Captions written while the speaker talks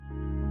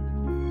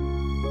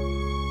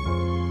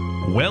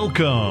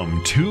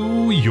Welcome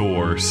to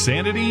your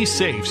Sanity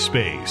Safe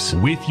Space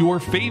with your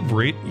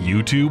favorite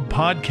YouTube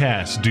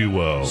podcast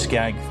duo.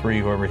 Skag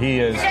 3, whoever he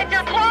is. Get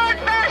your clone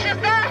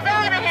fascist ass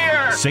out of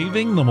here!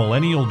 Saving the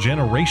millennial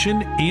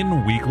generation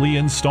in weekly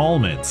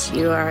installments.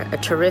 You are a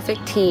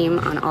terrific team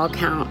on all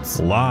counts.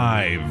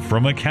 Live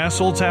from a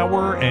castle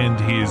tower and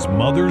his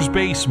mother's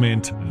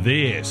basement,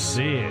 this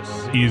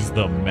is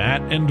the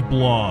Matt and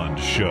Blonde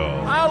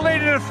Show. I'll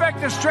lead an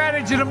effective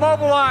strategy to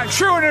mobilize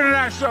true and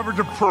international effort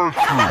to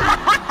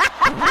protect.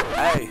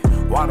 Hey,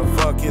 why the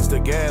fuck is the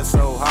gas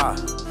so high,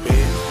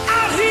 bitch?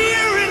 Out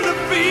here in the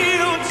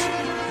fields,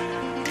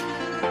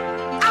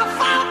 I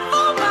fought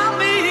for my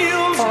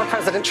meals. Former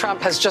President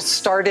Trump has just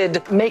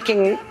started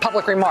making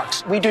public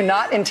remarks. We do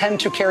not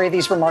intend to carry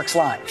these remarks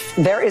live.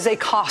 There is a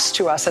cost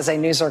to us as a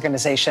news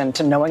organization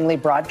to knowingly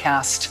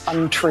broadcast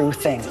untrue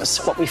things.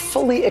 What we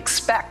fully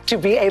expect to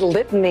be a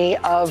litany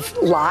of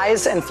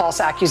lies and false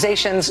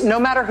accusations, no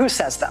matter who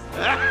says them.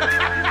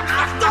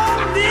 I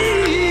don't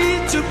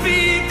need to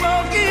be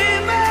forgiven.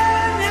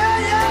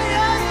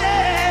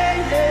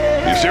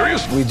 You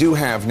serious? We do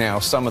have now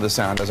some of the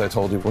sound, as I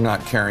told you. We're not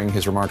carrying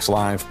his remarks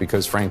live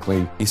because,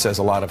 frankly, he says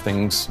a lot of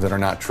things that are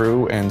not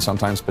true and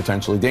sometimes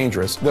potentially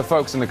dangerous. The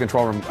folks in the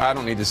control room, I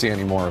don't need to see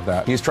any more of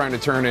that. He's trying to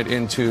turn it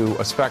into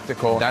a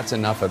spectacle. That's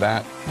enough of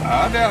that.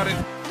 I doubt it.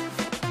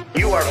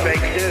 You are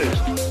fake news.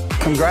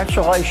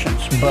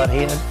 Congratulations,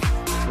 butthead.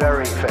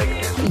 Very fake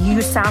news.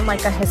 You sound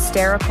like a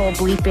hysterical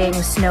bleeping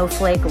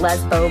snowflake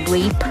lesbo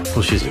bleep.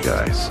 Well, she's a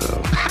guy,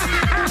 so...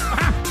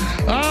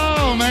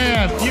 Oh,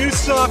 man. You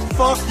suck.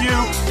 Fuck you.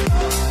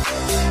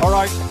 All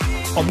right,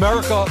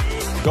 America,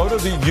 go to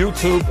the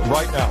YouTube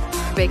right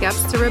now. Big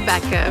ups to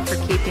Rebecca for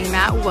keeping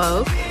Matt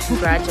woke.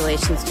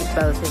 Congratulations to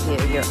both of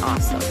you. You're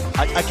awesome.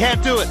 I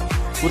can't do it.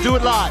 We'll do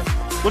it live.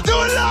 We'll do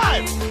it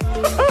live.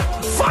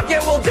 Fuck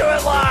it, we'll do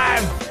it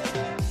live.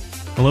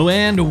 Hello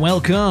and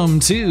welcome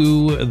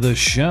to the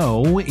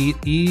show. It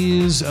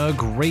is a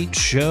great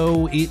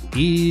show. It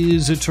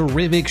is a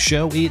terrific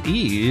show. It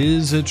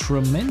is a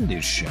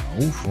tremendous show.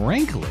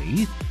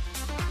 Frankly,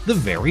 the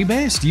very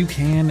best. You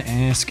can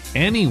ask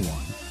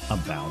anyone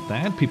about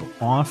that. People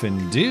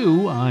often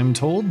do. I'm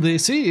told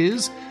this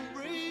is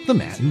the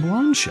Matt and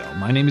Blonde Show.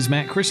 My name is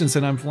Matt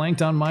Christensen. I'm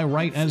flanked on my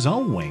right, as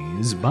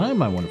always, by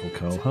my wonderful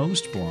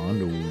co-host,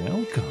 Blonde.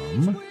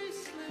 Welcome.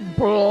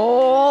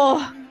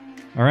 Bro.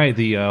 All right,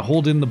 the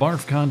Hold in the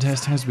Barf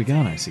contest has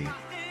begun, I see.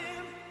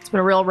 It's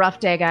been a real rough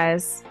day,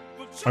 guys.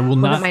 I will Look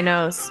not. at my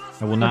nose.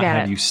 I will not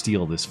have you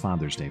steal this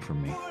Father's Day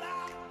from me.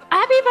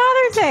 Happy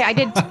Father's Day!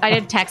 I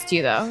did text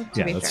you though.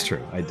 Yeah, that's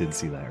true. I did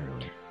see that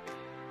earlier.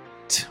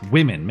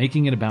 Women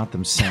making it about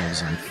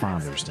themselves on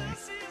Father's Day.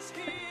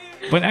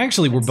 But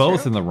actually, we're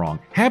both in the wrong.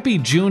 Happy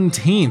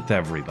Juneteenth,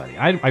 everybody.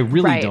 I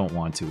really don't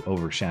want to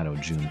overshadow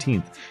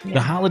Juneteenth. Yeah.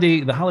 The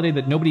holiday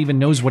that nobody even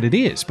knows what it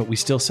is, but we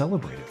still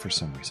celebrate it for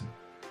some reason.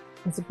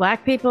 Is it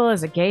black people?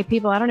 Is it gay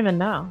people? I don't even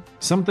know.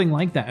 Something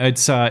like that.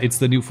 It's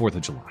the new 4th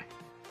of July.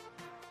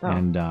 Oh.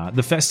 And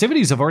the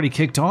festivities have already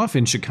kicked off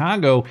in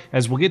Chicago,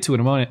 as we'll get to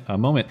in a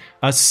moment.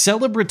 A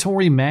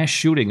celebratory mass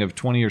shooting of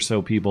 20 or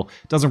so people.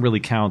 Doesn't really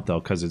count, though,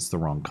 because it's the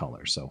wrong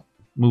color. So,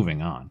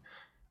 moving on.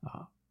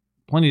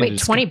 Wait,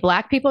 20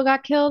 black people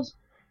got killed?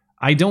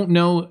 I don't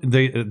know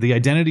the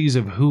identities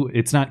of who.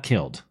 It's not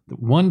killed.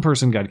 One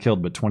person got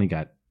killed, but 20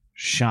 got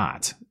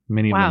shot.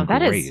 Many of them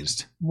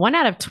grazed. 1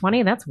 out of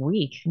 20. That's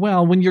weak.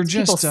 Well, when you're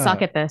just people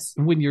suck at this.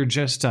 When you're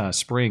just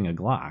spraying a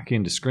Glock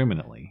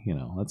indiscriminately,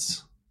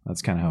 that's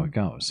kind of how it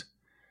goes.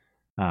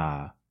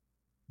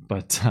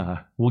 But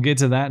we'll get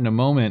to that in a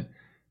moment.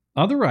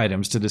 Other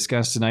items to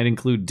discuss tonight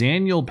include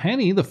Daniel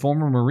Penny, the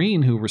former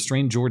Marine who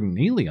restrained Jordan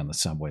Neely on the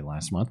subway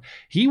last month.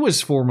 He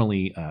was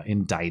formally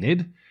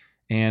indicted,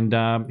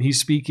 and he's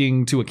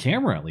speaking to a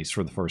camera, at least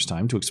for the first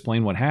time, to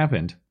explain what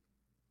happened.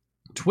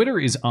 Twitter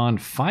is on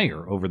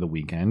fire over the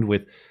weekend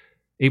with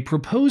a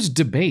proposed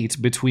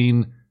debate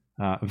between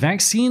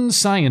esteemed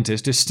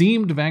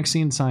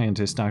vaccine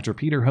scientist Dr.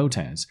 Peter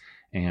Hotez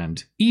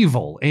and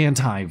evil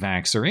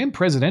anti-vaxxer and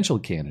presidential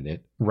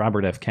candidate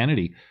Robert F.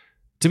 Kennedy,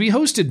 to be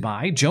hosted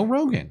by Joe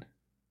Rogan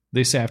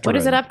this afternoon.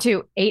 What is it up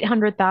to?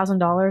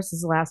 $800,000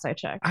 is the last I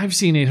checked. I've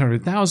seen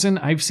 800,000.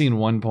 I've seen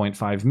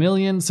 1.5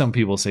 million. Some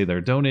people say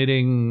they're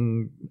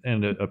donating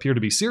and appear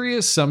to be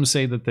serious. Some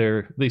say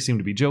that they seem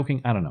to be joking.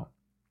 I don't know.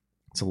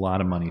 It's a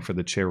lot of money for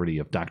the charity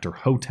of Dr.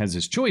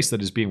 Hotez's choice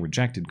that is being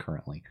rejected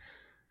currently.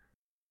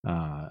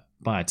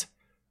 But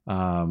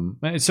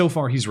so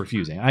far he's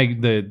refusing.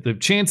 The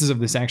chances of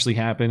this actually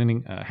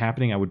happening,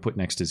 I would put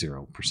next to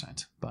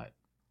 0%. But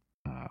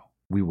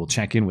we will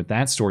check in with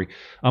that story.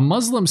 A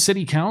Muslim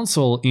city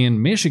council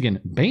in Michigan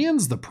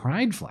bans the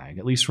pride flag,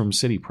 at least from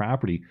city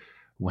property,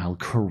 while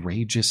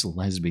courageous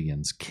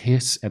lesbians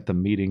kiss at the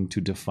meeting to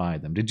defy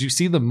them. Did you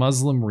see the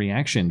Muslim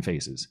reaction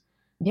faces?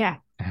 Yeah.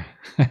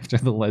 After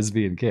the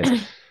lesbian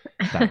kiss.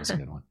 That was a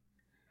good one.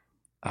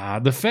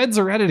 The feds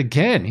are at it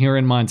again here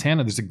in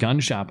Montana. There's a gun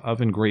shop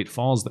up in Great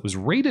Falls that was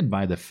raided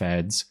by the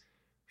feds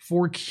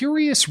for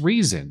curious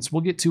reasons.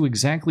 We'll get to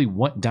exactly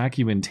what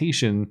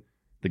documentation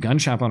the gun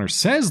shop owner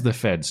says the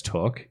feds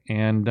took,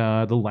 and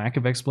the lack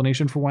of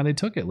explanation for why they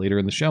took it later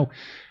in the show.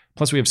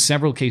 Plus, we have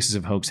several cases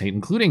of hoax hate,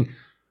 including,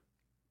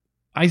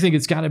 I think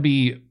it's got to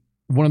be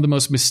one of the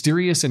most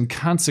mysterious and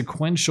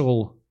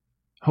consequential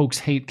hoax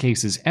hate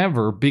cases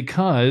ever,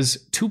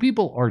 because 2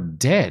 people are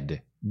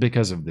dead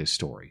because of this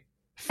story.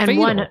 And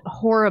Fatal. one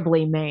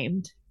horribly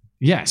maimed.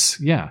 Yes,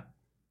 yeah.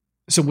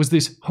 So was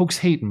this hoax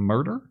hate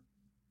murder?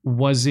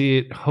 Was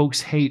it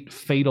hoax hate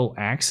fatal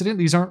accident?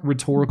 These aren't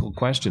rhetorical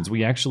questions.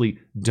 We actually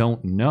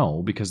don't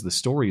know because the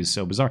story is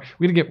so bizarre.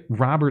 We're going to get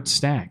Robert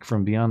Stack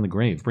from Beyond the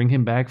Grave. Bring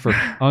him back for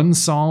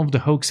unsolved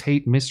hoax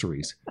hate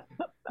mysteries,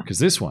 because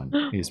this one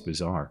is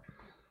bizarre.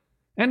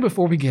 And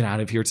before we get out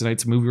of here,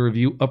 tonight's movie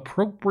review,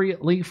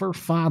 appropriately for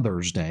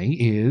Father's Day,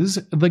 is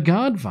The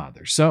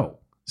Godfather. So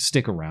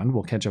stick around.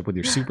 We'll catch up with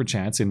your super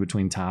chats in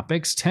between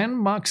topics.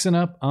 $10 and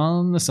up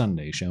on the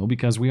Sunday show,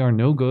 because we are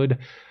no good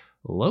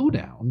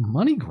lowdown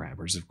money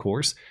grabbers, of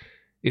course.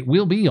 It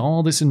will be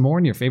all this and more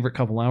in your favorite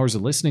couple hours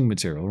of listening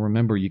material.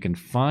 Remember, you can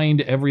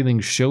find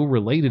everything show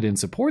related and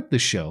support the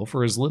show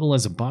for as little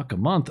as $1 a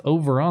month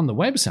over on the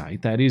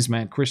website. That is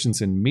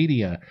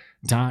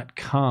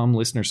mattchristiansenmedia.com.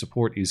 Listener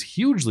support is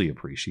hugely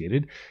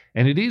appreciated,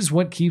 and it is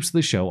what keeps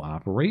the show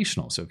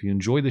operational. So if you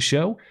enjoy the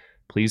show,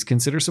 please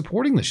consider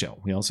supporting the show.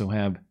 We also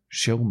have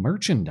show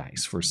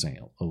merchandise for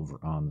sale over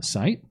on the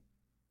site.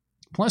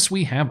 Plus,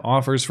 we have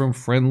offers from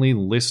friendly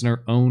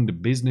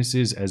listener-owned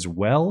businesses as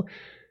well.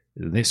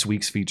 This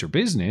week's feature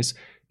business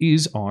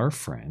is our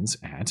friends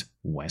at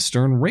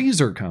Western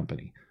Razor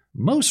Company.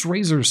 Most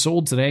razors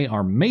sold today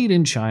are made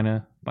in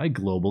China by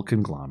global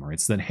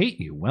conglomerates that hate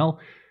you. Well,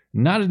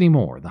 not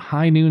anymore. The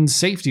High Noon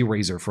Safety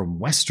Razor from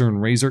Western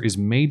Razor is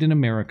made in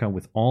America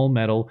with all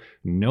metal,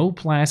 no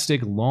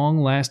plastic,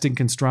 long-lasting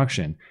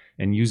construction,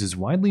 and uses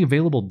widely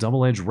available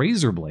double-edged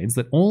razor blades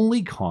that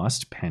only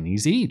cost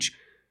pennies each.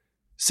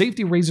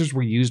 Safety razors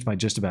were used by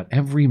just about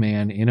every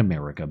man in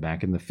America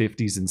back in the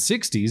 50s and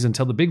 60s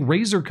until the big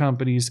razor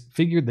companies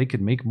figured they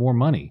could make more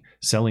money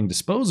selling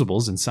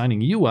disposables and signing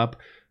you up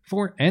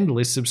for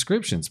endless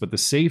subscriptions. But the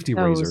safety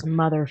razor... Those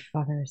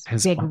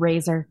motherfuckers. Big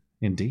razor.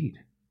 Indeed.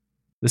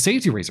 The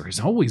safety razor has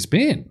always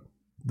been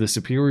the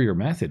superior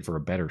method for a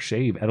better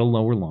shave at a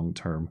lower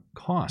long-term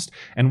cost.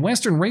 And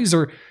Western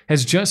Razor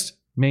has just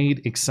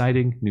made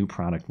exciting new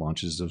product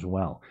launches as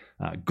well.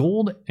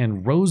 Gold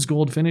and rose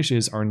gold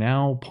finishes are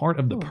now part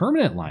of the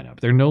permanent lineup.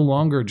 They're no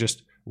longer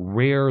just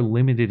rare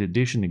limited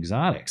edition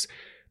exotics.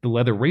 The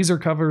leather razor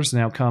covers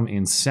now come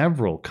in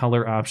several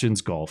color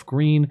options: golf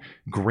green,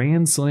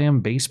 Grand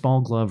Slam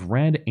baseball glove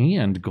red,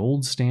 and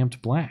gold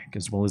stamped black,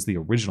 as well as the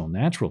original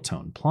natural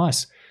tone.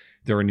 Plus,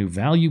 there are new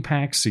value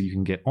packs, so you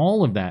can get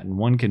all of that in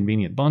one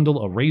convenient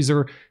bundle: a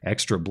razor,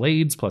 extra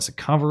blades, plus a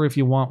cover if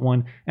you want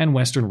one. And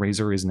Western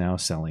Razor is now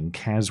selling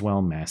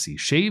Caswell Massey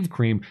Shave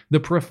Cream, the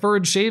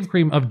preferred shave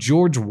cream of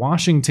George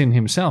Washington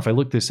himself. I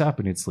looked this up,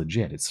 and it's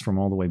legit. It's from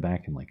all the way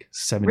back in like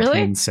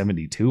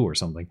 1772 or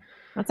something.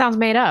 That sounds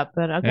made up,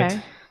 but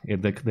okay.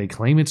 They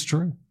claim it's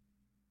true.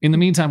 In the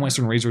meantime,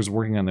 Western Razor is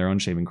working on their own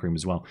shaving cream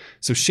as well.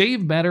 So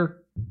shave better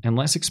and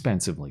less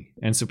expensively,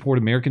 and support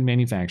American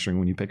manufacturing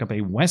when you pick up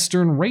a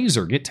Western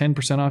Razor. Get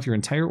 10% off your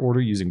entire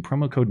order using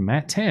promo code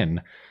MATT10.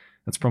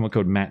 That's promo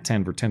code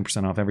MATT10 for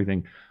 10% off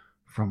everything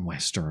from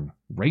Western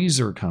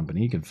Razor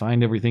Company. You can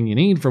find everything you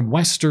need from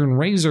Western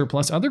Razor,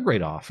 plus other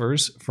great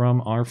offers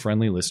from our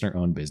friendly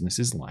listener-owned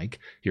businesses like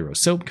Hero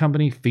Soap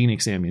Company,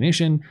 Phoenix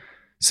Ammunition,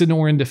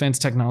 Sonoran Defense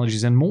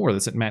Technologies, and more.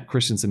 That's at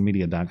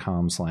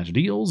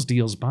mattchristiansenmedia.com/deals.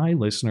 Deals by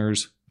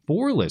listeners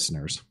for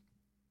listeners.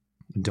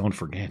 And don't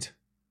forget,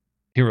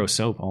 Hero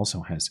Soap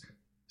also has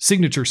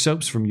signature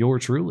soaps from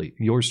yours truly.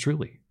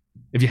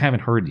 If you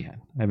haven't heard yet,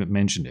 I haven't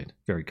mentioned it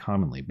very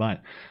commonly,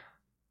 but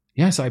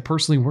yes, I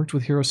personally worked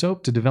with Hero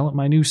Soap to develop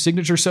my new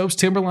signature soaps,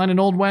 Timberline and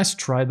Old West.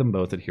 Try them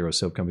both at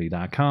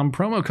herosoapcompany.com.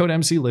 Promo code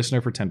MC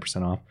Listener for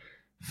 10% off.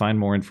 Find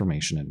more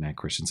information at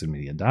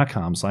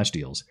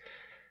mattchristiansenmedia.com/deals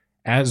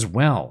as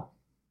well.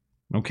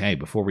 Okay,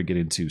 before we get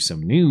into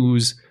some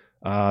news,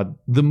 the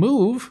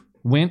move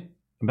went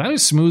about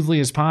as smoothly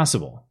as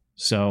possible.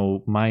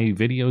 So my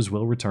videos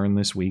will return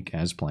this week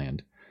as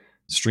planned.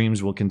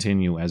 Streams will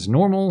continue as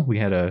normal. We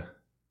had a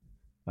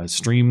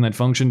stream that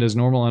functioned as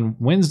normal on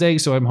Wednesday,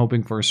 so I'm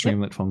hoping for a stream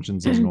that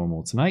functions as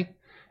normal tonight,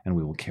 and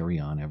we will carry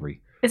on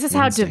every This is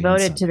Wednesday how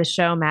devoted to the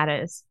show Matt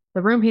is.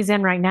 The room he's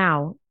in right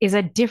now is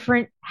a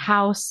different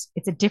house.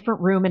 It's a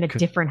different room in a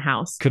different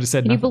house. Could have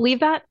said Can nothing. you believe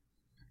that?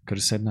 Could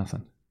have said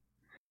nothing.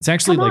 It's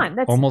actually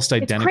almost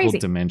identical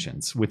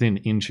dimensions within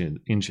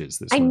inches.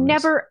 This I one is.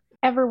 never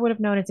ever would have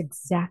known it's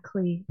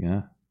exactly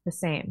the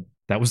same.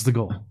 That was the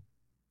goal.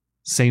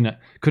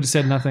 Could have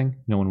said nothing.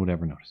 No one would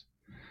ever notice.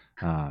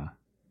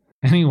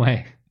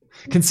 Anyway,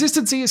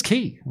 consistency is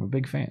key. I'm a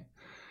big fan.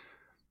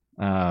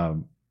 I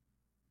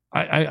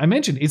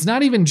mentioned it's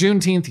not even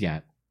Juneteenth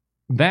yet.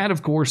 That,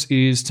 of course,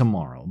 is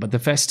tomorrow. But the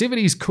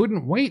festivities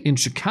couldn't wait in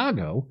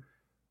Chicago,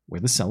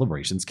 where the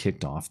celebrations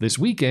kicked off this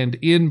weekend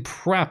in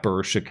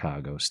proper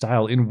Chicago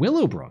style. In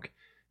Willowbrook,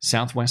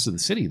 southwest of the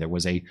city, there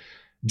was a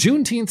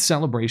Juneteenth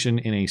celebration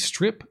in a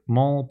strip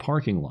mall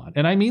parking lot.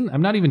 And I mean,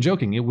 I'm not even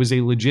joking. It was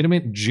a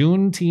legitimate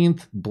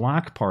Juneteenth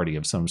block party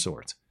of some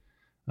sort.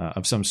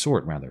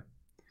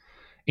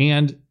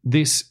 And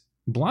this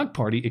block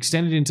party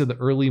extended into the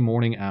early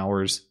morning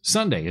hours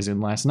Sunday, as in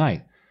last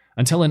night,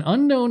 until an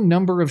unknown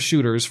number of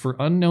shooters for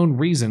unknown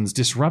reasons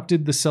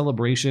disrupted the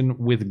celebration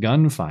with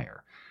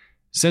gunfire.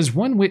 Says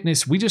one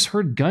witness, we just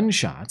heard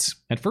gunshots.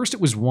 At first it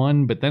was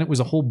one, but then it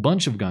was a whole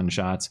bunch of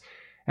gunshots.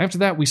 After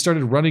that, we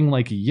started running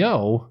like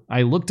yo.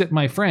 I looked at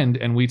my friend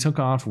and we took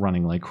off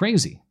running like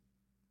crazy.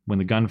 When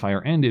the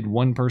gunfire ended,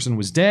 one person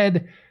was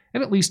dead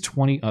and at least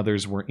 20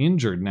 others were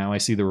injured. Now I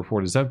see the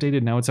report is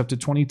updated. Now it's up to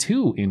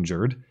 22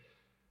 injured,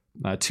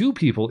 2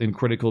 people in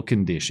critical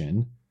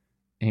condition,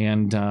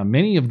 and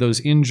many of those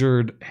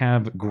injured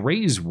have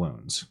graze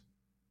wounds.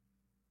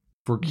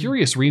 For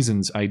curious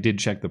reasons, I did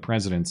check the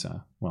president's,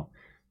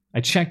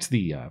 I checked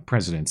the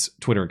president's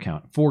Twitter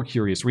account for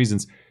curious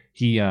reasons.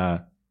 He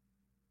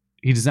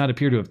does not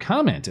appear to have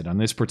commented on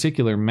this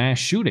particular mass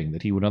shooting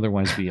that he would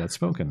otherwise be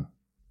outspoken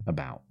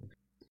about,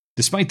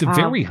 despite the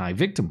very high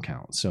victim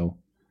count. So,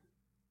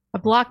 a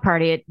block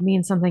party, it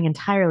means something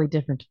entirely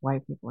different to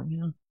white people,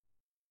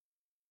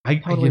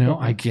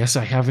 I guess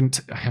I haven't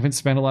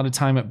spent a lot of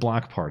time at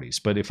block parties,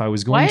 but if I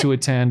was going to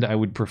attend, I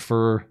would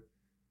prefer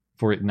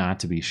for it not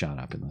to be shot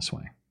up in this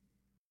way.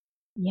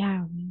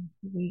 Yeah,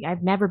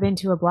 I've never been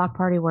to a block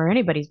party where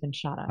anybody's been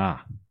shot up.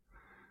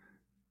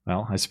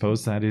 Well, I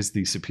suppose that is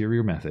the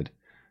superior method.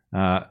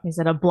 Is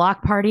it a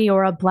block party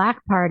or a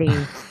black party?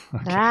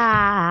 Okay.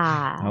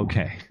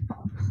 Okay.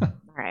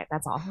 All right,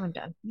 that's all.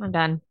 I'm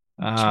done.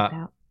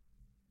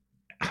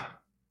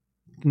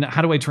 Now,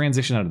 how do I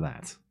transition out of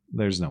that?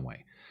 There's no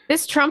way.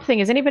 This Trump thing,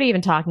 is anybody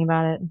even talking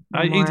about it?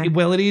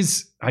 It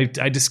is. I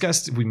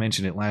discussed, we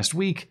mentioned it last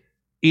week.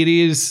 It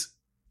is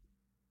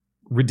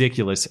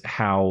ridiculous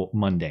how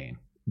mundane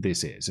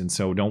this is. And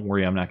so don't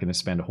worry, I'm not going to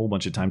spend a whole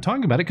bunch of time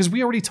talking about it because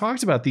we already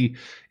talked about the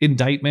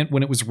indictment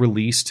when it was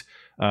released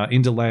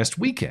into last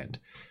weekend.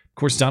 Of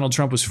course, Donald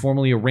Trump was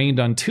formally arraigned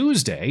on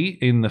Tuesday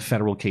in the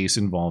federal case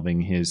involving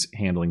his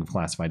handling of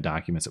classified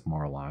documents at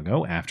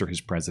Mar-a-Lago after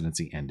his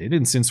presidency ended.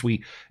 And since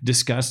we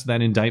discussed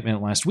that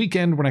indictment last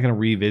weekend, we're not going to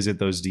revisit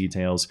those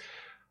details.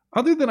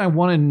 Other than I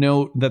want to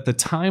note that the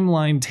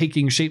timeline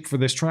taking shape for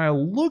this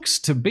trial looks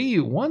to be,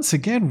 once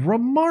again,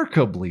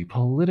 remarkably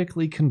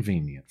politically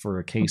convenient for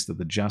a case that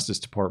the Justice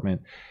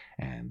Department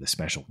and the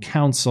special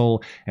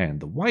counsel and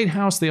the White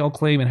House, they all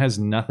claim it has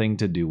nothing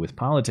to do with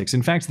politics.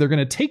 In fact, they're going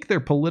to take their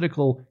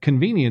political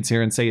convenience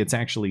here and say it's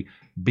actually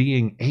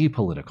being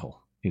apolitical.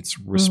 It's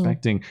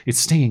respecting, it's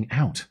staying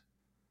out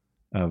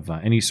of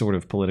any sort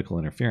of political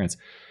interference.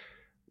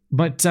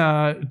 But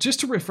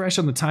just to refresh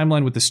on the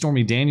timeline with the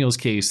Stormy Daniels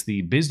case,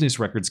 the business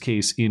records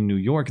case in New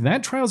York,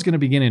 that trial is going to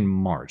begin in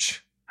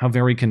March. How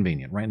very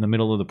convenient, right in the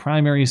middle of the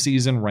primary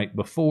season, right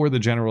before the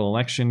general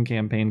election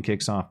campaign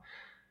kicks off.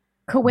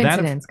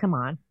 Coincidence, come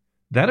on.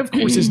 That, of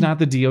course, is not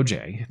the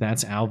DOJ.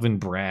 That's Alvin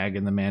Bragg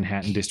and the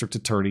Manhattan District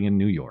Attorney in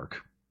New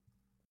York.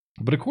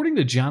 But according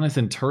to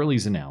Jonathan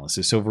Turley's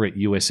analysis over at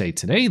USA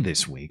Today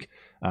this week,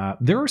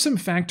 there are some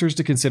factors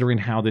to consider in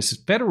how this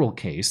federal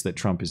case that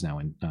Trump is now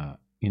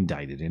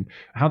indicted in,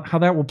 how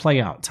that will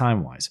play out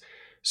time-wise.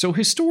 So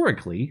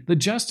historically, the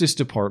Justice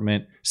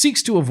Department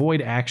seeks to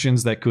avoid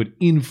actions that could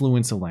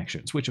influence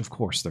elections, which of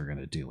course they're going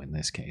to do in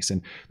this case.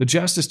 And the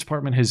Justice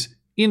Department has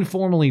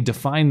informally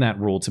defined that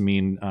rule to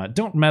mean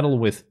don't meddle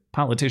with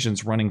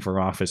politicians running for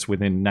office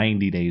within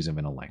 90 days of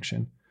an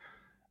election.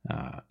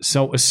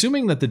 So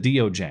assuming that the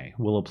DOJ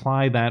will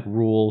apply that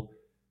rule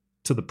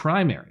to the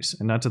primaries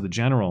and not to the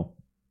general,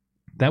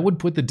 that would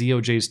put the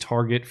DOJ's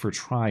target for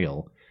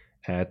trial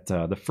at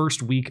the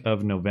first week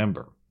of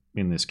November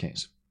in this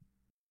case.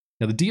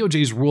 Now, the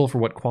DOJ's rule for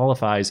what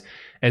qualifies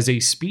as a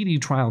speedy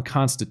trial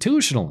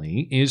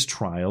constitutionally is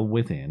trial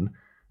within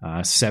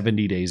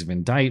 70 days of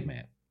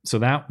indictment. So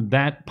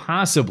that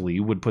possibly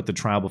would put the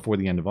trial before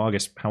the end of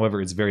August.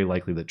 However, it's very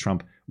likely that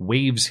Trump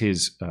waives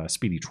his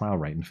speedy trial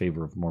right in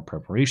favor of more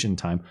preparation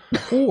time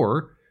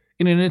or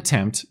in an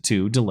attempt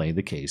to delay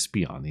the case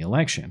beyond the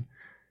election.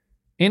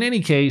 In any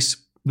case,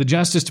 the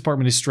Justice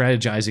Department is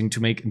strategizing to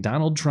make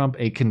Donald Trump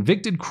a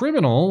convicted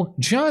criminal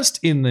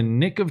just in the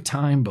nick of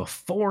time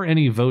before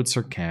any votes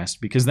are cast,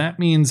 because that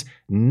means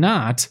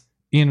not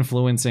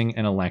influencing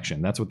an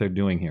election. That's what they're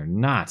doing here,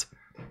 not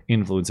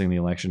influencing the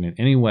election in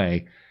any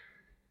way.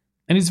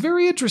 And it's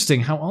very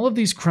interesting how all of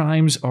these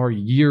crimes are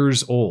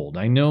years old.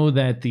 I know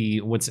that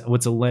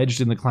what's alleged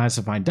in the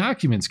classified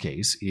documents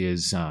case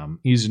is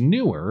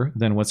newer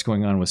than what's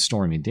going on with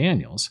Stormy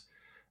Daniels.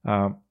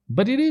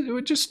 But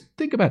just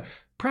think about it.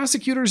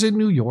 Prosecutors in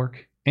New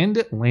York and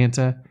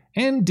Atlanta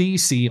and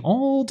D.C.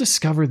 all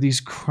discover these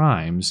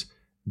crimes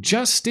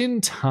just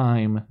in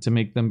time to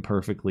make them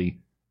perfectly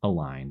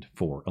aligned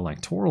for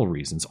electoral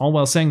reasons, all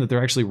while saying that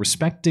they're actually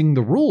respecting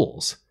the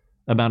rules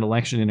about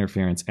election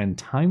interference and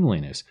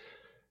timeliness.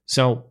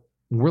 So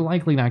we're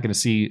likely not going to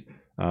see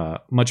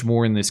much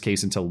more in this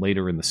case until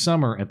later in the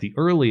summer at the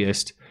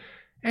earliest.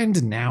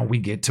 And now we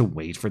get to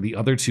wait for the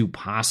other two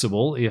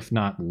possible, if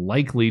not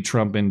likely,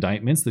 Trump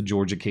indictments, the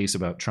Georgia case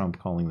about Trump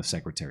calling the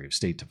Secretary of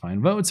State to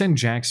find votes, and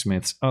Jack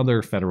Smith's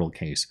other federal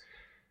case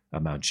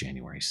about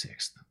January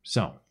 6th.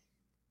 So,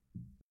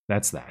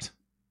 that's that.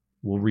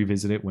 We'll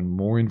revisit it when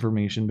more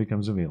information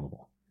becomes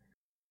available.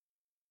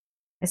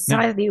 I saw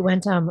that you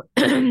went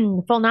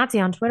full Nazi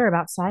on Twitter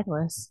about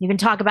cyclists. You can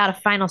talk about a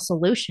final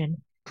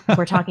solution.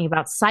 We're talking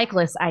about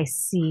cyclists, I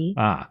see.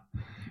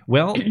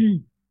 Well...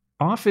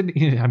 Often,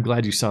 I'm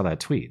glad you saw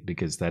that tweet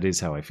because that is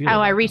how I feel.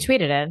 I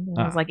retweeted it.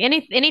 I was like,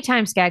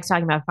 anytime Skag's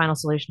talking about a final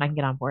solution, I can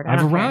get on board.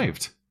 I've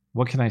arrived.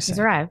 What can I say? He's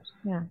arrived.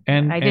 Yeah.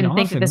 And I didn't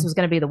think often, that this was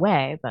going to be the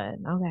way, but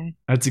okay.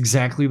 That's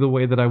exactly the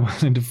way that I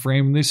wanted to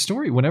frame this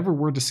story. Whenever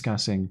we're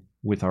discussing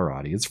with our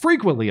audience,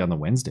 frequently on the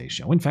Wednesday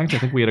show. In fact, I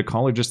think we had a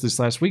caller just this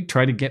last week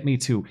try to get me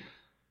to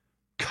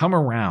come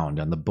around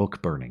on the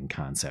book burning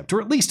concept,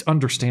 or at least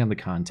understand the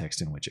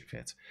context in which it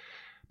fits.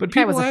 But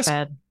people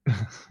ask,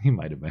 he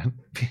might have been.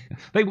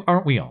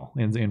 Aren't we all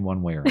in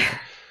one way or another?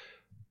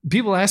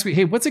 People ask me,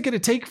 hey, what's it going to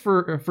take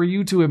for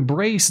you to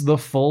embrace the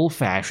full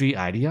fasci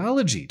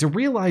ideology? To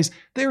realize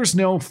there's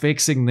no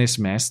fixing this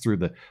mess through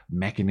the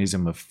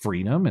mechanism of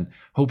freedom and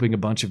hoping a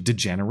bunch of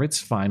degenerates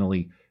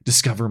finally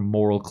discover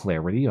moral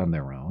clarity on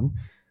their own.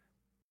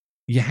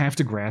 You have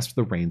to grasp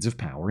the reins of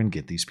power and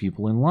get these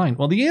people in line.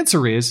 Well, the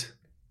answer is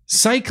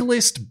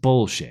cyclist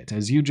bullshit.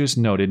 As you just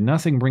noted,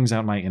 nothing brings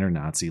out my inner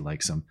Nazi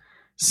like some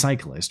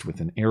cyclist with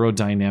an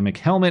aerodynamic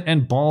helmet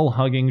and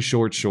ball-hugging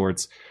short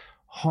shorts,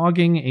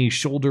 hogging a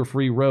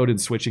shoulder-free road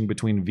and switching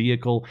between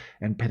vehicle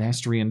and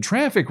pedestrian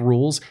traffic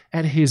rules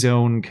at his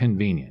own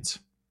convenience.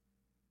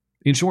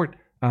 In short,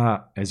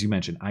 as you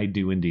mentioned, I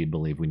do indeed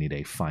believe we need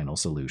a final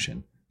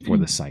solution for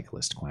the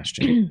cyclist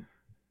question.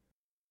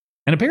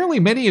 And apparently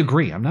many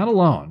agree. I'm not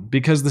alone,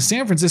 because the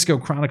San Francisco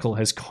Chronicle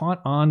has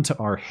caught on to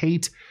our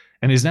hate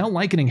and is now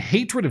likening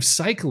hatred of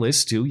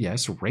cyclists to,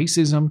 yes,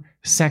 racism,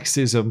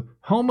 sexism,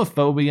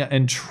 homophobia,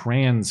 and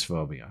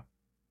transphobia.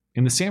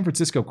 In the San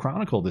Francisco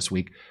Chronicle this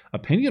week,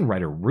 opinion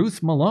writer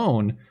Ruth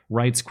Malone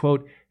writes,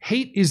 quote,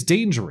 "Hate is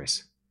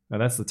dangerous." Now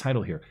that's the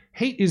title here.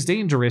 Hate is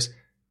dangerous,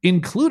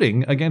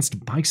 including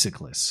against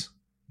bicyclists.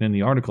 In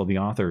the article, the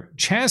author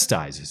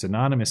chastises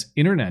anonymous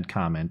internet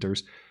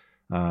commenters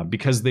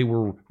because they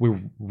were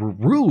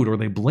rude, or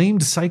they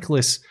blamed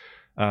cyclists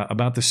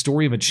about the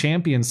story of a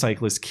champion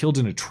cyclist killed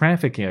in a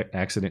traffic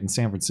accident in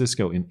San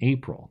Francisco in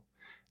April.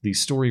 The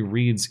story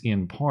reads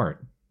in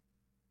part,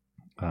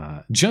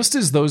 just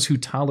as those who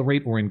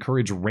tolerate or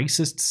encourage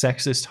racist,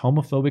 sexist,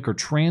 homophobic, or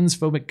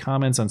transphobic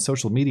comments on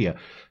social media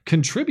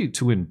contribute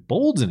to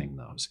emboldening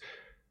those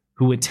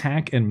who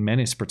attack and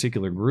menace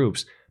particular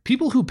groups,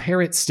 people who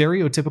parrot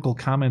stereotypical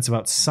comments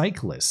about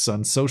cyclists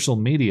on social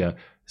media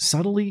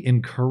subtly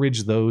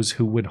encourage those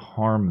who would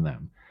harm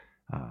them.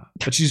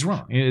 But she's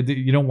wrong.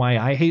 You know why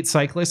I hate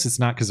cyclists? It's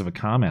not because of a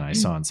comment I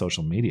saw on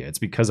social media. It's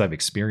because I've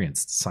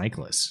experienced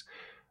cyclists.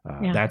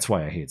 That's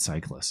why I hate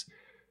cyclists.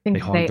 I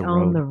think they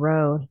own the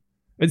road.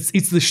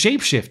 It's the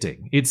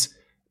shape-shifting. It's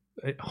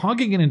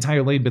hogging an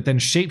entire lane, but then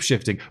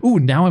shape-shifting. Ooh,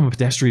 now I'm a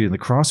pedestrian in the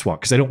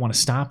crosswalk because I don't want to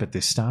stop at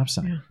this stop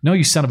sign. Yeah. No,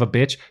 you son of a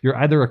bitch. You're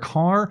either a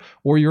car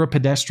or you're a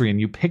pedestrian.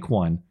 You pick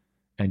one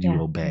and you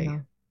obey.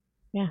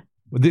 Yeah.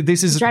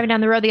 This is driving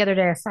down the road the other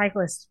day, a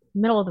cyclist,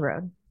 middle of the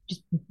road.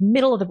 Just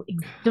middle of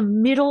the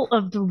middle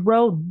of the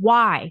road.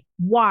 Why?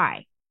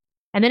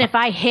 And then if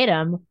I hit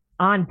him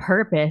on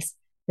purpose,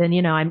 then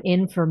I'm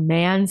in for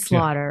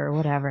manslaughter or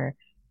whatever.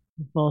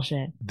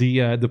 Bullshit.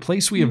 The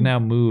place we have now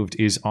moved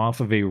is off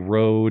of a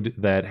road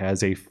that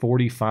has a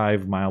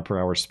 45 mile per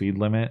hour speed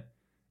limit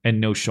and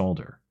no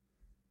shoulder.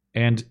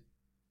 And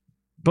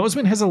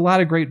Bozeman has a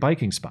lot of great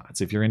biking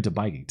spots if you're into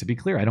biking. To be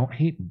clear, I don't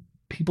hate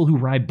people who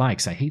ride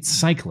bikes. I hate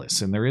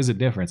cyclists, and there is a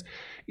difference.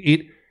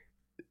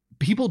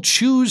 People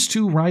choose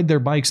to ride their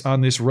bikes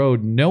on this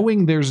road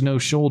knowing there's no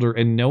shoulder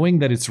and knowing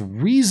that it's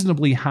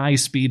reasonably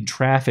high-speed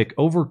traffic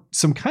over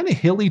some kind of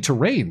hilly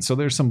terrain, so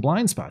there's some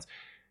blind spots.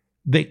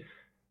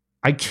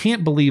 I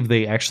can't believe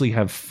they actually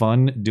have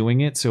fun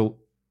doing it. So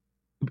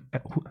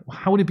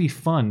how would it be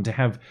fun to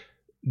have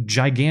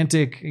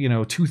gigantic,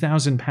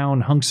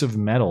 2,000-pound hunks of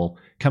metal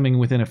coming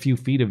within a few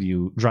feet of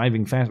you,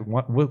 driving fast?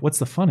 What's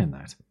the fun in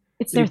that?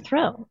 It's their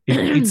thrill.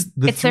 It's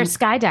their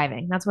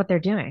skydiving. That's what they're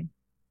doing.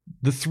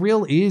 The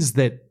thrill is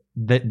that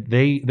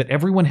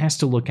everyone has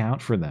to look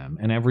out for them,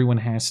 and everyone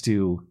has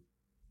to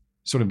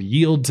sort of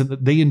yield to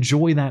they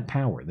enjoy that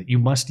power, that you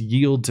must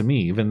yield to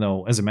me, even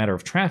though as a matter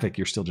of traffic,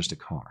 you're still just a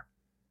car.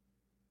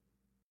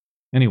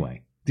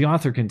 Anyway, the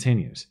author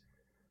continues.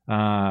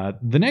 The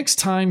next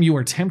time you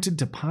are tempted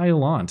to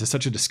pile on to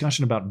such a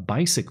discussion about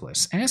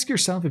bicyclists, ask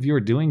yourself if you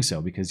are doing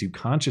so because you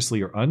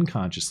consciously or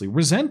unconsciously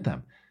resent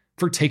them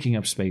for taking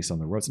up space on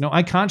the roads. No,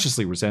 I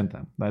consciously resent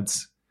them.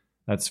 That's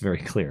very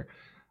clear.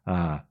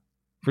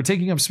 For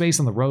taking up space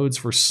on the roads,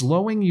 for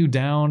slowing you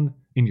down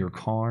in your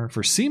car,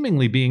 for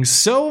seemingly being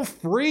so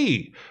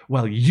free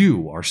while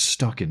you are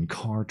stuck in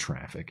car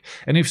traffic.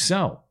 And if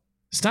so,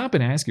 stop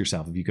and ask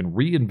yourself if you can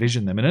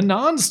re-envision them in a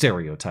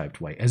non-stereotyped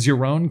way as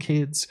your own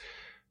kids,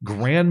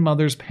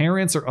 grandmothers,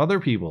 parents, or other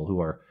people who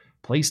are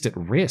placed at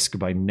risk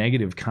by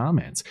negative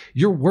comments.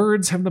 Your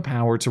words have the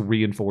power to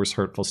reinforce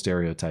hurtful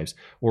stereotypes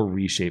or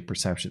reshape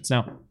perceptions.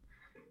 Now,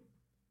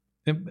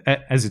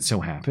 as it so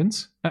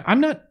happens, I'm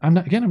not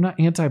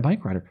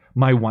anti-bike rider.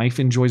 My wife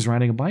enjoys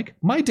riding a bike.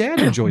 My dad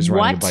enjoys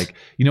riding a bike.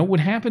 You know what would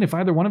happen if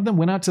either one of them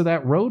went out to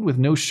that road with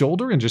no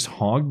shoulder and just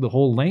hogged the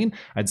whole lane?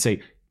 I'd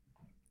say,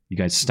 you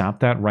guys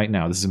stop that right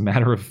now. This is a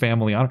matter of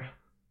family honor.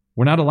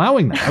 We're not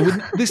allowing that. I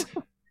wouldn't. This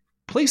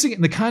placing it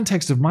in the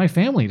context of my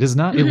family does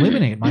not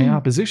eliminate my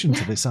opposition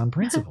to this on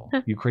principle.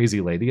 You crazy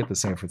lady at the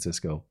San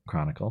Francisco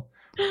Chronicle.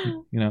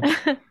 You know.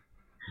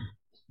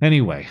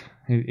 Anyway,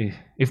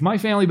 if my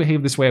family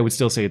behaved this way, I would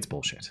still say it's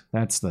bullshit.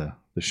 That's the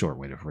short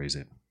way to phrase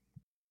it.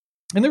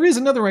 And there is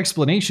another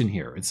explanation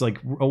here. It's like,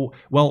 oh,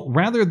 well,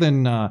 rather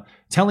than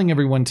telling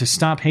everyone to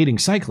stop hating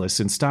cyclists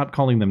and stop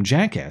calling them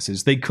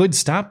jackasses, they could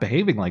stop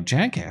behaving like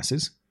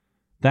jackasses.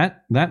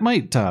 That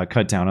might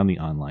cut down on the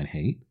online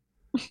hate.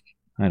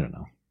 I don't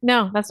know.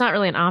 No, that's not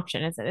really an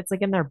option, is it? It's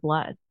like in their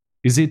blood.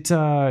 Is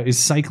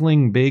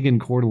cycling big in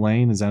Coeur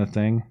d'Alene? Is that a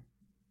thing?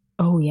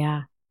 Oh,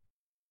 yeah.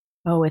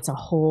 Oh, it's a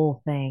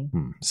whole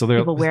thing. So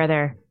people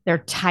wear their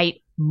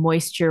tight,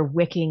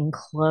 moisture-wicking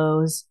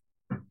clothes.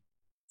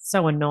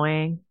 So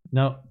annoying.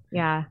 No.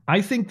 Yeah.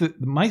 I think that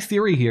my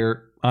theory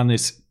here on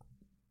this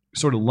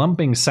sort of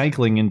lumping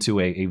cycling into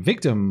a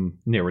victim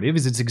narrative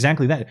is it's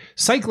exactly that.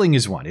 Cycling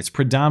is one. It's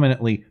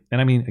predominantly,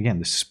 and I mean, again,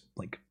 this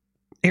like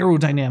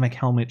aerodynamic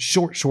helmet,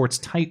 short shorts,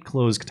 tight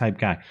clothes type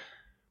guy.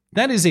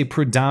 That is a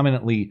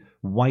predominantly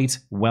white,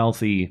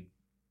 wealthy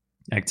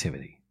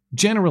activity,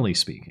 generally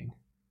speaking.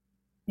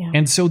 Yeah.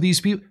 And so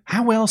these people,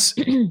 how else,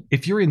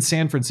 if you're in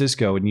San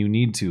Francisco and you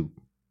need to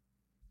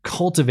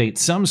cultivate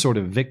some sort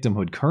of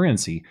victimhood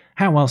currency,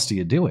 how else do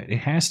you do it? It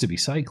has to be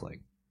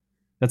cycling.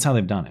 That's how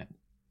they've done it.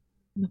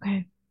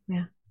 Okay.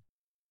 Yeah.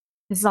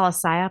 This is all a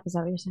psyop, is that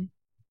what you're saying?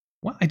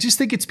 Well, I just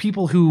think it's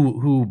people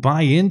who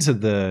buy into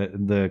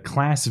the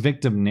class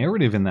victim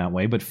narrative in that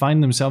way, but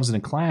find themselves in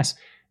a class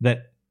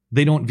that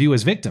they don't view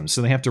as victims.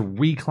 So they have to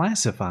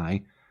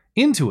reclassify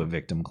into a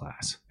victim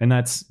class. And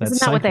that's Isn't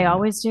that what they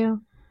always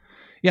do?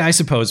 Yeah, I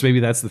suppose maybe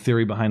that's the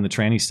theory behind the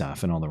tranny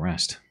stuff and all the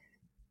rest.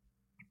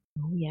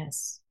 Oh,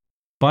 yes.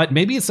 But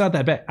maybe it's not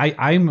that bad.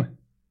 I'm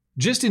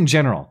just in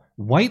general,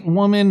 white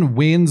woman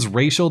wins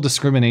racial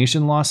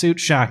discrimination lawsuit.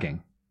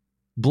 Shocking.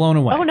 Blown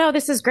away. Oh, no,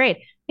 this is great.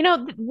 You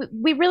know,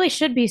 we really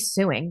should be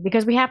suing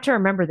because we have to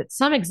remember that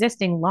some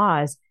existing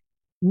laws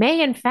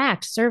may in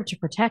fact serve to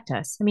protect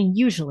us. I mean,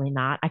 usually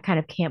not. I kind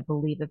of can't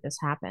believe that this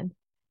happened.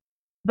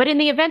 But in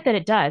the event that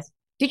it does,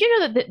 did you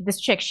know that this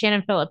chick,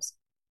 Shannon Phillips,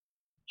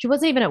 she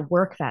wasn't even at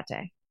work that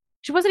day?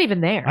 She wasn't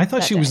even there. I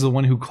thought she was the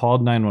one who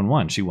called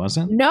 911. She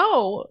wasn't?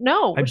 No,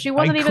 she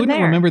wasn't even there. I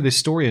couldn't remember this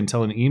story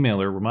until an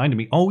emailer reminded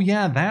me. Oh,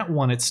 yeah, that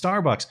one at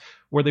Starbucks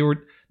where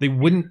they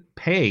wouldn't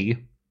pay.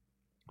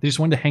 They just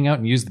wanted to hang out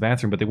and use the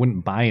bathroom, but they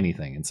wouldn't buy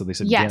anything. And so they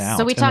said, yes, get out.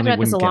 So we talked about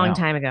this a long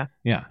time ago.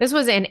 Yeah. This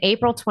was in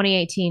April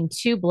 2018.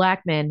 Two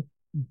black men,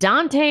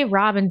 Dante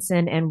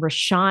Robinson and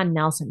Rashawn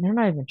Nelson, they're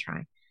not even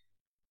trying,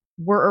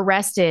 were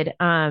arrested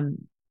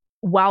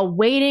while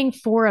waiting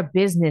for a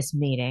business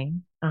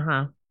meeting.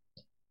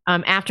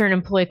 After an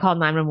employee called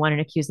 911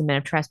 and accused the men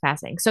of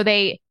trespassing. So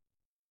they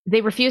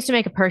refused to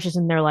make a purchase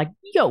and they're like,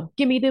 yo,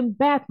 give me them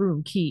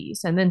bathroom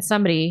keys. And then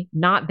somebody,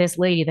 not this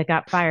lady that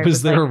got fired.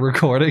 Was there a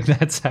recording?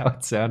 That's how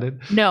it sounded?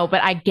 No,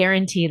 but I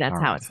guarantee that's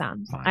how it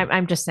sounds.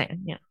 I'm just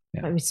saying, yeah.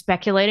 I'm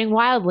speculating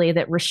wildly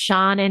that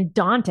Rashawn and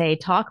Dante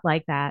talk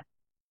like that.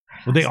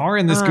 Well, they are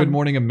in this Good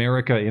Morning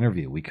America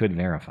interview. We could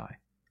verify.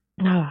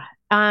 So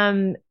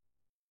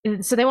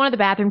they wanted the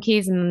bathroom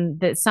keys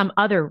and some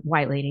other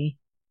white lady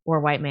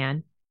or white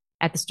man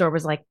at the store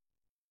was like,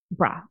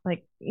 bruh,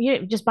 like,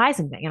 you just buy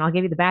something and I'll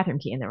give you the bathroom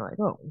key. And they were like,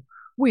 oh,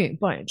 we ain't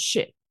buying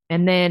shit.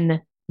 And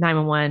then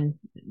 911,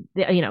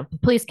 the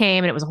police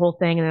came and it was a whole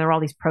thing. And there were all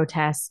these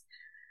protests.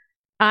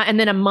 And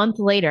then a month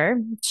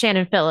later,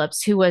 Shannon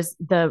Phillips, who was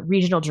the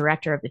regional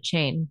director of the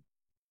chain,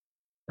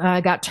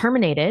 got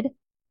terminated.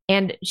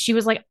 And she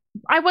was like,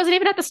 I wasn't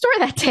even at the store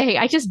that day.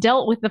 I just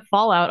dealt with the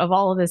fallout of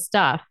all of this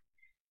stuff.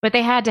 But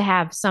they had to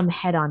have some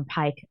head-on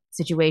pike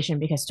situation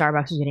because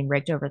Starbucks was getting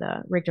raked over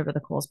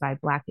the coals by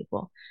black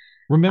people.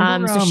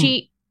 Remember,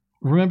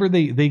 remember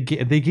they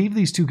gave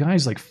these two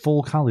guys like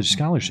full college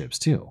scholarships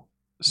too.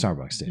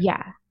 Starbucks did.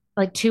 Yeah,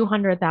 like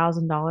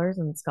 $200,000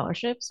 in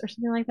scholarships or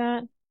something like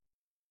that.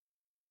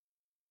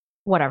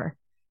 Whatever.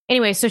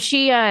 Anyway, so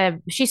she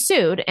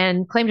sued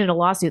and claimed in a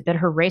lawsuit that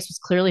her race was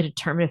clearly a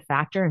determinative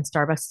factor in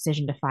Starbucks'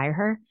 decision to fire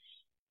her.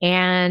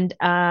 And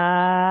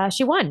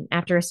she won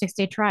after a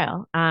 6-day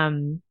trial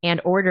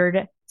and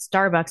ordered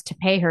Starbucks to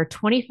pay her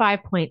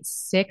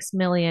 $25.6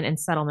 million in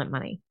settlement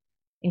money,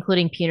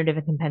 including punitive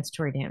and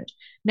compensatory damage.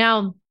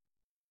 Now,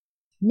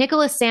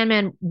 Nicholas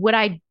Sandmann, would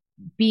I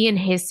be in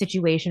his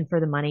situation for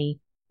the money?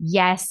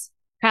 Yes.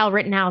 Kyle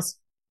Rittenhouse,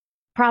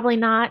 probably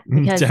not.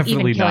 Because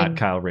definitely not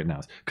Kyle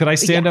Rittenhouse. Could I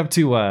stand up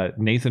to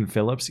Nathan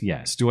Phillips?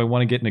 Yes. Do I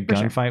want to get in a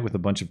gunfight with a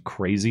bunch of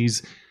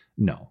crazies?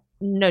 No.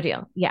 No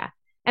deal. Yeah.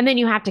 And then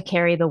you have to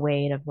carry the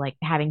weight of like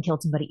having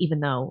killed somebody, even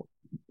though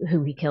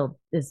who he killed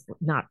is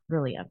not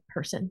really a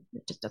person.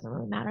 It just doesn't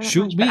really matter.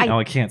 Shoot me.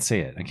 I can't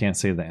say it. I can't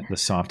say that, the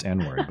soft N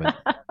word, but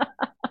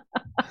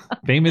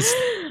famous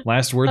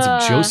last words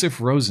of Joseph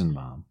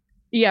Rosenbaum.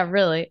 Yeah,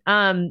 really.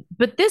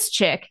 But this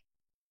chick,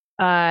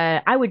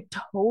 I would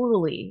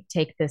totally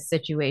take this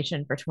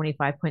situation for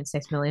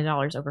 $25.6 million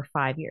over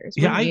 5 years.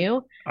 Wouldn't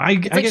you? I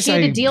guess she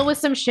had to deal with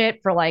some shit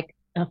for like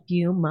a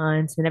few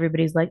months, and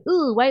everybody's like,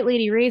 "Ooh, white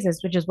lady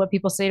raises," which is what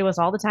people say to us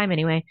all the time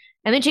anyway.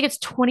 And then she gets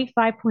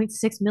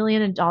 $25.6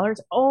 million.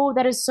 Oh,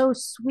 that is so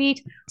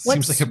sweet.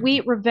 What like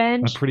sweet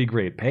revenge! A pretty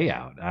great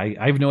payout. I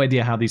have no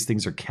idea how these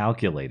things are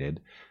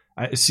calculated.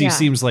 She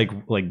seems like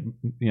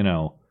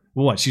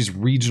what? She's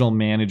regional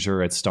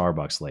manager at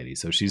Starbucks, lady.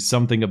 So she's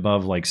something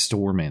above like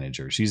store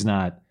manager. She's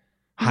not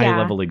high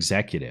level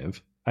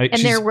executive. And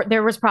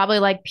there was probably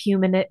like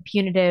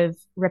punitive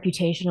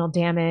reputational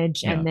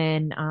damage, and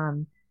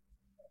then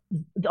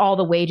all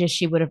the wages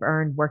she would have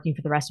earned working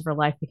for the rest of her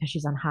life because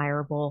she's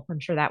unhireable. I'm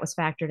sure that was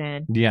factored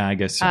in. Yeah, I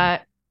guess so.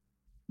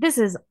 This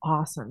is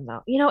awesome,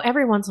 though.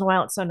 Every once in a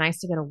while, it's so nice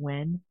to get a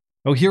win.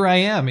 Oh, here I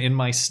am in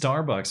my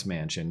Starbucks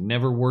mansion,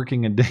 never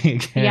working a day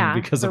again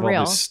because of all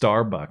this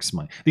Starbucks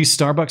money. These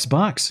Starbucks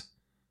bucks.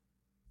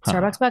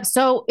 Starbucks bucks.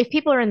 So if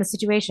people are in the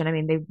situation, I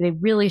mean, they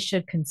really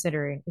should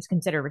consider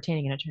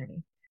retaining an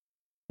attorney.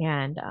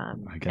 And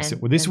I guess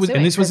this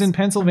was in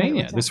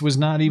Pennsylvania. This was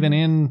not even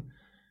in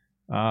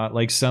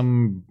like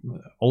some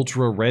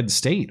ultra red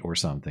state or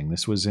something.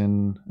 This was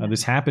in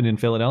this happened in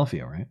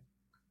Philadelphia, right?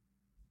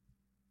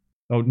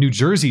 Oh, New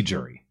Jersey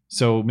jury.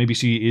 So maybe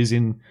she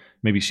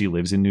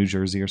lives in New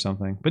Jersey or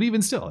something. But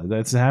even still,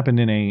 that's happened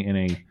in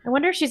a I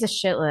wonder if she's a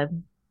shitlib.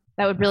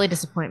 That would really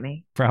disappoint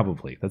me.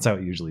 Probably. That's how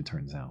it usually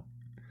turns out.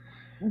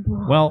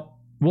 Well,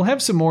 we'll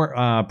have some more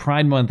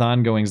Pride Month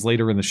ongoings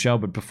later in the show,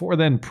 but before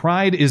then,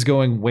 Pride is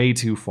going way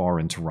too far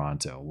in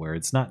Toronto, where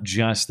it's not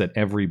just that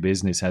every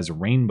business has a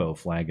rainbow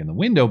flag in the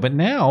window, but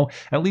now,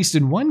 at least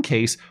in one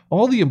case,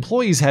 all the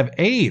employees have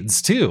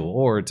AIDS too,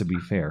 or to be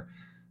fair,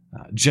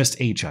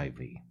 just HIV.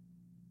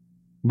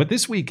 But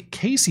this week,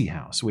 Casey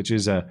House, which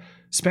is a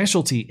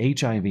specialty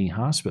HIV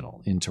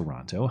hospital in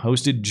Toronto,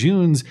 hosted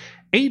June's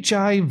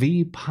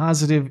HIV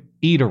Positive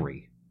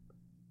Eatery,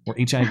 or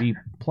HIV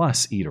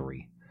Plus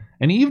Eatery.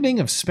 An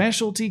evening of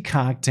specialty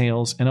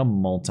cocktails and a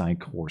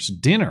multi-course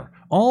dinner,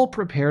 all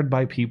prepared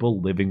by people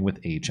living with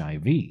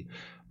HIV.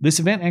 This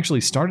event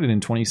actually started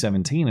in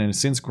 2017 and has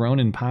since grown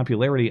in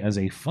popularity as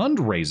a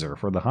fundraiser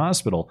for the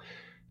hospital.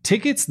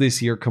 Tickets this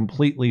year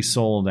completely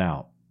sold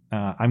out.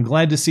 I'm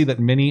glad to see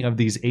that many of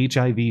these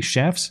HIV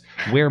chefs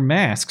wear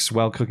masks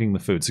while cooking the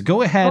food. So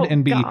go ahead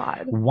and be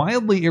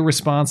wildly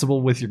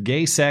irresponsible with your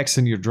gay sex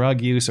and your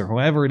drug use or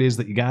however it is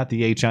that you got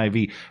the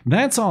HIV.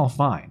 That's all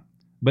fine.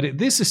 But at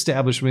this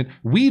establishment,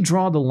 we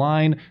draw the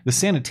line, the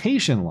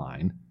sanitation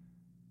line,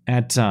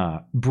 at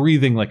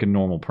breathing like a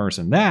normal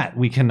person. That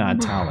we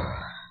cannot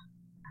tolerate.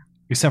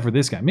 Except for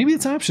this guy. Maybe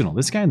it's optional.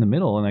 This guy in the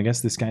middle, and I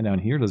guess this guy down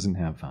here doesn't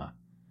have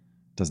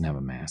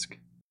a mask.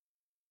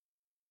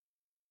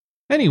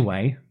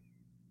 Anyway,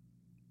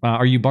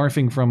 are you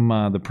barfing from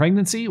the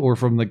pregnancy or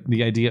from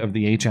the idea of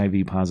the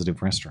HIV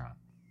positive restaurant?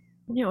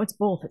 It's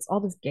both. It's all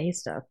this gay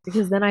stuff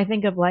because then I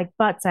think of like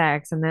butt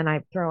sex and then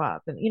I throw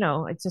up and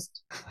it's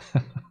just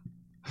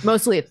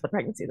mostly it's the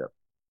pregnancy though.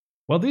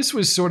 Well, this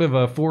was sort of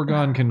a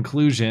foregone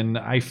conclusion.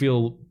 I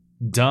feel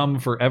dumb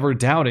for ever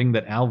doubting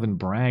that Alvin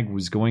Bragg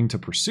was going to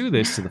pursue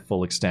this to the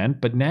full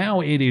extent, but now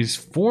it is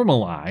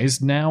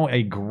formalized. Now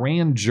a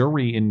grand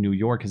jury in New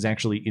York has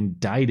actually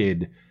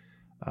indicted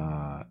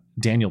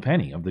Daniel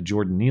Penny of the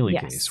Jordan Neely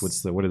case.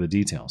 What are the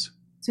details?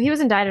 So he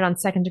was indicted on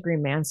second-degree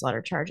manslaughter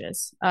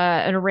charges.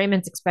 An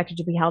arraignment's expected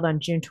to be held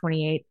on June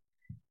 28th.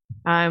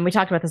 We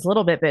talked about this a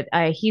little bit, but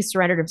he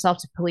surrendered himself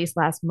to police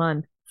last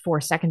month for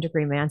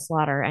second-degree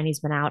manslaughter, and he's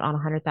been out on a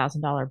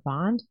 $100,000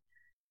 bond.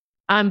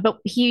 But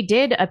he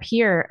did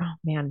appear. Oh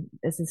man,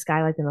 is this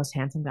guy like the most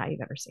handsome guy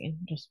you've ever seen?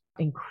 Just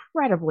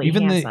incredibly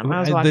handsome.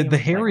 The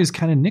hair is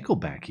kind of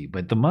Nickelbacky,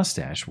 but the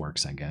mustache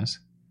works, I guess.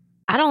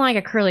 I don't like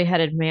a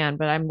curly-headed man,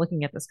 but I'm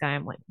looking at this guy.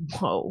 I'm like,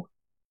 whoa.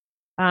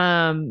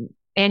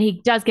 And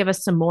he does give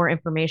us some more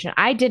information.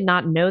 I did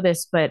not know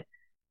this, but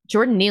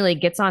Jordan Neely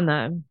gets on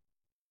the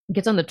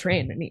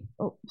train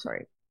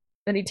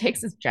and he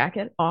takes his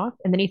jacket off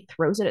and then he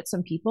throws it at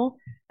some people.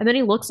 And then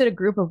he looks at a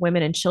group of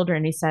women and children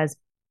and he says,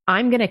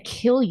 "I'm going to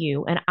kill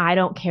you. And I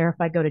don't care if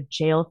I go to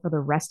jail for the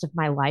rest of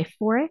my life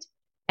for it."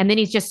 And then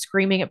he's just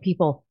screaming at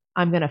people,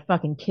 "I'm going to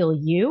fucking kill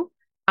you.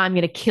 I'm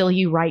going to kill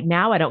you right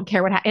now. I don't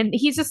care what happens." And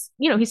he's just,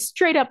 he's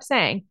straight up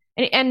saying,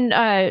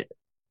 and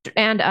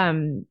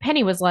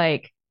Penny was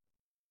like,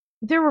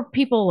 there were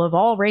people of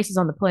all races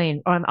on the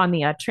plane on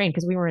the train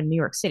because we were in New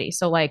York City.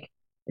 So like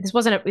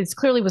this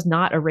clearly was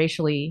not a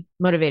racially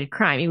motivated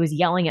crime. He was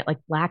yelling at like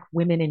black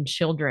women and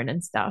children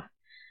and stuff.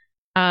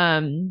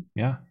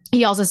 Yeah.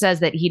 He also says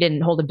that he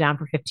didn't hold him down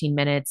for 15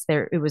 minutes.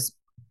 It was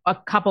a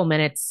couple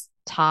minutes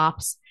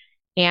tops.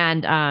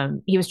 And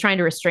he was trying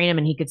to restrain him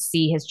and he could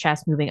see his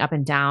chest moving up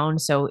and down.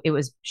 So it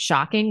was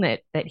shocking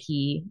that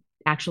he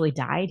actually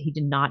died. He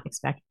did not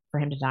expect for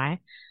him to die.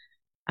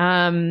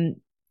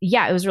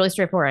 Yeah, it was really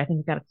straightforward. I think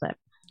we've got a clip.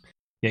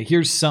 Yeah,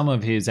 here's some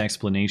of his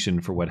explanation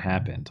for what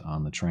happened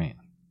on the train.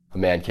 A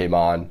man came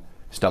on,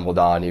 stumbled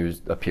on. He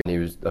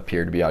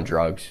appeared to be on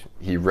drugs.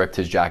 He ripped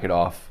his jacket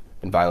off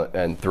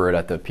and threw it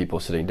at the people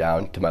sitting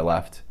down to my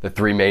left. The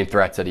three main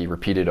threats that he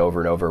repeated over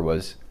and over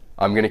was,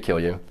 "I'm going to kill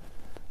you.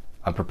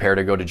 I'm prepared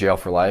to go to jail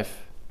for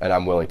life, and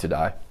I'm willing to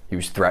die." He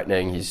was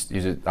threatening.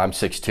 I'm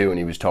 6'2", and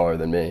he was taller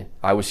than me.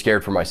 I was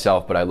scared for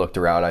myself, but I looked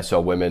around. I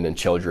saw women and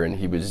children.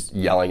 He was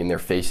yelling in their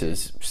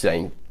faces,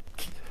 saying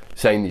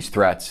these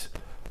threats.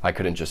 I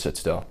couldn't just sit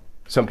still.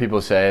 Some people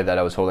say that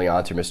I was holding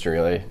on to Mr.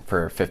 Neely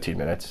for 15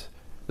 minutes.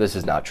 This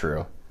is not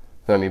true.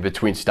 I mean,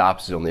 between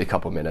stops is only a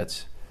couple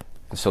minutes.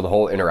 And so the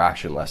whole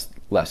interaction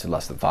lasted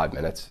less than 5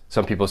 minutes.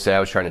 Some people say I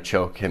was trying to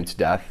choke him to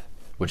death,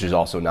 which is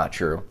also not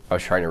true. I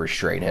was trying to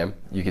restrain him.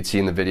 You can see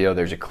in the video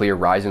there's a clear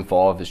rise and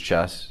fall of his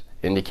chest,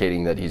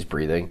 indicating that he's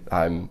breathing.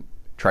 I'm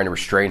trying to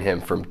restrain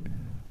him from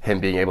him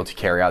being able to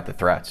carry out the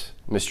threats.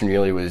 Mr.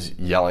 Neely was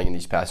yelling in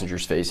these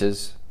passengers'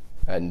 faces,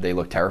 and they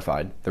looked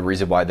terrified. The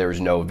reason why there was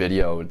no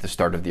video at the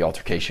start of the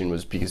altercation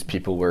was because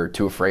people were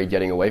too afraid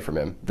getting away from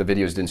him. The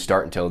videos didn't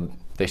start until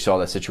they saw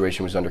that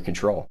situation was under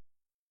control.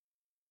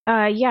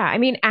 Yeah, I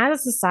mean, as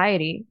a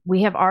society,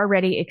 we have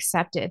already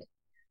accepted,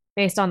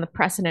 based on the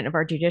precedent of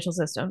our judicial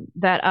system,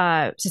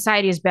 that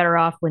society is better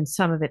off when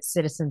some of its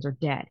citizens are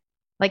dead.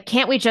 Like,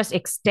 can't we just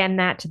extend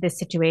that to this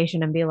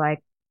situation and be like,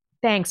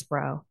 thanks,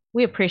 bro.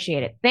 We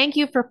appreciate it. Thank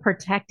you for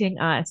protecting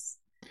us.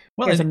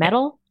 Well, there's a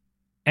medal.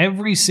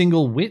 Every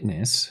single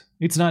witness,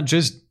 it's not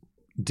just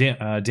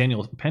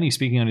Daniel Penny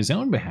speaking on his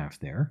own behalf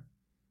there.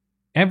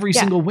 Every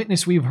single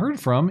witness we've heard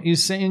from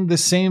is saying the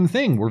same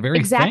thing. We're very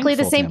exactly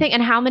the same thing.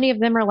 And how many of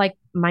them are like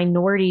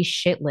minority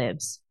shit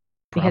libs?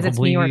 Because it's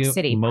New York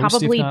City. Most,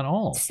 probably if not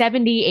all.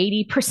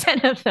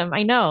 70-80% of them.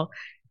 I know.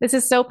 This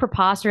is so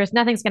preposterous.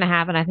 Nothing's going to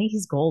happen. I think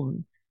he's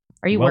golden.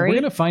 Are you worried?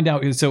 We're going to find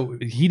out. So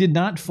he did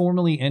not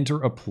formally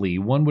enter a plea.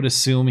 One would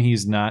assume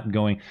he's not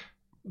going.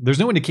 There's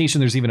no indication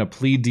there's even a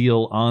plea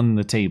deal on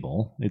the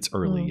table. It's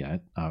early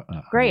yet.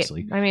 Great.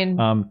 Obviously. I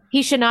mean,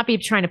 he should not be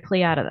trying to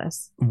plea out of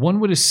this. One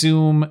would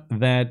assume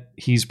that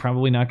he's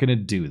probably not going to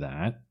do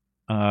that.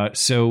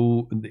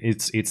 So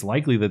it's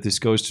likely that this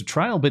goes to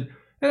trial. But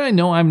and I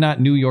know I'm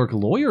not New York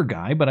lawyer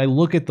guy, but I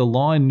look at the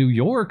law in New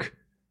York.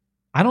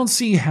 I don't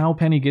see how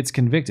Penny gets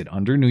convicted.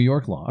 Under New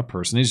York law, a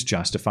person is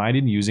justified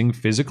in using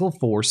physical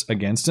force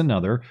against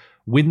another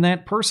when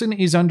that person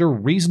is under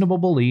reasonable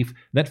belief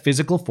that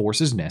physical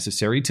force is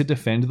necessary to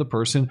defend the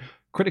person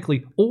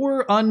critically,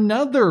 or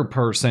another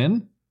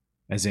person,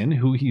 as in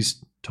who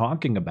he's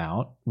talking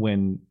about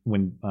when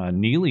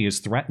Neely is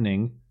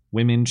threatening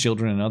women,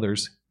 children, and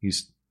others.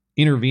 He's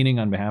intervening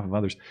on behalf of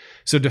others.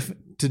 So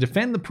to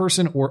defend the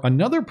person or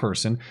another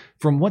person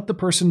from what the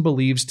person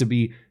believes to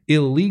be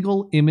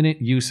illegal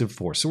imminent use of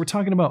force. So we're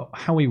talking about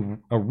how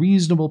a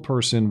reasonable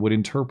person would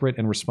interpret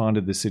and respond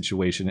to this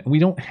situation. And we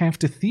don't have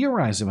to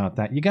theorize about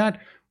that. You got,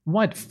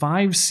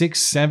 5, 6,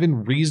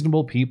 7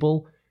 reasonable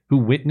people who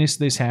witnessed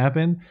this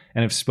happen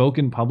and have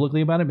spoken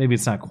publicly about it. Maybe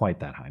it's not quite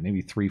that high.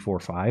 Maybe 3, 4,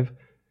 5.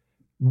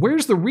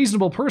 Where's the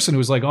reasonable person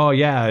who's like, oh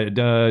yeah,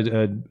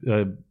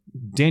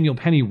 Daniel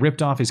Penny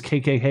ripped off his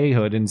KKK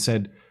hood and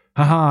said,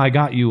 haha, I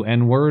got you,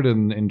 N-word,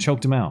 and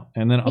choked him out.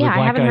 And then other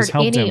black guys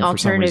helped him for some reason.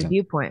 Alternative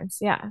viewpoints,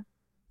 yeah.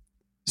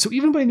 So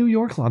even by New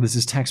York law, this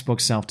is textbook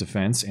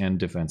self-defense and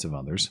defense of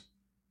others.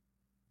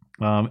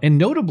 And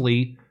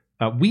notably,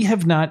 we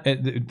have not,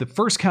 the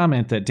first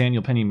comment that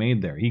Daniel Penny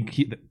made there,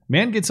 the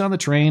man gets on the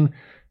train,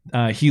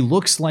 he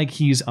looks like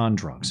he's on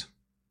drugs.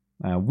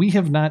 We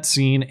have not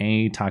seen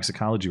a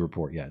toxicology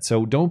report yet.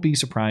 So don't be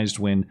surprised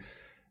when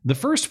the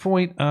first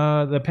point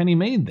that Penny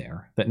made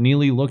there, that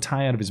Neely looked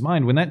high out of his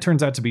mind, when that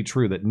turns out to be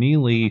true, that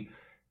Neely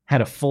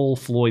had a full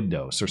Floyd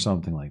dose or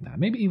something like that,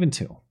 maybe even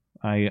 2.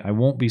 I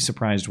won't be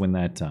surprised when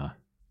that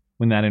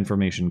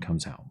information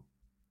comes out.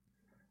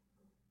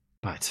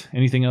 But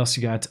anything else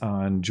you got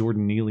on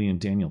Jordan Neely and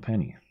Daniel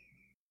Penny?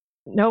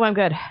 No, I'm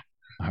good.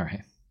 All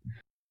right.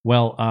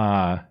 Well,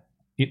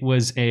 it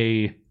was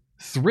a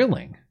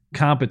thrilling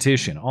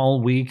competition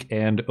all week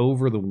and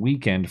over the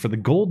weekend for the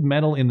gold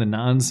medal in the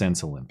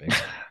Nonsense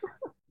Olympics.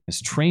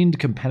 As trained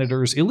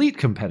competitors, elite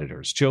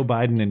competitors, Joe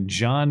Biden and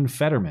John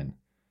Fetterman,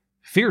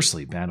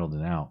 fiercely battled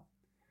it out.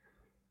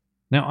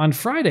 Now, on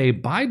Friday,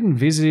 Biden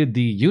visited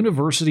the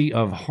University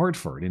of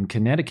Hartford in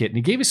Connecticut, and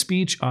he gave a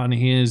speech on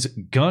his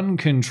gun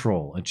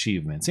control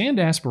achievements and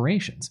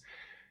aspirations,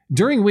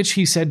 during which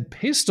he said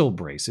pistol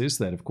braces,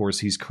 that of course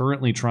he's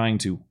currently trying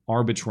to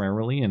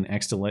arbitrarily and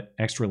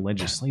extra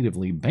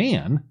legislatively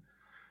ban,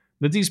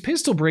 that these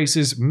pistol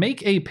braces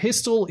make a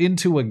pistol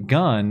into a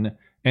gun,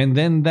 and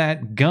then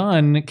that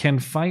gun can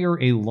fire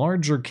a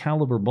larger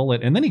caliber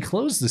bullet. And then he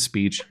closed the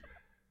speech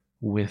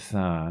with,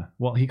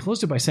 he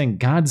closed it by saying,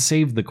 God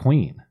save the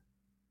Queen.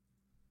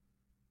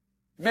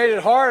 Made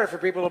it harder for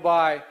people to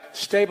buy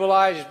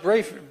stabilized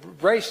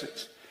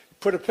braces.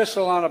 Put a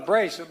pistol on a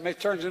brace, it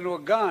turns into a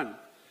gun.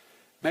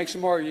 Make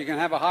some more. You can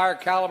have a higher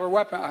caliber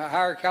weapon, a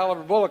higher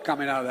caliber bullet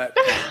coming out of that.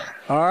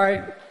 All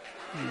right.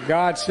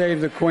 God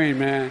save the Queen,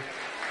 man.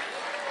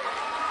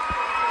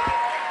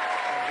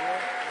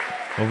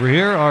 Over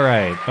here? All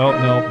right. Oh,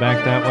 no,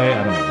 back that way.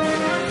 I don't know.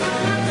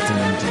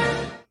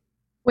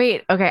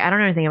 Wait, okay, I don't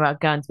know anything about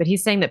guns, but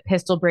he's saying that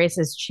pistol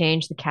braces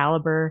change the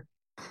caliber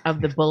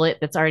of the bullet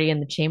that's already in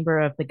the chamber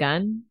of the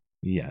gun?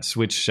 Yes,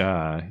 which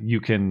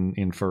you can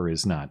infer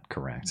is not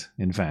correct.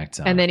 In fact...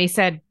 and then he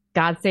said,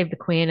 God save the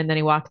Queen, and then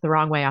he walked the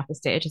wrong way off the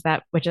stage. Is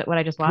that what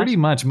I just watched? Pretty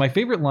much. My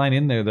favorite line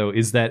in there, though,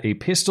 is that a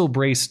pistol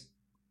brace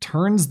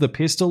turns the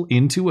pistol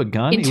into a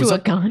gun. Into a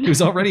gun? It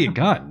was already a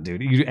gun,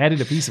 dude. You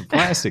added a piece of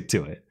plastic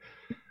to it.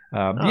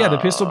 Yeah, the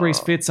pistol brace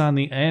fits on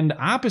the end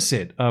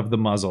opposite of the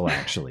muzzle,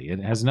 actually. It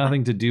has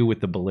nothing to do with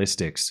the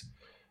ballistics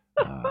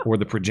or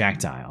the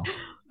projectile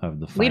of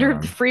the firearm. Leader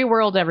of the free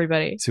world,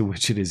 everybody. To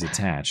which it is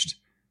attached.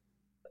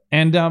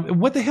 And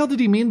what the hell did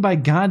he mean by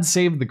God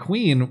save the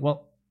Queen?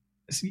 Well,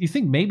 you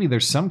think maybe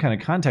there's some kind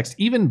of context.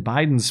 Even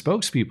Biden's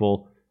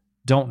spokespeople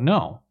don't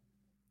know.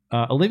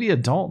 Olivia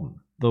Dalton,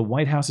 the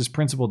White House's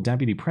principal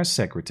deputy press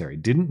secretary,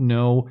 didn't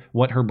know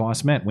what her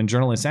boss meant. When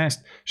journalists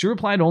asked, she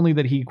replied only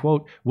that he,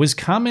 quote, was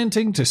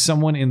commenting to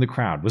someone in the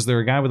crowd. Was there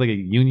a guy with like a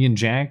Union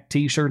Jack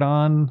t-shirt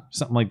on?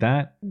 Something like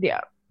that? Yeah.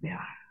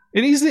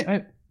 It is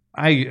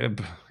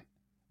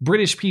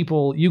British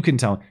people, you can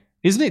tell.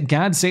 Isn't it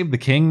God Save the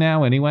King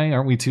now anyway?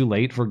 Aren't we too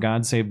late for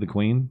God Save the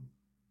Queen?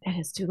 It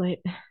is too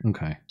late.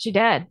 Okay. She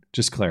dead.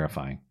 Just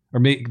clarifying. Or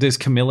does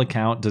Camilla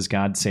count? Does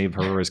God save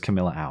her, or is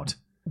Camilla out?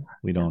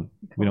 We don't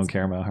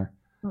care about her.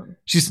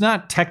 She's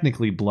not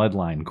technically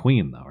bloodline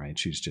queen, though, right?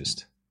 She's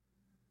just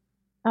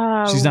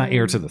she's not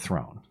heir to the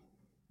throne,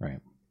 right?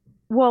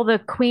 Well, the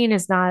queen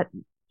is not.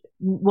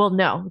 Well,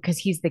 no, because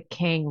he's the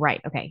king, right?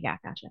 Okay, yeah,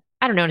 gotcha.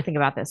 I don't know anything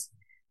about this.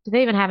 Do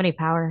they even have any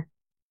power?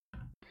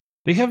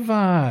 They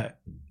have,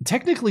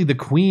 technically the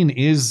queen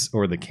is,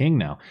 or the king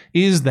now,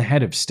 is the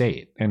head of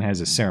state and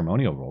has a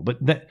ceremonial role, but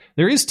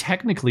there is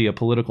technically a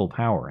political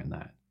power in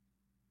that.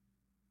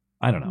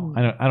 I don't know.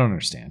 I don't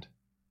understand.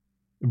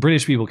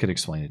 British people could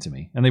explain it to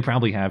me, and they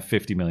probably have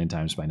 50 million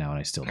times by now, and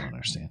I still don't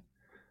understand.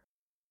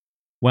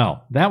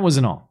 Well, that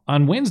wasn't all.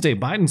 On Wednesday,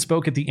 Biden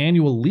spoke at the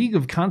annual League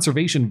of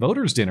Conservation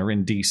Voters dinner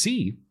in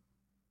D.C.,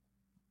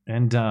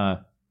 and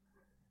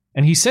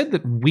he said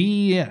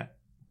that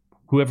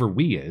whoever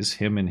we is,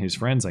 him and his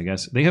friends, I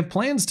guess, they have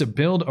plans to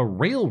build a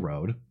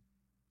railroad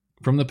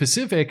from the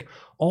Pacific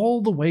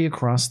all the way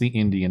across the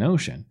Indian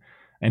Ocean.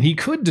 And he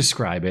could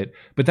describe it,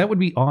 but that would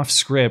be off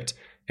script,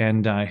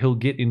 and he'll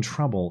get in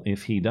trouble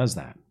if he does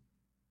that.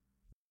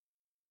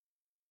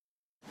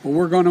 Well,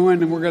 we're going to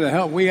win, and we're going to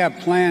help. We have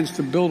plans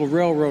to build a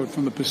railroad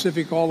from the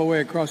Pacific all the way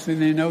across the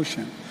Indian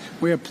Ocean.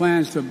 We have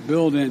plans to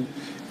build in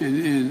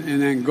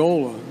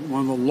Angola,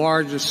 one of the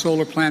largest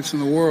solar plants in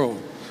the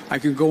world. I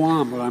can go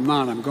on, but I'm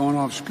not. I'm going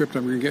off script.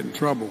 I'm going to get in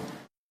trouble.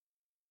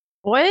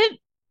 What?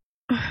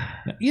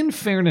 Now, in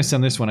fairness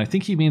on this one, I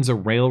think he means a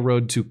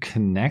railroad to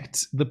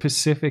connect the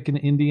Pacific and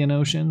Indian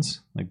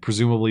Oceans, like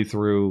presumably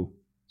through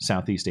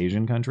Southeast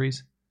Asian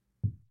countries.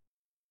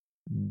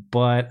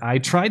 But I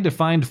tried to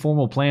find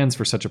formal plans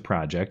for such a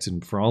project,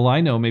 and for all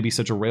I know, maybe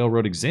such a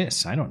railroad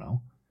exists. I don't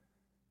know.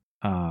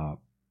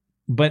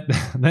 But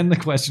then the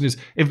question is,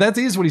 if that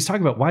is what he's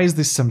talking about, why is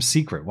this some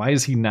secret? Why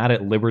is he not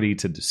at liberty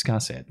to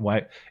discuss it?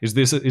 Why is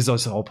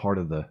this all part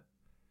of the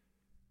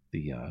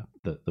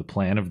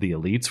plan of the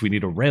elites? We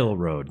need a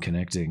railroad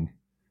connecting.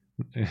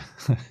 We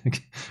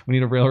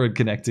need a railroad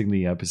connecting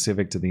the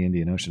Pacific to the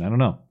Indian Ocean. I don't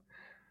know.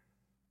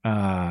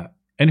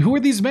 And who are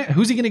these men?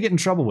 Who's he going to get in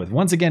trouble with?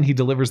 Once again, he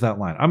delivers that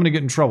line. I'm going to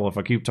get in trouble if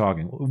I keep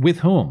talking. With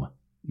whom?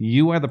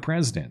 You are the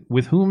president.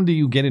 With whom do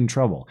you get in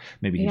trouble?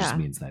 Maybe he just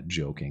means that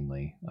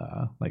jokingly.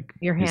 Like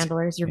your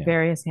handlers, your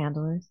various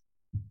handlers.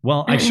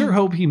 Well, I sure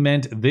hope he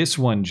meant this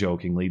one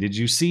jokingly. Did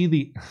you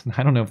see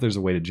I don't know if there's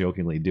a way to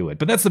jokingly do it,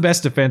 but that's the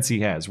best defense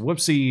he has.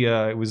 Whoopsie.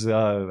 It was,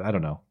 I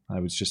don't know.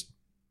 I was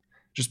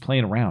just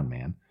playing around,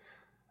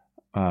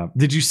 man.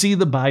 Did you see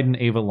the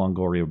Biden Ava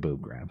Longoria boob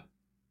grab?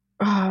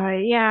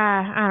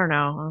 Yeah, I don't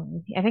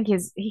know. I think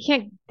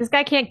this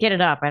guy can't get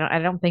it up. I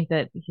don't think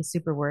that he's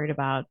super worried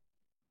about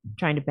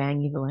trying to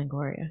bang Eva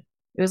Longoria.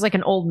 It was like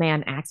an old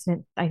man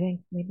accident, I think,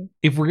 maybe.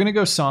 If we're gonna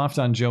go soft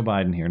on Joe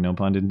Biden here, no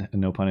pun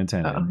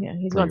intended. Oh yeah,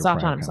 he's going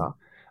soft on himself.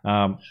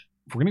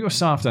 If we're gonna go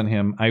soft on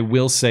him, I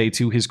will say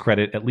to his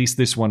credit, at least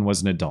this one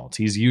was an adult.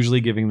 He's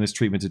usually giving this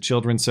treatment to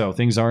children, so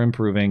things are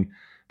improving.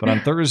 But on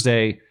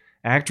Thursday,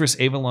 actress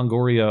Ava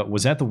Longoria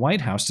was at the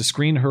White House to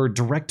screen her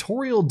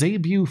directorial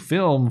debut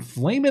film,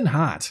 Flamin'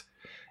 Hot.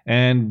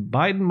 And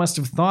Biden must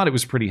have thought it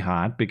was pretty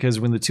hot,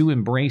 because when the two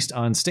embraced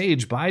on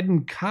stage,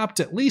 Biden copped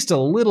at least a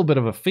little bit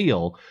of a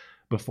feel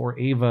before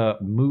Ava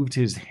moved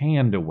his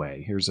hand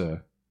away. Here's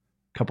a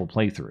couple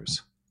playthroughs.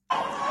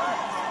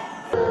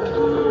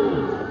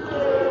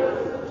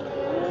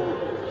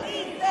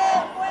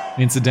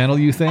 Incidental,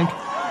 you think?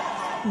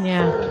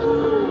 Yeah.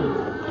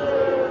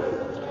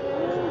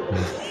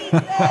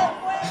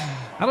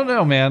 I don't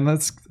know, man.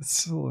 That's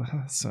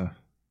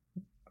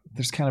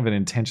there's kind of an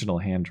intentional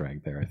hand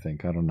drag there, I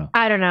think. I don't know.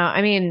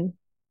 I mean,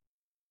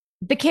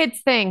 the kids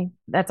thing,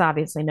 that's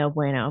obviously no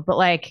bueno. But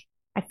like,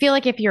 I feel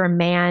like if you're a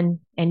man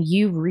and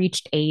you've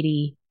reached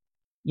 80,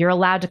 you're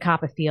allowed to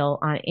cop a feel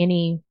on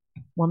any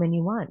woman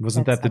you want.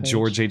 Wasn't that the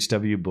George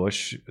H.W.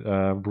 Bush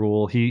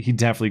rule? He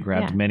definitely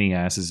grabbed many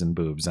asses and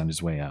boobs on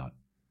his way out.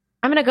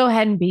 I'm going to go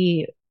ahead and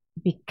be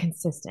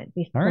consistent,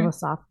 be All right.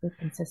 philosophically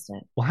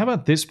consistent. Well, how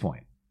about this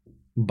point?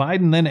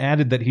 Biden then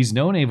added that he's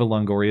known Eva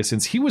Longoria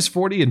since he was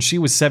 40 and she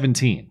was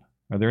 17.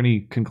 Are there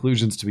any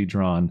conclusions to be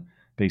drawn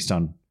based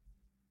on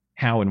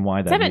how and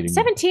why that meeting?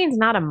 17 is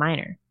not a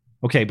minor.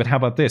 Okay, but how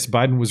about this?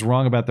 Biden was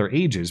wrong about their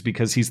ages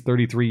because he's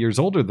 33 years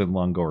older than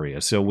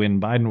Longoria. So when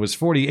Biden was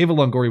 40, Eva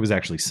Longoria was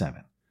actually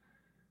 7.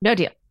 No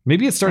deal.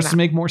 Maybe it starts to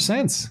make more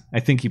sense. I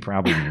think he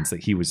probably means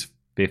that he was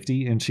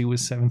 50 and she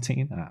was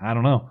 17. I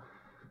don't know.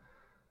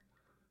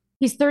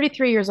 He's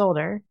 33 years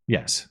older.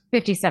 Yes.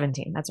 50,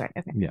 17. That's right.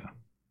 Okay. Yeah.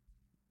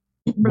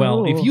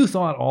 Well, if you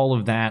thought all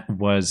of that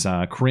was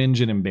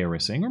cringe and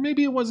embarrassing, or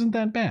maybe it wasn't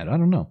that bad, I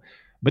don't know.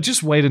 But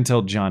just wait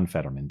until John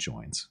Fetterman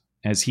joins,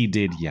 as he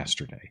did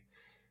yesterday.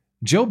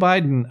 Joe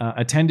Biden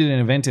attended an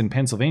event in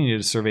Pennsylvania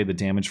to survey the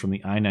damage from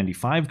the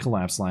I-95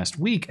 collapse last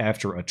week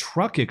after a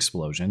truck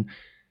explosion.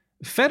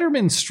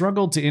 Fetterman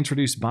struggled to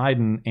introduce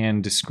Biden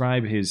and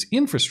describe his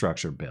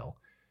infrastructure bill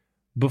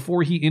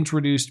before he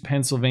introduced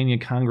Pennsylvania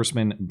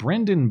Congressman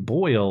Brendan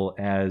Boyle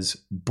as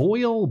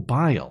Boyle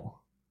Bile.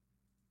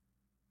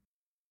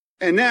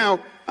 And now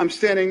I'm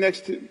standing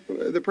next to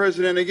the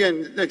president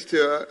again, next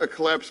to a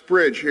collapsed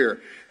bridge here.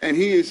 And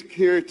he is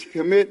here to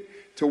commit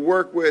to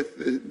work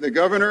with the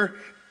governor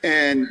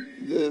and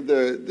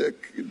the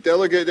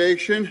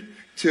delegation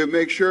to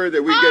make sure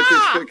that we get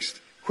this fixed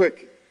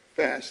quick,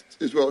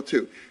 fast as well,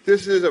 too.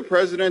 This is a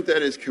president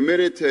that is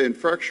committed to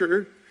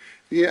infrastructure.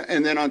 Yeah,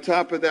 and then on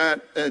top of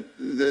that,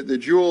 the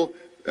dual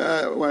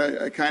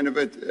kind of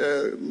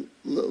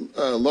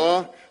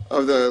law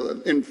of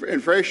the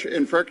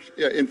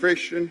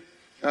inflation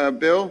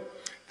bill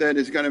that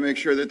is going to make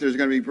sure that there's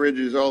going to be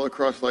bridges all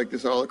across like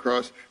this, all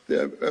across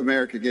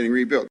America getting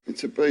rebuilt.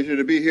 It's a pleasure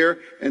to be here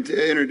and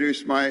to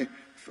introduce my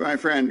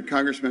friend,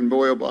 Congressman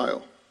Boyle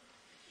Bile.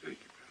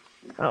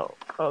 Oh,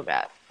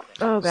 God.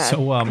 Oh, God.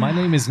 So my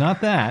name is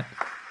not that.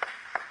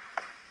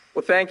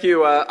 Well, thank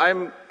you.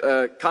 I'm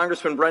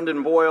Congressman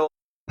Brendan Boyle.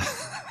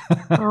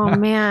 Oh,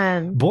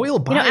 man. Boyle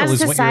Bile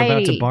is what you're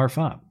about to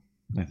barf up,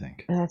 I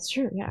think. That's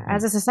true, yeah.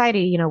 As a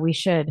society, we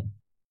should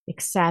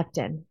accept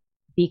and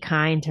be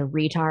kind to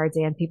retards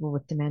and people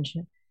with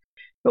dementia.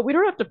 But we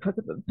don't have to put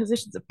them in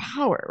positions of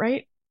power,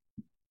 right?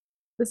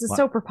 This is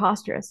so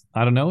preposterous.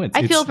 I don't know.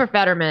 I feel for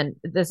Fetterman.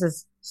 This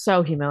is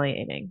so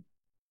humiliating.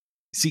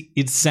 See,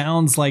 it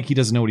sounds like he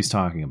doesn't know what he's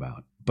talking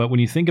about. But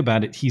when you think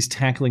about it, he's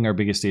tackling our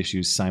biggest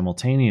issues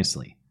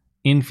simultaneously.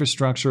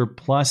 Infrastructure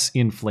plus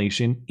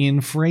inflation.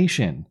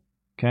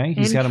 Okay?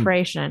 He's got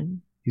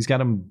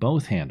them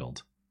both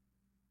handled.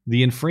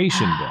 The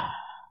inflation bill.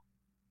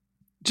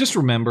 Just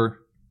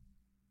remember,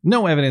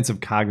 no evidence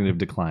of cognitive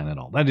decline at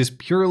all. That is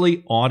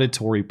purely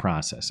auditory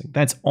processing.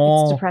 That's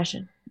all. It's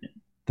depression.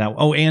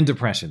 And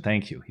depression.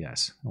 Thank you.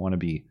 Yes. I want to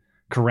be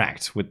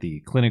correct with the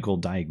clinical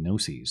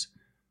diagnoses.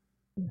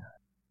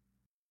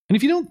 And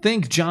if you don't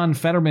think John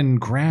Fetterman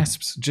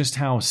grasps just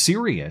how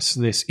serious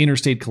this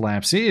interstate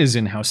collapse is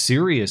and how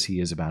serious he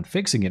is about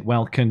fixing it,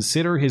 well,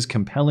 consider his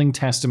compelling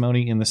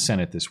testimony in the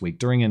Senate this week.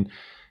 During an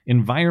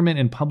Environment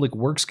and Public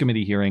Works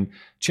Committee hearing,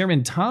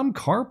 Chairman Tom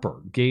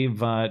Carper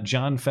gave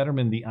John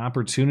Fetterman the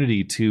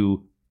opportunity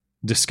to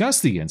discuss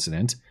the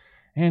incident.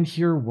 And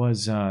here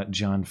was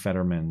John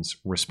Fetterman's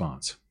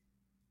response.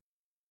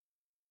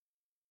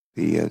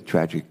 The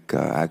tragic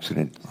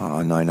accident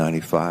on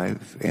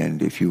I-95,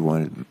 and if you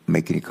want to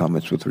make any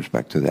comments with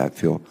respect to that,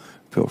 feel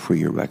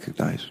free. You're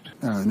recognized.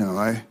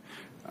 No,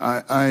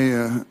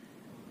 I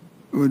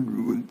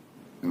would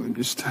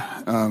just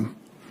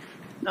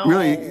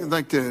really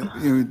like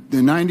to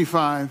the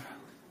 95.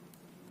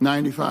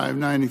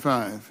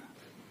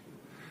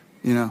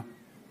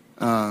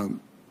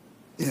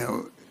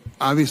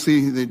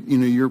 Obviously that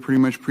you're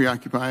pretty much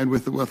preoccupied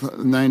with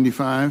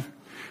 95.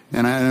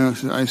 And I know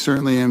I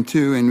certainly am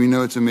too, and we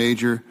know it's a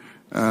major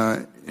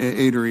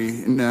artery,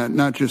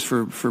 not just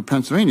for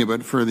Pennsylvania,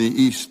 but for the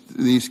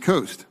East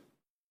Coast.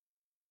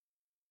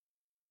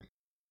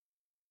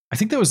 I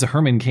think that was the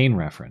Herman Cain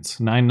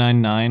reference.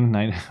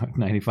 999,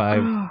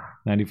 95,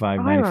 95,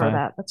 I 95. remember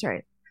that. That's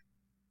right.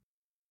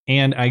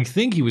 And I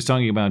think he was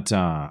talking about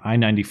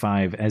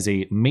I-95 as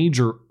a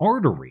major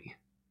artery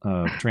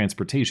of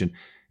transportation.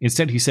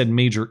 Instead, he said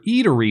major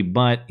eatery,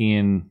 but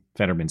in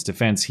Fetterman's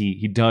defense,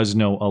 he does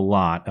know a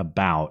lot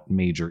about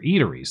major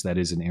eateries. That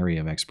is an area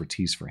of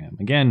expertise for him.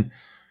 Again,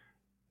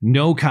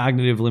 no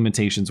cognitive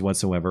limitations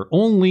whatsoever,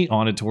 only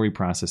auditory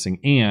processing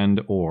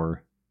and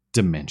or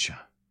dementia.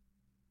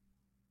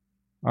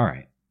 All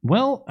right.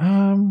 Well,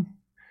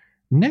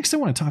 next I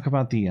want to talk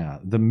about the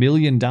 $1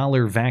 million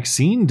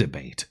vaccine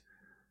debate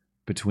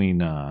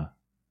between,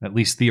 at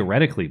least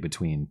theoretically,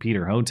 between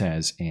Peter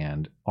Hotez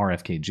and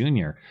RFK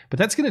Jr. But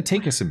that's going to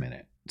take us a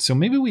minute. So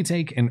maybe we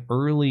take an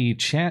early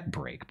chat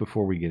break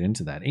before we get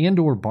into that, and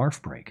or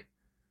barf break.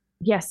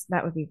 Yes,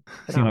 that would be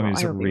You phenomenal. want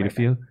me to read a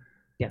few?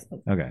 Yes,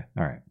 please. Okay,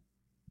 all right.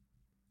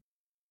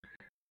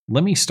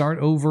 Let me start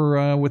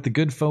over with the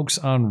good folks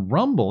on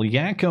Rumble.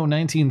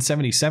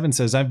 Yakko1977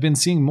 says, I've been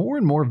seeing more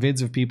and more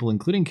vids of people,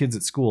 including kids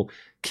at school,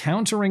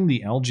 countering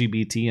the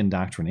LGBT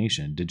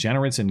indoctrination.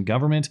 Degenerates in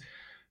government,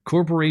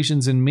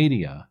 corporations, and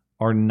media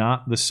are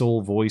not the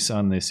sole voice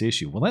on this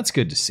issue. Well, that's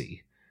good to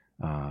see.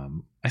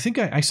 I think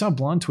I saw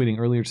Blonde tweeting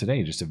earlier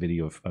today, just a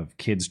video of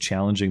kids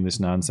challenging this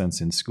nonsense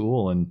in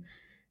school. And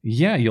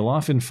yeah, you'll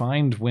often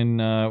find when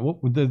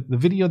the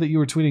video that you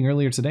were tweeting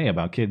earlier today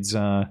about kids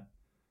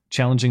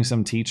challenging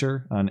some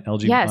teacher on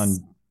LGBT, Yes. on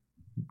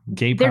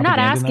gay They're not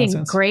propaganda asking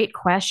nonsense. great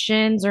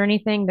questions or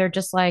anything. They're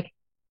just like,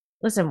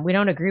 listen, we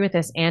don't agree with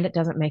this, and it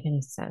doesn't make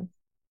any sense.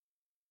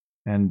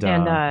 And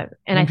I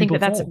think people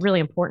that's fold. really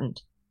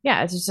important.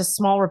 Yeah, it's just a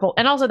small revolt.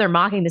 And also they're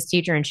mocking this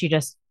teacher, and she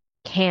just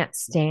can't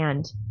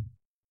stand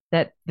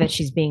that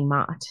she's being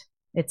mocked.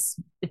 It's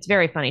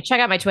very funny. Check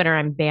out my Twitter.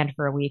 I'm banned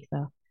for a week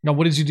though. Now,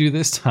 what did you do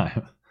this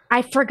time?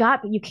 I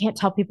forgot that you can't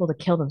tell people to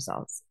kill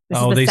themselves. This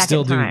is Oh, the they second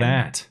still do time.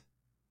 that.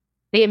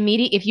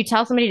 If you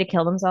tell somebody to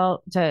kill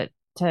themselves to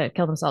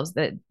kill themselves,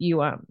 that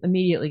you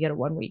immediately get a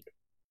 1 week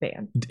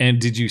ban.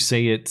 And did you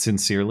say it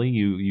sincerely?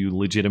 You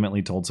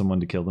legitimately told someone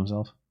to kill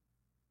themselves?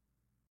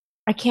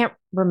 I can't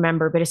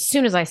remember, but as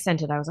soon as I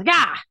sent it, I was like,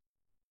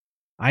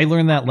 I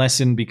learned that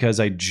lesson because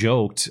I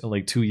joked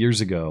like 2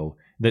 years ago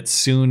that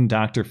soon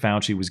Dr.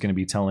 Fauci was going to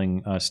be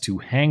telling us to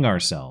hang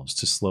ourselves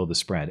to slow the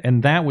spread.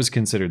 And that was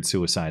considered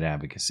suicide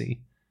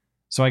advocacy.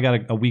 So I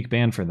got a week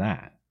ban for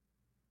that.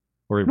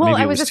 Or well,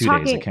 maybe I it was was just 2 days.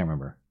 talking. I can't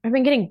remember. I've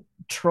been getting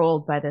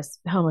trolled by this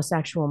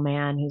homosexual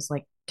man who's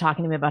like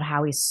talking to me about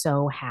how he's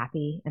so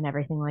happy and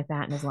everything like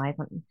that in his life.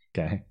 And,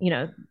 Okay. you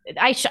know,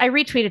 I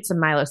retweeted some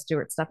Milo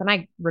Stewart stuff, and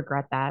I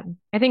regret that.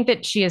 I think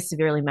that she is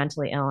severely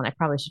mentally ill, and I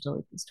probably should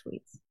delete these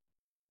tweets.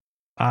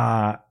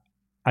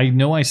 I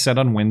know I said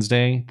on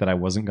Wednesday that I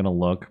wasn't going to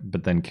look,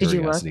 but then Did you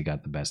curiosity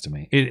got the best of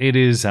me. It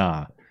is,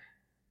 yeah,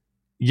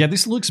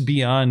 this looks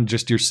beyond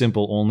just your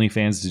simple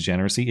OnlyFans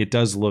degeneracy. It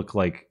does look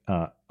like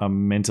a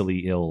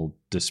mentally ill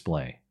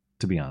display,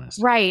 to be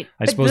honest. Right.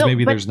 I suppose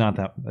maybe there's not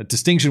that a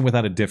distinction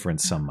without a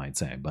difference, some might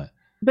say,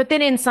 but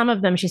then in some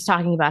of them, she's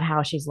talking about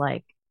how she's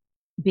like,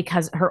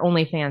 because her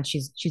OnlyFans,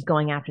 she's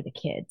going after the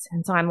kids.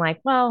 And so I'm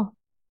like, well,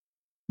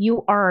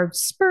 you are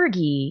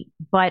spurgy,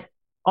 but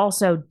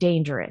also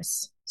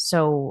dangerous.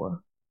 So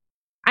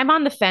I'm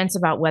on the fence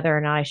about whether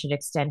or not I should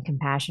extend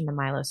compassion to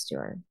Milo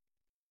Stewart.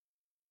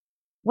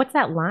 What's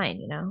that line,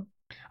 you know?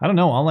 I don't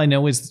know. All I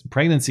know is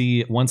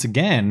pregnancy, once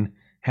again,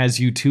 has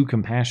you too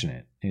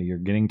compassionate. You're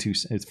getting too,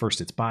 first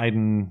it's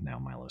Biden, now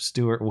Milo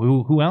Stewart.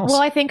 Who else?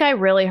 Well, I think I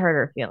really hurt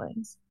her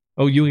feelings.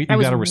 Oh, you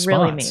got a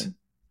response. Really mean.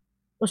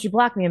 Well, she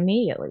blocked me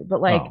immediately, but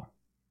like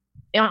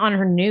on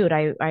her nude,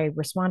 I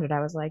responded.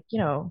 I was like, you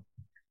know,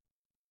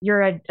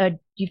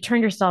 you've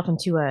turned yourself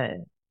into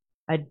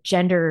a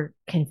gender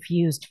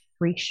confused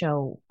freak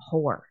show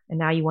whore, and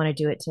now you want to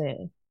do it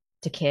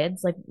to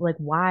kids. Like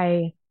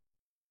why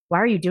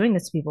are you doing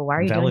this to people? Why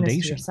are you doing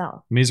this to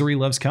yourself? Misery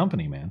loves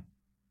company, man.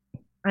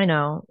 I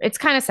know. It's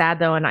kind of sad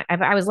though, and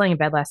I was laying in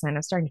bed last night and I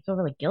was starting to feel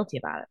really guilty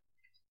about it.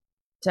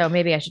 So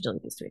maybe I should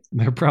delete these tweets.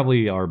 There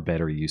probably are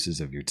better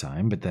uses of your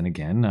time, but then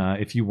again,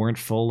 if you weren't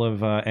full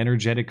of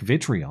energetic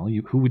vitriol,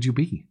 who would you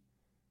be?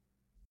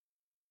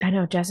 I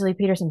know. Jesse Lee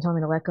Peterson told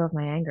me to let go of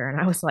my anger, and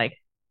I was like,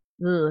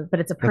 ugh, but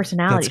it's a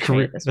personality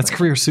trait. That's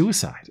career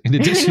suicide. In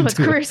addition it's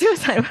career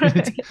suicide.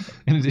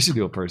 In addition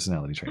to a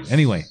personality trait.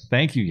 Anyway,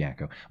 thank you,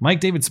 Yakko.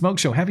 Mike David Smoke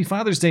Show. Happy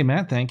Father's Day,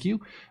 Matt. Thank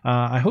you.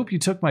 I hope you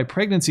took my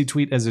pregnancy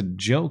tweet as a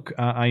joke.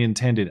 I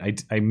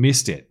intended. I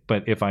missed it,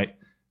 but if I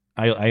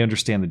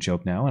understand the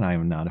joke now, and I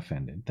am not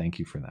offended. Thank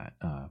you for that.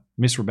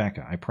 Miss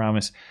Rebecca, I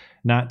promise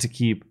not to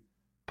keep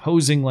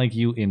posing like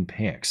you in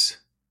pics.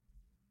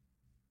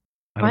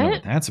 I don't know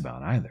what that's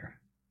about either.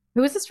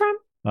 Who is this from?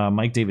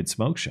 Mike David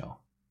Smoke Show.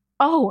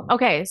 Oh,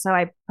 okay. So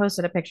I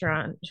posted a picture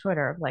on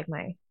Twitter of like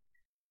my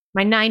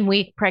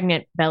 9-week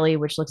pregnant belly,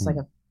 which looks like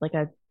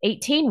a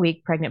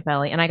 18-week pregnant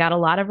belly, and I got a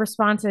lot of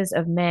responses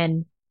of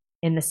men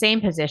in the same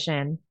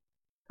position.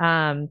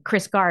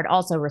 Chris Gard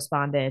also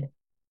responded,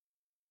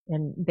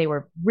 and they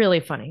were really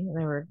funny.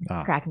 They were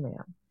cracking me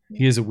up.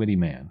 He is a witty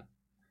man.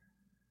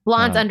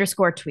 Blondes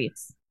underscore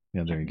tweets.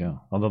 Yeah, there you go.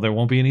 Although there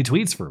won't be any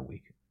tweets for a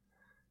week.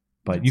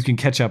 But you can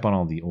catch up on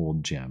all the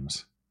old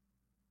gems.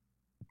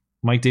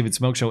 Mike David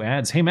Smoke Show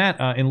adds, hey, Matt,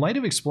 in light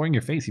of exploring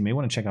your faith, you may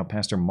want to check out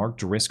Pastor Mark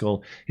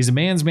Driscoll. He's a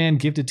man's man,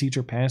 gifted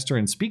teacher, pastor,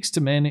 and speaks to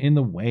men in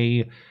the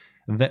way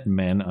that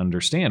men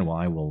understand. Well,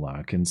 I will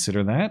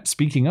consider that.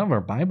 Speaking of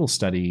our Bible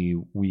study,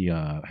 we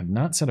have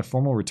not set a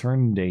formal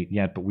return date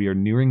yet, but we are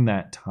nearing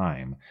that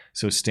time.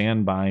 So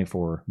stand by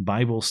for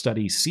Bible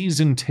Study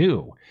Season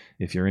 2.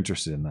 If you're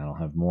interested in that, I'll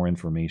have more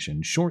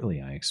information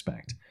shortly, I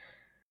expect.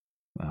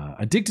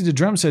 Addicted to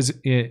Drum says,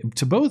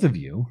 to both of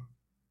you,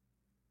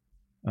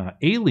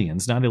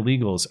 aliens, not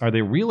illegals, are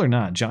they real or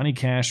not? Johnny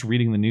Cash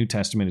reading the New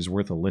Testament is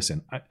worth a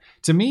listen.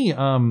 To me,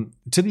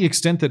 to the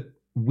extent that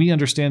we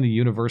understand the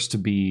universe to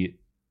be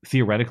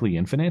theoretically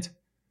infinite,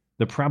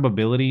 the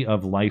probability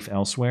of life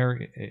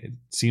elsewhere, it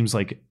seems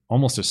like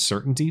almost a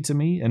certainty to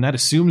me. And that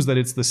assumes that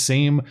it's the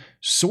same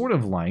sort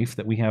of life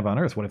that we have on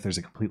Earth. What if there's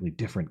a completely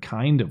different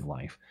kind of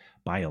life,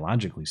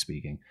 biologically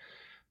speaking?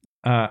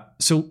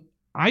 So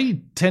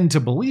I tend to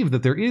believe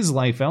that there is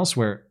life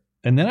elsewhere.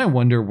 And then I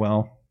wonder,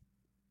 well,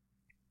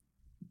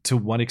 to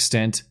what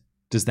extent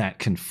does that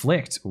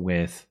conflict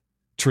with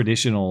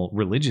traditional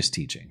religious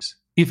teachings,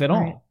 if at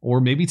all,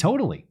 or maybe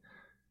totally?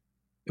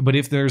 But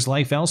if there's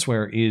life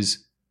elsewhere,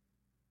 is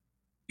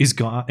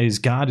God,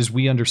 as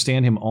we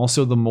understand him,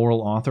 also the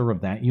moral author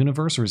of that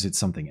universe, or is it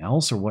something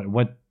else?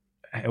 Or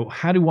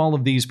how do all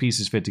of these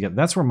pieces fit together?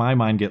 That's where my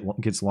mind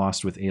gets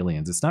lost with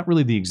aliens. It's not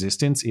really the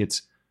existence.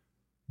 It's,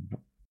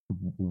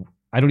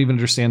 I don't even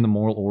understand the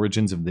moral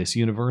origins of this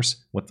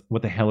universe.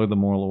 What the hell are the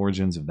moral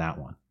origins of that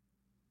one?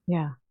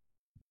 Yeah.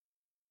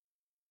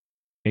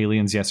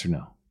 Aliens, yes or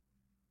no?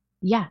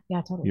 Yeah,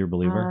 totally. You're a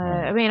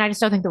believer? I mean, I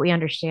just don't think that we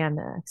understand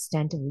the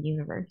extent of the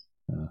universe.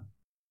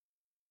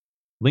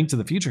 Link to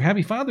the Future.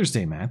 Happy Father's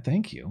Day, Matt.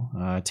 Thank you.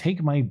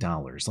 Take my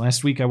dollars.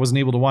 Last week I wasn't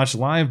able to watch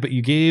live, but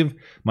you gave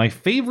my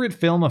favorite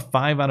film a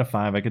 5 out of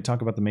 5. I could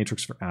talk about The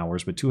Matrix for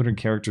hours, but 200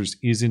 characters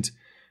isn't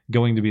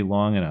going to be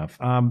long enough.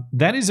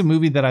 That is a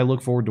movie that I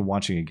look forward to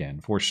watching again,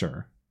 for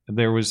sure.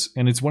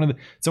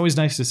 It's always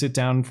nice to sit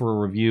down for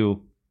a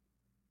review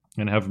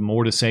and have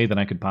more to say than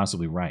I could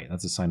possibly write.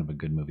 That's a sign of a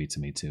good movie to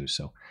me, too.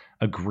 So,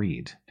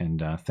 agreed.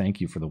 And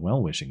thank you for the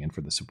well-wishing and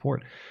for the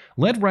support.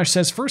 Lead Rush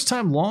says, first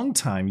time, long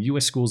time,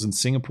 U.S. schools in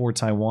Singapore,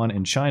 Taiwan,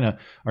 and China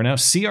are now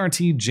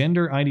CRT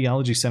gender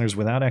ideology centers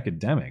without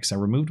academics. I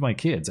removed my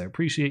kids. I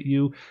appreciate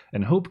you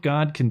and hope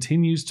God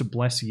continues to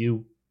bless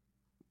you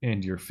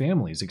and your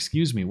families.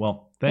 Excuse me.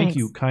 Well, thank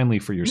you kindly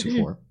for your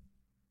support.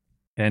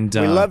 And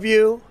we love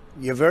you.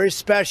 You're very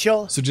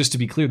special. So just to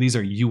be clear, these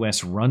are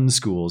U.S.-run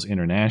schools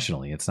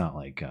internationally. It's not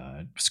like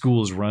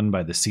schools run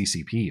by the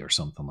CCP or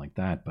something like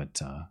that. But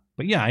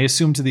yeah, I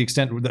assume to the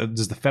extent,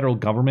 does the federal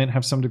government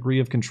have some degree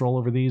of control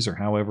over these or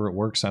however it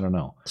works? I don't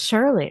know.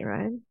 Surely,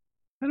 right?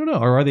 I don't know.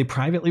 Or are they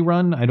privately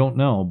run? I don't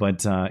know.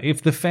 But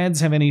if the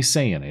feds have any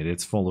say in it,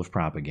 it's full of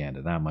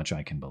propaganda. That much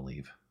I can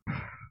believe.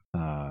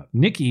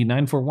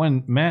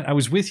 Nikki941, Matt, I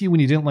was with you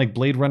when you didn't like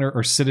Blade Runner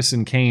or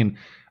Citizen Kane.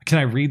 Can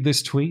I read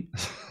this tweet?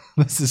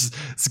 This is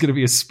going to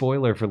be a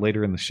spoiler for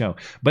later in the show.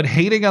 But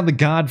hating on The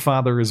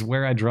Godfather is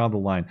where I draw the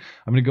line.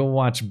 I'm going to go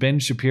watch Ben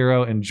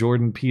Shapiro and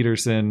Jordan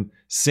Peterson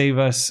save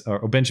us,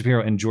 or Ben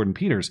Shapiro and Jordan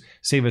Peters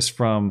save us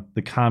from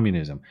the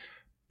communism.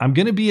 I'm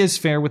going to be as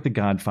fair with The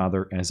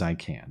Godfather as I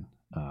can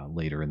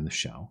later in the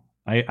show.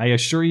 I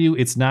assure you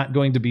it's not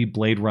going to be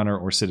Blade Runner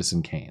or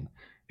Citizen Kane.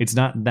 It's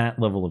not that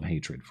level of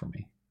hatred for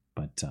me.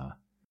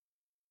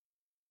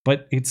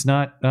 But it's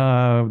not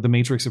The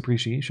Matrix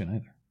appreciation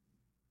either.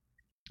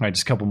 All right,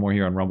 just a couple more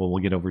here on Rumble.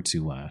 We'll get over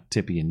to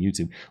Tippy and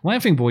YouTube.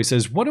 Laughing Boy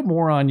says, what a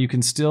moron. You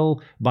can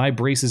still buy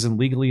braces and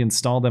legally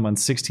install them on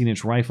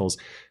 16-inch rifles.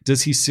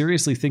 Does he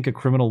seriously think a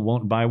criminal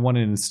won't buy one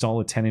and install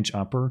a 10-inch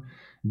upper?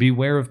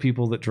 Beware of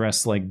people that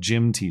dress like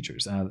gym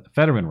teachers.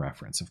 Fetterman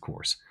reference, of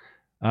course.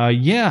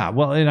 Yeah,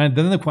 well, and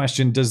then the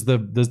question, does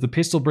the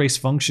pistol brace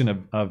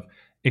function of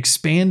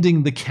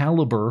expanding the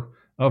caliber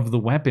of the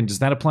weapon, does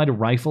that apply to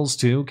rifles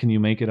too? Can you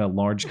make it a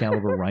large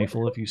caliber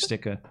rifle if you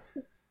stick a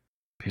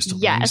pistol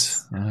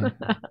yes. brace?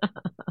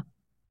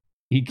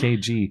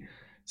 EKG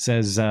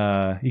says,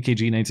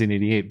 EKG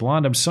 1988,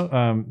 Blonde,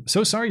 I'm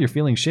so sorry you're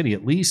feeling shitty.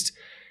 At least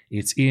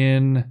it's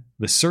in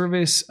the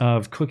service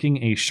of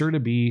cooking a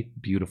sure-to-be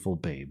beautiful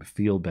babe.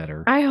 Feel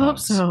better. I hope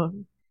so.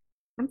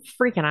 I'm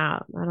freaking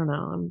out. I don't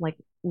know. I'm like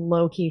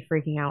low-key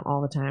freaking out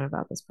all the time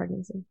about this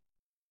pregnancy.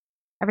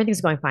 Everything's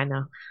going fine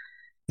though.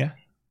 Yeah.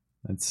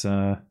 That's,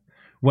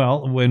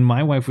 well, when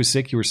my wife was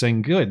sick, you were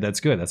saying, good.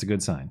 That's good. That's a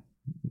good sign.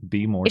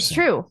 Be more It's sick.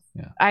 true.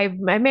 Yeah. I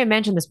may have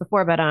mentioned this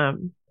before, but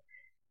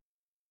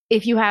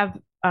if you have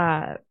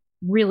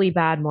really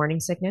bad morning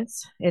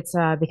sickness, it's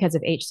because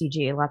of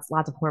HCG,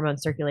 lots of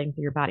hormones circulating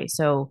through your body.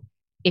 So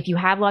if you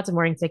have lots of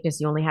morning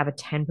sickness, you only have a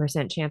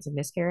 10% chance of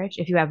miscarriage.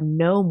 If you have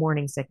no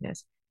morning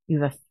sickness,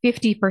 you have a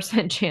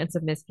 50% chance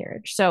of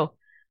miscarriage. So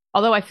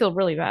although I feel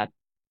really bad,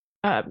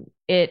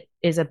 it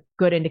is a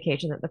good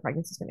indication that the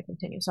pregnancy is going to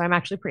continue. So I'm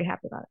actually pretty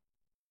happy about it.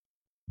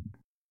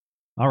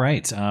 All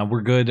right.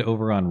 We're good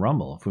over on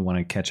Rumble if we want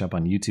to catch up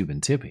on YouTube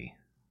and Tippy.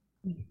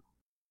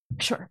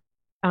 Sure.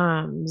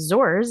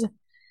 Zors.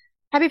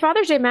 Happy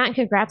Father's Day, Matt, and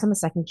congrats on the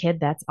second kid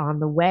that's on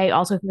the way.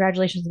 Also,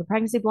 congratulations on the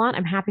pregnancy, Blonde.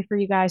 I'm happy for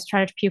you guys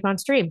trying to puke on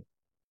stream.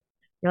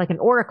 You're like an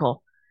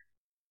oracle.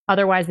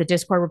 Otherwise, the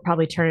Discord would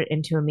probably turn it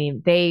into a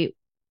meme. They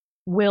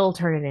will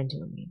turn it into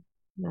a meme.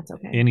 That's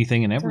okay.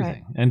 Anything and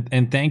everything. Right.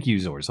 And thank you,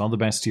 Zors. All the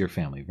best to your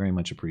family. Very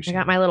much appreciated.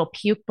 I got my little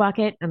puke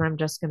bucket, and I'm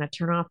just going to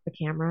turn off the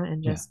camera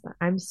and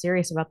I'm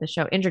serious about the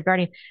show. Injured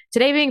Guardian.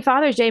 Today being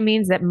Father's Day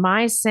means that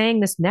my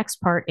saying this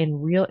next part in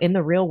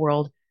the real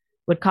world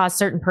would cause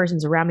certain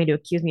persons around me to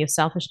accuse me of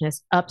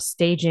selfishness,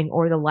 upstaging,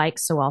 or the like,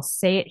 so I'll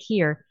say it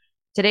here.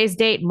 Today's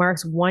date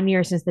marks 1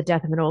 year since the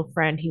death of an old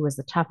friend. He was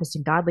the toughest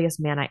and godliest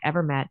man I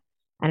ever met.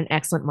 and an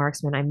excellent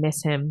marksman. I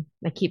miss him.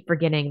 I keep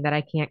forgetting that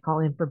I can't call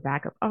him for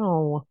backup.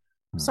 Oh,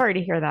 sorry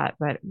to hear that,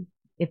 but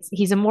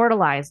he's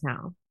immortalized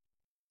now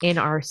in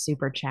our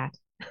super chat.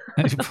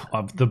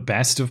 Of the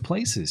best of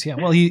places. Yeah.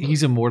 Well,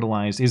 he's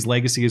immortalized. His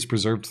legacy is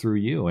preserved through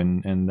you.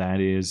 And that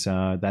is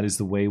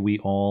the way we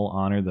all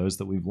honor those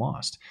that we've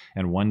lost.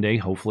 And one day,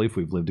 hopefully, if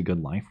we've lived a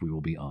good life, we will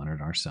be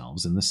honored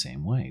ourselves in the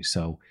same way.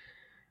 So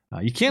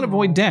you can't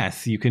avoid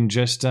death. You can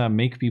just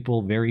make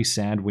people very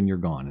sad when you're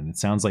gone. And it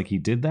sounds like he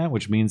did that,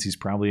 which means he's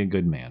probably a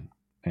good man.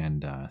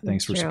 And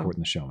thanks for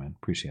supporting the show, man.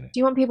 Appreciate it. Do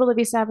you want people to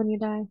be sad when you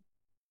die?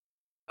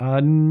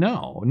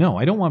 No,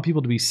 I don't want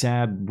people to be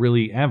sad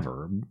really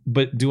ever.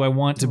 But do I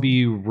want to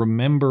be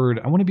remembered?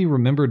 I want to be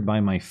remembered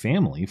by my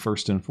family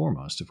first and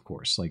foremost, of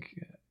course. Like,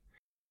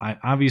 I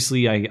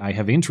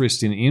have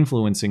interest in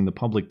influencing the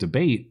public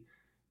debate,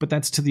 but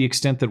that's to the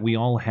extent that we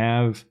all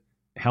have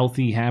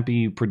healthy,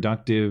 happy,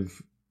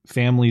 productive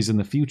families in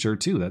the future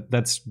too.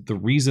 That's the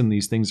reason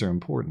these things are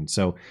important.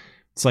 So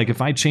it's like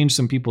if I change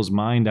some people's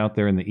mind out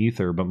there in the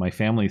ether, but my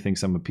family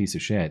thinks I'm a piece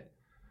of shit,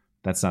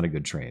 that's not a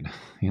good trade.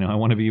 I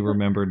want to be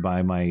remembered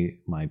by my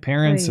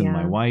parents and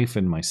my wife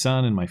and my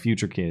son and my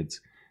future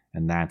kids.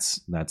 And that's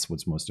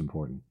what's most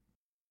important.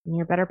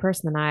 You're a better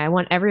person than I. I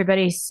want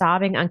everybody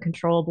sobbing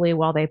uncontrollably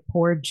while they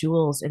pour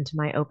jewels into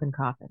my open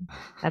coffin.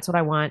 That's what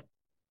I want.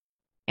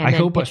 And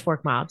then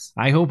pitchfork mobs.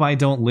 I hope I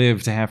don't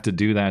live to have to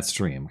do that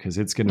stream because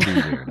it's going to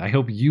be weird. I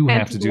hope you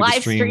have to do the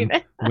stream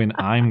when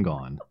I'm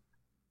gone.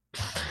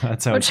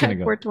 That's how it's going to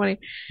go. 420.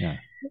 Yeah.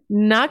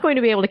 Not going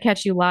to be able to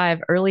catch you live.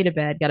 Early to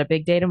bed. Got a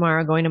big day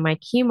tomorrow. Going to my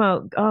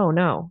chemo. Oh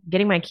no.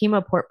 Getting my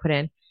chemo port put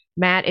in.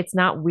 Matt, it's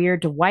not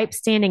weird to wipe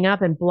standing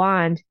up and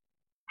blonde.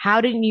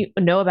 How didn't you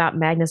know about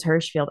Magnus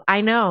Hirschfeld?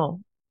 I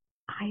know.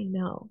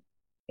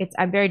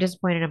 I'm very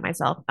disappointed in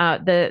myself.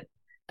 The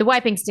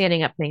wiping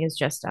standing up thing is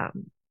just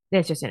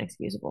it's just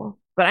inexcusable.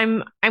 But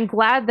I'm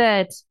glad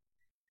that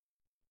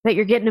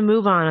you're getting a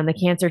move on the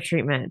cancer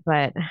treatment.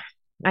 But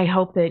I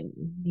hope that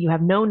you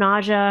have no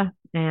nausea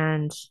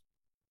and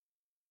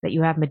that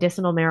you have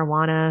medicinal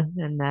marijuana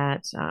and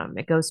that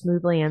it goes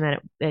smoothly and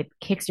that it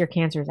kicks your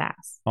cancer's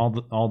ass.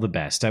 All the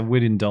best. I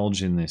would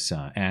indulge in this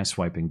ass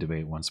wiping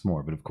debate once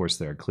more, but of course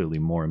there are clearly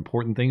more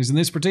important things in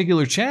this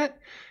particular chat,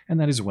 and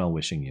that is well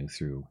wishing you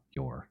through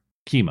your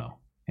chemo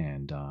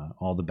and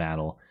all the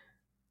battle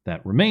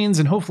that remains,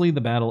 and hopefully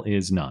the battle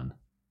is none.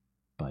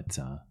 But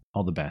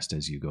all the best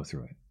as you go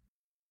through it.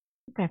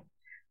 Okay.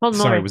 Hold on.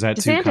 Sorry, was that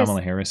DeSantis, too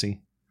Kamala Harris-y?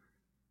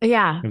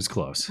 Yeah. It was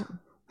close.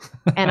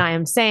 And I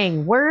am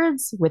saying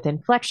words with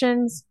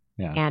inflections.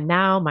 Yeah. And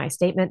now my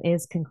statement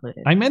is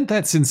concluded. I meant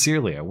that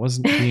sincerely. I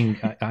wasn't being.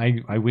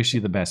 I wish you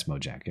the best,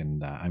 Mojack,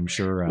 and I'm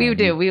sure we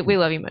do. We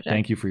love you, Mojack.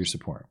 Thank you for your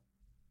support.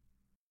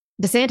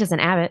 DeSantis and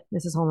Abbott,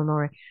 this is Holman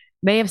Mulray,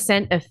 may have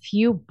sent a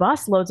few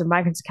busloads of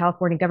migrants to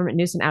California. Government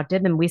Newsom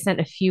outdid them. We sent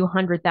a few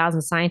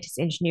 100,000 scientists,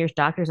 engineers,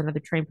 doctors, and other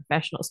trained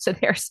professionals to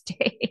their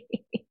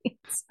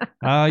states.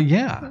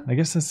 Yeah, I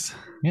guess that's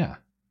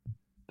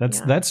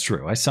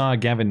true. I saw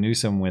Gavin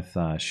Newsom with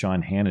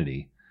Sean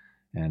Hannity,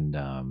 and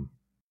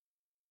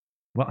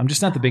well, I'm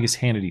just not the biggest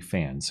Hannity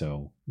fan.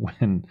 So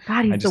when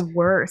he's the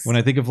worst. When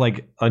I think of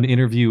like an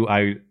interview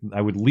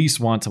I would least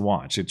want to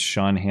watch, it's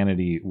Sean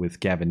Hannity with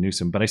Gavin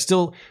Newsom. But I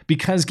still,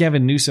 because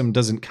Gavin Newsom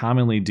doesn't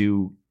commonly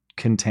do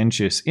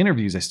contentious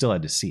interviews, I still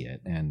had to see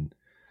it. And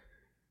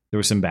there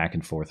was some back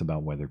and forth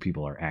about whether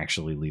people are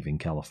actually leaving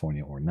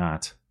California or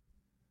not.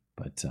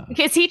 But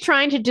is he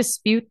trying to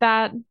dispute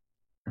that?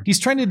 He's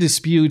trying to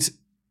dispute.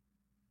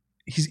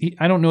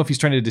 I don't know if he's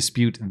trying to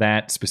dispute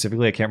that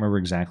specifically. I can't remember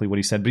exactly what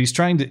he said, but he's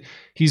trying to.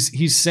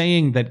 He's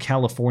saying that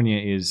California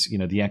is,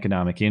 the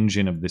economic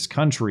engine of this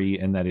country,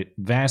 and that it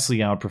vastly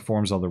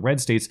outperforms all the red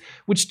states,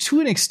 which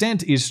to an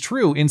extent is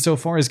true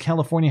insofar as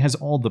California has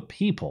all the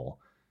people.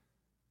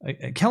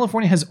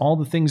 California has all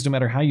the things, no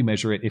matter how you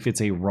measure it, if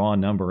it's a raw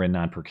number and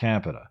not per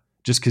capita.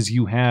 Just because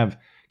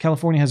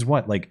California has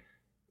what, like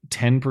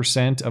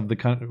 10% of the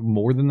country,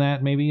 more than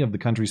that maybe, of the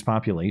country's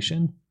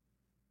population.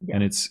 Yeah.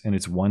 And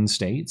it's one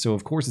state, so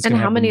of course it's. And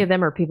how many of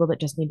them are people that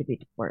just need to be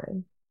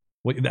deported?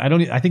 Well,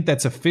 I think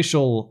that's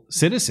official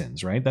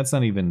citizens, right? That's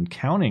not even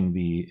counting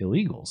the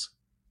illegals.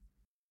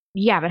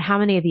 Yeah, but how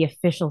many of the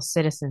official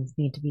citizens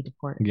need to be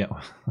deported? Yeah.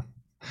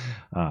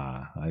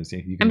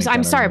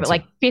 I'm sorry, but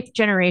like 5th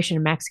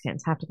generation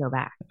Mexicans have to go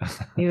back.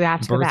 You have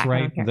to go back.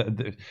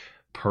 Birthright.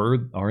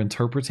 Per our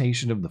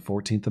interpretation of the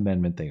 14th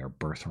Amendment, they are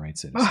birthright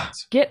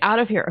citizens. Get out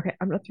of here. Okay,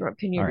 I'm going to throw up.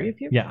 Can you read a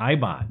few? Yeah,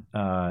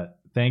 iBot.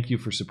 Thank you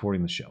for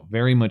supporting the show.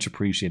 Very much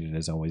appreciated,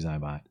 as always,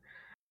 iBot.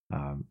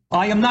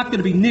 I am not going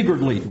to be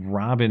niggardly.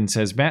 Robin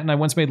says, Matt and I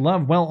once made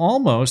love. Well,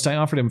 almost. I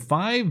offered him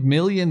 $5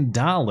 million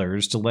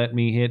to let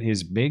me hit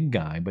his big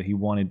guy, but he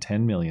wanted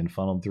 $10 million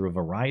funneled through a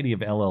variety of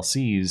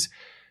LLCs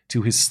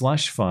to his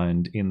slush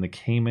fund in the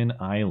Cayman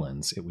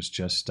Islands. It was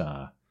just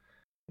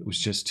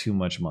too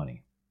much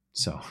money.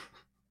 So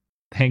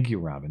thank you,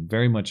 Robin.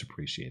 Very much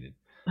appreciated.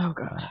 Oh,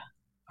 God.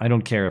 I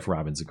don't care if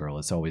Robin's a girl.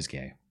 It's always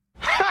gay.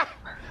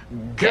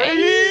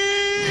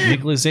 Gay!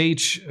 Nicholas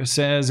H.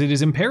 says it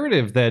is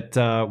imperative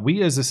that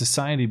we as a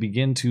society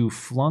begin to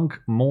flunk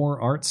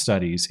more art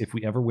studies if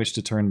we ever wish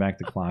to turn back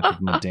the clock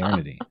of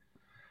modernity.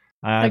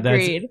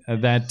 Agreed.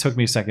 That took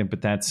me a second,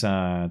 but that's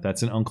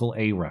an Uncle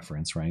A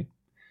reference, right?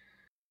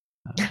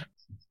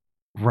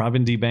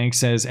 Robin D. Banks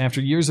says, after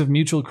years of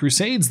mutual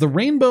crusades, the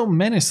rainbow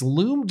menace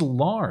loomed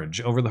large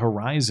over the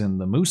horizon.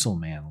 The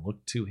Musulman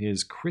looked to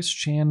his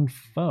Christian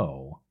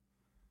foe,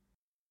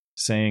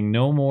 saying,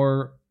 no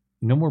more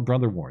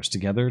brother wars.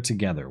 Together,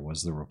 together,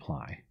 was the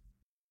reply.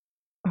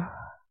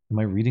 Am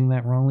I reading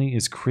that wrongly?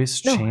 Is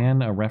Chris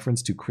Chan a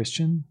reference to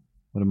Christian?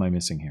 What am I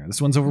missing here?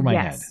 This one's over my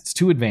head. It's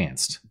too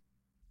advanced.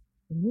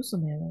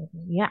 Musulman.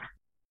 Yeah.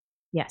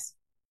 Yes.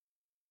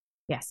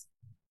 Yes.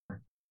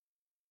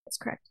 That's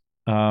correct.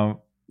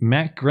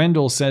 Matt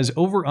Grendel says,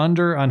 over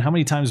under on how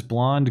many times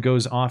Blonde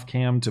goes off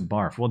cam to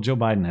barf. Well, Joe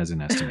Biden has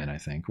an estimate, I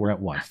think. We're at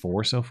what,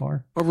 4 so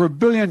far? Over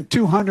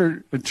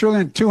 $1.2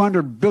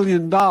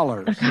 trillion.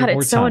 God,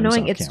 it's so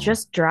annoying. It's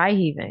just dry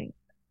heaving.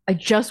 I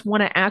just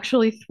want to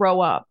actually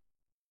throw up.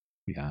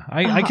 Yeah,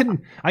 I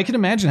can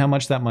imagine how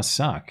much that must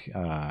suck.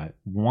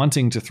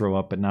 Wanting to throw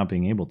up but not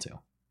being able to.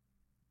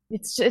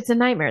 It's a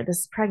nightmare.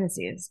 This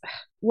pregnancy is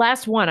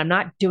last one. I'm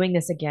not doing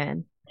this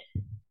again.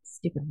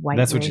 Stupid white.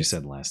 That's race. What you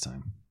said last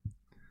time.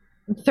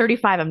 I'm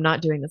 35. I'm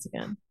not doing this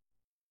again.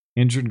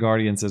 Injured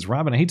Guardian says,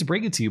 Robin, I hate to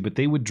break it to you, but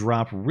they would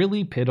drop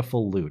really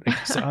pitiful loot.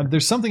 So,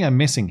 there's something I'm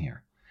missing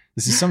here.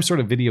 This is some sort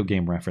of video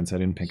game reference I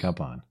didn't pick up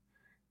on.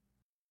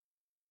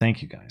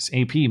 Thank you, guys.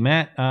 AP,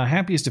 Matt,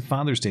 happiest of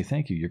Father's Day.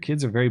 Thank you. Your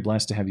kids are very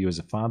blessed to have you as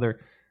a father.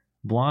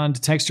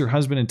 Blonde, text your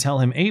husband and tell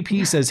him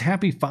AP says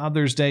happy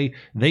Father's Day.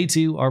 They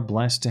too are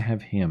blessed to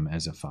have him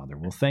as a father.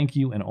 Well, thank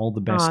you and all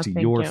the best to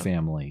your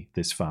family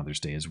this Father's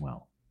Day as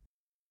well.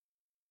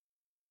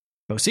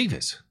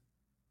 Bocephus.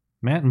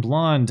 Matt and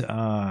Blonde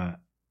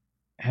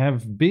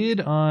have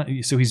bid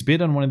on... So he's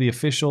bid on one of the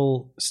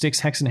official Styx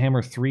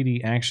Hexenhammer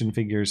 3D action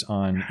figures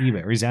on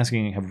eBay. Or he's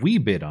asking, have we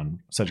bid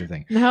on such a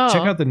thing? No.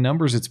 Check out the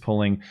numbers it's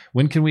pulling.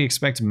 When can we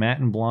expect Matt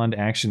and Blonde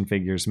action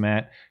figures?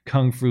 Matt,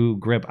 Kung Fu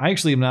Grip. I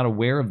actually am not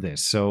aware of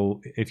this.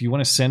 So if you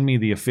want to send me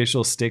the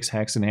official Styx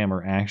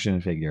Hexenhammer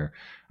action figure,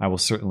 I will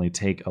certainly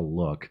take a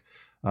look.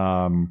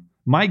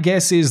 My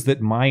guess is that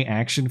my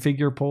action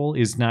figure pull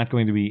is not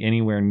going to be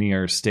anywhere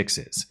near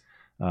Styx's.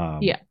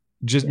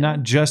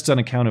 Not just on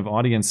account of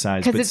audience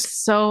size, because it's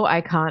so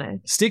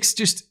iconic.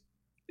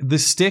 The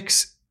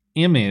Styx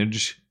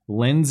image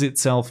lends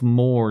itself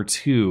more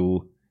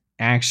to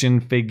action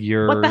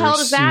figure. What the hell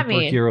does that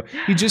mean? Superhero.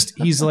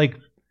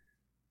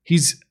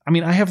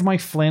 I have my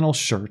flannel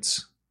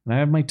shirts and I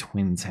have my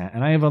twins hat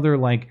and I have other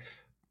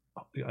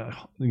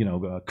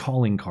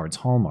calling cards,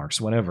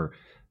 hallmarks, whatever.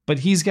 But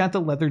he's got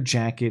the leather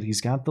jacket.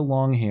 He's got the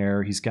long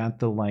hair. He's got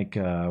the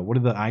what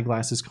are the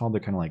eyeglasses called?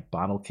 They're kind of like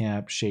bottle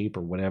cap shape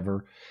or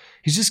whatever.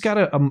 He's just got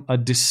a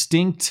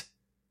distinct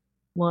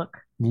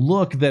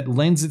look that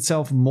lends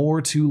itself more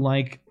to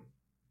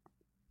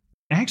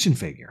action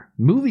figure,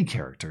 movie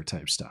character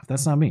type stuff.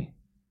 That's not me.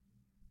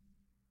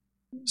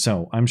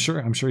 So I'm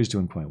sure he's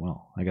doing quite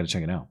well. I got to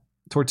check it out.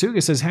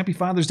 Tortuga says, happy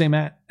Father's Day,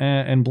 Matt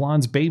and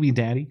Blonde's baby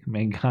daddy.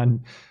 May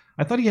God.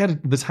 I thought he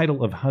had the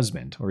title of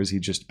husband, or is he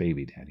just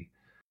baby daddy?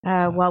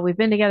 Well, we've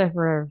been together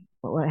for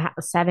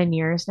 7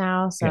 years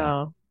now,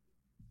 so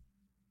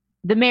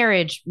the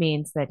marriage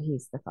means that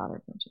he's the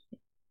father.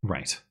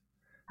 Right.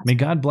 May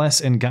God bless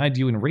and guide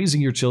you in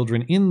raising your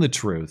children in the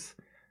truth,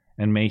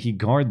 and may he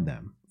guard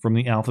them from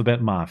the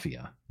alphabet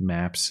mafia,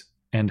 maps,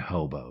 and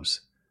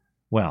hobos.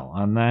 Well,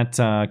 on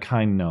that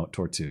kind note,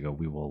 Tortuga,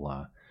 we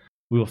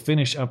will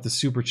finish up the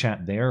super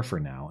chat there for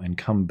now and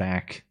come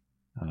back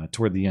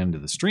toward the end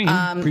of the stream.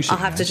 I'll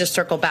have to just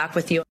circle back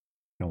with you.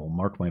 I will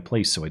mark my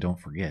place so I don't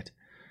forget.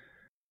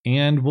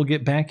 And we'll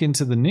get back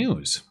into the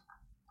news.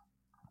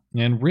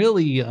 And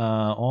really,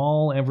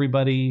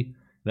 everybody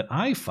that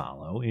I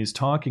follow is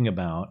talking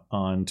about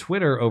on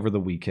Twitter over the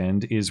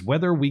weekend is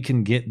whether we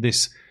can get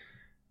this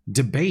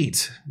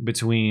debate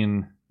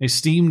between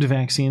esteemed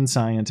vaccine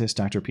scientist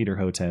Dr. Peter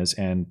Hotez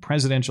and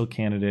presidential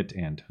candidate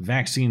and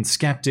vaccine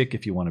skeptic,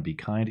 if you want to be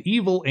kind,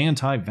 evil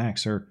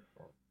anti-vaxxer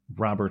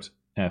Robert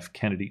F.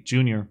 Kennedy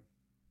Jr.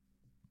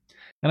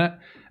 And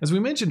as we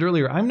mentioned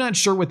earlier, I'm not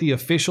sure what the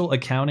official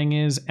accounting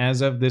is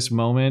as of this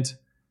moment.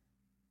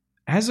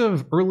 As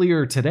of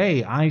earlier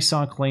today, I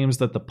saw claims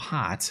that the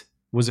pot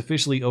was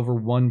officially over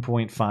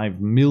 $1.5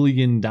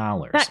 million.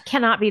 That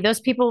cannot be. Those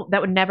people, that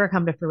would never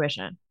come to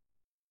fruition.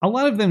 A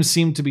lot of them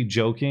seem to be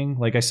joking.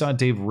 Like I saw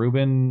Dave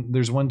Rubin.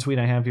 There's one tweet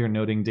I have here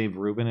noting Dave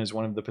Rubin as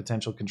one of the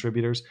potential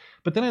contributors.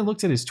 But then I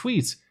looked at his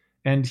tweets,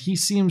 and he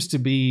seems to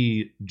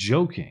be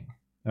joking.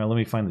 Let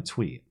me find the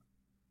tweet.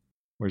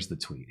 Where's the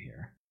tweet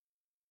here?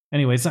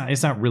 Anyway,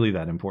 it's not really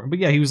that important. But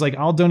yeah, he was like,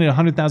 I'll donate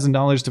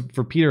 $100,000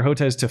 for Peter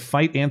Hotez to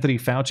fight Anthony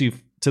Fauci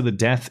to the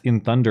death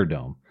in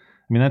Thunderdome.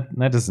 I mean,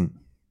 that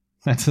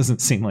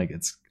doesn't seem like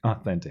it's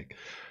authentic.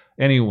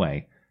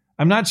 Anyway,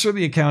 I'm not sure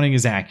the accounting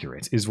is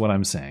accurate, is what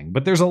I'm saying.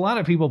 But there's a lot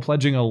of people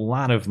pledging a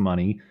lot of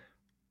money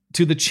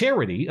to the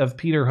charity of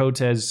Peter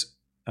Hotez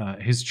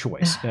his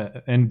choice.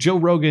 And Joe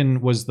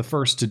Rogan was the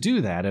first to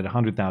do that at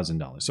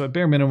 $100,000. So at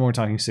bare minimum, we're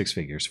talking six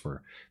figures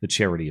for the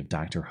charity of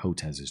Dr.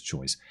 Hotez's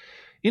choice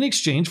in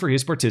exchange for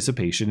his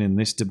participation in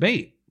this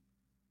debate.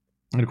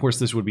 And of course,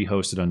 this would be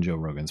hosted on Joe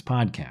Rogan's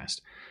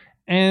podcast.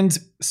 And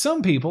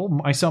some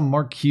people, I saw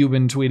Mark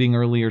Cuban tweeting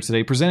earlier today,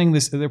 they're presenting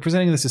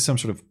this as some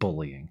sort of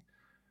bullying.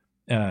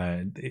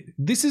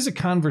 This is a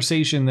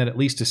conversation that, at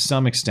least to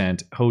some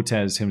extent,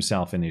 Hotez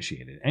himself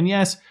initiated. And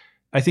yes,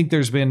 I think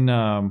there's been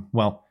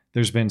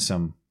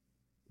some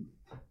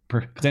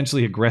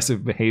potentially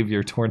aggressive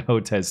behavior toward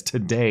Hotez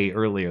today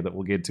earlier that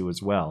we'll get to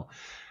as well.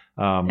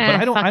 But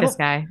I don't this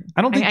guy.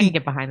 I don't think I can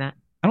get behind that.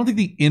 I don't think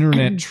the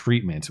internet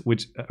treatment,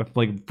 which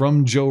like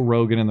from Joe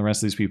Rogan and the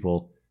rest of these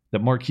people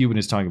that Mark Cuban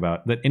is talking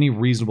about, that any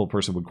reasonable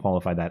person would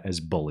qualify that as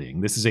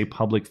bullying. This is a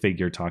public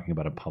figure talking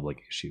about a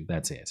public issue.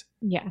 That's it.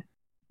 Yeah.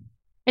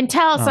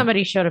 Until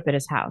somebody showed up at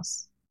his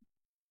house.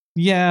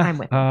 Yeah. I'm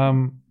with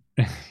him.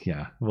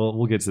 Yeah.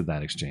 We'll get to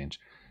that exchange.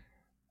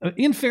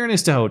 In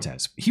fairness to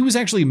Hotez, he was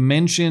actually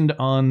mentioned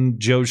on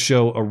Joe's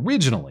show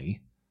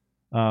originally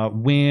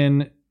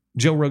when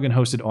Joe Rogan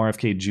hosted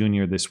RFK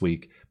Jr. this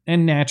week.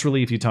 And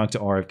naturally, if you talk to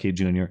RFK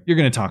Jr., you're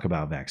going to talk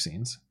about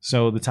vaccines.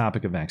 So the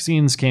topic of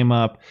vaccines came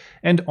up,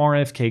 and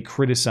RFK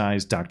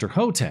criticized Dr.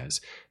 Hotez.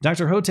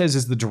 Dr. Hotez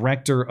is the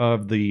director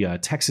of the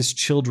Texas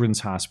Children's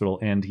Hospital,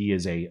 and he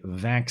is a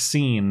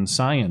vaccine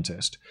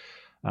scientist.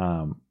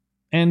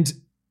 And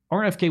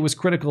RFK was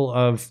critical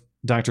of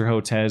Dr.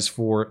 Hotez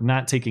for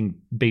not taking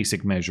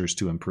basic measures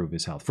to improve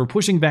his health, for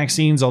pushing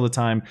vaccines all the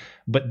time,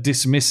 but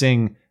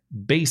dismissing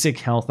basic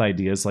health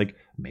ideas like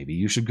maybe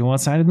you should go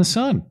outside in the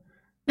sun.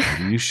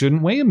 Maybe you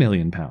shouldn't weigh 1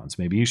 million pounds.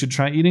 Maybe you should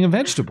try eating a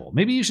vegetable.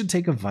 Maybe you should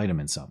take a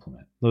vitamin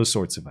supplement. Those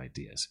sorts of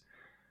ideas.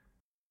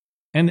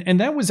 And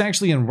that was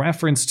actually in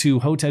reference to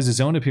Hotez's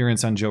own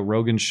appearance on Joe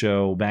Rogan's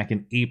show back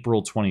in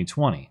April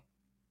 2020,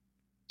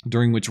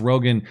 during which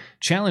Rogan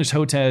challenged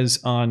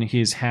Hotez on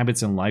his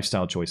habits and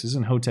lifestyle choices.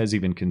 And Hotez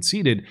even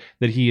conceded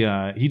that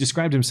he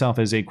described himself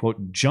as a,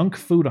 quote, junk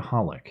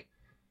foodaholic.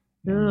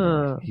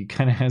 He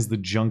kind of has the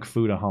junk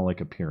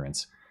foodaholic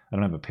appearance. I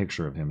don't have a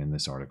picture of him in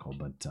this article,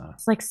 but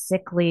it's like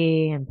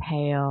sickly and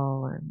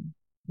pale, and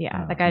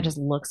that guy just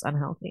looks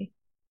unhealthy.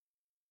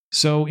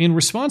 So in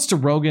response to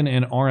Rogan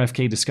and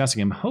RFK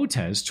discussing him,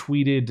 Hotez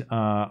tweeted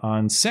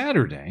on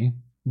Saturday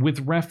with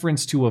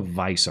reference to a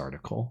Vice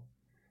article.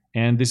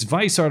 And this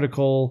Vice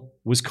article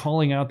was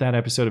calling out that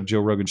episode of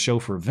Joe Rogan's show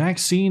for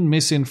vaccine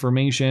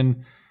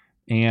misinformation.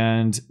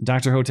 And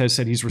Dr. Hotez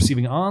said he's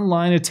receiving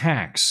online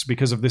attacks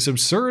because of this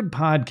absurd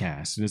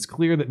podcast. And it's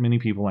clear that many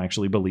people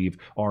actually believe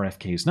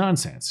RFK's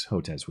nonsense,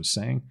 Hotez was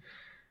saying.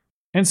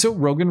 And so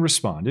Rogan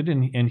responded,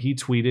 and he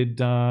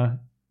tweeted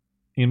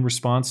in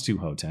response to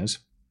Hotez,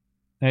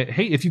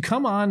 hey, if you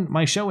come on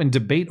my show and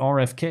debate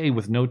RFK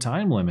with no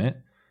time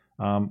limit,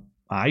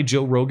 I,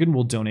 Joe Rogan,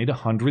 will donate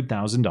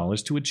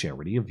 $100,000 to a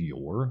charity of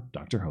your,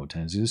 Dr.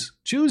 Hotez's,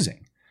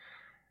 choosing.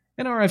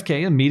 And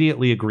RFK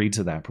immediately agreed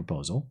to that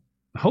proposal.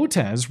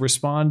 Hotez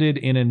responded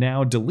in a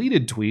now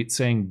deleted tweet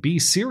saying, "Be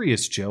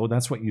serious, Joe.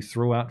 That's what you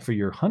throw out for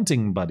your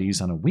hunting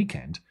buddies on a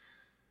weekend."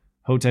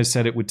 Hotez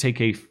said it would take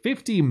a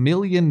 $50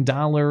 million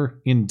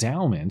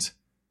endowment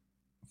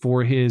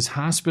for his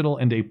hospital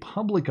and a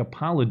public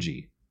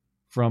apology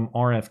from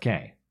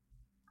RFK,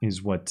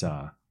 is what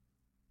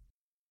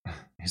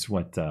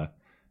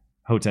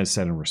Hotez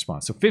said in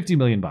response. So $50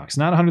 million, not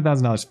 $100,000,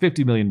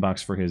 $50 million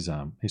for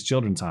his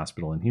children's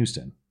hospital in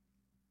Houston.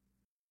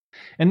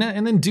 And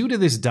then due to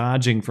this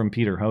dodging from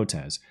Peter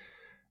Hotez,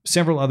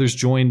 several others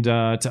joined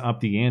to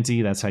up the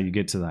ante. That's how you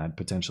get to that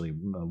potentially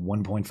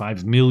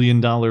 $1.5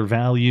 million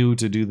value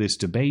to do this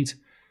debate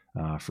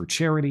for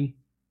charity.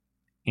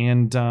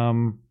 And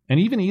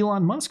even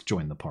Elon Musk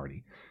joined the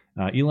party.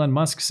 Elon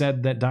Musk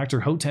said that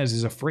Dr. Hotez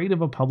is afraid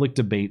of a public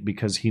debate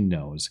because he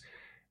knows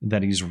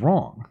that he's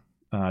wrong.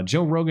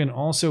 Joe Rogan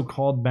also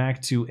called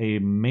back to a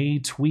May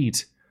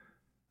tweet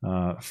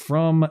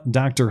from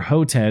Dr.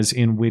 Hotez,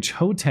 in which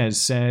Hotez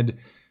said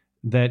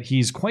that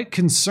he's quite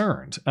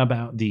concerned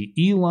about the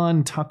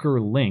Elon Tucker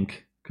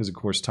link, because of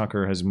course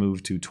Tucker has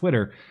moved to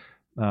Twitter,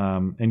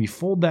 and you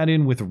fold that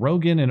in with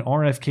Rogan and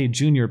RFK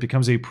Jr., it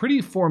becomes a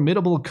pretty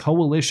formidable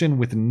coalition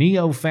with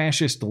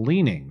neo-fascist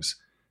leanings,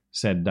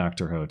 said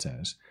Dr.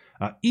 Hotez.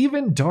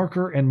 Even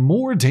darker and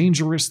more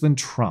dangerous than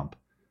Trump.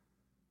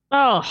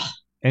 Oh.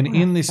 And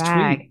in this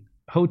tweet,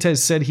 Hotez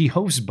said he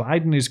hopes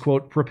Biden is,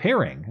 quote,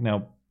 preparing.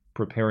 Now,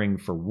 preparing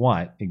for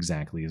what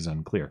exactly is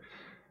unclear.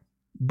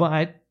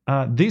 But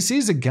this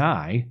is a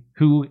guy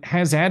who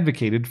has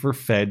advocated for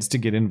feds to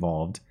get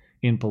involved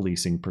in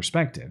policing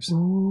perspectives.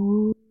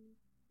 Ooh.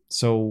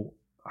 So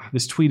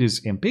this tweet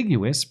is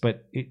ambiguous,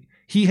 but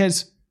he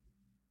has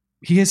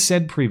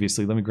said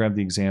previously, let me grab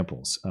the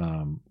examples.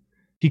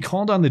 He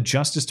called on the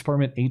Justice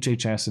Department,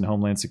 HHS, and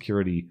Homeland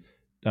Security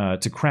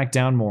to crack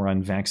down more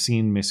on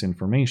vaccine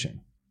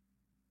misinformation.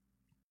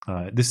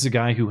 This is a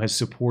guy who has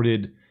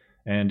supported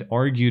and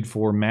argued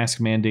for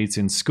mask mandates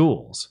in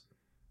schools,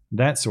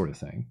 that sort of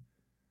thing.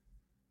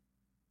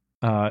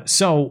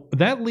 So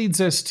that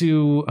leads us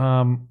to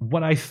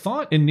what I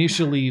thought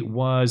initially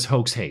was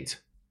hoax hate.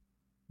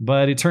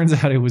 But it turns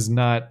out it was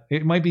not.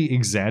 It might be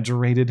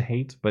exaggerated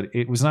hate, but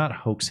it was not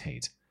hoax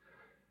hate.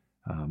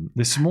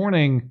 This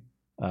morning,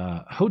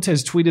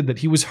 Hotez tweeted that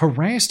he was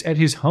harassed at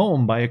his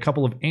home by a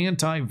couple of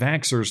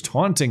anti-vaxxers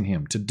taunting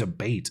him to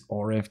debate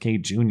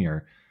RFK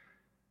Jr.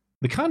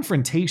 The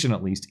confrontation,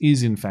 at least,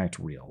 is in fact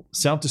real.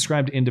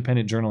 Self-described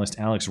independent journalist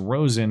Alex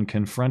Rosen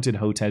confronted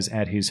Hotez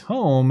at his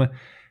home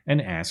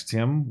and asked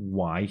him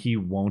why he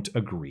won't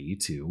agree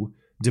to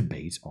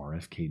debate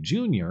RFK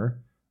Jr.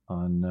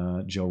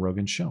 on Joe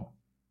Rogan's show.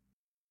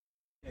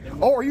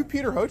 Oh, are you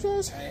Peter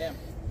Hotez? I am.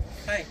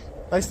 Hi.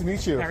 Nice to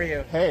meet you. How are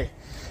you? Hey.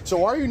 So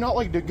why are you not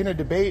going to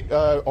debate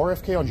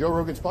RFK on Joe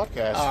Rogan's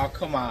podcast? Oh,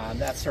 come on,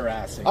 that's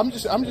harassing. I'm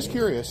just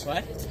curious.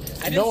 What?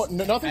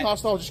 Nothing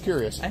hostile. Just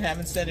curious. I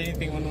haven't said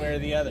anything one way or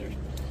the other.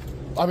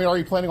 I mean, are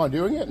you planning on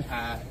doing it?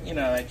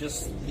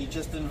 He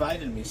just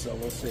invited me, so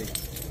we'll see.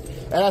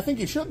 And I think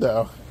you should,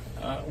 though.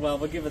 Well,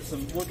 we'll give it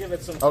some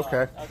thought.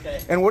 Okay.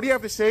 Okay. And what do you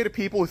have to say to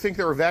people who think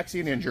they're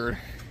vaccine injured?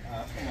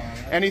 Come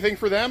on. Anything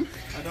for them?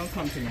 Don't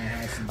come to my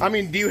house. I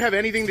mean, do you have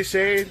anything to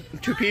say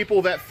to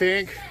people that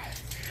think?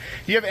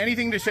 Do you have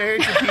anything to say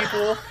to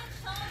people?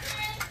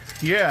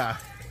 Yeah.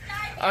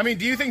 I mean,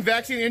 do you think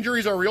vaccine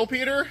injuries are real,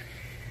 Peter?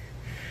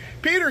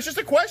 Peter, it's just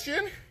a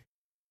question.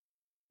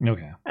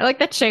 Okay. I like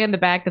that chick in the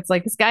back that's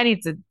like, this guy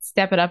needs to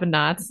step it up a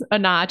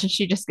notch, and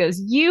she just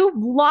goes, "You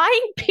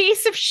lying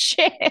piece of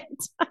shit."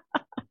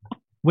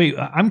 Wait,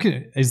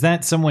 is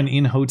that someone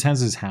in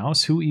Hotez's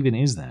house? Who even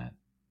is that?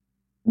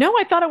 No,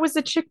 I thought it was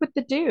the chick with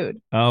the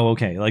dude. Oh,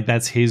 okay. Like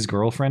that's his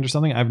girlfriend or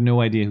something? I have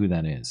no idea who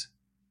that is.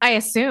 I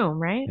assume,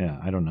 right? Yeah,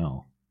 I don't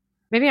know.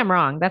 Maybe I'm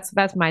wrong. That's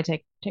my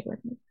takeaway.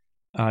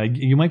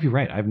 You might be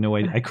right. I have no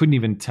idea. I couldn't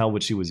even tell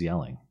what she was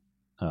yelling.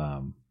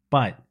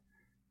 But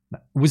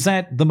was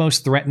that the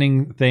most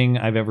threatening thing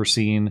I've ever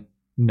seen?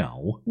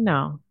 No.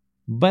 No.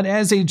 But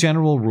as a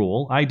general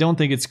rule, I don't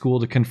think it's cool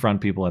to confront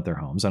people at their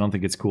homes. I don't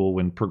think it's cool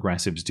when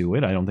progressives do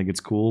it. I don't think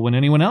it's cool when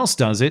anyone else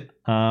does it.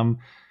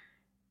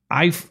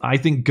 I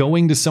think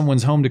going to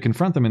someone's home to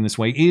confront them in this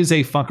way is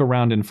a fuck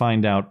around and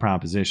find out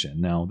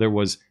proposition. Now, there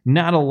was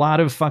not a lot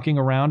of fucking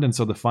around, and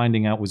so the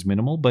finding out was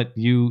minimal, but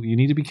you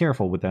need to be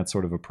careful with that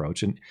sort of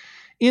approach. And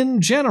in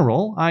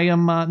general, I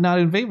am not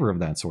in favor of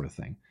that sort of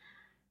thing.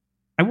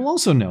 I will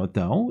also note,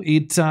 though,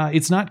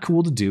 it's not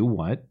cool to do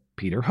what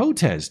Peter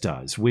Hotez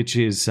does, which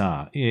is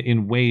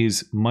in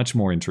ways much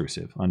more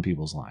intrusive on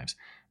people's lives.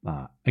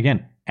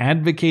 Again,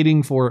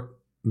 advocating for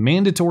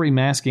mandatory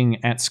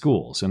masking at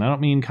schools. And I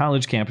don't mean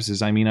college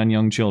campuses, I mean on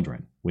young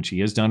children, which he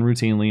has done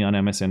routinely on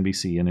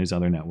MSNBC and his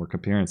other network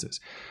appearances.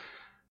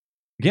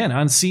 Again,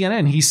 on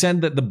CNN, he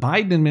said that the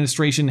Biden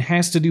administration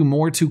has to do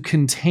more to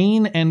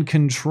contain and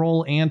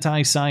control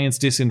anti-science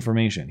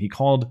disinformation. He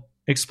called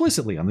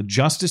explicitly on the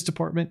Justice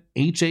Department,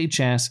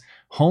 HHS,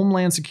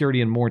 Homeland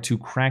Security, and more to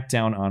crack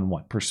down on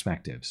what?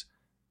 Perspectives.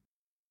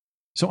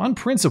 So on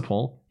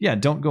principle, yeah,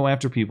 don't go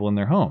after people in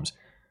their homes.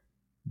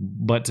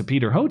 But to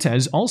Peter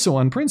Hotez, also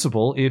on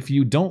principle, if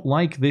you don't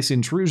like this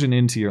intrusion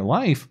into your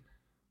life,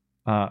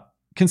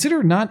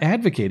 consider not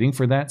advocating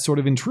for that sort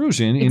of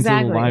intrusion into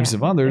the lives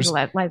of others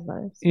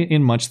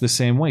in much the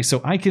same way.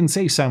 So I can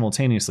say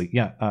simultaneously,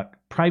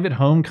 private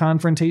home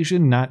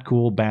confrontation, not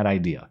cool, bad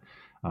idea.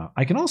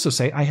 I can also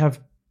say I have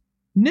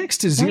next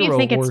to zero. Don't you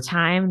think it's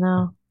time,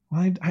 though?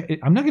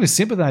 I'm not going to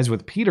sympathize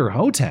with Peter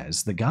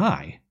Hotez, the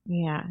guy.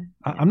 Yeah.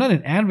 I'm not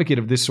an advocate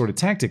of this sort of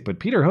tactic, but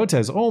Peter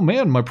Hotez, oh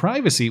man, my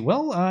privacy.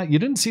 Well, you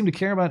didn't seem to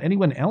care about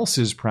anyone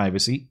else's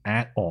privacy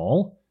at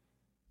all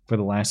for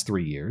the last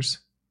 3 years.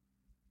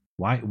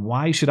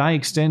 Why should I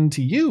extend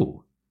to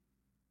you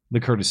the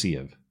courtesy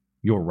of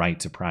your right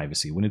to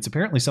privacy when it's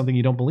apparently something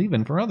you don't believe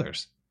in for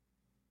others?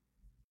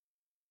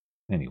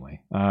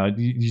 Anyway,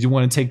 you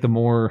want to take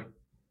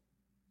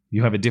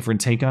you have a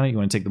different take on it? You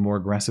want to take the more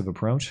aggressive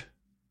approach?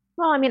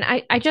 Well, I mean,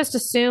 I just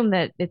assume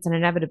that it's an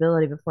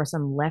inevitability before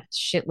some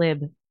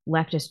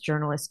leftist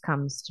journalist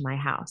comes to my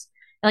house.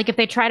 Like if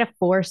they try to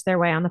force their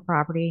way on the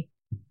property,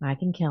 I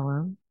can kill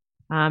them.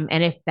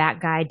 And if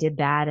that guy did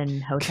that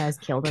and Hotez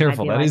killed him,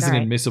 careful, that is an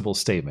right. admissible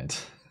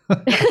statement.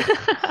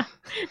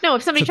 No,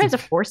 if somebody tries to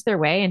force their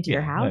way into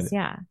your house,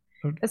 yeah.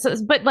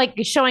 But like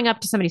showing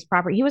up to somebody's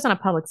property, he was on a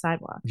public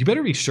sidewalk. You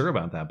better be sure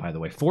about that, by the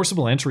way.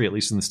 Forcible entry, at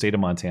least in the state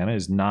of Montana,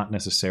 is not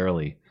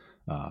necessarily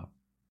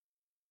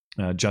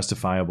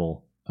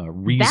justifiable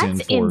reason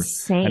that's for.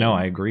 Insane. I know,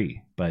 I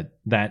agree, but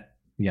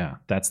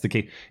that's the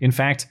case. In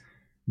fact,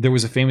 there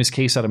was a famous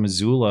case out of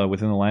Missoula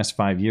within the last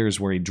 5 years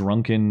where a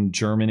drunken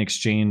German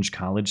exchange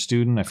college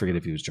student, I forget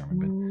if he was German,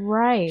 but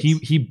right,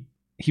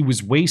 he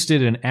was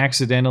wasted and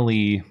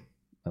accidentally,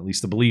 at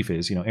least the belief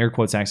is, air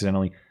quotes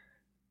accidentally.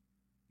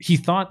 He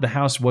thought the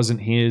house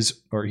wasn't his,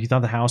 or he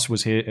thought the house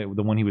was his,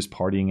 the one he was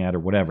partying at, or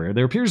whatever.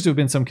 There appears to have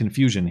been some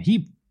confusion.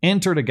 He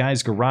entered a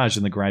guy's garage,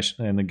 and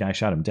the guy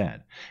shot him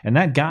dead. And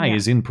that guy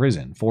is in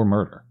prison for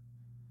murder.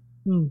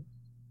 I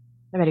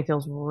bet he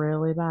feels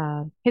really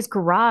bad. His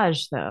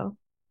garage, though.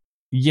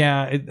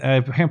 Yeah,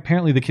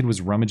 apparently the kid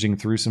was rummaging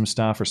through some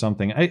stuff or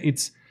something.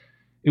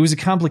 It was a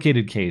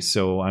complicated case,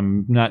 so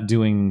I'm not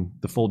doing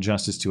the full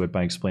justice to it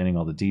by explaining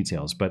all the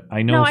details. But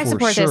I know for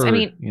sure this. I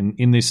mean,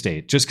 in this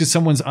state, just because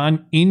someone's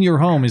in your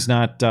home is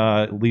not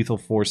a lethal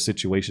force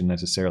situation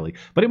necessarily.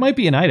 But it might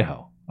be in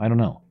Idaho. I don't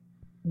know.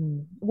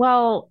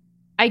 Well,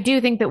 I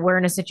do think that we're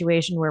in a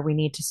situation where we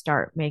need to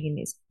start making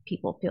these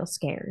people feel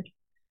scared.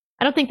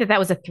 I don't think that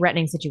was a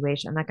threatening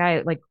situation. That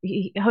guy,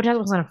 Hotel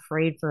wasn't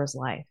afraid for his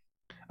life.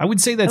 I would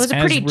say that's a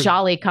pretty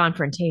jolly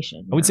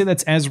confrontation. I would say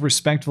that's as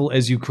respectful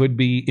as you could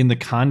be in the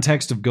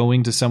context of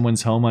going to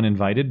someone's home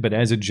uninvited. But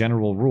as a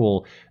general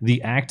rule,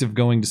 the act of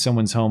going to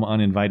someone's home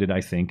uninvited,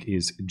 I think,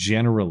 is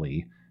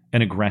generally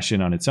an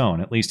aggression on its own.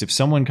 At least if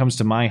someone comes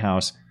to my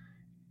house,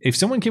 if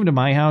someone came to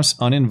my house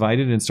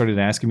uninvited and started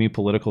asking me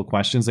political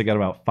questions, they got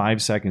about 5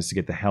 seconds to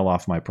get the hell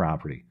off my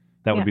property.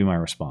 That would be my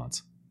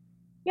response.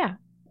 Yeah.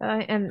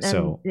 And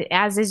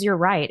as is your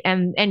right.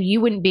 And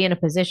you wouldn't be in a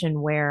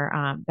position where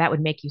that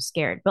would make you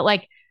scared.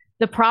 But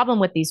the problem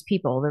with these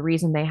people, the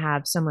reason they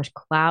have so much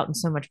clout and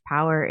so much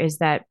power is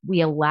that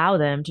we allow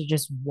them to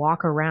just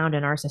walk around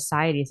in our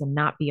societies and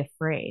not be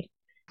afraid.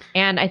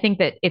 And I think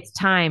that it's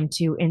time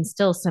to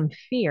instill some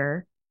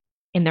fear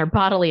in their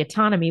bodily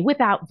autonomy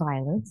without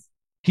violence.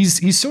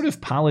 He's sort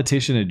of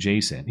politician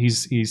adjacent.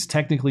 He's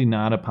technically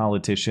not a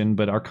politician,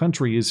 but our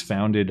country is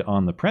founded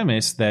on the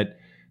premise that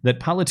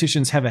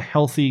politicians have a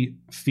healthy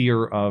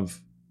fear of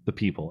the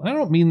people. And I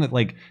don't mean that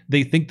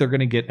they think they're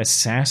going to get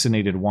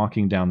assassinated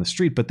walking down the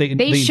street, but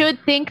they should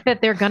think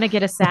that they're going to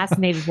get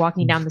assassinated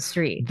walking down the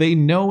street. They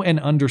know and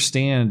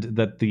understand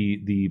that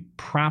the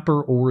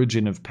proper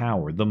origin of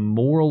power, the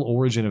moral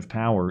origin of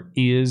power,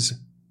 is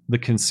the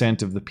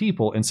consent of the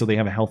people, and so they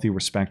have a healthy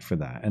respect for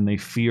that, and they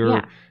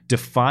fear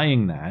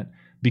defying that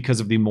because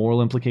of the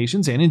moral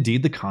implications and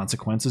indeed the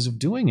consequences of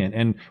doing it.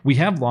 And we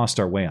have lost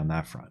our way on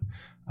that front.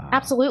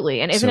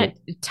 Absolutely. And isn't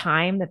it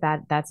time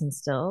that's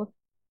instilled?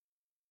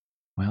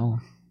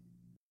 Well,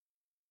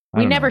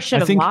 we never should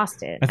have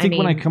lost it. I think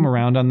when I come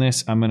around on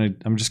this,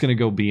 I'm just gonna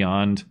go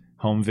beyond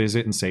home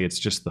visit and say it's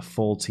just the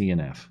full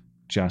TNF.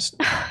 Just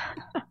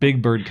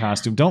big bird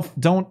costume.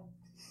 Don't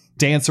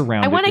dance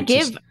around. I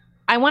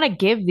want to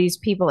give these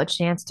people a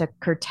chance to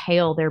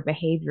curtail their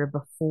behavior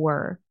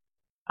before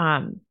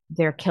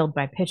they're killed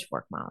by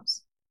pitchfork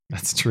mobs.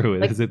 That's true.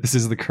 This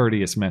is the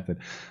courteous method.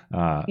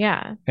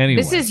 Yeah.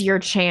 Anyway. This is your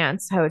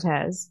chance,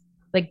 Hotez.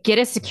 Get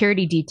a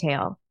security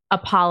detail.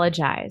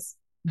 Apologize.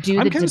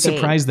 I'm kind of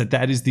surprised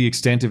that is the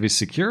extent of his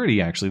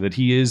security, actually, that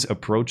he is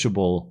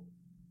approachable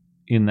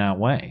in that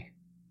way.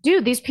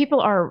 Dude, these people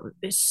are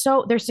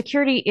their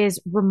security is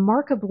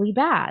remarkably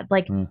bad.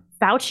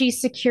 Fauci's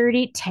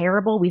security,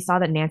 terrible. We saw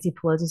that Nancy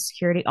Pelosi's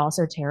security,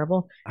 also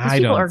terrible. I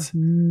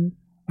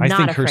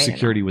think her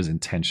security was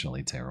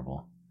intentionally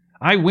terrible.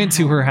 I went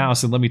to her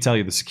house, and let me tell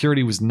you, the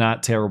security was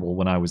not terrible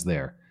when I was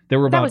there. There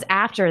were that was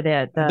after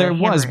the there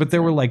was, but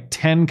there were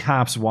 10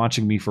 cops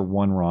watching me for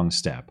one wrong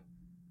step.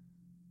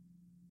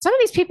 Some of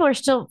these people are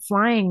still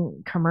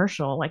flying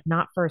commercial,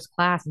 not first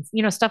class,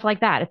 and stuff like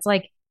that. It's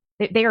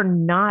they are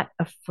not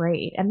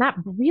afraid, and that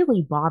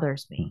really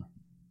bothers me.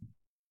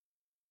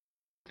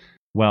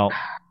 Well,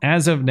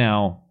 as of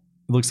now,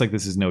 it looks like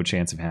this is no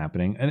chance of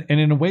happening, and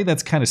in a way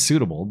that's kind of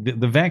suitable.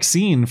 The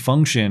vaccine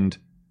functioned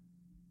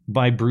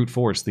by brute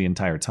force the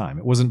entire time.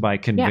 It wasn't by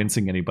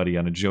convincing anybody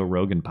on a Joe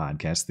Rogan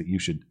podcast that you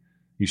should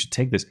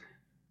take this.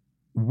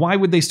 Why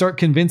would they start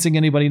convincing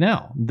anybody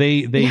now?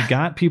 They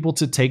got people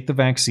to take the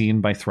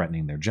vaccine by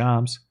threatening their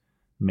jobs,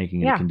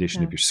 making it a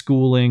condition of your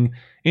schooling.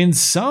 In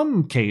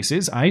some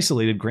cases,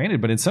 isolated,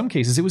 granted, but in some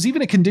cases, it was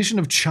even a condition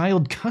of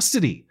child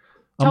custody.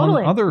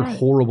 Among other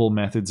horrible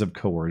methods of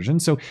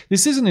coercion. So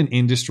this isn't an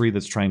industry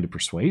that's trying to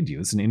persuade you.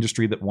 It's an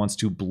industry that wants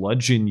to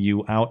bludgeon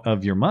you out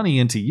of your money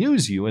and to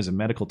use you as a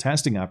medical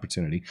testing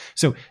opportunity.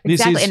 So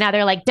this and now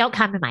they're like, don't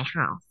come to my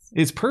house.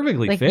 It's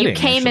perfectly fitting. You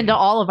came into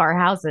all of our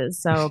houses,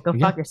 so go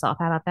fuck yourself.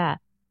 How about that?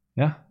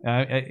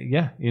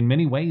 Yeah. In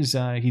many ways,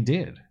 he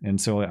did.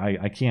 And so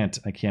I can't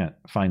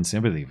find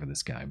sympathy for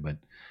this guy. But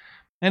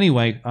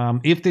anyway,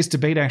 if this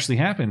debate actually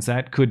happens,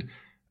 that could...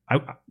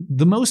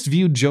 the most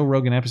viewed Joe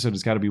Rogan episode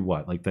has got to be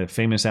what? The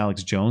famous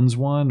Alex Jones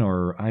one?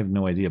 Or I have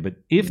no idea. But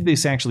if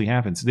this actually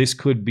happens, this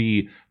could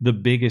be the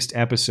biggest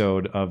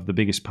episode of the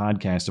biggest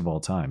podcast of all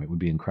time. It would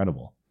be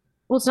incredible.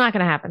 Well, it's not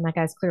going to happen. That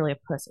guy's clearly a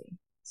pussy.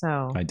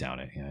 So I doubt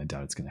it. Yeah, I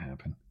doubt it's going to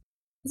happen.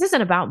 This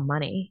isn't about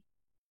money.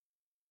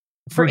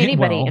 For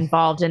anybody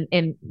involved in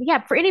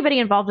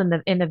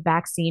the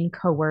vaccine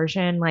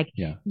coercion,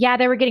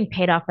 they were getting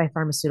paid off by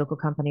pharmaceutical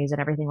companies and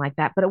everything like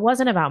that. But it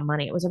wasn't about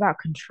money. It was about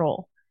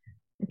control.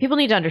 People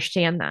need to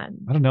understand that.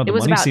 I don't know. The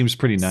money seems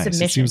pretty nice.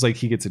 Submission. It seems like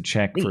he gets a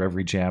check for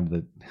every jab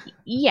that...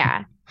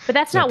 Yeah, but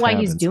that's not why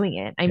he's doing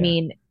it. I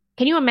mean,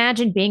 can you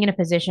imagine being in a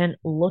position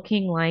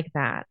looking like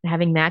that,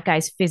 having that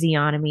guy's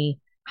physiognomy,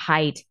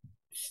 height,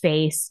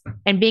 face,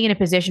 and being in a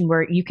position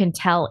where you can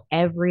tell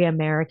every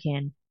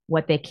American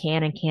what they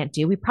can and can't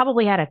do? We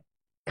probably had a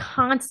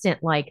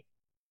constant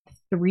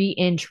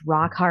 3-inch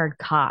rock hard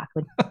cock,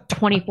 like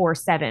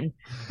 24/7,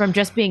 from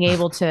just being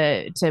able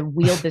to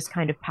wield this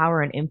kind of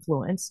power and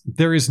influence.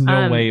 There is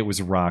no way it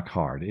was rock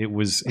hard. It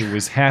was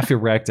half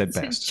erect at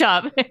best.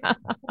 Chub.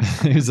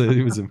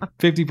 it was a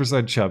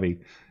 50% chubby.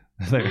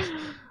 There.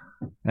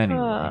 Anyway.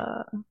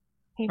 All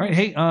right.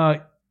 Hey,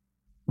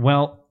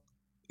 well,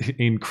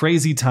 in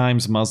crazy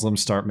times,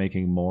 Muslims start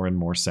making more and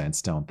more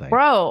sense, don't they?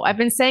 Bro, I've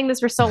been saying this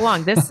for so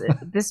long.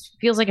 This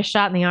feels like a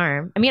shot in the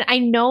arm. I mean, I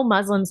know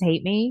Muslims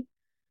hate me,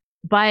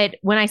 but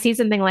when I see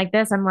something like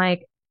this, I'm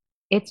like,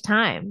 it's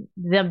time.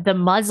 The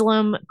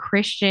Muslim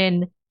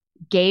Christian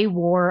gay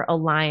war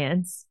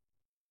alliance,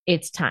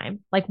 it's time.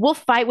 Like, we'll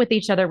fight with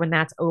each other when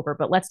that's over,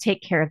 but let's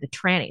take care of the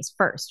trannies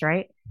first,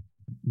 right?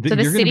 So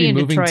you're going to be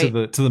moving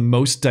Detroit, to the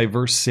most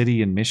diverse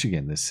city in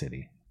Michigan. This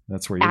city,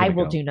 that's where I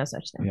will do no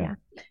such thing. Yeah.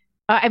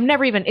 I've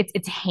never even.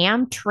 It's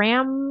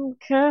Hamtramck.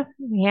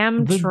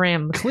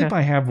 The clip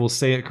I have will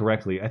say it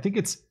correctly. I think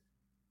it's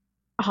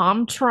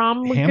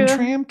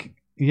Hamtramck.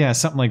 Yeah,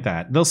 something like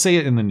that. They'll say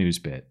it in the news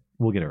bit.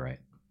 We'll get it right.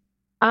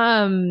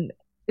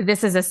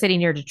 This is a city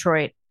near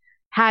Detroit.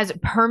 Has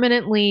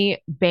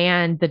permanently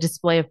banned the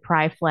display of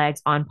pride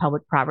flags on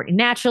public property.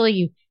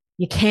 Naturally,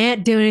 you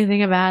can't do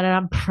anything about it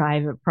on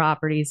private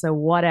property, so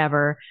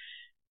whatever.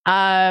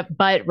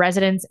 But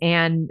residents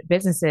and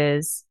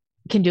businesses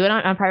can do it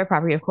on private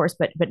property, of course,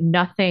 but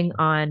nothing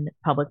on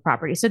public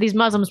property. So these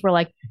Muslims were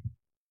like,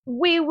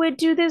 we would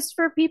do this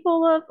for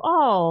people of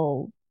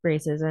all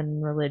races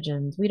and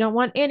religions. We don't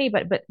want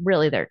anybody, but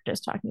really they're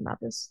just talking about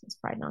this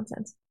pride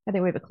nonsense. I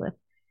think we have a clip.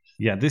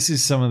 Yeah, this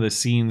is some of the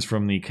scenes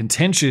from the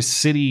contentious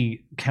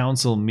city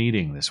council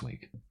meeting this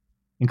week,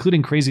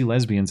 including crazy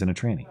lesbians and a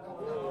tranny.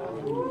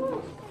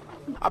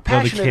 A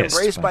passionate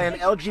embrace by an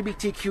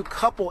LGBTQ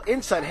couple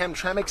inside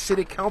Hamtramck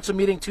City Council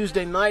meeting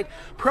Tuesday night,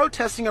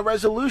 protesting a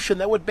resolution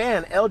that would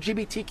ban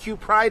LGBTQ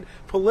pride,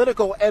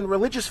 political, and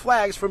religious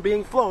flags from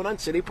being flown on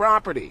city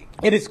property.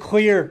 It is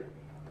clear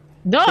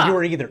that you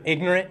are either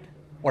ignorant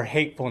or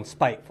hateful and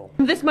spiteful.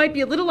 This might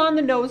be a little on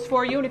the nose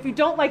for you, and if you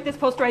don't like this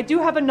poster, I do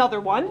have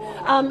another one.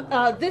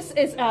 This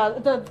is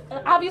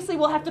obviously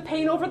we'll have to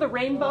paint over the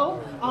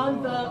rainbow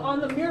on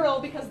the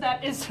mural because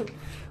that is a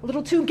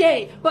little too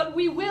gay. But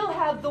we will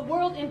have the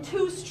world in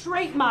 2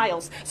 straight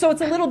miles, so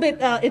it's a little bit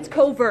it's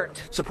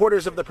covert.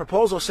 Supporters of the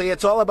proposal say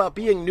it's all about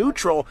being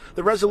neutral.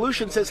 The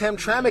resolution says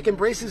Hamtramck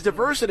embraces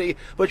diversity,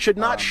 but should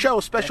not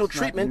show special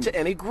treatment to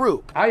any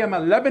group. I am a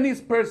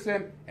Lebanese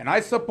person, and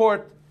I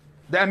support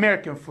the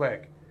American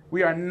flag.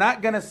 We are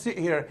not going to sit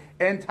here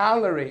and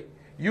tolerate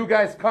you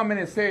guys coming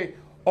and say,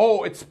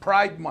 oh, it's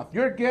Pride Month.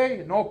 You're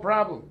gay, no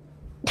problem.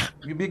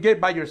 You be gay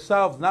by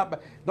yourselves,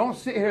 don't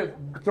sit here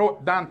and throw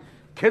it down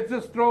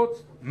kids'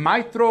 throats,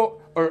 my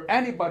throat, or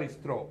anybody's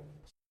throat.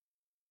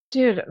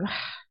 Dude,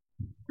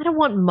 I don't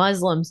want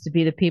Muslims to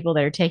be the people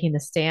that are taking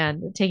this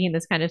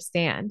kind of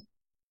stand.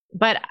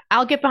 But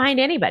I'll get behind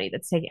anybody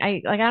that's taking.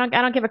 I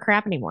don't give a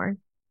crap anymore.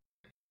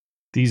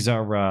 These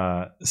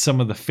are some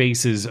of the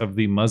faces of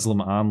the Muslim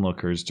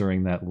onlookers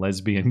during that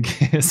lesbian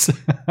kiss.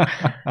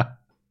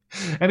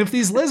 And if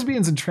these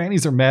lesbians and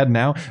trannies are mad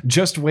now,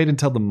 just wait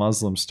until the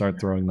Muslims start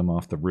throwing them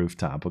off the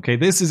rooftop. Okay,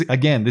 this is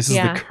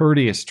the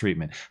courteous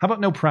treatment. How about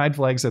no pride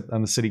flags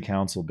on the city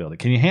council building?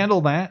 Can you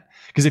handle that?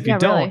 Because if you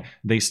don't,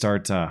 they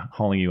start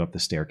hauling you up the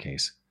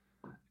staircase.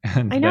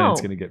 And then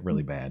it's going to get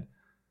really bad.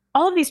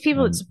 All of these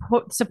people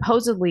that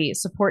supposedly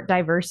support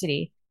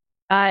diversity,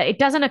 it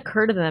doesn't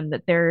occur to them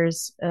that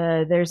there's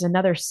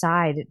another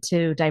side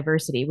to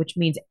diversity, which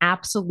means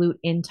absolute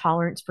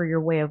intolerance for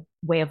your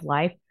way of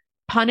life,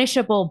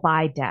 punishable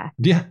by death.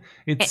 Yeah,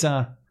 it's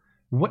one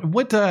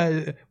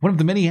of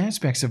the many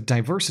aspects of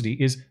diversity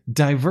is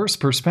diverse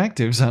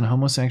perspectives on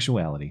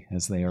homosexuality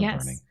as they are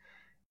burning.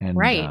 And,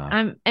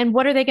 right. And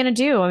what are they going to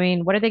do? I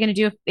mean, what are they going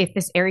to do if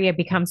this area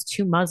becomes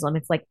too Muslim?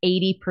 It's like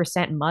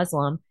 80%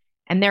 Muslim,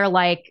 and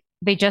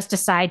they just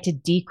decide to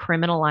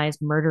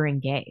decriminalize murdering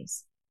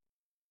gays.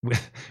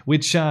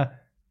 Which I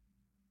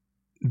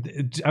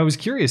was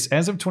curious,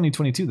 as of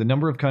 2022, the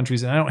number of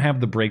countries, and I don't have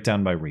the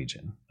breakdown by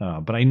region,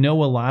 but I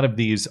know a lot of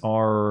these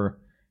are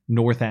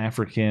North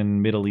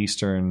African, Middle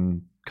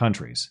Eastern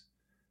countries.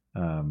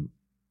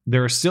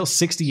 There are still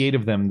 68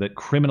 of them that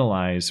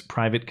criminalize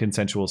private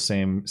consensual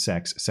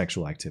same-sex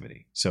sexual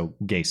activity, so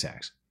gay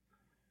sex.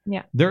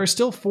 Yeah. There are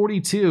still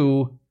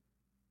 42,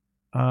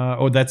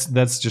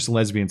 that's just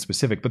lesbian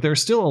specific, but there are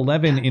still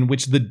 11 in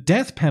which the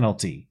death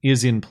penalty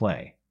is in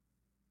play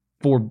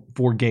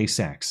for gay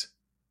sex.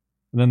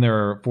 And then there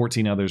are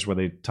 14 others where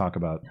they talk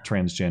about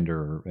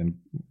transgender and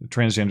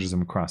transgenderism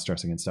and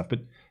cross-dressing and stuff.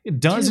 But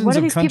dozens what do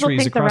of these countries people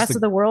think across the rest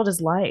of the world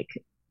is like?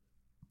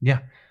 Yeah.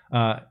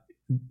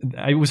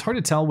 It was hard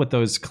to tell what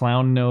those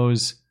clown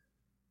nose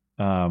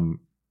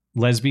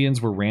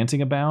lesbians were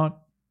ranting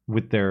about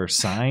with their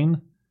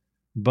sign.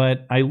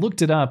 But I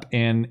looked it up,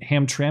 and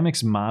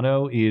Hamtramck's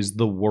motto is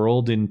the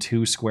world in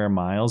 2 square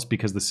miles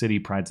because the city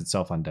prides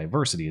itself on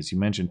diversity. As you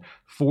mentioned,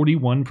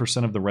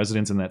 41% of the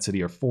residents in that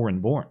city are foreign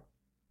born.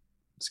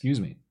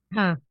 Excuse me.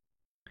 Huh.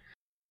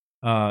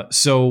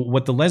 So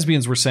what the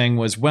lesbians were saying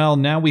was, well,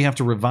 now we have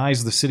to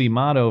revise the city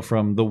motto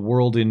from the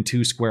world in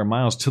 2 square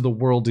miles to the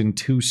world in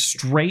 2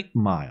 straight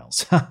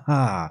miles. Ha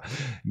ha.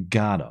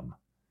 Got them.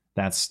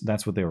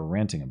 That's what they were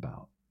ranting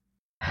about.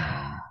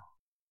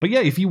 But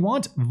yeah, if you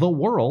want the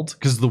world,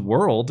 because the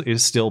world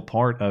is still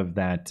part of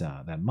that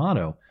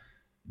motto,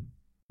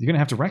 you're going to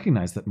have to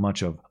recognize that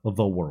much of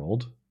the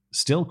world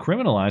still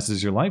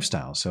criminalizes your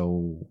lifestyle.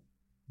 So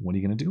what are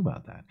you going to do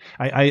about that?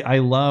 I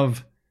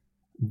love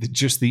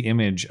just the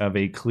image of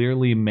a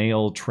clearly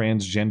male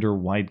transgender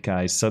white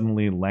guy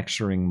suddenly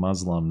lecturing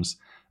Muslims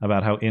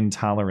about how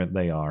intolerant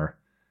they are.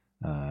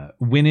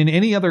 When in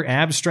any other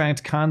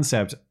abstract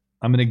concept,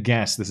 I'm going to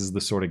guess this is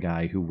the sort of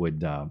guy who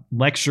would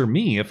lecture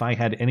me if I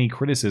had any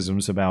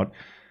criticisms about,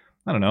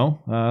 I don't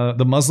know,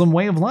 the Muslim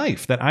way of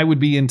life, that I would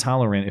be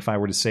intolerant if I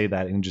were to say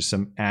that in just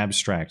some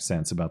abstract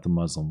sense about the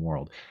Muslim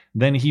world.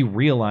 Then he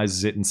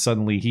realizes it and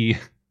suddenly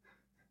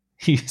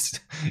he's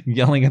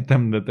yelling at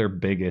them that they're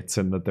bigots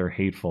and that they're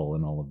hateful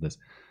and all of this.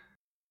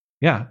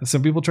 Yeah,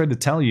 some people tried to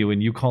tell you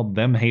and you called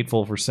them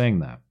hateful for saying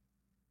that.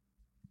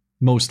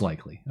 Most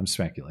likely. I'm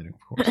speculating, of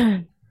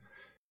course.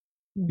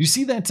 You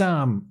see that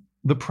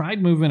the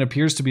Pride movement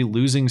appears to be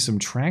losing some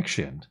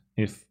traction,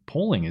 if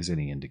polling is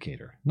any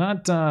indicator.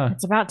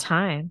 It's about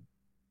time.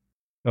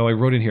 Oh, I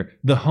wrote in here.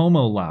 The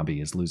homo lobby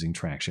is losing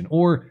traction,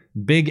 or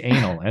big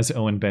anal, as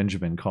Owen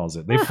Benjamin calls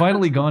it. They've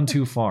finally gone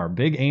too far.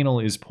 Big anal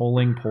is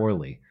polling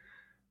poorly.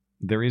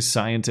 There is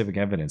scientific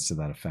evidence to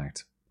that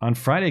effect. On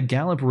Friday,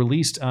 Gallup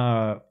released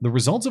the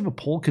results of a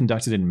poll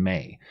conducted in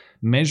May,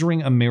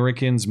 measuring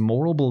Americans'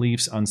 moral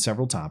beliefs on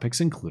several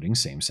topics, including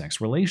same-sex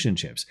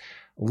relationships.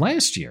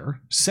 Last year,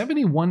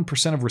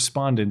 71% of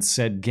respondents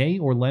said gay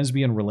or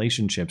lesbian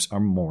relationships are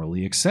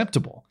morally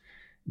acceptable.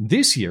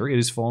 This year, it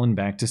has fallen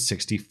back to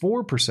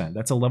 64%.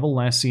 That's a level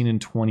last seen in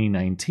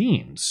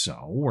 2019,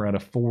 so we're at a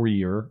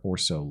 4-year or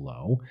so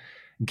low.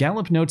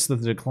 Gallup notes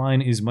that the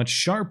decline is much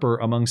sharper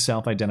among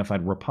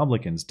self-identified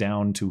Republicans,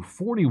 down to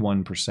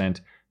 41%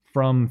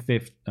 from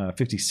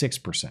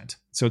 56%.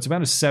 So it's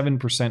about a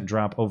 7%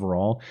 drop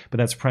overall, but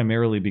that's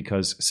primarily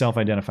because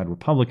self-identified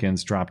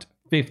Republicans dropped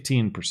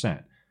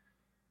 15%.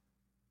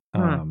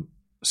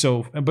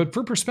 But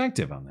for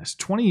perspective on this,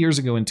 20 years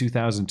ago in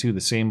 2002, the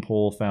same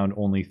poll found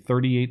only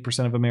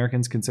 38% of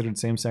Americans considered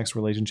same-sex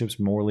relationships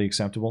morally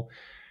acceptable.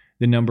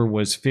 The number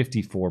was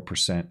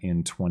 54%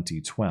 in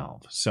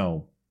 2012.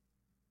 So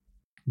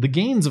the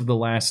gains of the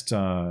last,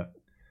 the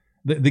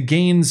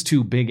gains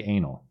to big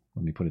anal,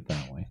 let me put it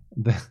that way.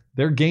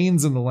 Their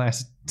gains in the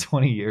last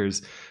 20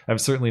 years have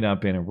certainly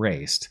not been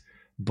erased,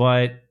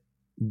 but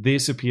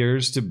this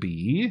appears to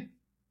be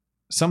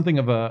something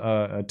of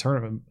a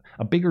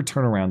bigger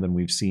turnaround than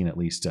we've seen, at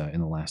least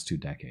in the last 2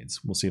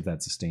 decades. We'll see if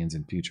that sustains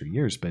in future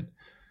years, but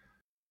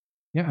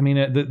yeah, I mean,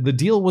 the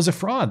deal was a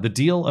fraud. The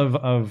deal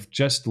of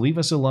just leave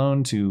us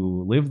alone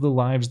to live the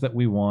lives that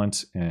we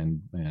want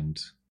and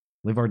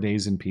live our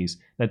days in peace.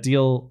 That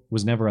deal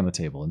was never on the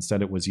table.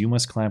 Instead, it was, you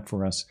must clap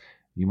for us.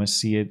 You must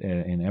see it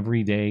in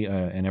every day,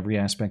 in every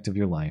aspect of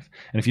your life.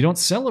 And if you don't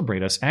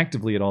celebrate us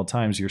actively at all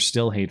times, you're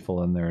still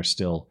hateful and there are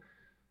still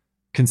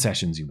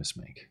concessions you must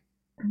make.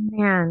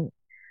 Man,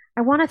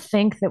 I want to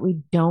think that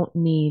we don't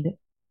need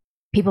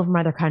people from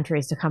other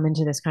countries to come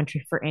into this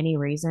country for any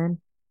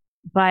reason.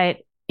 But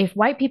if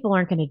white people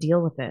aren't going to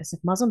deal with this, if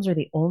Muslims are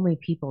the only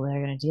people that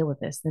are going to deal with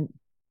this, then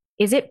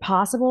is it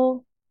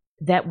possible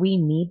that we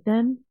need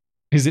them?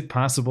 Is it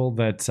possible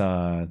that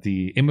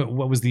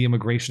what was the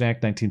Immigration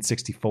Act,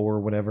 1964 or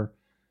whatever?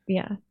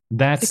 Yeah.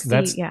 That's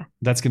going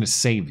to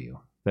save you.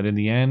 That in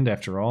the end,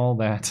 after all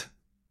that,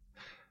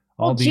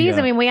 I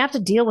mean, we have to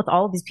deal with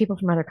all of these people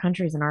from other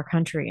countries in our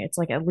country. It's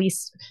like at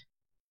least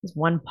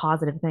one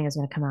positive thing is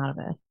going to come out of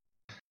it.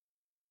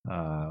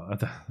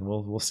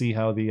 We'll see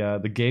how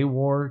the gay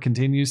war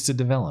continues to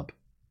develop.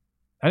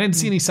 I didn't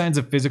see any signs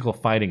of physical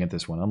fighting at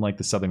this one, unlike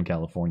the Southern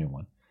California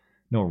one.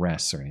 No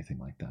arrests or anything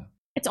like that.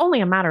 It's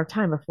only a matter of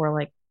time before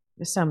like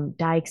some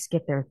dykes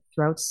get their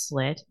throats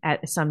slit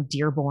at some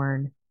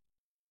Dearborn,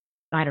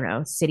 I don't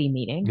know, city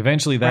meeting.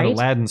 Eventually that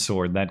Aladdin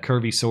sword, that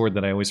curvy sword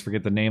that I always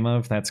forget the name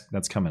of, that's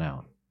coming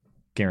out.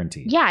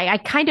 Guaranteed. Yeah, I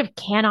kind of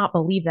cannot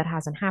believe that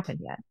hasn't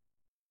happened yet.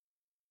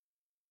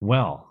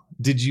 Well,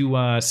 did you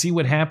see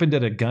what happened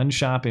at a gun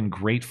shop in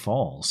Great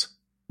Falls?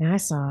 Yeah, I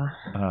saw.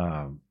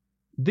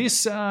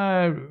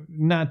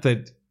 Not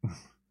that...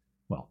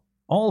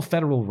 All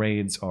federal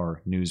raids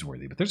are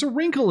newsworthy, but there's a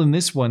wrinkle in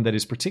this one that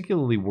is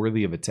particularly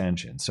worthy of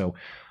attention. So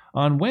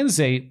on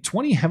Wednesday,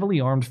 20 heavily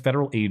armed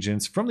federal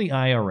agents from the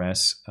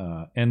IRS,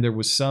 and there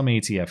was some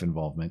ATF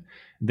involvement,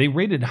 they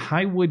raided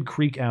Highwood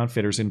Creek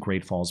Outfitters in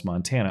Great Falls,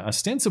 Montana,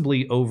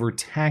 ostensibly over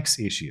tax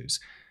issues.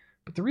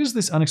 But there is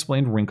this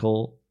unexplained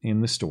wrinkle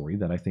in the story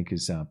that I think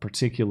is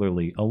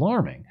particularly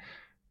alarming.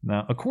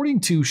 Now,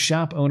 according to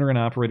shop owner and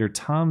operator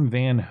Tom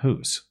Van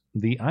Hoos,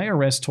 the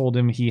IRS told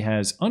him he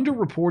has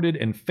underreported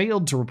and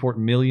failed to report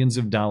millions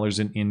of dollars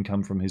in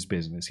income from his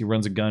business. He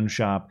runs a gun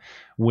shop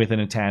with an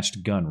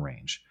attached gun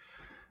range.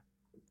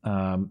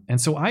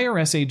 And so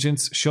IRS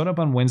agents showed up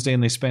on Wednesday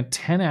and they spent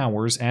 10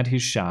 hours at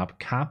his shop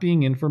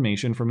copying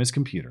information from his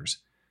computers.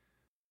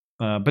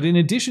 But in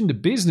addition to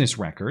business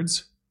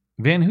records,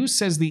 Van Hoos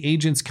says the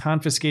agents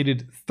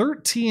confiscated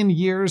 13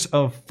 years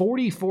of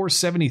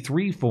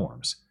 4473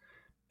 forms,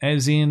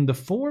 as in the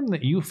form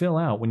that you fill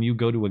out when you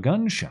go to a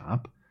gun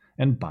shop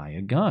and buy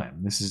a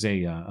gun. This is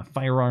a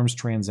firearms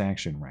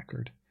transaction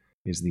record,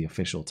 is the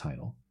official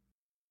title.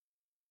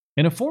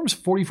 And a Forms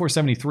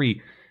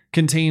 4473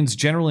 contains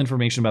general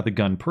information about the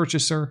gun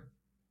purchaser,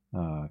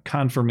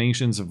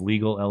 confirmations of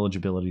legal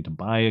eligibility to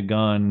buy a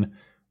gun,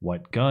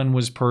 what gun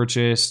was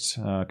purchased,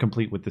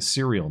 complete with the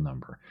serial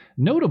number.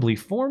 Notably,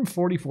 Form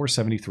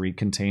 4473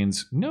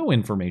 contains no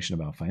information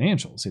about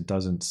financials. It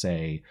doesn't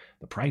say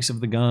the price of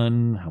the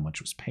gun, how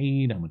much was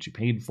paid, how much you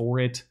paid for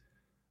it,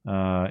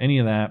 any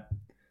of that.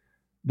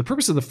 The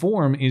purpose of the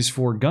form is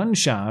for gun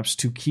shops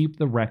to keep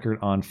the record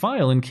on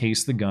file in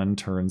case the gun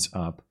turns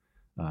up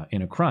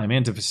in a crime,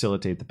 and to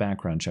facilitate the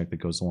background check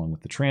that goes along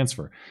with the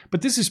transfer.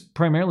 But this is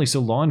primarily so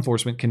law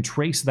enforcement can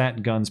trace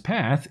that gun's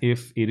path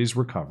if it is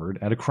recovered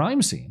at a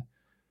crime scene.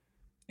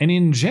 And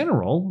in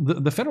general,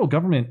 the federal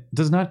government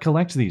does not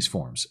collect these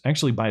forms.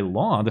 Actually, by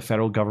law, the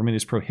federal government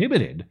is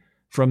prohibited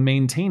from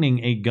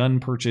maintaining a gun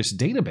purchase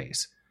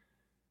database.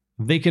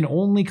 They can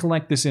only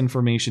collect this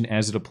information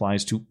as it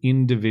applies to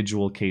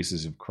individual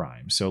cases of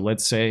crime. So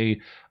let's say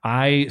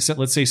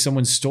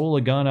someone stole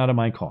a gun out of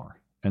my car,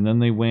 and then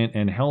they went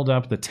and held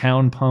up the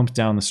town pump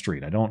down the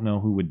street. I don't know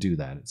who would do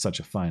that. It's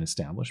such a fine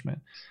establishment.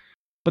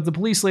 But the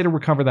police later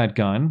recover that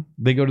gun.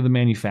 They go to the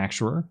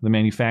manufacturer. The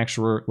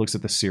manufacturer looks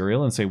at the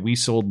serial and say, we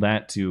sold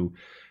that to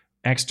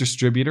X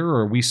distributor,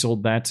 or we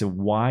sold that to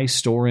Y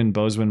store in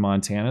Bozeman,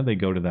 Montana. They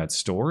go to that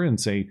store and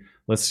say,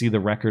 let's see the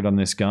record on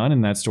this gun.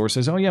 And that store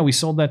says, oh yeah, we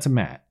sold that to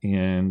Matt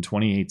in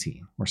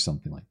 2018 or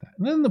something like that.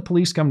 And then the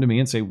police come to me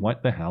and say,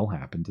 what the hell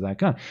happened to that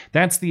gun?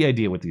 That's the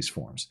idea with these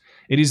forms.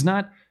 It is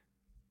not,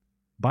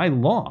 by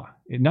law,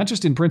 not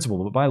just in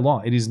principle, but by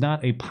law, it is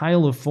not a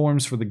pile of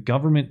forms for the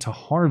government to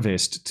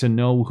harvest to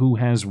know who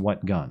has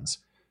what guns.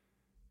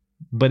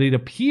 But it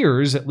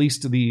appears, at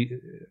least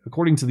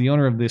according to the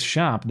owner of this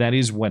shop, that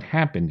is what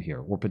happened here,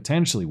 or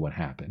potentially what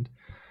happened.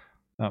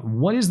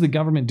 What is the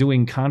government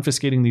doing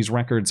confiscating these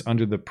records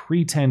under the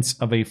pretense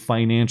of a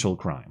financial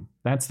crime?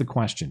 That's the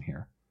question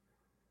here.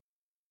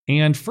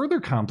 And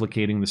further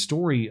complicating the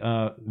story,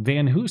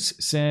 Van Hoos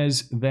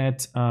says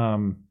that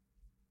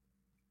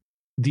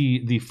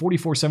the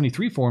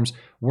 4473 forms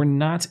were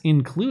not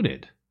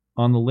included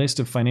on the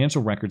list of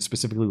financial records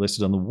specifically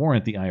listed on the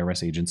warrant the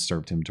IRS agents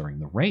served him during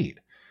the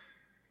raid.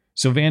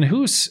 So Van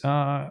Hoos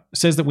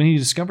says that when he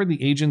discovered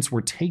the agents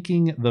were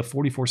taking the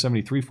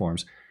 4473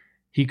 forms,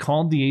 he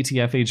called the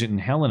ATF agent in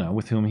Helena,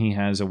 with whom he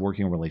has a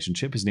working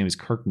relationship. His name is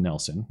Kirk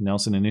Nelson.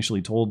 Nelson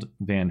initially told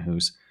Van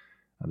Hoos,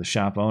 the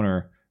shop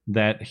owner,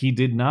 that he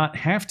did not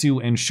have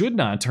to and should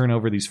not turn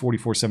over these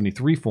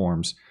 4473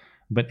 forms.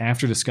 But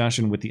after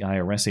discussion with the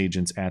IRS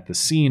agents at the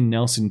scene,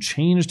 Nelson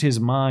changed his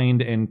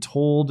mind and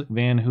told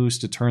Van Hoos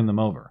to turn them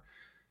over.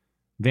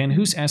 Van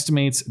Hoos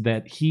estimates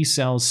that he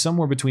sells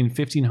somewhere between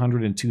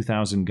 1,500 and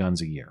 2,000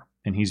 guns a year,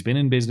 and he's been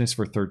in business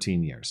for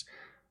 13 years.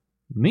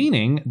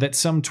 Meaning that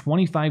some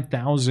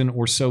 25,000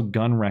 or so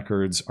gun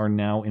records are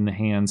now in the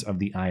hands of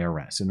the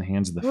IRS, in the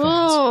hands of the feds.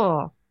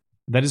 Whoa.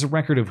 That is a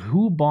record of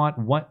who bought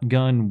what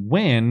gun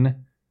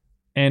when,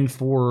 and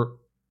for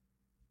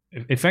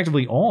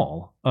effectively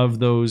all of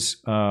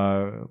those,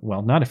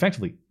 not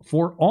effectively,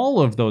 for all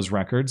of those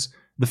records,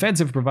 the feds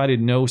have provided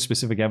no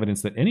specific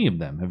evidence that any of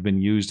them have been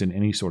used in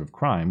any sort of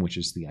crime, which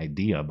is the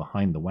idea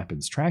behind the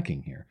weapons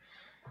tracking here.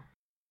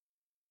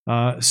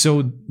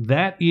 So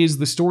that is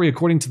the story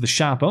according to the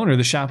shop owner.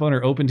 The shop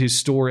owner opened his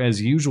store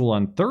as usual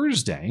on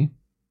Thursday,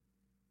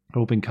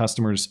 hoping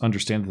customers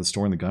understand that the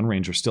store and the gun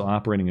range are still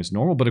operating as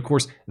normal. But of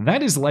course,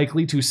 that is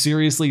likely to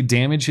seriously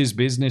damage his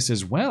business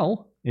as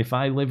well. If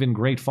I live in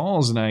Great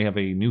Falls and I have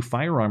a new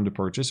firearm to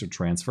purchase or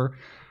transfer,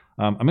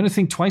 I'm going to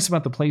think twice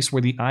about the place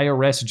where the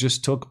IRS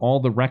just took all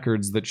the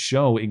records that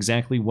show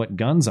exactly what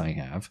guns I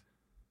have.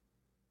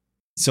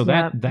 So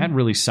that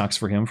really sucks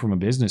for him from a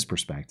business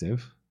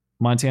perspective.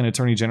 Montana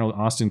Attorney General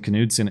Austin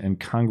Knudsen and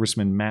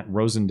Congressman Matt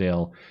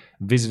Rosendale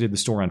visited the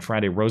store on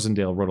Friday.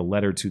 Rosendale wrote a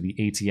letter to the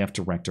ATF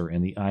director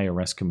and the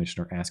IRS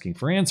commissioner asking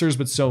for answers,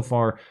 but so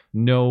far,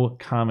 no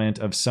comment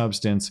of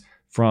substance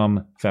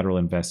from federal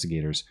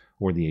investigators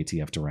or the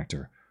ATF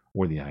director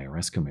or the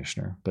IRS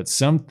commissioner. But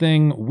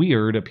something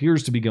weird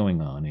appears to be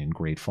going on in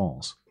Great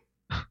Falls.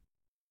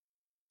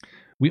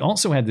 We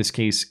also had this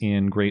case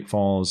in Great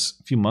Falls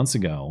a few months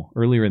ago,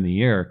 earlier in the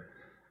year,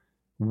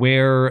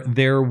 where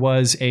there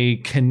was a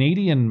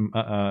Canadian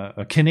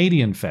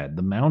Fed,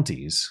 the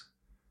Mounties,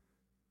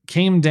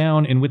 came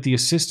down and with the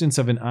assistance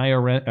of an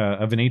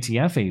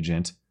ATF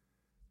agent,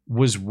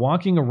 was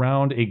walking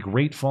around a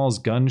Great Falls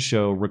gun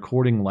show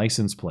recording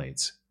license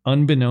plates,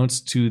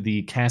 unbeknownst to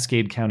the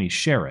Cascade County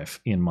Sheriff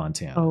in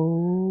Montana.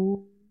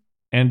 Oh.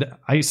 And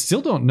I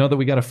still don't know that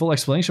we got a full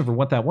explanation for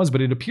what that was,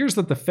 but it appears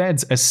that the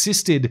feds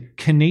assisted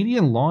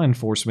Canadian law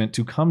enforcement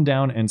to come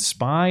down and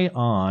spy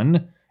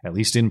on at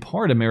least in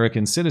part,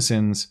 American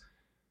citizens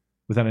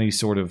without any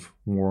sort of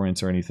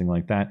warrants or anything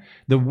like that.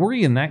 The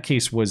worry in that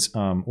case was,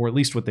 or at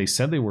least what they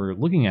said they were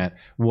looking at,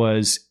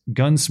 was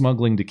gun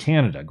smuggling to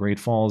Canada. Great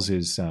Falls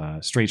is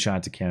straight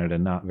shot to Canada,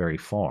 not very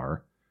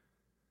far.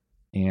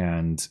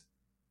 And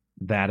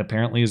that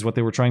apparently is what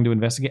they were trying to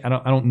investigate. I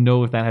don't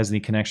know if that has any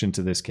connection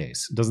to this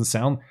case. It doesn't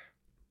sound...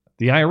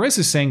 The IRS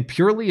is saying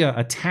purely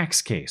a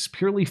tax case,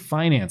 purely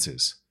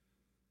finances.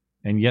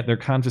 And yet they're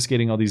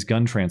confiscating all these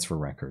gun transfer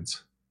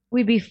records.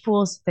 We'd be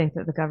fools to think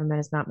that the government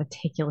is not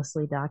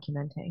meticulously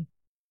documenting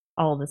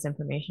all of this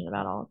information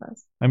about all of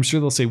us. I'm sure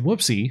they'll say,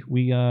 whoopsie,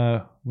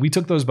 we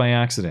took those by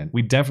accident.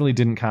 We definitely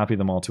didn't copy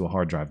them all to a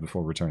hard drive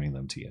before returning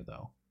them to you,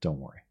 though. Don't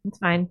worry. It's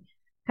fine.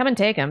 Come and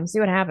take them. See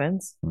what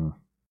happens.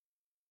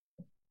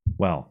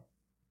 Well,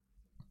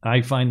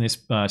 I find this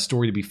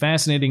story to be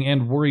fascinating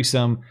and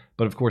worrisome,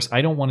 but of course,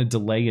 I don't want to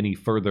delay any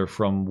further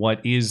from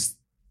what is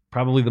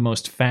probably the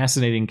most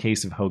fascinating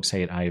case of hoax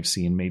hate I have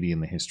seen maybe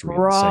in the history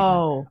of the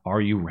segment. Are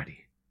you ready?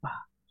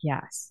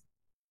 Yes.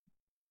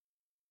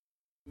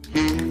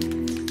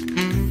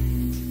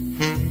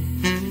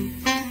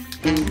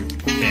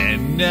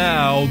 And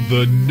now,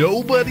 the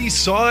nobody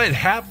saw it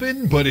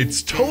happen, but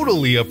it's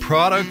totally a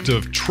product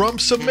of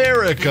Trump's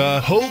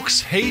America hoax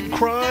hate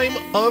crime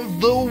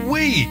of the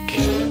week.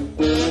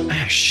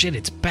 Ah, shit,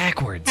 it's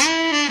backwards.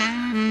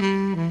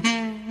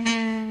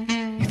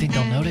 You think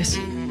they'll notice?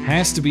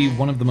 Has to be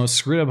one of the most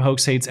screwed up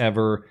hoax hates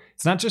ever.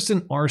 It's not just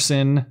an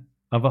arson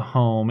of a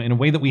home in a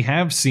way that we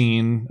have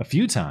seen a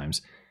few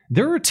times.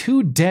 There are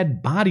 2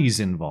 dead bodies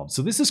involved.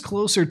 So this is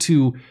closer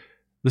to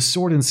the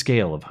sword and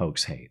scale of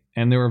hoax hate.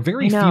 And there are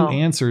very few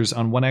answers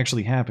on what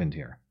actually happened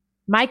here.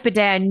 Mike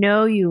Bidet, I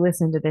know you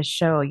listen to this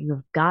show.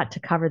 You've got to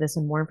cover this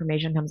when more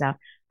information comes out.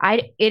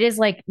 It is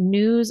like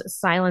news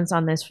silence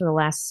on this for the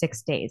last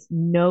 6 days.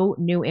 No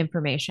new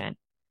information.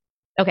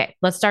 Okay,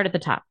 let's start at the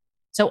top.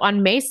 So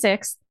on May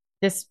 6th,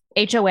 this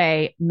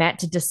HOA met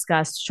to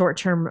discuss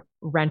short-term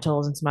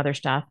rentals and some other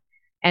stuff.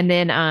 And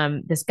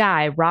then this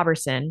guy,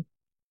 Robertson,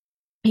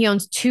 he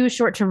owns 2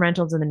 short-term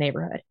rentals in the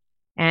neighborhood.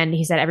 And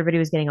he said everybody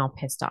was getting all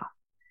pissed off.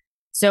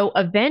 So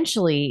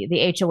eventually,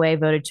 the HOA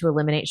voted to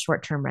eliminate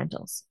short-term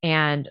rentals.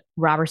 And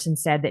Robertson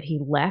said that he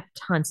left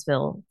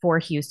Huntsville for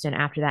Houston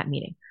after that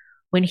meeting.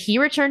 When he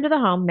returned to the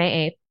home,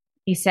 May 8th,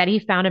 he said he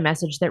found a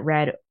message that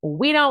read,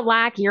 "We don't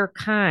like your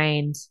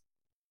kind,"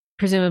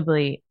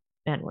 presumably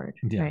N-word,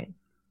 right?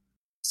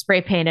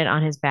 Spray painted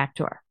on his back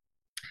door.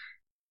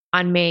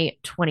 On May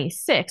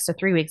 26th, so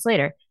 3 weeks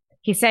later,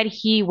 he said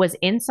he was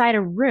inside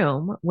a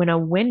room when a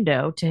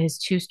window to his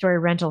 2-story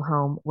rental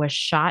home was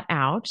shot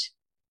out.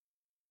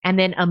 And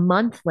then a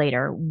month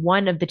later,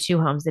 one of the 2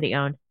 homes that he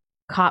owned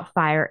caught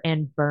fire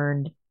and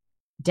burned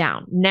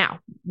down. Now,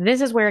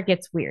 this is where it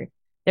gets weird.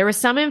 There was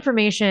some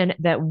information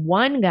that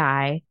one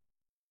guy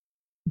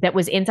that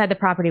was inside the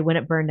property when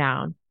it burned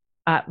down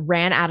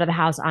ran out of the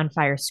house on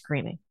fire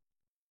screaming.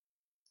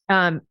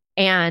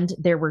 And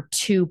there were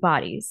 2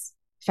 bodies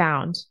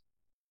found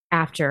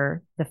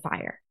after the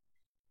fire.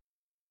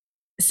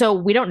 So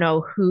we don't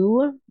know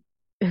who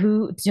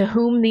to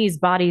whom these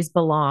bodies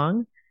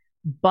belong,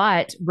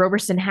 but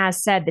Robertson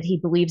has said that he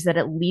believes that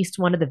at least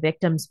one of the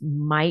victims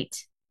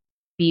might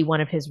be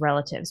one of his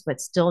relatives, but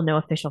still no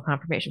official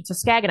confirmation. So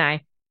Skag and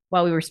I,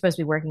 while we were supposed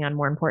to be working on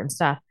more important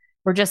stuff,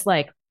 we're just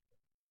like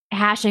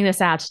hashing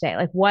this out today.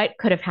 Like, what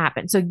could have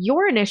happened? So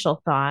your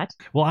initial thought,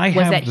 well, I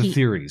have the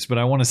theories, but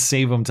I want to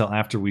save them till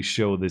after we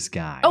show this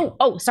guy.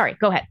 Oh, sorry.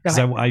 Go ahead.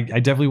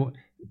 I definitely.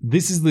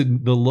 This is the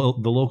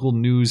local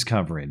news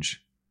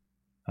coverage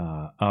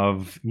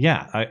of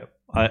a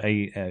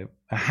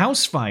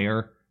house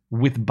fire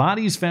with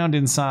bodies found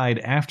inside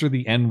after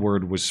the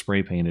N-word was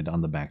spray painted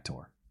on the back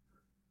door.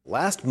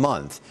 Last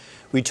month,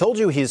 we told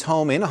you his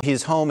home in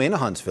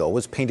Huntsville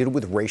was painted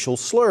with racial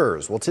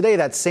slurs. Well, today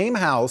that same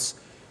house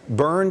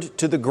burned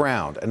to the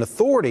ground, and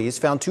authorities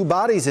found 2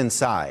 bodies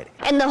inside.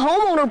 And the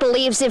homeowner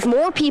believes if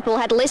more people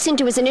had listened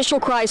to his initial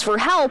cries for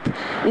help,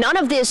 none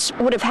of this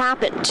would have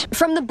happened.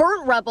 From the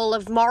burnt rubble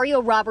of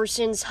Mario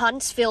Robertson's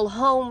Huntsville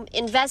home,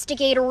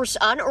 investigators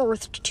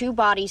unearthed 2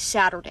 bodies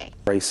Saturday.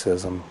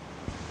 Racism,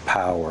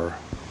 power,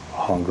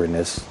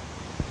 hungriness,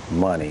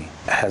 money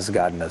has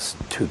gotten us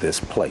to this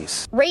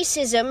place.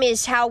 Racism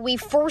is how we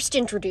first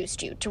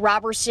introduced you to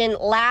Robertson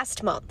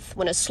last month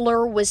when a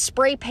slur was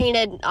spray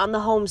painted on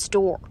the home's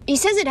door. He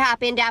says it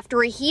happened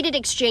after a heated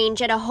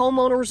exchange at a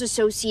homeowners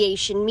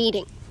association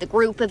meeting. The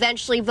group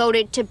eventually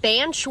voted to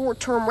ban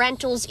short-term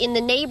rentals in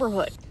the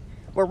neighborhood,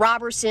 where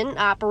Robertson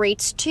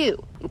operates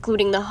 2,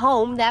 including the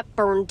home that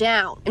burned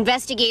down.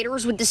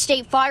 Investigators with the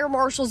state fire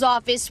marshal's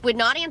office would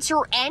not answer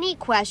any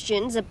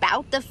questions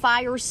about the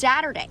fire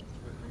Saturday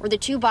or the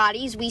 2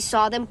 bodies we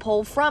saw them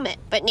pull from it.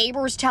 But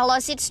neighbors tell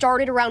us it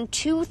started around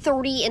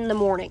 2:30 in the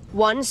morning.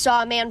 One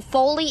saw a man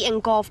fully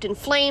engulfed in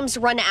flames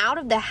run out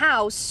of the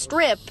house,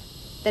 strip,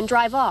 then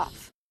drive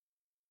off.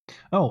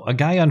 Oh, a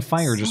guy on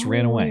fire just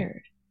ran away.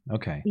 Weird.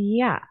 Okay.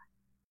 Yeah.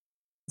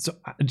 So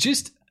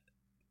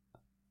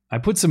I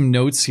put some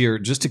notes here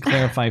just to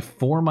clarify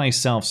for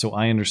myself so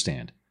I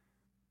understand.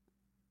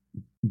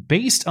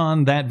 based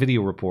on that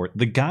video report,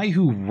 the guy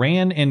who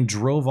ran and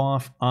drove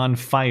off on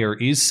fire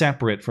is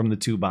separate from the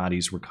two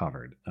bodies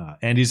recovered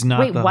and is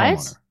not the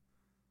homeowner.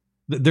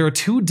 There are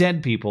two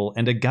dead people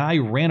and a guy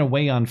ran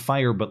away on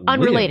fire but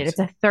unrelated. lived.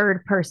 It's a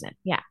third person.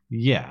 Yeah.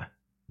 Yeah.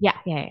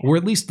 Yeah. Or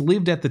at least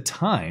lived at the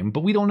time,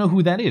 but we don't know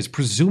who that is.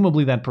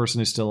 Presumably that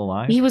person is still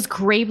alive. He was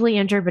gravely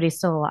injured, but he's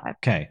still alive.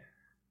 Okay.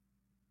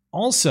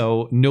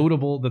 Also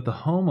notable that the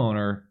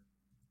homeowner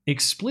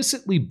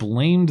explicitly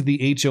blamed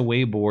the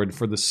HOA board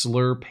for the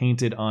slur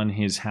painted on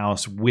his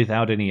house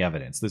without any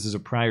evidence. This is a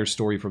prior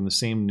story from the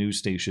same news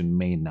station,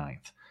 May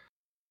 9th.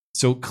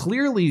 So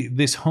clearly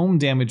this home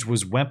damage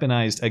was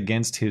weaponized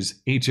against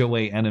his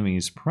HOA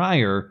enemies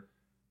prior.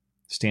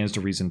 Stands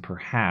to reason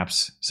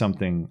perhaps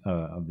something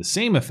of the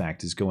same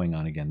effect is going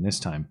on again this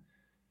time.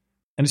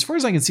 And as far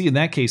as I can see in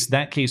that case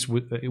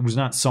it was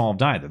not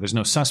solved either. There's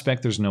no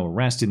suspect, there's no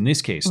arrest in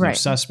this case. No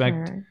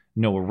suspect,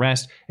 no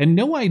arrest, and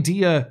no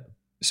idea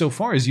so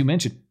far, as you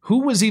mentioned,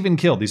 who was even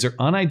killed. These are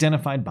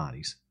unidentified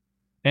bodies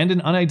and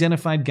an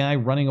unidentified guy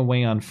running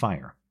away on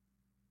fire.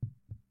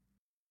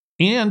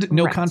 And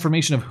no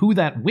confirmation of who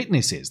that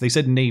witness is. They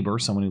said neighbor,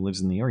 someone who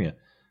lives in the area.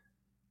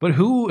 But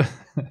who,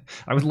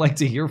 I would like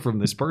to hear from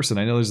this person.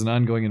 I know there's an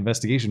ongoing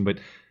investigation, but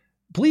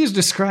please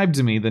describe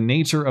to me the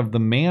nature of the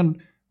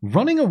man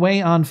running away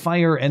on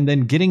fire and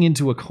then getting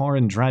into a car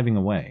and driving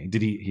away.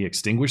 Did he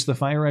extinguish the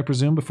fire, I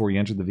presume, before he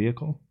entered the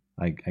vehicle?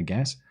 I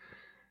guess.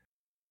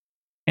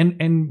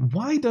 And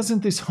why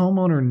doesn't this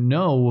homeowner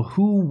know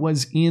who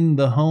was in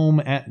the home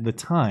at the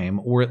time,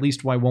 or at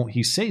least why won't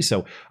he say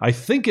so? I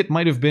think it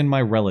might have been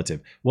my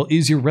relative. Well,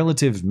 is your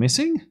relative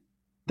missing?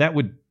 That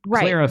would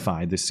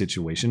clarify this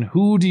situation.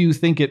 Who do you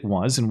think it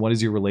was, and what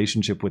is your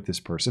relationship with this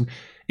person?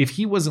 If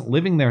he wasn't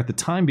living there at the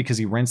time because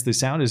he rents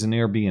this out as an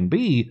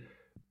Airbnb,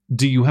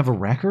 do you have a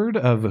record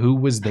of who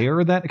was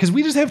there? Because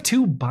we just have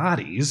two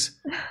bodies.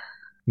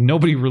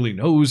 Nobody really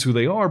knows who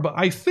they are, but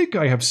I think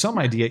I have some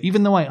idea,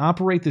 even though I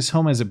operate this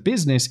home as a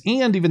business,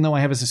 and even though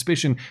I have a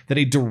suspicion that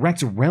a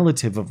direct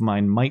relative of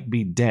mine might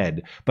be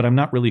dead, but I'm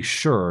not really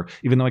sure,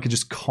 even though I could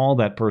just call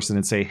that person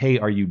and say, hey,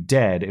 are you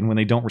dead? And when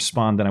they don't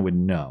respond, then I would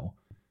know.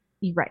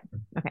 Right.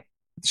 Okay.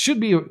 Should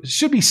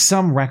be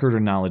some record or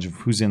knowledge of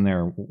who's in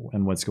there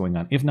and what's going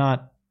on. If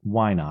not,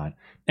 why not?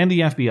 And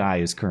the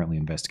FBI is currently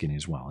investigating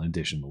as well, in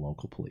addition to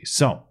local police.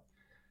 So,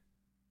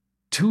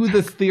 to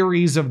the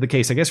theories of the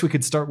case, I guess we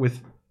could start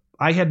with,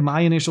 I had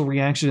my initial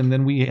reaction and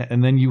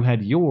then you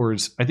had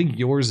yours. I think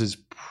yours is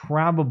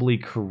probably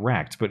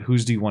correct, but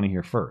whose do you want to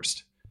hear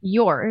first?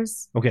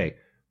 Yours. Okay.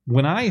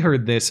 When I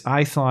heard this,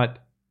 I thought,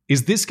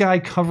 is this guy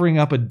covering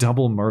up a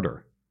double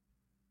murder?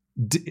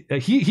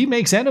 He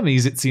makes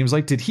enemies, it seems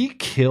like. Did he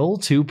kill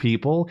two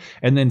people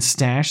and then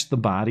stash the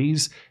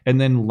bodies and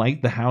then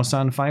light the house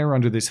on fire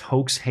under this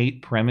hoax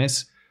hate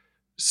premise,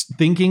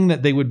 thinking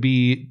that they would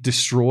be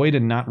destroyed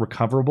and not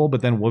recoverable,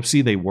 but then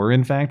whoopsie, they were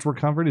in fact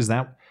recovered?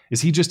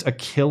 Is he just a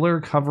killer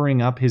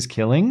covering up his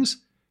killings?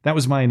 That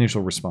was my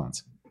initial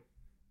response.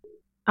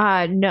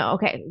 No,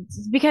 okay.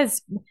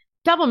 Because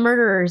double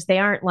murderers, they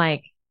aren't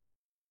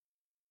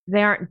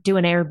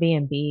doing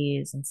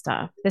Airbnbs and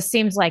stuff. This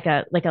seems like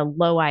a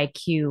low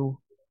IQ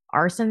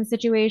arson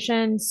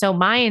situation. So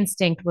my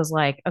instinct was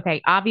like,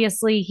 okay,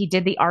 obviously he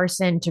did the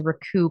arson to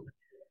recoup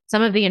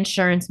some of the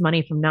insurance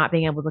money from not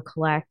being able to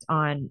collect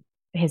on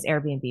his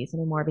Airbnbs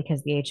anymore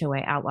because the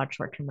HOA outlawed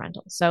short-term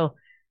rentals. So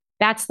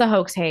that's the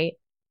hoax hate.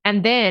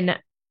 And then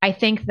I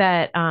think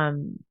that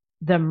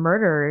the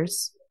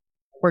murders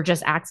were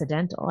just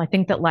accidental. I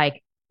think that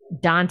like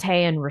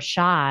Dante and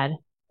Rashad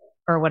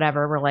or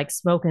whatever were like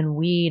smoking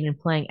weed and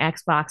playing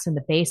Xbox in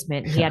the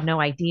basement. And he had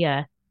no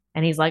idea.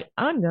 And he's like,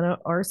 I'm going to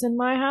arson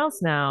my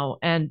house now.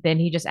 And then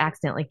he just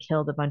accidentally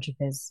killed a bunch of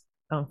his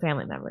own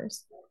family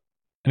members.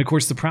 And of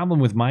course, the problem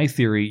with my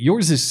theory,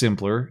 yours is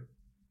simpler,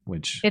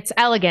 which it's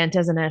elegant,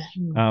 isn't it?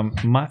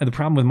 The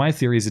problem with my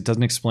theory is it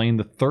doesn't explain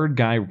the third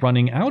guy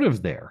running out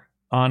of there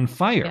on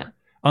fire. Yeah.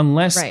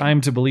 Unless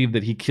I'm to believe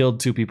that he killed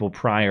two people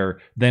prior,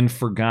 then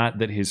forgot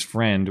that his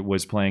friend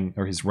was playing,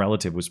 or his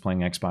relative was playing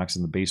Xbox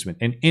in the basement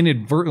and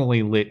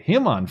inadvertently lit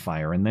him on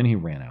fire, and then he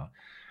ran out.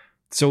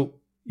 So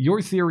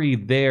your theory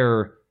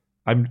there,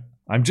 I'm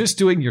just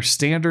doing your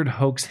standard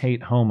hoax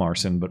hate home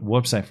arson, but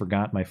whoops, I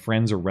forgot my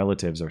friends or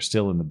relatives are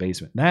still in the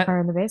basement. Are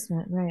in the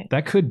basement, right.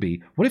 That could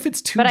be. What if it's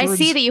two But birds? I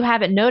see that you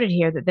have it noted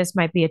here that this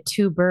might be a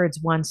two birds,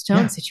 one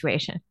stone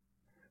situation.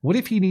 What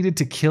if he needed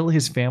to kill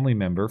his family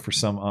member for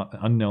some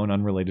unknown,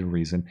 unrelated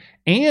reason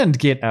and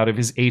get out of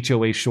his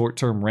HOA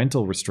short-term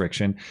rental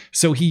restriction,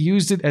 so he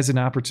used it as an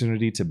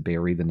opportunity to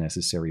bury the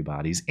necessary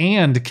bodies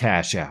and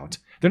cash out?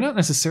 They're not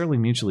necessarily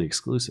mutually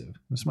exclusive.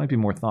 This might be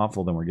more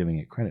thoughtful than we're giving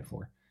it credit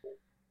for.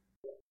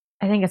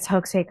 I think it's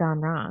hoax hate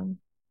gone wrong.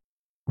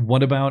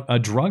 What about a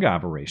drug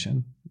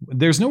operation?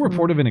 There's no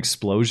report of an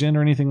explosion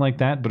or anything like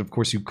that, but of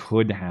course you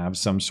could have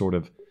some sort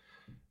of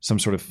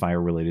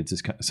fire related to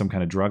some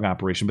kind of drug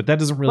operation, but that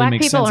doesn't really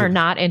make sense. Black people are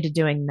not into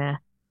doing meth.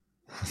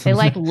 They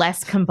like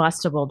less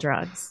combustible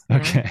drugs.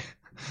 Okay.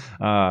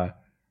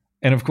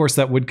 And of course,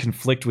 that would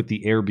conflict with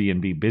the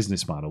Airbnb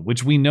business model,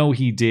 which we know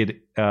he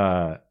did.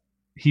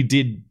 He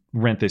did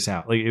rent this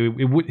out. Like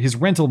his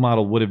rental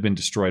model would have been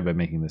destroyed by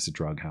making this a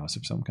drug house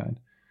of some kind.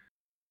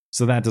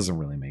 So that doesn't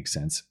really make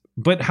sense.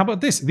 But how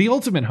about this? The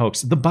ultimate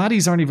hoax. The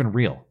bodies aren't even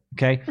real.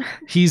 Okay.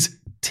 He's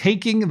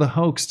taking the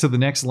hoax to the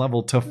next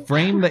level to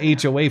frame the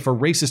HOA for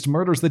racist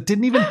murders that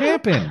didn't even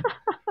happen.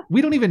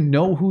 We don't even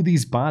know who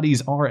these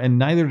bodies are, and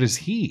neither does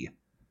he.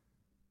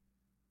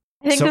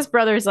 I think this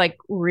brother's like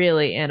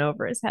really in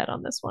over his head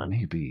on this one.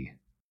 Maybe.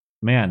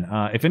 Man,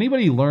 if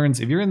anybody learns,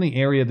 if you're in the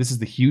area, this is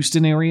the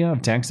Houston area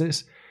of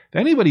Texas. If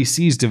anybody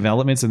sees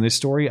developments in this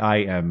story, I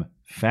am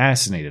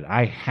fascinated.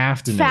 I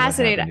have to know.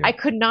 Fascinated. I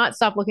could not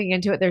stop looking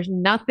into it. There's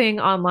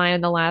nothing online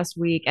in the last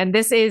week. And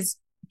this is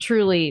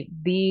truly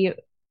the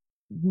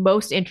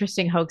most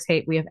interesting hoax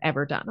hate we have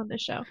ever done on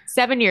this show.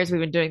 7 years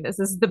we've been doing this.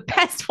 This is the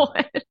best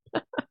one.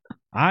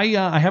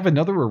 I have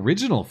another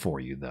original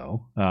for you,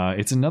 though.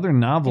 It's another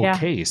novel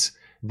case.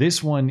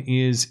 This one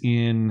is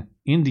in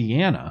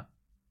Indiana.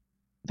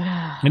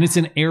 And it's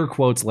an air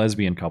quotes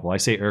lesbian couple. I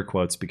say air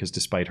quotes because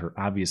despite her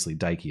obviously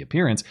dykey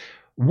appearance,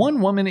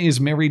 one woman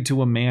is married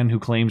to a man who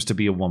claims to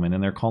be a woman,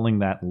 and they're calling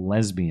that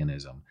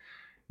lesbianism.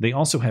 They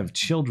also have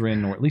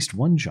children, or at least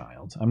one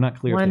child. I'm not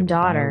clear if they have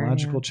daughter, a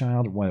biological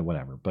child,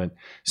 whatever. But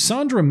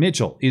Sandra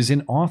Mitchell is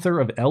an author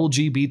of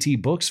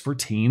LGBT books for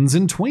teens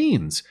and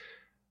tweens.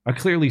 A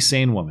clearly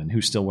sane woman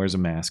who still wears a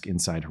mask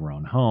inside her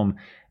own home.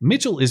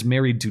 Mitchell is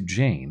married to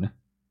Jane,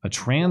 a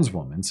trans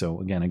woman.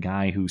 So again, a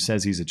guy who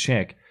says he's a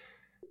chick.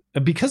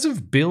 Because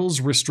of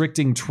bills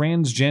restricting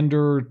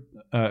transgender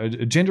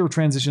gender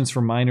transitions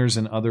for minors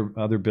and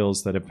other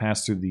bills that have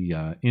passed through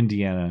the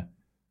Indiana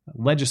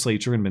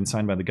legislature and been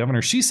signed by the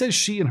governor, she says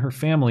she and her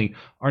family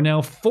are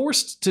now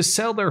forced to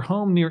sell their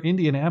home near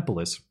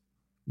Indianapolis,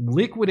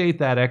 liquidate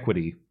that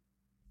equity,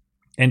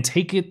 and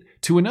take it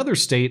to another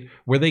state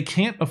where they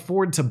can't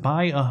afford to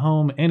buy a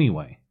home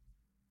anyway.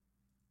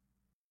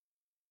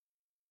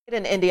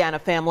 An Indiana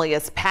family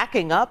is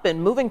packing up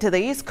and moving to the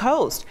East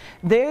Coast.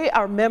 They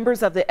are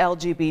members of the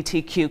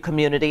LGBTQ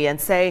community and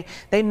say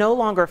they no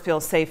longer feel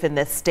safe in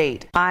this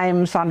state.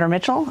 I'm Sandra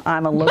Mitchell.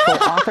 I'm a local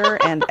author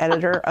and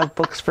editor of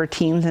books for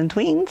teens and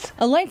tweens.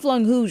 A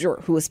lifelong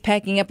Hoosier who is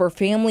packing up her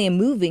family and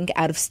moving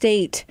out of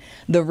state.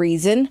 The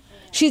reason?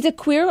 She's a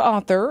queer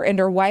author and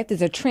her wife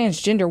is a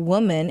transgender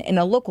woman and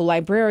a local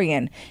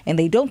librarian, and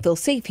they don't feel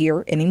safe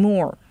here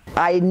anymore.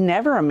 I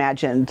never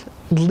imagined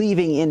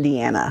leaving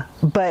Indiana,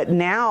 but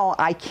now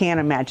I can't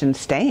imagine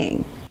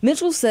staying.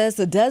 Mitchell says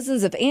the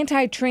dozens of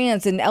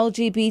anti-trans and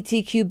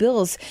LGBTQ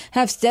bills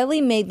have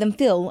steadily made them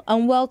feel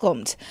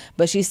unwelcomed.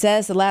 But she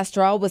says the last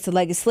straw was the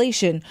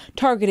legislation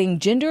targeting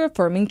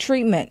gender-affirming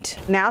treatment.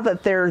 Now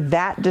that they're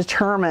that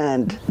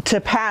determined to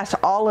pass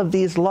all of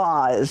these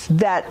laws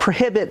that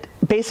prohibit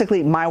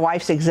basically my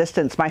wife's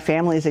existence, my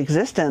family's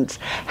existence,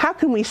 how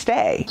can we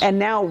stay? And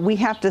now we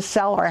have to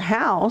sell our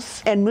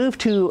house and move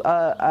to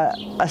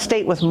a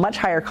state with much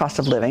higher cost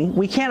of living.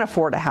 We can't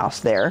afford a house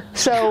there.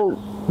 So,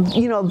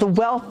 you know, the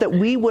wealth that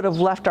we would have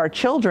left our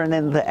children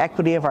and the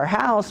equity of our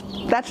house,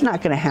 that's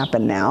not going to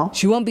happen now.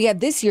 She won't be at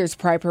this year's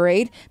Pride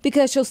Parade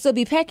because she'll still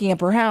be packing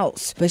up her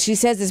house. But she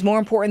says it's more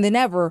important than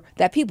ever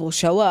that people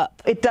show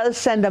up. It does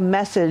send a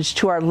message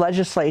to our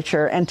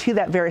legislature and to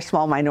that very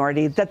small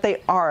minority that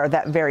they are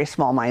that very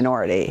small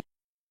minority.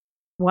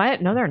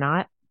 What? No, they're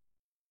not.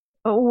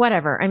 Oh,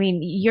 whatever. I mean,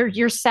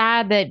 you're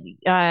sad that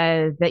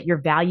that your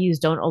values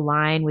don't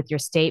align with your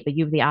state, but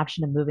you have the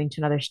option of moving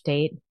to another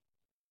state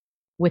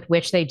with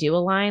which they do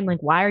align. Like,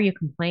 why are you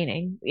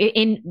complaining?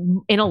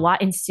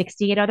 In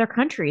 68 other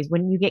countries,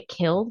 wouldn't you get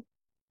killed?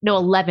 No,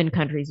 11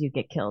 countries you'd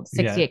get killed.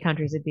 68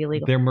 countries would be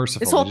illegal. They're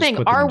merciful. This whole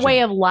thing, our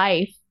way of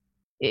life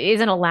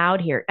isn't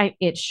allowed here.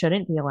 It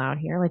shouldn't be allowed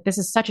here. Like, this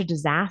is such a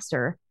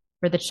disaster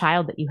for the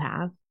child that you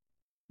have.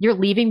 You're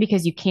leaving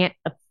because you can't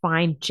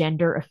find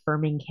gender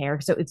affirming care.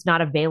 So it's not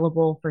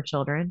available for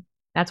children.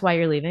 That's why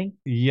you're leaving.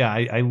 Yeah.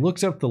 I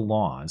looked up the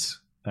laws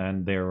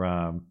and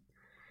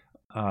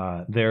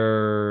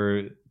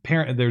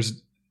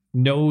there's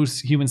no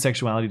human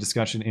sexuality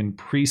discussion in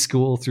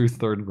preschool through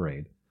third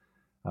grade.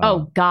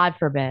 Oh, God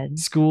forbid.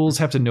 Schools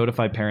have to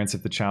notify parents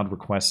if the child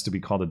requests to be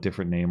called a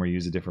different name or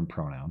use a different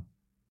pronoun.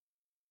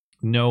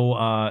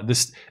 No,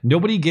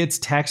 nobody gets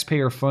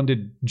taxpayer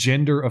funded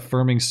gender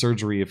affirming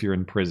surgery if you're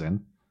in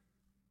prison.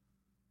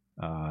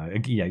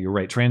 Yeah, you're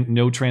right.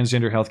 No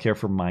transgender healthcare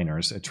for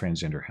minors.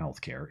 Transgender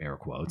healthcare, air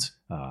quotes.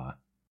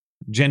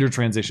 Gender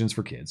transitions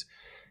for kids.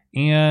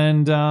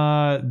 And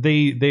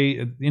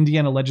the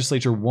Indiana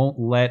legislature won't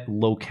let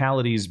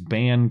localities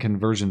ban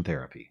conversion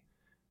therapy.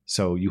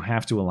 So you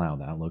have to allow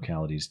that.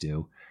 Localities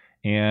do.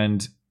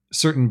 And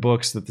certain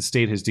books that the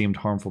state has deemed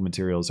harmful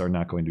materials are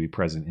not going to be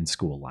present in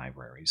school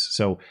libraries.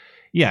 So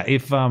yeah,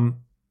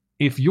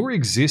 if your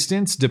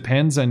existence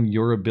depends on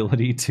your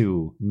ability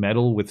to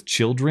meddle with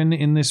children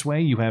in this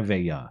way, you have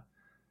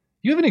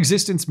an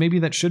existence maybe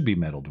that should be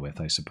meddled with,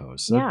 I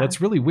suppose. So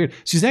that's really weird.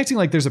 She's acting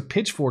like there's a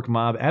pitchfork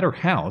mob at her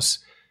house,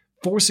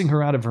 forcing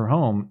her out of her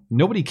home.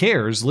 Nobody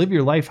cares. Live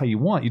your life how you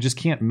want. You just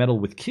can't meddle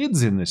with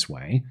kids in this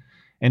way.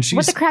 And she's,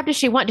 what the crap does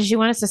she want? Does she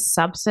want us to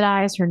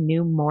subsidize her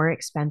new, more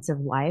expensive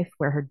life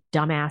where her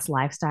dumbass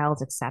lifestyle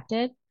is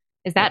accepted?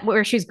 Is that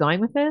where she's going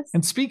with this?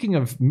 And speaking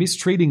of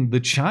mistreating the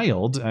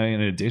child,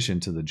 in addition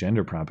to the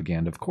gender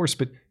propaganda, of course,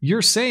 but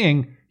you're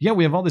saying, yeah,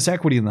 we have all this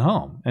equity in the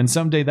home, and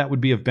someday that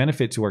would be of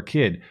benefit to our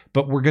kid,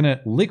 but we're going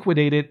to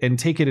liquidate it and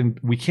take it, and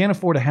we can't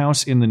afford a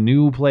house in the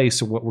new place,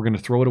 so what, we're going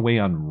to throw it away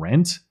on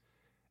rent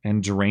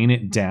and drain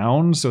it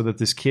down so that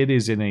this kid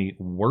is in a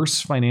worse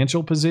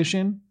financial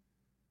position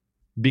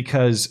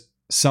because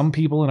some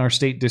people in our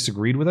state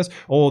disagreed with us.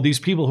 Oh, these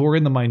people who are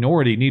in the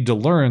minority need to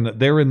learn that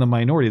they're in the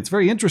minority. It's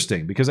very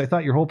interesting because I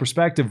thought your whole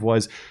perspective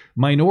was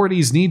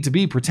minorities need to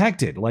be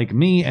protected, like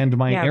me and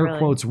my air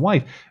quotes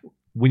wife.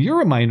 When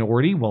you're a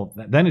minority, well,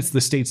 then it's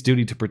the state's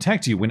duty to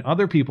protect you. When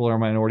other people are a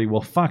minority,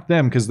 well, fuck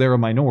them because they're a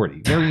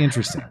minority. Very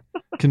interesting.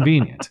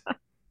 Convenient.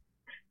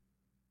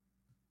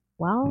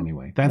 Well,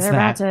 anyway, that's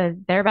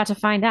they're about to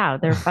find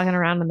out. They're fucking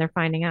around and they're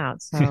finding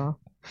out. So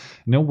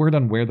no word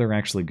on where they're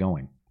actually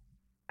going.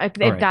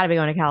 They've got to be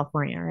going to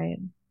California, right?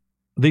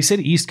 They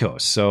said East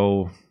Coast,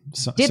 so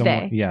did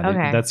they? Yeah,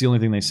 okay. That's the only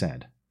thing they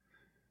said.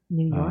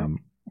 New York.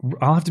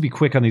 I'll have to be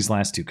quick on these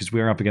last two because we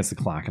are up against the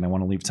clock, and I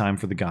want to leave time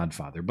for The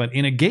Godfather. But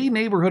in a gay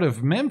neighborhood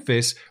of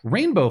Memphis,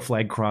 rainbow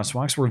flag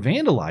crosswalks were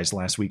vandalized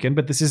last weekend.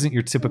 But this isn't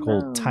your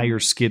typical tire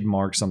skid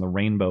marks on the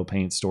rainbow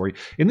paint story.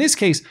 In this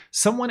case,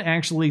 someone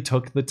actually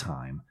took the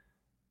time,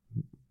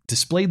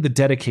 displayed the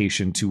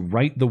dedication to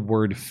write the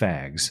word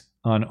fags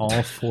on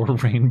all 4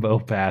 rainbow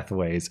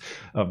pathways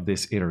of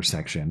this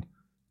intersection.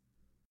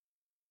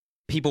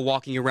 People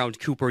walking around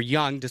Cooper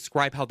Young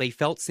describe how they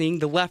felt seeing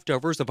the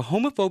leftovers of a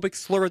homophobic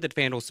slur that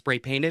vandals spray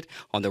painted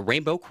on the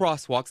rainbow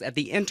crosswalks at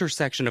the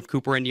intersection of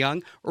Cooper and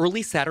Young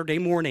early Saturday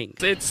morning.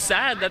 It's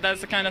sad that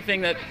that's the kind of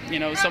thing that,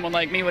 someone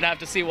like me would have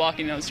to see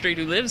walking down the street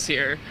who lives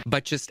here.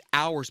 But just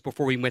hours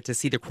before we went to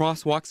see the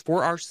crosswalks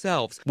for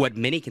ourselves, what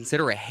many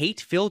consider a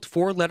hate-filled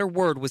 4-letter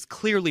word was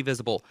clearly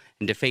visible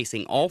and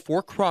defacing all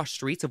 4 cross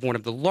streets of one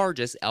of the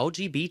largest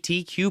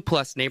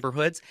LGBTQ+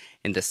 neighborhoods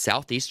in the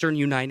southeastern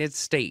United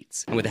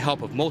States. And with the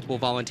help of multiple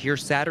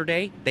volunteers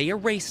Saturday, they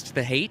erased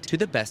the hate to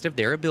the best of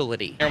their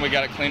ability. And we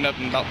got it cleaned up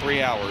in about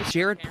 3 hours.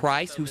 Jared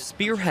Price, who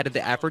spearheaded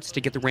the efforts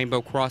to get the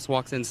rainbow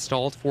crosswalks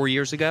installed 4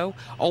 years ago,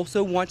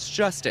 also wants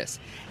justice.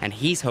 And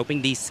he's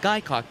hoping these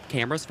Skycop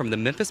cameras from the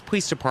Memphis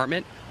Police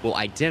Department will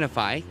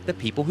identify the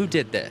people who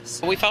did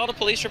this. We filed a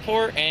police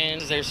report,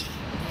 and there's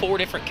 4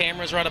 different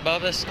cameras right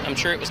above us. I'm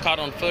sure it was caught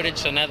on footage,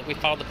 so now that we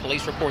filed the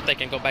police report, they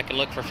can go back and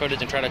look for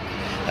footage and try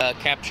to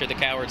capture the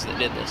cowards that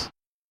did this.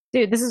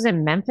 Dude, this is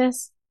in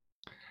Memphis?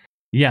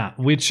 Yeah,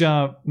 which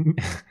at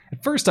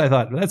first I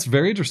thought, that's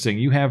very interesting.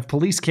 You have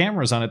police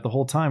cameras on it the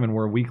whole time, and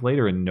we're a week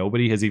later and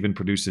nobody has even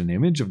produced an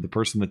image of the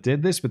person that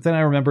did this. But then I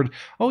remembered,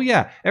 oh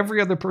yeah,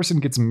 every other person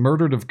gets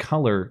murdered of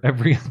color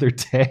every other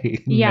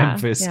day in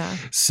Memphis. Yeah.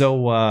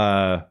 So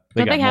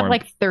don't they have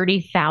like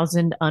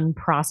 30,000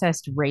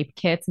 unprocessed rape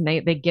kits, and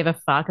they give a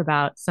fuck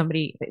about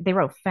somebody? They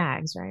wrote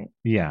fags, right?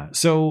 Yeah.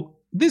 So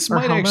this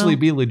might actually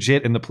be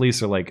legit, and the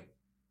police are like,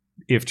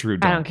 if true,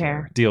 don't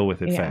care. Deal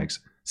with it, fags.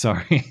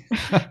 Sorry.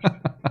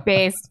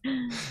 Based.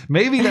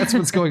 Maybe that's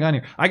what's going on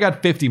here. I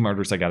got 50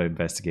 murders I got to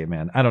investigate,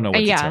 man. I don't know what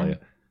to tell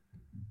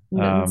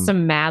you.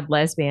 Some mad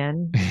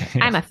lesbian.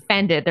 I'm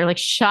offended. They're like,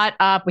 shut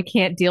up. We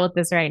can't deal with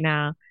this right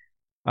now.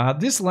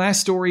 This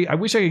last story, I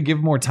wish I could give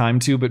more time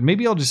to, but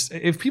maybe I'll just,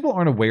 if people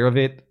aren't aware of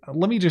it,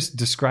 let me just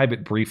describe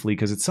it briefly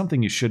because it's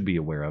something you should be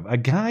aware of. A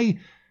guy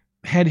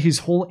had his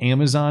whole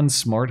Amazon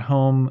smart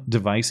home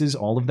devices,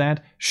 all of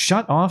that,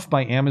 shut off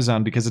by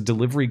Amazon because a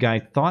delivery guy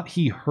thought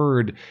he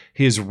heard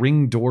his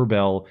Ring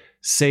doorbell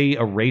say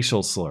a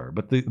racial slur.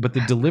 But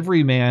the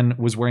delivery man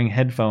was wearing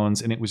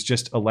headphones, and it was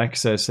just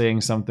Alexa saying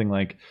something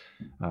like,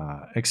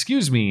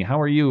 excuse me, how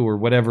are you? Or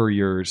whatever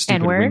your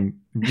stupid Ring.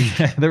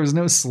 There was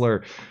no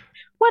slur.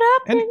 What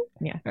happened?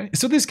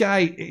 So this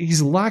guy,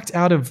 he's locked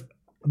out of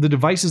the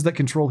devices that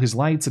control his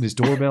lights and his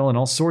doorbell and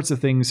all sorts of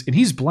things. And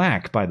he's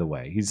black, by the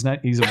way. He's a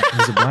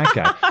black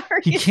guy.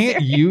 He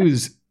can't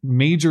use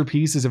major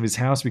pieces of his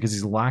house because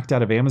he's locked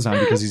out of Amazon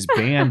because he's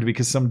banned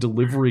because some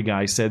delivery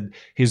guy said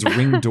his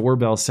Ring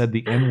doorbell said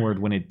the N-word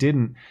when it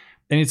didn't.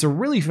 And it's a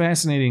really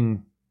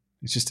fascinating,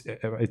 it's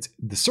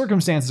the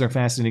circumstances are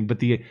fascinating, but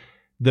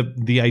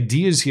the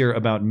ideas here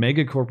about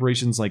mega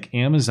corporations like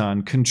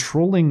Amazon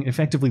controlling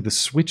effectively the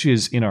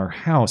switches in our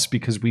house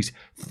because we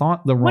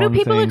thought the wrong thing. What do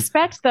people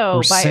expect,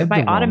 though,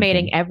 by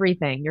automating thing.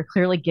 Everything? You're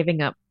clearly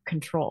giving up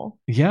control.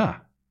 Yeah.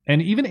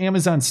 And even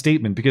Amazon's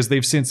statement, because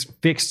they've since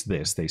fixed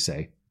this, they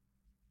say.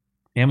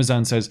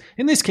 Amazon says,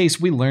 in this case,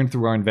 we learned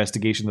through our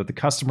investigation that the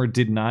customer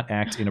did not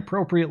act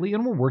inappropriately,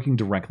 and we're working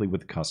directly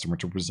with the customer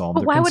to resolve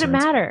their concerns. But why would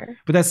it matter?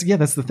 But that's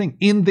the thing.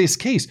 In this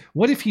case,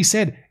 what if he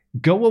said,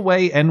 go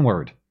away,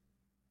 N-word?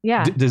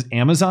 Yeah. Does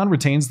Amazon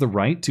retains the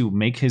right to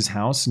make his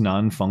house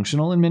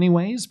non-functional in many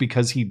ways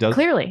because he does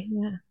clearly?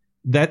 Yeah.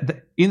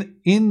 That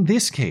in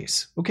this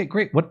case, okay,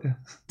 great. What?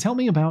 Tell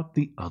me about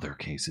the other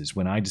cases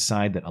when I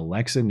decide that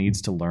Alexa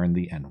needs to learn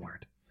the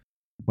N-word.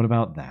 What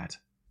about that?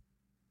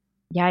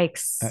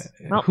 Yikes!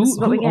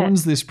 Who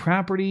owns this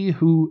property?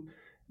 Who?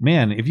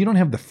 man, if you don't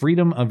have the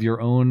freedom of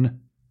your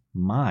own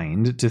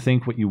mind to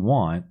think what you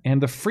want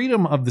and the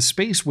freedom of the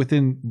space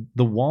within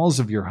the walls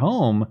of your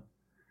home,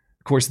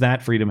 of course,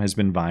 that freedom has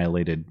been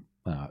violated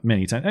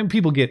many times. And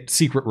people get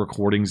secret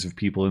recordings of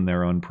people in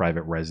their own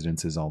private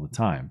residences all the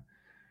time.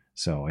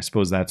 So I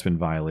suppose that's been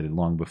violated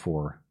long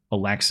before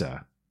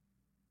Alexa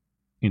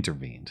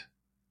intervened.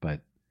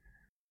 But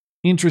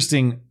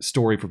interesting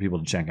story for people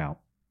to check out.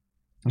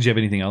 Do you have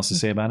anything else to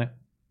say about it?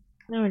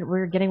 No,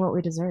 we're getting what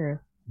we deserve.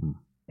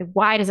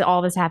 Why does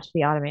all this have to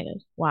be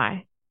automated?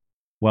 Why?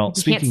 Well,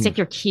 you can't stick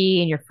your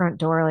key in your front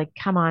door. Like,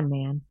 come on,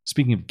 man.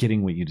 Speaking of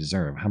getting what you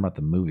deserve, how about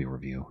the movie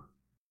review?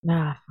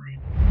 Fine.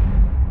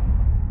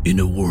 In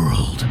a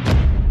world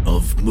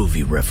of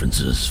movie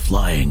references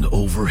flying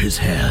over his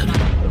head,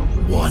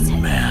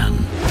 one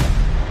man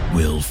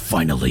will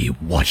finally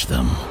watch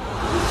them.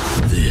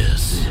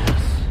 This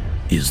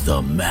is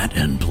the Matt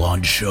and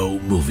Blonde Show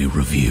movie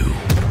review.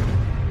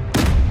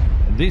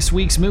 This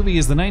week's movie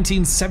is the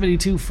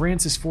 1972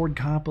 Francis Ford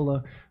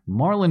Coppola,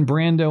 Marlon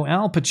Brando,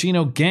 Al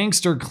Pacino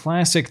gangster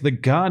classic The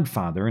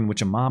Godfather, in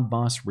which a mob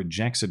boss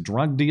rejects a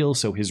drug deal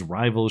so his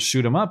rivals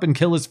shoot him up and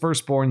kill his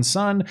firstborn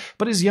son,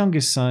 but his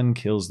youngest son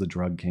kills the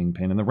drug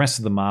kingpin and the rest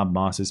of the mob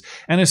bosses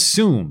and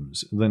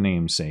assumes the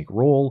namesake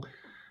role.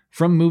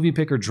 From movie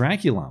picker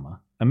Draculama,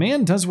 a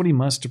man does what he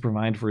must to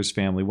provide for his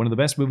family. One of the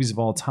best movies of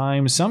all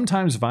time.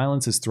 Sometimes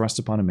violence is thrust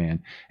upon a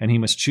man, and he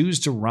must choose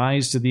to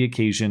rise to the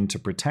occasion to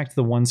protect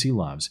the ones he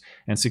loves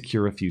and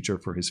secure a future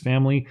for his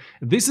family.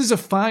 This is a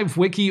 5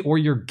 wiki or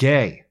you're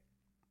gay.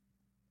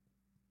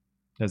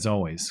 As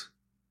always,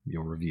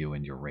 your review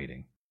and your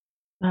rating.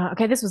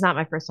 Okay, this was not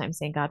my first time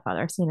seeing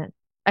Godfather. I've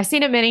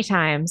seen it many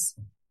times.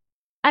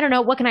 I don't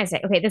know. What can I say?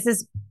 Okay, this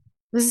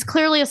is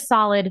clearly a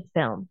solid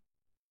film.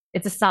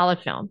 It's a solid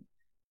film.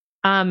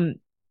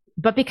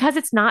 But because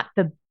it's not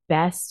the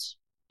best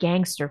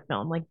gangster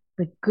film, like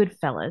The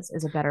Goodfellas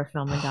is a better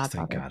film than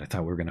Godfather. Thank God. I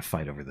thought we were going to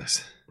fight over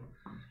this.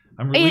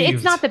 I'm relieved.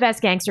 It's not the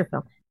best gangster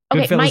film.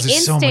 Okay, Goodfellas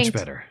is so much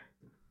better.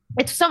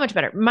 It's so much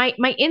better.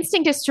 My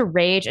instinct is to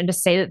rage and to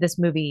say that this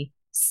movie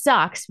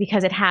sucks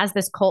because it has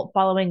this cult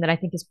following that I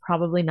think is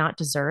probably not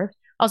deserved.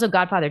 Also,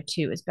 Godfather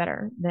 2 is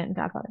better than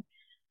Godfather.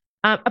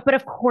 But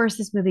of course,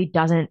 this movie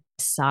doesn't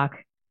suck.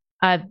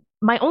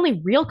 My only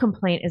real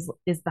complaint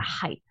is the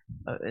hype.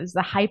 Is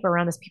the hype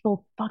around this.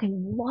 People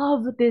fucking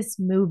love this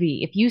movie.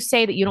 If you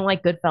say that you don't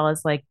like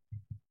Goodfellas, like,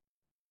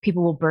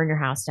 people will burn your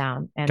house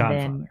down, and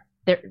Godfather.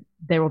 then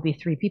there will be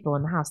 3 people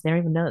in the house. They don't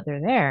even know that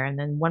they're there, and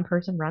then one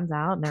person runs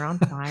out and they're on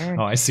fire.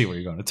 Oh, I see where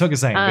you're going. It took a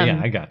second, but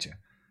yeah, I got you.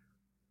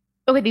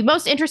 Okay, the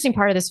most interesting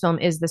part of this film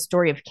is the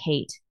story of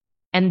Kate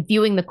and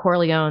viewing the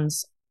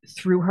Corleones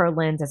through her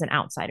lens as an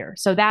outsider.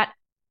 So that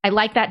I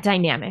like that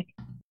dynamic.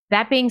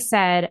 That being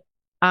said,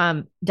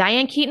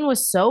 Diane Keaton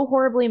was so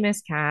horribly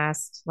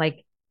miscast.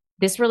 Like,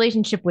 this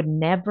relationship would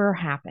never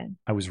happen.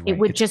 I was right. It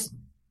would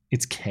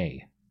It's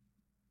K.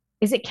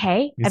 Is it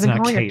K? It's I've been not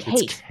calling Kate, her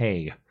Kate. It's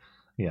K.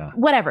 Yeah.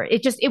 Whatever.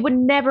 It would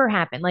never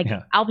happen. Like,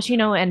 Yeah. Al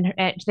Pacino and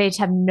they just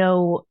have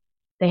no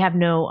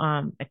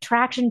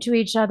attraction to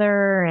each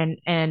other,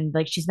 and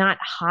like, she's not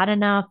hot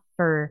enough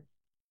for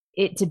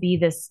it to be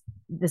this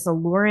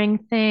alluring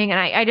thing. And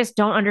I just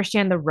don't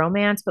understand the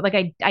romance, but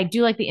like, I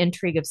do like the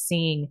intrigue of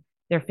seeing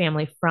their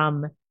family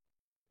from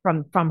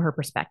her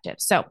perspective.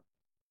 So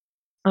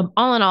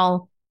all in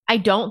all, I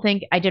don't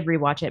think I did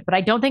rewatch it, but I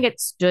don't think it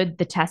stood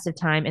the test of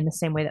time in the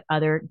same way that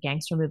other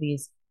gangster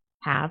movies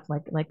have,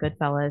 like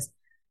Goodfellas.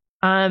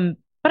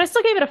 But I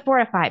still gave it a 4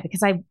 out of 5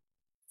 because I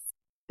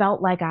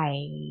felt like I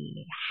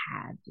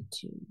had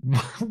to.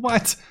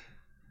 What?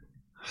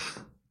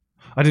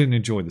 I didn't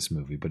enjoy this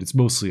movie, but it's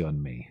mostly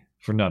on me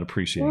for not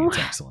appreciating its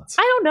excellence.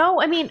 I don't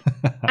know. I mean,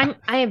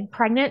 I am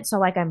pregnant, so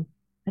like I'm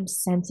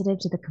sensitive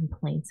to the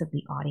complaints of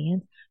the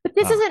audience. But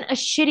this isn't a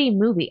shitty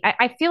movie.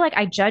 I feel like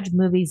I judge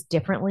movies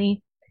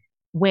differently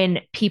when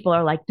people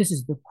are like, "This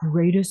is the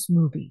greatest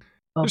movie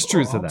of There's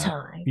truth to all that.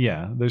 time."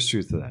 Yeah, there's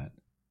truth to that.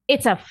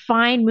 It's a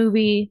fine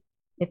movie.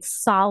 It's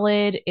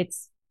solid.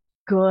 It's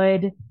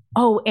good.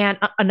 Oh, and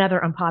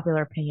another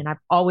unpopular opinion. I've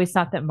always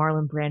thought that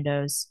Marlon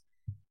Brando's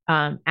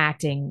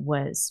acting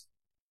was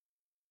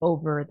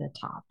over the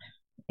top.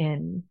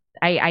 And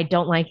I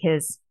don't like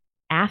his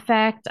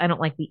affect. I don't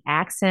like the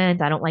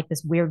accent. I don't like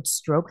this weird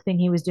stroke thing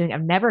he was doing.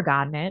 I've never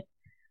gotten it.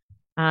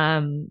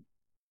 I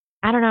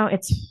don't know.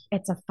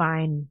 It's a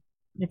fine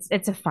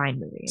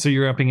movie. So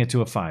you're upping it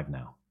to a 5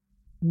 now.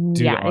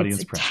 Yeah,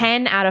 it's pressure.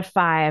 10 out of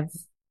 5.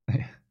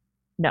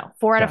 No,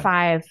 4 out of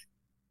 5.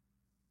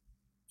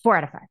 4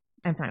 out of 5.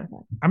 I'm fine with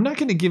that. I'm not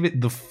going to give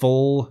it the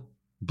full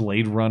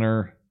Blade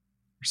Runner,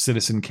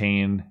 Citizen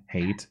Kane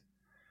hate.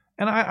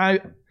 And I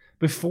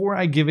before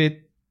I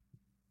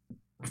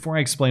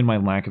explain my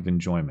lack of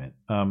enjoyment,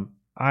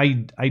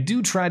 I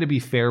do try to be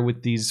fair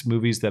with these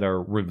movies that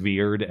are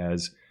revered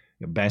as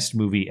best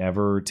movie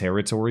ever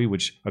territory,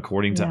 which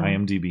according to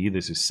IMDb,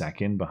 this is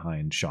second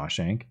behind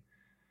Shawshank.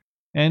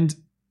 And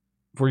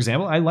for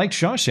example, I like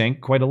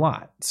Shawshank quite a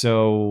lot.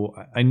 So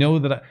I know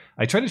that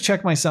I try to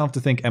check myself to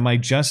think, am I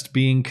just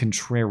being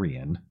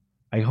contrarian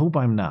I hope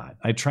I'm not.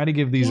 I try to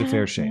give these a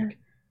fair shake.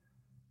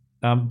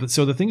 But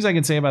so the things I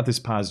can say about this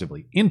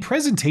positively. In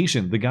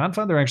presentation, The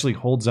Godfather actually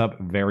holds up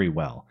very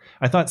well.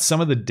 I thought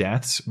some of the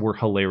deaths were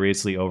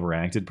hilariously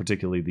overacted,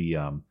 particularly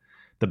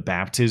the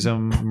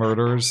baptism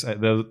murders.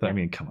 I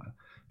mean, come on.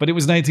 But it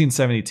was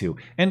 1972.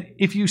 And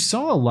if you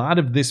saw a lot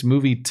of this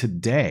movie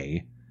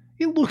today,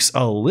 it looks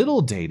a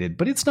little dated,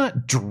 but it's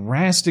not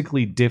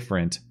drastically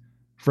different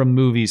from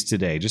movies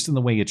today, just in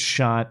the way it's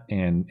shot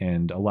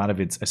and a lot of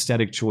its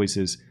aesthetic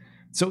choices.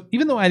 So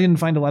even though I didn't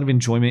find a lot of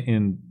enjoyment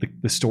in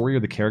the story or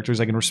the characters,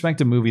 I can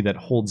respect a movie that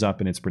holds up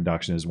in its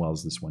production as well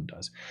as this one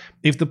does.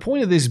 If the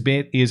point of this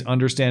bit is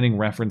understanding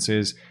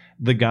references,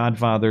 The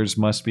Godfathers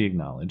must be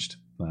acknowledged.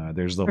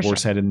 There's the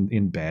horse head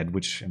in bed,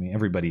 which, I mean,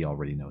 everybody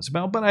already knows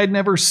about, but I'd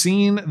never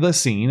seen the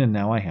scene, and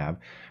now I have.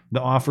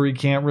 The offer he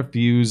can't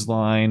refuse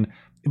line,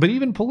 but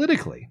even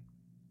politically.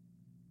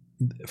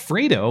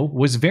 Fredo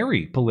was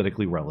very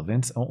politically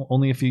relevant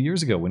only a few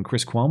years ago when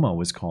Chris Cuomo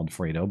was called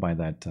Fredo by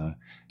that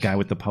guy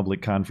with the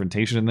public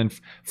confrontation. And then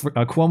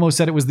Cuomo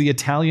said it was the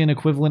Italian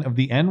equivalent of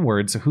the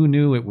N-word. So who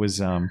knew it was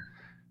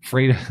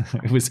Fredo?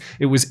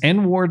 It was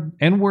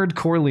N-word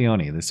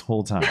Corleone this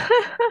whole time.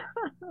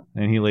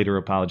 And he later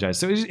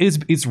apologized. So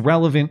it's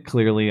relevant,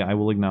 clearly. I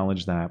will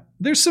acknowledge that.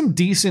 There's some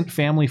decent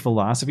family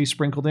philosophy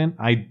sprinkled in.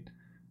 I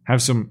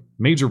have some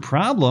major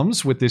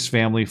problems with this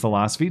family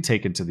philosophy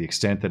taken to the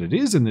extent that it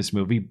is in this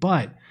movie,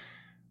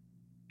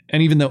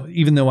 and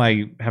even though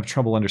I have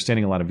trouble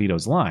understanding a lot of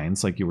Vito's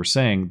lines, like you were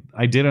saying,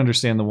 I did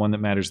understand the one that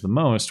matters the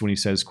most when he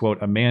says,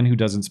 quote, "A man who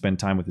doesn't spend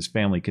time with his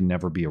family can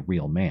never be a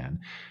real man."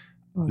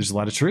 There's a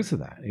lot of truth to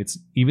that. It's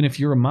even if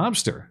you're a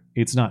mobster,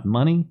 it's not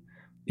money,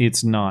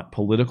 it's not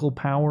political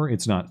power,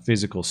 it's not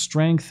physical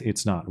strength,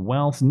 it's not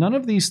wealth. None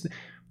of these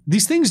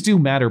things do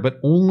matter, but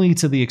only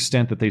to the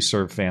extent that they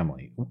serve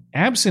family.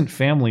 Absent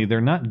family, they're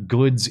not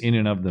goods in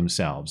and of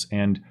themselves.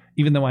 And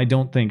even though I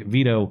don't think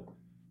Vito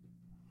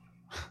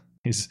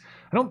is,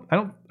 I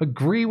don't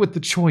agree with the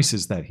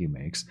choices that he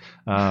makes.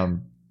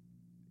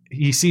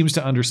 He seems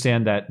to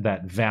understand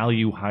that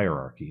value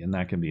hierarchy, and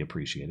that can be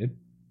appreciated.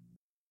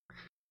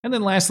 And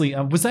then lastly,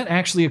 was that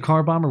actually a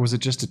car bomb or was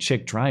it just a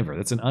chick driver?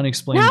 That's an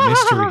unexplained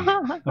mystery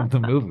of the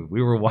movie.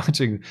 We were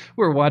watching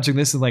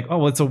this and like, oh,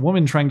 well, it's a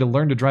woman trying to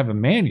learn to drive a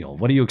manual.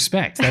 What do you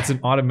expect? That's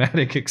an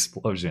automatic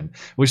explosion.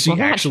 Was she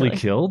actually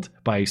killed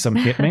by some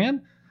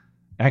hitman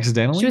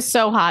accidentally? She was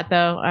so hot,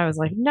 though. I was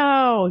like,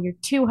 no, you're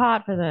too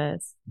hot for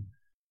this.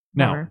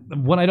 Now,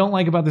 what I don't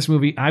like about this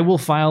movie, I will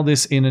file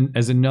this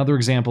as another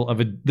example of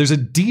there's a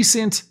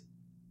decent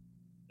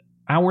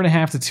hour and a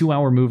half to 2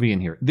 hour movie in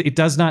here. It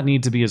does not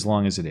need to be as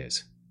long as it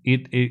is.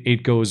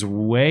 It goes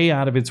way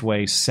out of its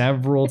way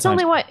several times. It's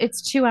only what? It's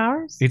 2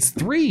 hours? It's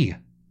 3.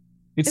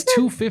 It's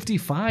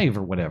 2:55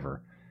 or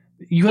whatever.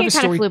 You have a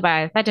story. Kind of flew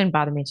by. That didn't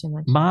bother me too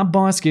much. Mob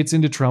boss gets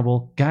into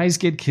trouble. Guys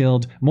get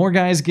killed. More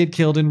guys get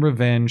killed in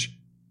revenge.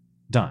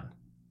 Done.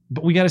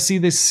 But we got to see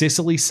this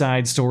Sicily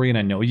side story, and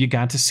I know you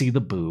got to see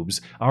the boobs.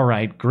 All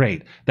right,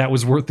 great. That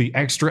was worth the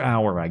extra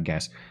hour, I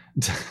guess.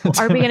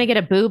 Are we going to get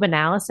a boob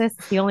analysis?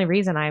 It's the only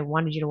reason I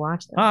wanted you to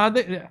watch this.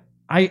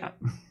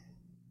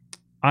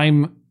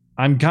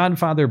 I'm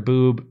Godfather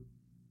boob.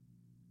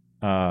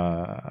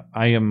 I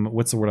am,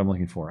 what's the word I'm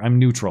looking for? I'm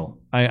neutral.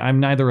 I'm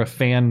neither a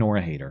fan nor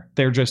a hater.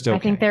 They're just okay. I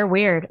think they're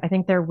weird. I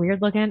think they're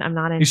weird looking. I'm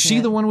not into Is she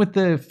the one with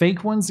the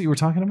fake ones that you were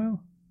talking about?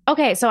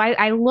 Okay, so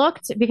I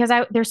looked because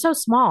they're so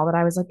small that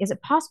I was like, is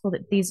it possible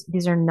that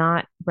these are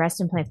not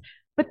breast implants?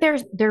 But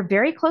they're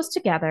very close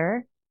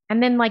together.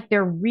 And then like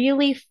they're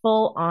really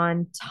full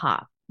on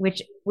top,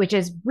 which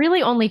is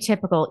really only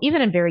typical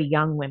even in very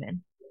young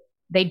women.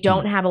 They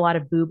don't have a lot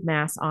of boob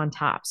mass on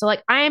top. So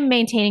like I am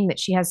maintaining that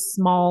she has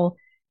small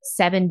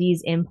 70s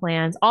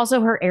implants.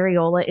 Also, her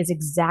areola is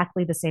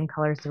exactly the same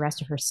color as the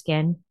rest of her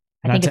skin.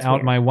 Not to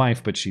out my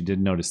wife, but she did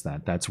notice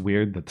that. That's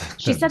weird that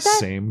she said the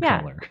same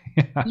color.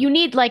 You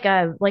need like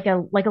a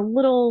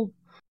little,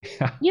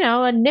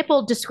 a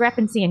nipple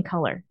discrepancy in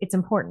color. It's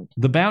important.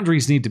 The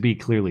boundaries need to be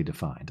clearly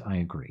defined. I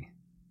agree.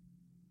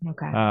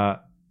 Okay.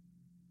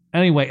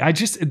 Anyway,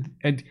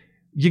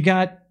 you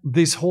got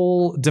this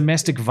whole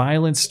domestic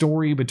violence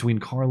story between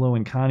Carlo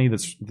and Connie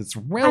that's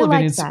relevant.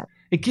 I like that.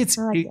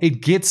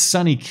 It gets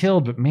Sonny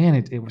killed, but man,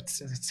 it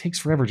takes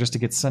forever just to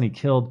get Sonny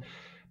killed.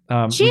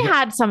 She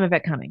had some of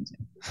it coming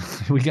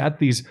too. We got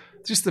these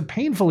just the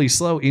painfully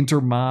slow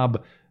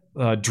intermob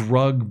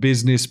drug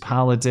business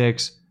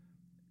politics.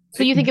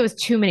 So you think it was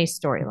too many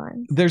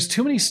storylines? There's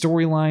too many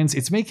storylines.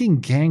 It's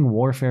making gang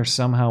warfare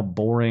somehow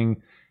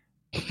boring.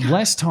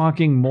 Less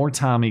talking, more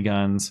Tommy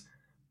guns.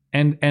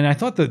 And I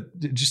thought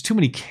that just too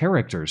many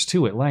characters,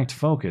 too. It lacked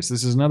focus.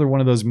 This is another one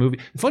of those movies.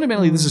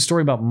 Fundamentally, this is a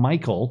story about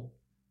Michael's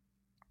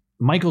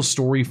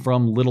story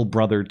from little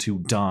brother to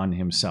Don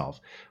himself.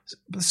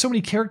 So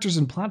many characters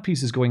and plot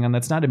pieces going on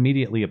that's not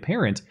immediately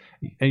apparent.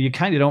 And you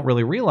kind of don't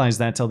really realize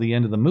that till the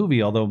end of the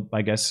movie, although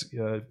I guess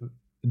a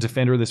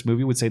defender of this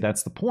movie would say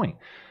that's the point.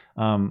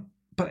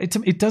 But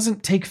it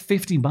doesn't take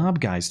 50 mob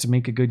guys to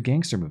make a good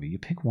gangster movie. You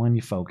pick one,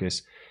 you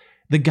focus.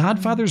 The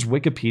Godfather's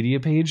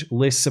Wikipedia page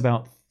lists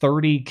about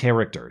 30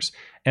 characters,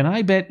 and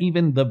I bet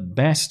even the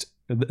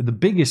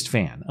biggest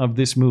fan of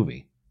this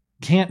movie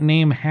can't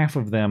name half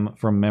of them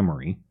from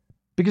memory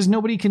because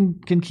nobody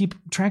can keep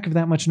track of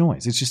that much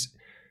noise. It's just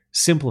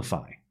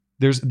simplify.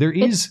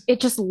 It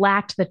just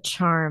lacked the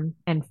charm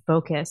and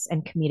focus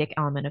and comedic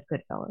element of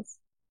Goodfellas.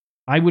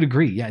 I would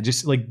agree. Yeah,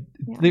 just like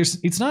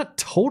it's not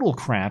total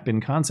crap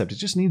in concept. It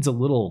just needs a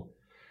little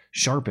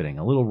sharpening,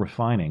 a little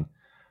refining.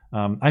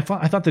 I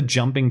thought the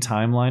jumping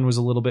timeline was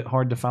a little bit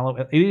hard to follow.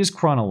 It is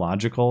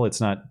chronological.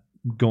 It's not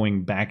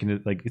going back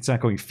into it's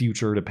not going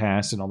future to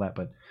past and all that,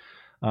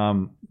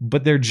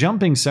 but they're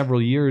jumping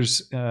several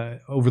years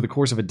over the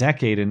course of a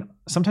decade, and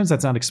sometimes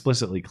that's not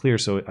explicitly clear.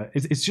 So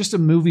it's just a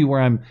movie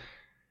where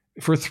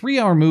for a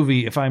 3-hour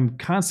movie, if I'm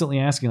constantly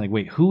asking, like,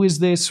 wait, who is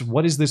this?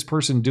 What is this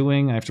person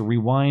doing? I have to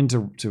rewind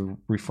to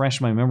refresh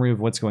my memory of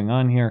what's going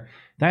on here.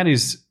 That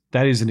is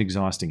an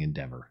exhausting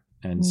endeavor.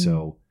 And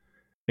so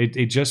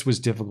it just was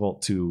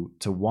difficult to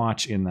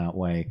watch in that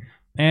way.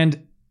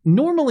 And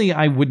normally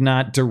I would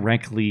not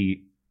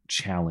directly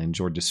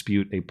challenge or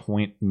dispute a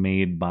point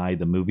made by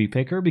the movie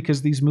picker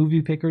because these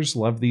movie pickers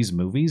love these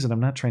movies, and I'm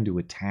not trying to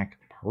attack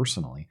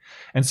personally.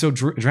 And so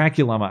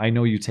Draculama, I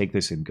know you take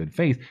this in good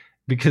faith,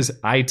 because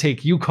I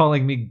take you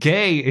calling me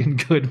gay in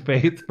good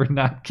faith for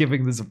not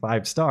giving this a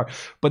 5-star.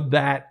 But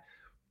that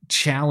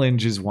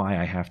challenge is why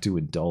I have to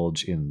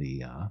indulge in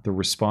the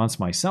response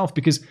myself,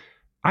 because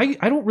I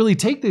don't really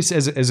take this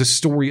as a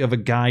story of a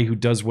guy who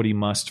does what he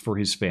must for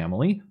his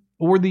family,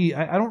 or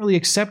I don't really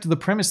accept the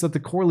premise that the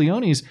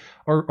Corleones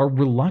are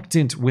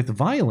reluctant with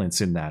violence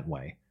in that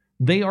way.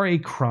 They are a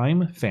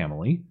crime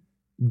family.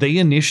 They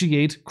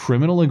initiate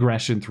criminal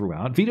aggression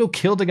throughout. Vito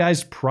killed a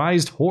guy's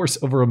prized horse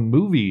over a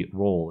movie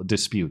role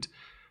dispute.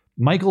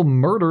 Michael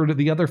murdered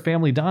the other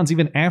family dons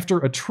even after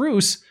a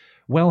truce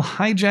while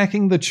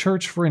hijacking the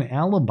church for an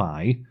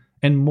alibi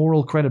and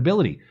moral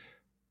credibility.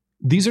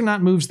 These are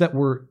not moves that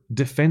were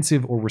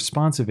defensive or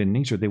responsive in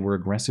nature. They were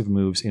aggressive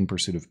moves in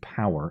pursuit of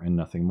power and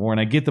nothing more. And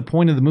I get the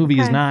point of the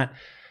movie is not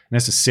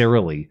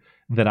necessarily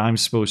that I'm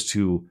supposed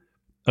to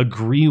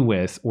agree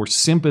with or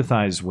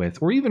sympathize with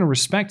or even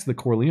respect the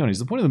Corleones.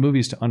 The point of the movie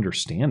is to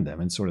understand them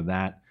and sort of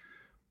that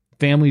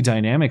family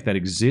dynamic that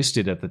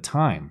existed at the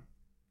time.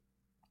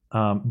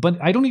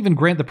 But I don't even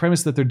grant the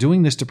premise that they're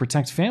doing this to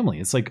protect family.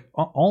 It's like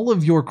all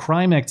of your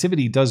crime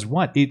activity does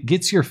what? It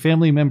gets your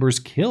family members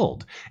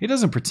killed. It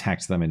doesn't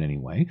protect them in any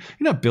way.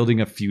 You're not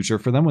building a future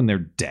for them when they're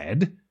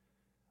dead.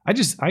 I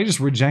just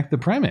reject the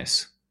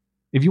premise.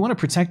 If you want to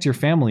protect your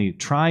family,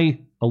 try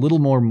a little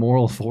more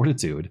moral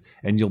fortitude,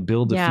 and you'll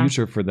build a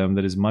future for them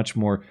that is much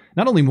more,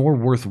 not only more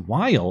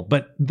worthwhile,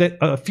 but that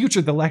a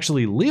future they'll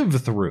actually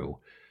live through.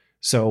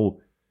 So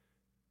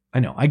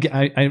I know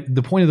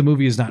the point of the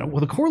movie is not,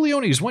 well, the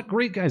Corleones, what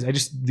great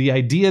guys. The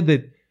idea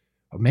that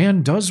a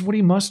man does what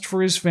he must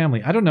for his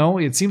family. I don't know.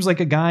 It seems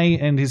like a guy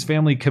and his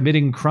family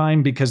committing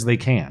crime because they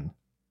can.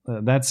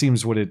 That's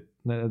what it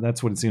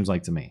seems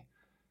like to me.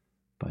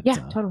 But yeah,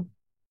 totally.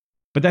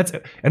 But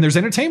and there's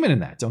entertainment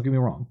in that. Don't get me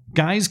wrong.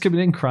 Guys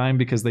committing crime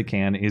because they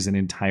can is an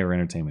entire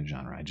entertainment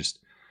genre.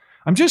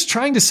 I'm just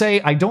trying to say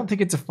I don't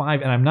think it's a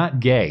 5, and I'm not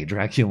gay,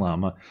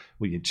 Draculama.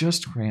 Will you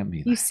just grant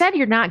me that? You said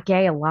you're not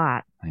gay a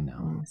lot. I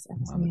know.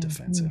 I'm on the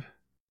defensive.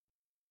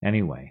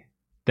 Anyway,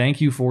 thank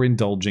you for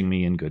indulging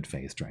me in good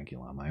faith,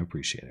 Draculama. I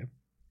appreciate it.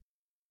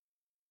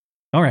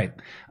 All right.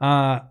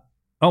 I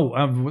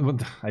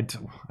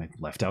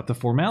left out the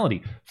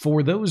formality.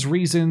 For those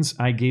reasons,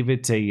 I gave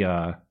it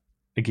a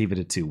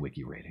 2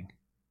 wiki rating.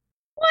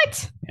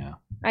 What? Yeah.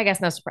 I guess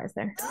no surprise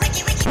there.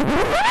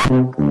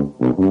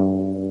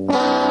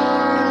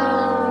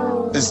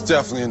 It's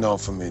definitely a no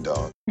for me,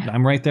 dog.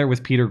 I'm right there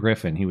with Peter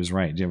Griffin. He was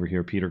right. Did you ever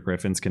hear Peter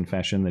Griffin's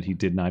confession that he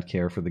did not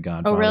care for The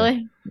Godfather? Oh,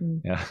 really?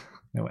 Yeah.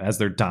 As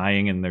they're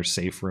dying in their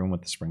safe room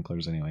with the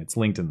sprinklers. Anyway, it's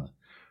linked in the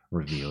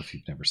review if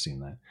you've never seen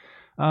that.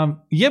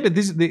 But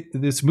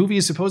this movie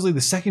is supposedly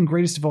the second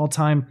greatest of all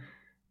time.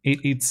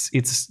 It's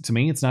to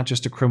me, it's not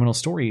just a criminal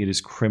story. It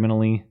is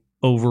criminally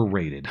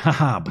overrated.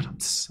 Haha, but I'm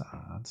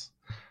sad.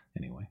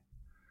 Anyway,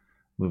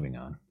 moving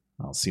on.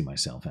 I'll see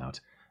myself out.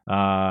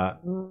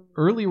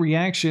 Early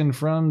reaction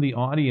from the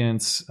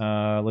audience.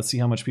 Let's see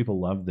how much people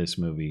love this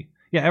movie.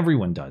 Yeah,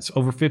 everyone does.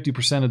 Over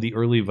 50% of the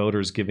early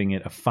voters giving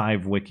it a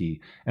 5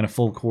 wiki, and a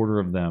full quarter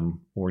of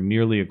them, or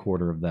nearly a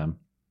quarter of them,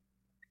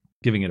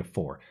 giving it a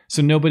 4.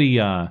 So nobody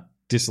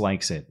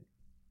dislikes it,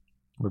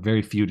 or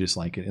very few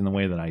dislike it in the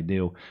way that I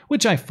do,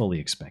 which I fully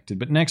expected.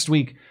 But next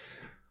week,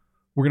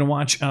 we're going to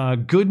watch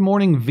Good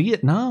Morning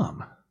Vietnam,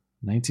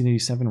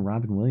 1987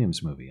 Robin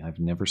Williams movie. I've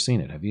never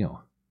seen it. Have you?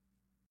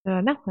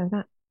 No, I've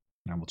not.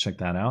 I will check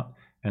that out.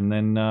 And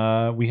then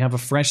we have a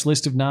fresh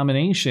list of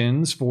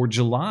nominations for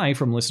July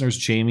from listeners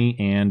Jamie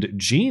and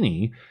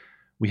Jeannie.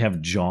 We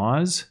have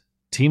Jaws,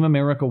 Team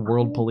America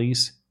World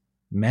Police,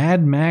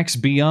 Mad Max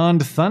Beyond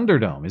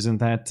Thunderdome. Isn't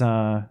that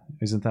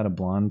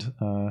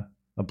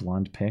a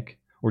blonde pick?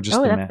 Or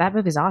just that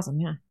movie's awesome,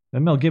 yeah. The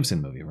Mel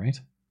Gibson movie, right?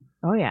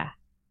 Oh yeah.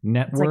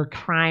 Network. It's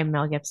like prime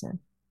Mel Gibson.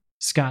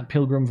 Scott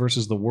Pilgrim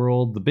versus the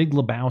World, The Big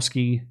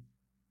Lebowski,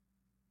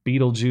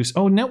 Beetlejuice.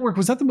 Oh, Network.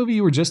 Was that the movie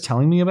you were just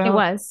telling me about? It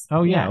was.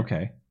 Oh, yeah.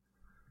 Okay.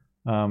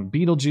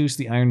 Beetlejuice,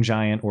 The Iron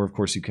Giant, or of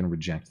course you can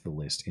reject the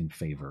list in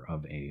favor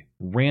of a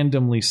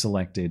randomly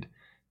selected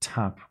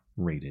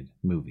top-rated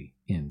movie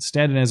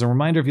instead. And as a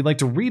reminder, if you'd like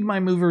to read my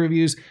movie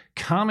reviews,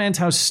 comment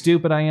how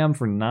stupid I am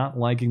for not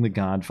liking The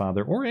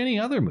Godfather or any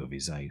other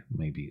movies I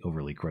may be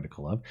overly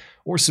critical of,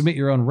 or submit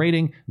your own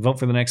rating, vote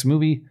for the next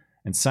movie,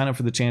 and sign up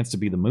for the chance to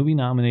be the movie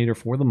nominator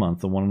for the month.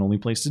 The one and only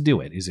place to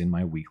do it is in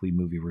my weekly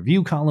movie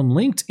review column,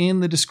 linked in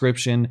the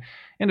description,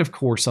 and of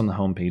course on the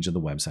homepage of the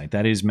website.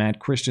 That is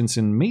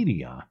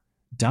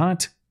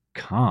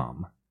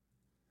mattchristiansenmedia.com.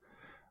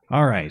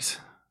 All right,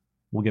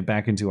 we'll get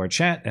back into our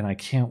chat, and I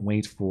can't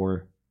wait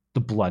for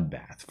the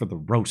bloodbath, for the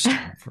roasting,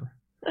 for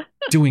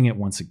doing it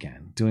once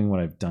again, doing what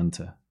I've done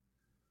to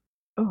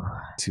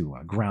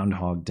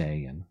Groundhog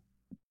Day and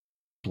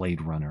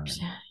Blade Runner.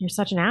 You're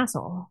such an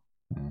asshole.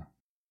 Yeah.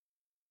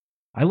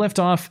 I left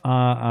off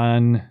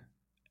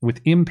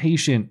with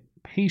Impatient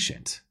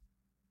Patient.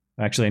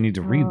 Actually, I need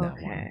to read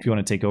that one if you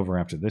want to take over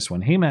after this one.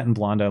 Hey, Matt and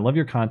Blonda, I love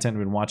your content. I've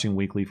been watching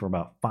weekly for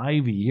about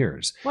 5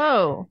 years.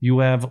 Whoa. You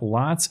have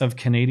lots of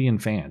Canadian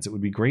fans. It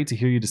would be great to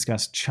hear you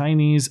discuss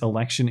Chinese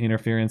election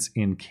interference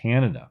in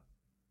Canada.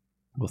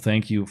 Well,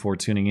 thank you for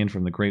tuning in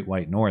from the Great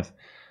White North.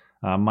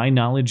 My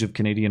knowledge of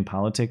Canadian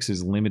politics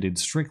is limited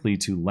strictly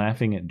to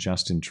laughing at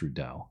Justin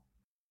Trudeau.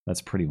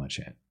 That's pretty much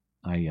it.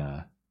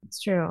 It's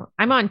true.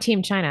 I'm on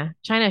Team China.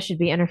 China should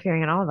be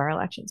interfering in all of our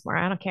elections more.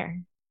 I don't care.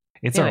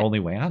 It's our only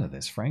way out of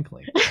this,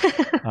 frankly.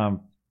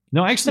 No,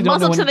 I actually the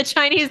don't know. Muslims and the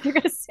Chinese, they're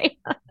going to say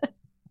that.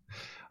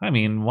 I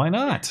mean, why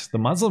not? The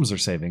Muslims are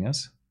saving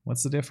us.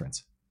 What's the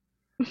difference?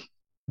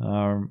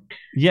 Yeah,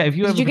 if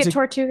you have. Did you get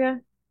Tortuga?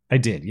 I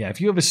did. Yeah,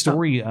 if you have a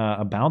story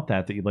about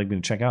that you'd like me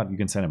to check out, you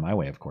can send it my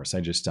way. Of course,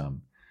 I just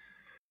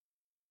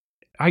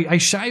I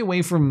shy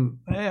away from.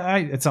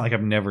 It's not like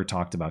I've never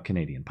talked about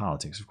Canadian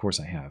politics. Of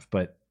course, I have,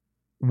 but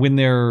when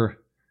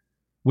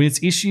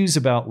it's issues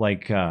about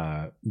like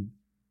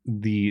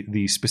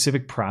the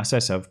specific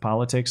process of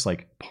politics,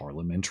 like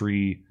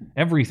parliamentary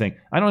everything,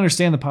 I don't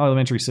understand the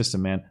parliamentary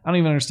system, man. I don't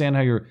even understand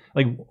how you're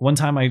like. One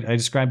time I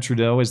described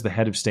Trudeau as the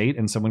head of state,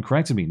 and someone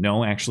corrected me.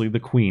 No, actually, the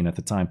Queen at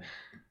the time.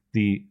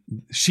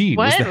 She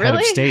was the head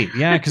of state.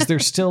 Yeah, because they're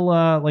still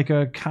like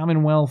a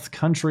Commonwealth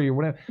country or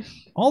whatever.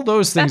 All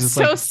those things. That's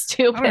it's so like,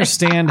 stupid. I don't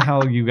understand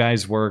how you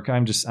guys work.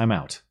 I'm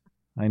out.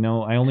 I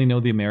only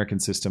know the American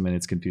system, and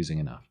it's confusing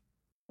enough.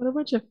 What a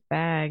bunch of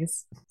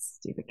fags.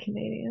 Stupid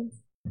Canadians.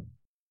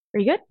 Are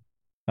you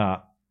good?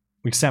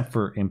 Except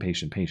for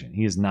Impatient Patient.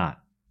 He is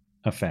not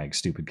a fag,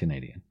 stupid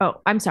Canadian. Oh,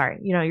 I'm sorry.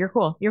 You're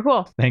cool. You're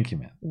cool. Thank you,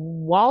 man.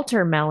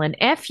 Walter Mellon.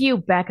 F you,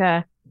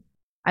 Becca.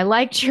 I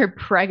liked your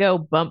prego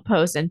bump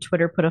post, and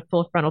Twitter put a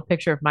full frontal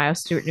picture of Maya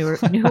Stewart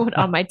Newwood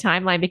on my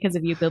timeline because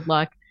of you. Good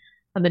luck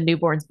on the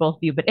newborns, both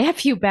of you. But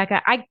F you,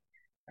 Becca.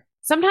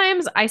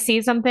 Sometimes I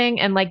see something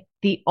and like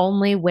the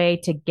only way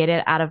to get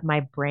it out of my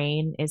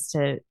brain is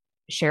to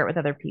share it with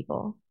other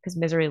people because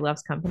misery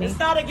loves company. It's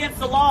not against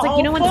the law. It's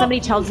like, when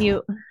somebody tells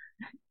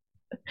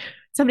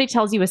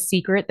you a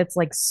secret that's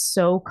like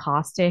so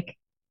caustic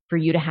for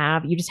you to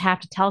have, you just have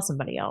to tell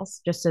somebody else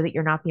just so that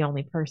you're not the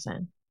only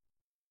person.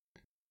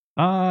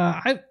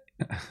 I'm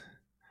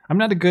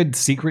not a good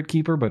secret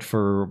keeper, but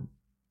for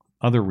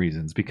other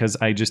reasons, because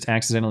I just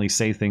accidentally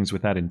say things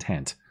without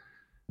intent.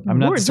 I'm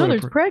not the sort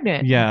of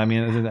pregnant. Yeah, I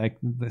mean,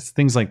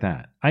 things like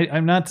that.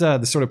 I'm not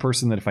the sort of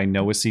person that if I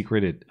know a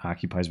secret, it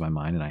occupies my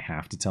mind and I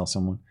have to tell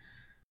someone.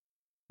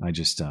 I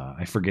just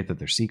I forget that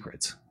they're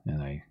secrets,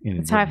 and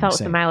that's how I felt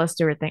with the Milo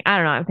Stewart thing. I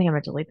don't know. I think I'm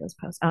gonna delete those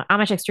posts.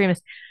 Amish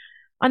extremist.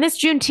 On this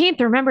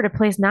Juneteenth, remember to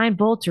place 9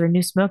 bolts or a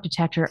new smoke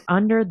detector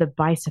under the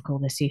bicycle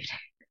this evening.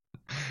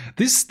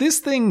 This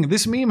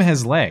meme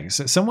has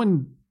legs.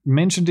 Someone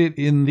mentioned it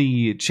in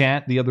the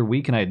chat the other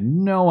week, and I had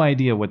no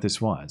idea what this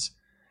was.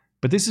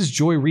 But this is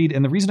Joy Reid,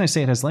 and the reason I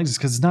say it has legs is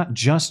because it's not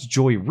just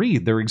Joy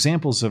Reid. There are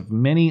examples of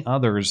many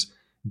others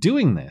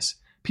doing this.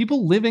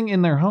 People living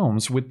in their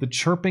homes with the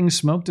chirping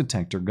smoke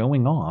detector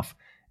going off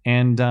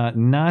and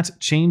not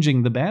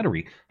changing the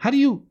battery. How do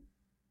you...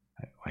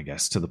 I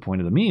guess to the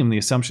point of the meme, the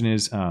assumption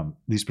is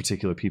these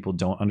particular people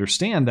don't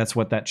understand that's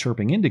what that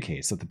chirping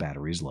indicates, that the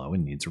battery is low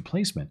and needs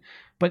replacement.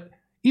 But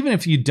even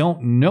if you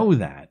don't know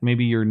that,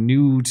 maybe you're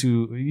new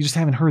to... You just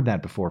haven't heard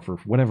that before for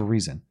whatever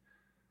reason.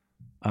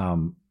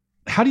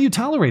 How do you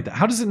tolerate that?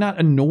 How does it not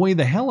annoy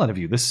the hell out of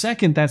you? The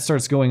second that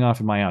starts going off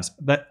in my house,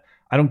 that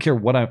I don't care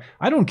what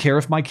I don't care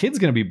if my kid's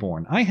going to be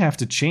born. I have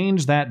to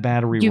change that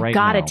battery right now. You've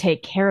got to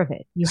take care of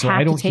it. You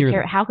have to take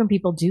care of it. How can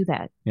people do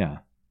that? Yeah.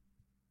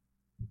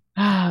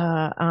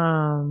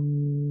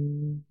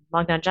 Lockdown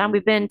John,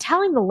 we've been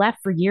telling the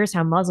left for years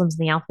how Muslims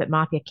and the Alphabet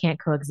Mafia can't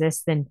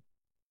coexist. Then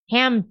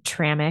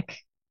Hamtramck,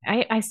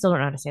 I still don't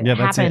know how to say that, yeah,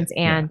 happens.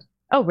 And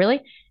oh,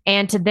 really?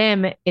 And to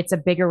them, it's a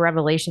bigger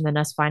revelation than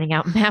us finding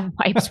out Matt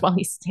wipes while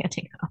he's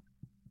standing up.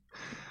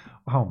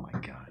 Oh my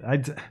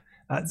God.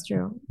 That's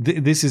true.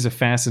 This is a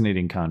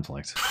fascinating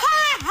conflict.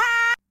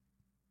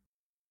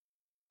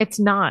 It's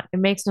not. It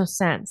makes no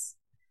sense.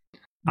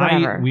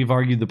 whatever. We've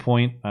argued the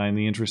point. In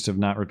the interest of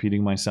not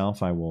repeating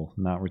myself, I will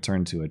not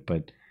return to it.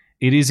 But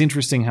it is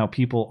interesting how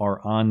people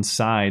are on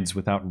sides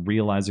without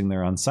realizing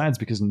they're on sides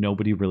because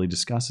nobody really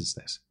discusses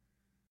this.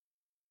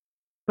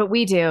 But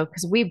we do,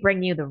 because we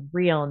bring you the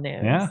real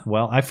news. Yeah,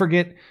 well, I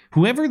forget.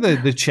 Whoever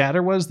the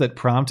chatter was that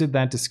prompted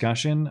that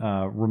discussion,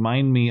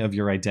 remind me of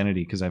your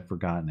identity because I've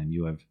forgotten, and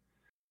you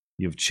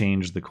have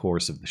changed the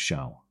course of the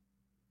show.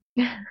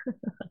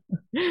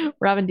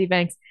 Robin D.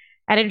 Banks,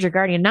 Editor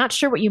Guardian, not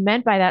sure what you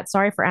meant by that.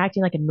 Sorry for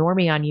acting like a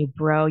normie on you,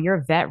 bro. You're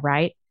a vet,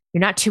 right?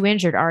 You're not too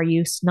injured, are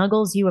you?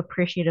 Snuggles you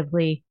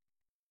appreciatively.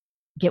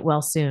 Get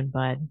well soon,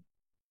 bud.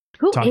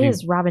 Who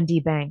is Robin D.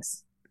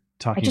 Banks?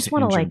 Talking I just to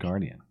want to Injured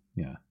Guardian.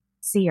 Yeah.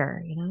 See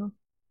her, you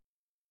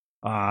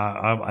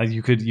know?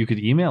 You could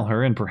email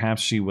her and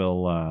perhaps she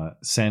will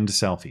send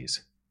selfies.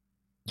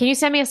 Can you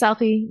send me a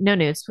selfie? No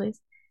nudes, please.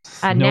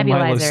 No Nebulizer.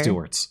 Milo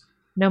Stewart's.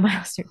 No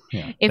Milo Stewart.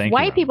 Yeah, if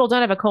white people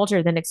don't have a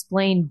culture, then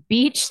explain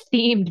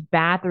beach-themed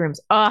bathrooms.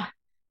 Ugh,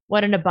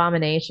 what an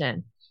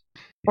abomination.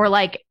 Or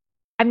like,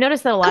 I've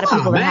noticed that a lot of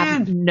people that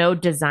have no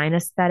design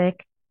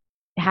aesthetic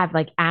have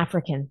like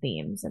African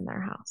themes in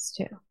their house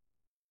too.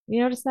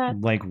 You notice that?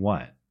 Like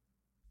what?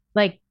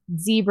 Like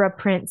zebra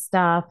print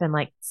stuff and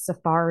like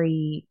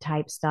safari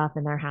type stuff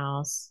in their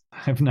house.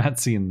 I've not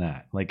seen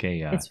that. Like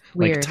it's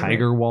weird, like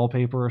tiger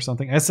wallpaper or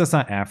something. That's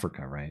not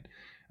Africa, right?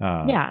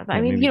 Yeah,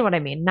 I mean, you know what I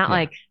mean. Not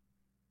like,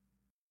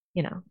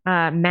 you know,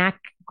 Mac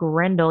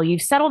Grendel.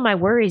 You've settled my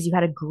worries. You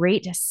had a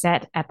great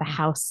set at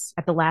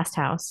the last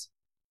house.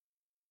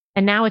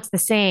 And now it's the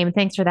same.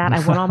 Thanks for that. I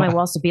want all my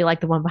walls to be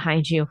like the one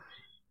behind you.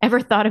 Ever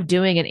thought of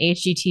doing an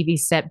HGTV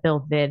set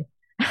build vid?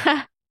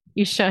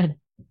 You should.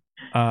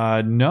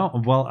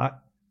 No. Well,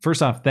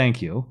 first off,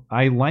 thank you.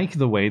 I like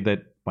the way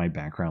that my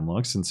background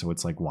looks. And so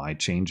it's like, why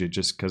change it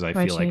just because I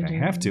feel like I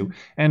have to?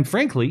 And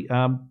frankly,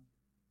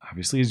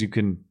 obviously, as you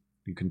can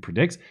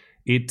predict,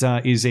 it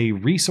is a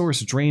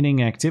resource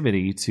draining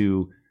activity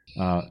to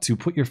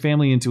put your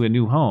family into a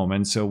new home.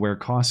 And so where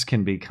costs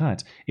can be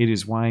cut, it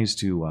is wise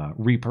to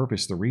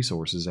repurpose the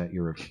resources at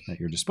your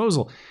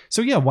disposal.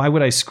 So yeah, why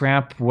would I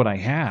scrap what I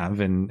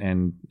have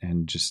and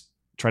just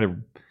try to?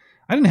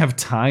 I didn't have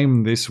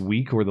time this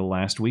week or the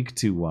last week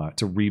to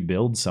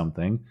rebuild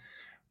something.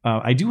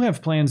 I do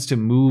have plans to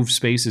move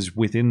spaces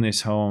within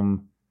this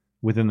home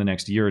within the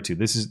next year or two.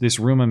 This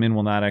room I'm in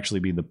will not actually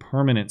be the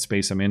permanent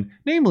space I'm in,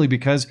 namely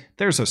because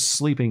there's a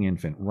sleeping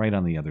infant right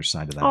on the other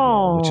side of that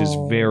wall, which is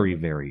very,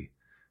 very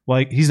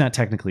well. He's not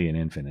technically an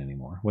infant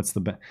anymore. What's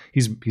the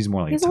he's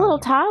more like he's a little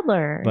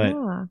toddler, but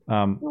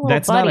yeah.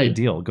 That's not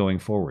ideal going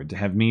forward to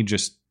have me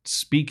just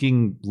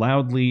speaking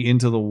loudly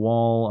into the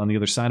wall on the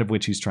other side of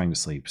which he's trying to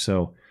sleep.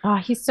 So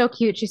he's so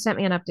cute. She sent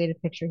me an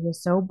updated picture.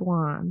 He's so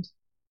blonde.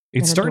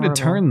 It's starting to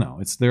turn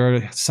though. There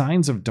are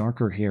signs of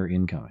darker hair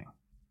incoming.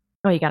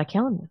 Oh, you got to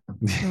kill him.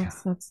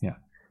 That's yeah.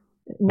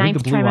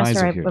 Ninth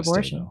trimester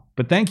abortion.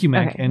 But thank you,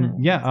 Mac. Okay.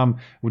 And yeah,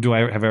 have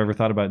I ever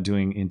thought about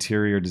doing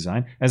interior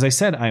design? As I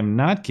said, I'm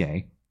not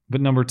gay. But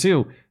number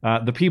two,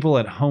 the people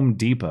at Home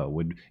Depot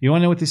you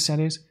want to know what this set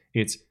is?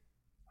 It's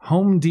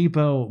Home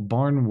Depot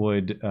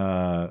barnwood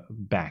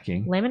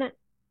backing. Laminate?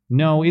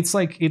 No, it's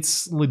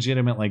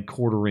legitimate, like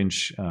 1/4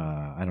 inch.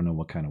 I don't know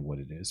what kind of wood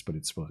it is, but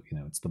it's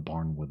it's the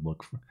barnwood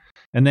look.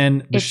 And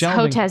then the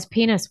shelving. It's Hotez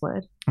penis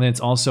wood. And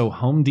it's also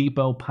Home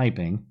Depot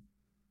piping.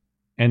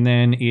 And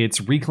then it's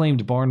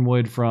reclaimed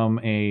barnwood from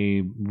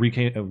a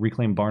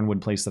reclaimed barnwood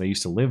place that I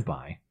used to live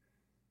by.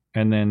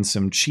 And then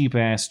some cheap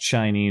ass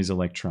Chinese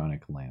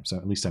electronic lamps.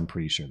 At least I'm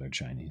pretty sure they're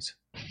Chinese.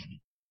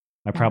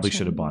 I probably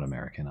should have bought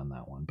American on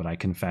that one, but I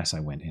confess I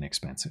went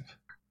inexpensive.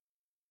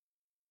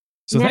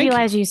 So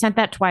Nebulizer, you sent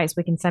that twice.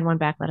 We can send one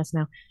back. Let us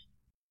know.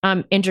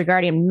 Injured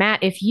Guardian,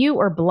 Matt, if you,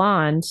 Matt,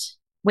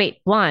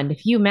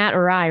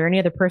 or I, or any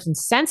other person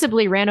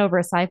sensibly ran over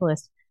a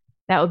cyclist,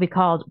 that would be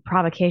called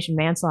provocation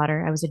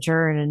manslaughter. I was a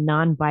juror in a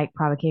non-bike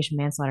provocation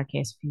manslaughter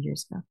case a few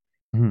years ago.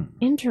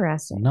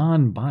 Interesting.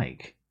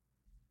 Non-bike.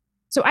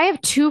 So I have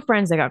 2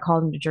 friends that got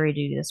called into jury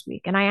duty this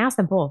week, and I asked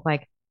them both,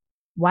 like,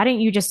 why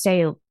didn't you just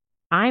say,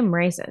 I'm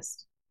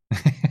racist?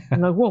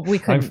 I'm like, well, we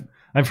couldn't.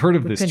 I've heard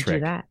of this trick. Do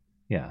that.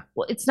 Yeah.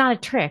 Well, it's not a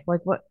trick.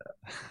 Like what?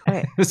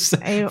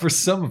 For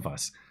some of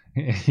us.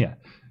 Yeah.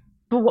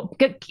 But will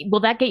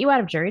that get you out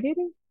of jury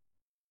duty?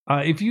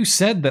 If you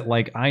said that,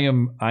 like, I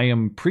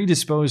am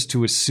predisposed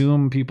to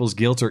assume people's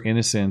guilt or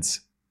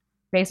innocence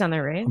based on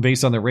their race.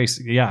 Based on their race,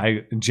 yeah.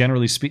 I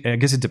generally speak. I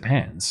guess it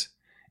depends.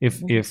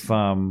 If it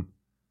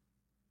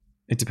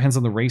depends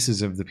on the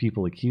races of the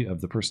people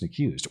of the person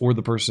accused or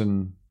the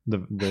person,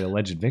 the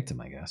alleged victim,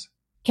 I guess.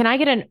 Can I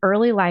get an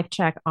early life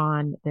check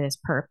on this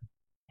perp?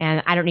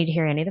 And I don't need to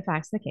hear any of the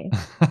facts of the case.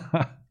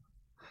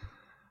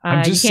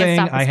 I'm just saying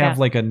I have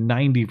like a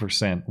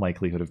 90%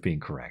 likelihood of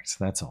being correct.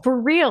 That's all. For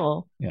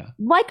real? Yeah.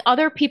 Like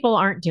other people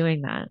aren't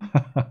doing that.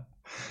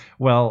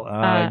 Well,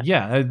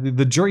 yeah,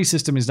 the jury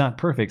system is not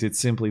perfect. It's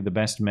simply the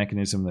best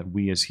mechanism that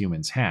we as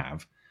humans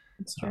have.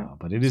 That's true.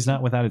 But it is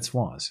not without its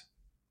flaws.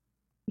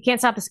 You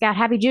can't stop the scout.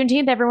 Happy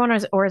Juneteenth, everyone,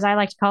 or as I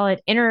like to call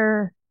it,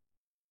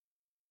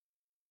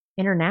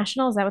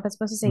 International? Is that what that's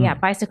supposed to say? Yeah,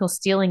 Bicycle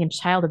Stealing and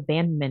Child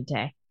Abandonment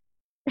Day.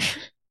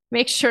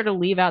 Make sure to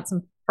leave out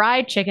some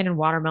fried chicken and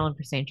watermelon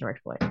for St.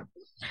 George Floyd.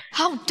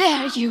 How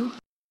dare you?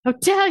 How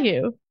dare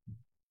you?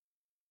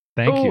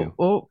 Thank you.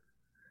 Oh.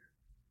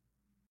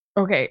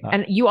 Okay,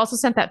 and you also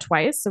sent that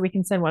twice, so we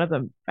can send one of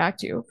them back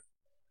to you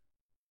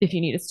if you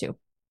need us to.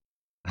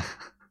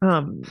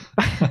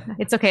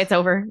 It's okay. It's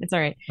over. It's all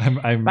right.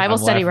 Bible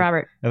study, laughing.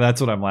 Robert. And that's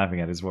what I'm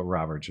laughing at is what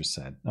Robert just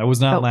said. I was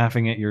not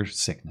laughing at your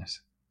sickness.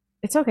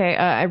 It's okay.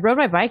 I rode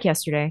my bike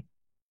yesterday.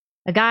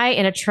 A guy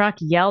in a truck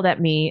yelled at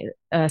me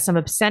some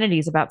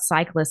obscenities about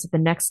cyclists at the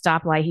next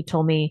stoplight. He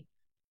told me,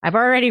 I've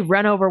already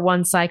run over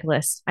one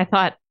cyclist. I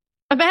thought,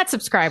 a bad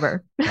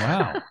subscriber.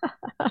 Wow.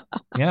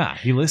 Yeah,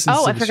 he listens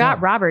to I the forgot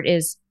show. Robert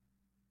is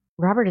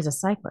a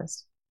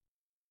cyclist.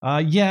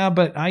 Yeah,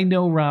 but I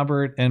know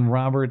Robert, and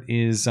Robert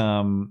is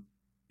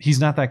he's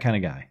not that kind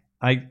of guy.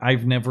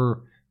 I've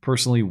never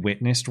personally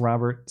witnessed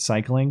Robert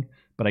cycling,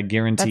 but I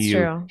guarantee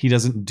That's true. he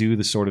doesn't do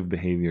the sort of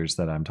behaviors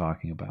that I'm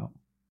talking about.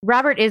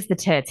 Robert is the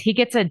tits. He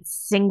gets a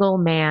single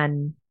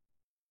man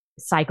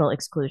cycle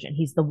exclusion.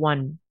 He's the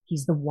one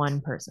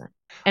person.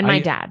 And my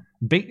dad.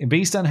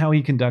 Based on how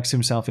he conducts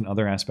himself in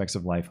other aspects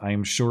of life, I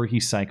am sure he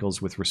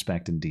cycles with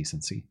respect and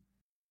decency.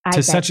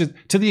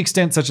 To the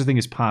extent such a thing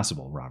is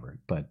possible, Robert.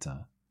 But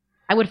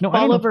I would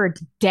fall over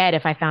dead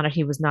if I found out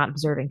he was not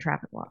observing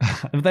traffic laws.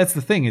 That's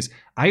the thing is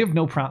I have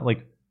no problem.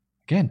 Like,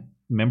 again,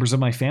 members of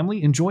my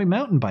family enjoy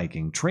mountain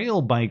biking,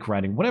 trail bike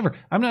riding, whatever.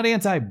 I'm not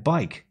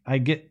anti-bike.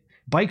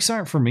 Bikes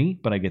aren't for me,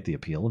 but I get the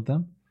appeal of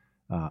them.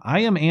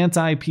 I am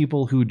anti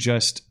people who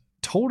just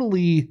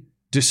totally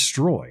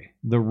destroy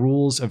the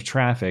rules of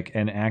traffic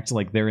and act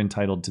like they're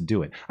entitled to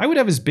do it. I would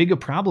have as big a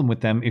problem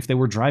with them if they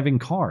were driving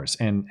cars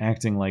and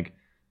acting like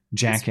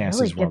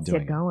jackasses while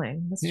doing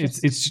it.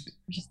 It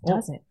just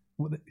does it.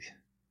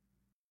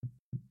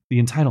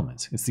 The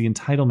entitlement. It's the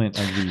entitlement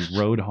of the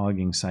road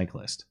hogging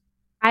cyclist.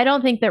 I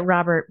don't think that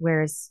Robert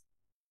wears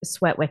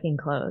sweat wicking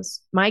clothes.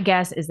 My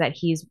guess is that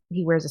he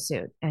wears a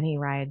suit and he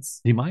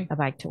rides a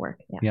bike to work.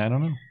 Yeah, I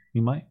don't know.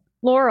 He might.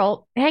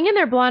 Laurel, hang in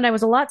there, blonde. I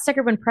was a lot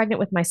sicker when pregnant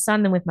with my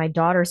son than with my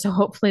daughter, so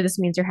hopefully this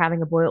means you're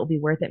having a boy. It will be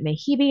worth it. May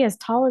he be as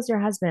tall as your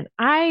husband.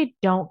 I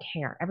don't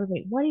care.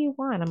 Everybody, what do you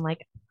want? I'm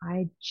like,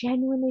 I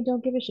genuinely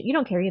don't give a shit. You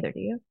don't care either, do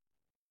you?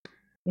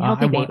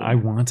 I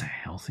want a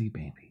healthy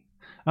baby.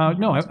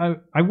 No,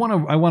 I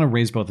want to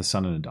raise both a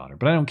son and a daughter,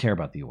 but I don't care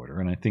about the order.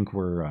 And I think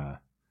we're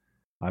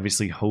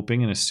obviously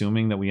hoping and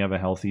assuming that we have a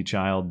healthy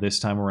child this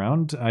time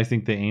around. I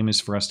think the aim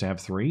is for us to have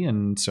 3,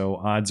 and so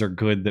odds are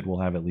good that we'll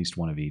have at least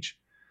one of each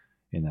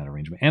in that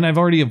arrangement. And I've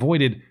already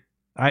avoided.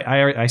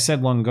 I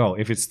said long ago,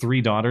 if it's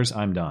 3 daughters,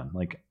 I'm done.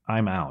 Like,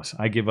 I'm out.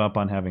 I give up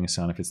on having a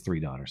son if it's 3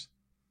 daughters.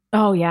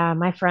 Oh yeah,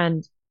 my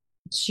friend,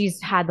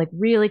 she's had like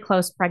really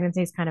close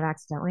pregnancies, kind of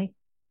accidentally.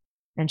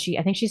 And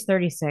I think she's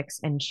 36,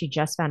 and she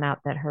just found out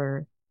that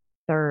her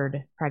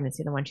 3rd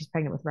pregnancy, the one she's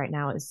pregnant with right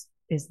now, is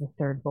the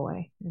 3rd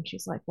boy. And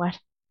she's like, what?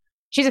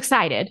 She's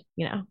excited,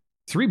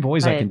 3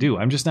 boys I can do.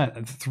 I'm just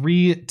not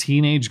 3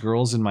 teenage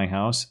girls in my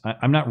house.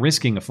 I'm not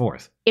risking a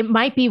 4th. It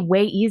might be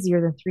way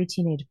easier than 3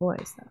 teenage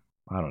boys, though.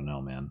 I don't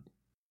know, man.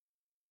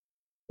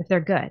 If they're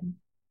good.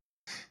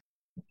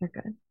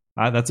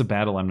 That's a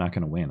battle I'm not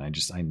going to win.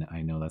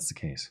 I know that's the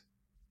case.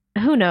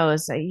 Who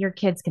knows? Your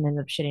kids can end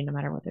up shitting no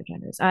matter what their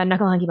gender is.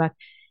 Knuckle Hunky Buck.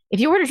 If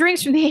you order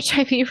drinks from the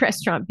HIV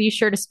restaurant, be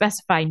sure to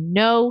specify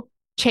no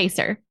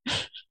chaser.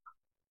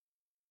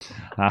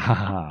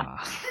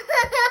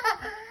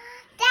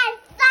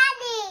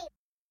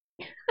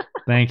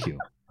 Thank you,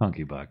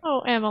 Hunky Buck.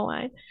 Oh,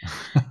 Emmeline.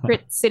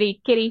 Grit City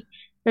Kitty.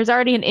 There's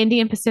already an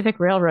Indian Pacific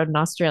Railroad in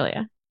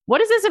Australia. What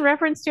is this in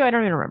reference to? I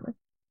don't even remember.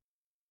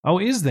 Oh,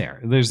 is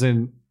there?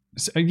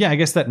 Yeah, I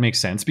guess that makes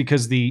sense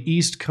because the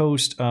east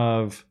coast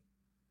of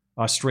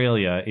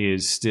Australia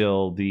is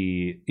still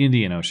the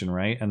Indian Ocean,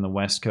 right? And the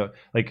west coast,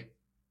 like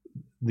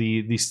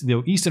the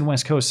east and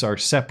west coasts are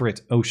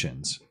separate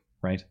oceans,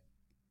 right?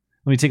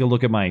 Let me take a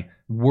look at my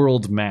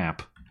world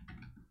map.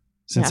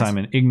 Since I'm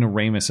an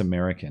ignoramus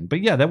American.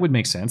 But yeah, that would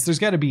make sense. There's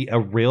got to be a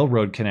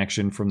railroad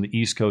connection from the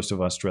east coast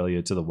of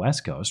Australia to the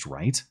west coast,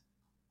 right?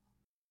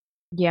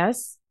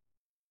 Yes.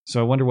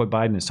 So I wonder what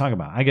Biden is talking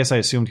about. I guess I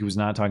assumed he was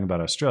not talking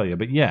about Australia.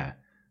 But yeah,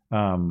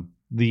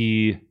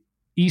 the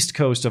east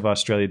coast of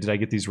Australia, did I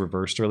get these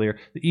reversed earlier?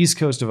 The east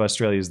coast of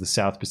Australia is the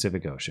South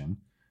Pacific Ocean.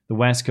 The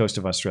west coast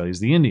of Australia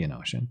is the Indian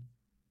Ocean.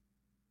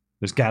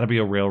 There's got to be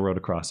a railroad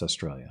across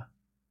Australia.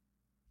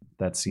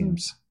 That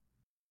seems...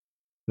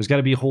 There's got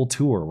to be a whole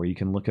tour where you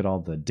can look at all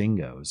the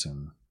dingoes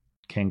and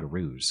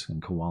kangaroos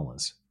and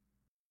koalas.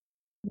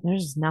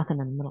 There's nothing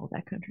in the middle of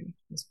that country.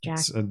 It's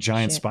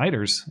giant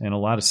spiders and a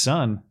lot of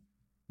sun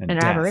and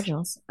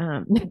aboriginals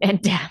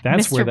and death.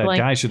 That's Mr. where that Blink.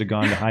 guy should have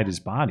gone to hide his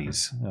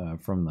bodies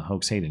from the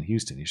hoax hate in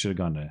Houston. He should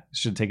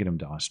have taken him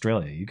to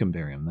Australia. You can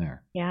bury him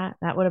there. Yeah,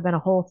 that would have been a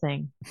whole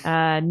thing.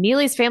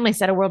 Neely's family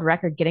set a world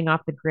record getting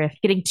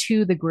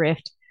to the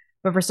grift,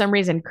 but for some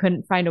reason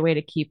couldn't find a way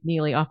to keep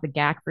Neely off the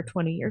GAC for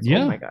 20 years.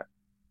 Yeah. Oh my God.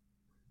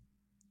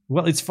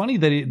 Well, it's funny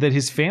that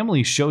his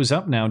family shows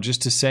up now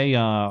just to say,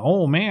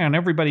 oh man,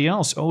 everybody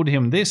else owed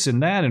him this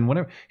and that and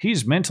whatever.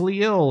 He's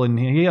mentally ill and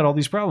he had all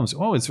these problems.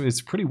 Oh,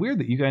 it's pretty weird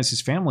that you guys, his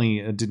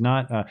family, did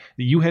not, that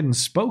you hadn't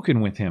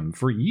spoken with him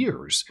for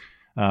years.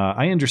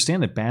 I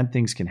understand that bad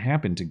things can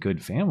happen to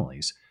good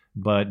families,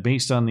 but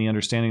based on the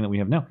understanding that we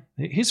have now,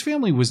 his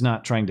family was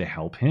not trying to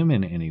help him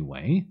in any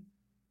way.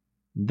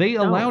 They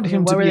allowed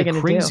him to be a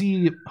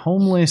crazy,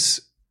 homeless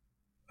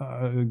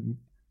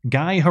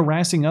guy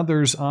harassing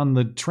others on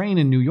the train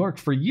in New York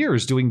for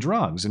years doing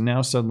drugs. And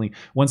now suddenly,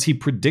 once he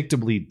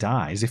predictably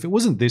dies, if it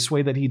wasn't this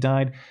way that he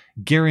died,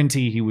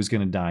 guarantee he was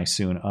going to die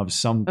soon of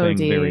something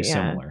very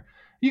similar.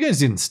 You guys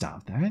didn't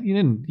stop that. You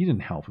didn't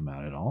help him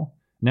out at all.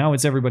 Now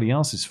it's everybody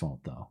else's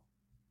fault, though.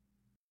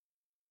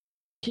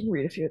 Can you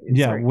read a few of these?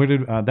 Yeah, Sorry. where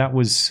did that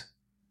was?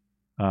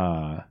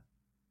 I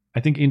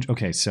think.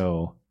 Okay,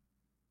 so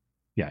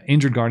yeah,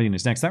 Injured Guardian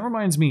is next. That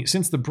reminds me,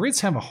 since the Brits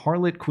have a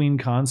harlot queen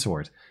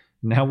consort,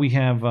 now we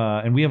have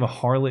a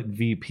harlot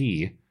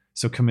VP.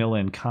 So Camilla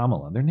and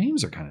Kamala, their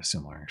names are kind of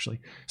similar,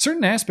 actually.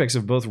 Certain aspects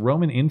of both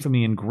Roman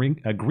infamy and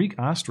Greek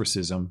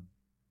ostracism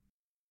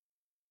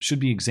should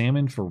be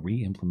examined for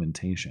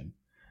re-implementation.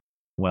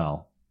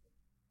 Well,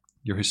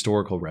 your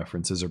historical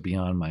references are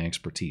beyond my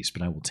expertise,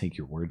 but I will take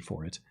your word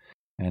for it.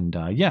 And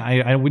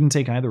I wouldn't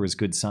take either as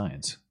good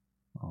signs.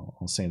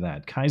 I'll say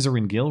that. Kaiser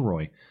and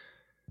Gilroy.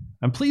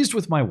 I'm pleased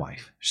with my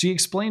wife. She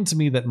explained to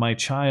me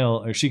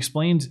that she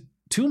explained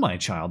to my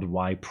child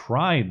why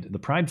the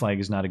pride flag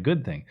is not a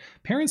good thing.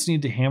 Parents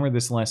need to hammer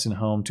this lesson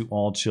home to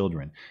all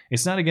children.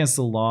 It's not against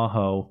the law,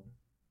 ho.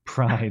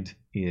 Pride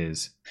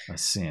is a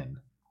sin.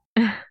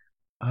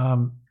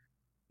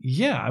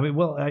 Yeah, I mean,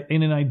 well,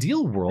 in an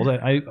ideal world,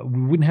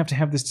 we wouldn't have to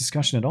have this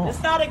discussion at all.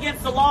 It's not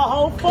against the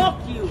law, ho.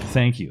 Fuck you.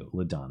 Thank you,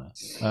 LaDonna.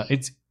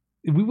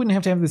 We wouldn't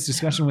have to have this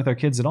discussion with our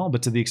kids at all,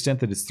 but to the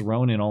extent that it's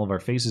thrown in all of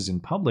our faces in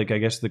public, I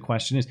guess the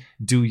question is,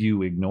 do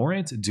you ignore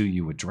it? Do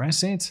you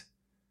address it?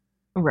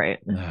 Right.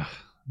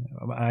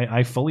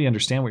 I fully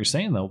understand what you're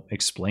saying, though.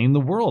 Explain the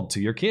world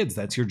to your kids.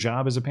 That's your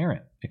job as a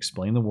parent.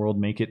 Explain the world,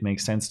 make it make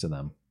sense to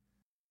them.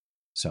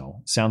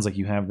 So, sounds like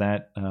you have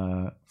that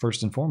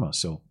first and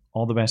foremost. So,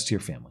 all the best to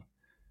your family.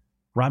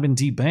 Robin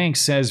D. Banks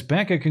says,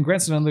 Becca,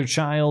 congrats on another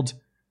child.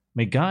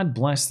 May God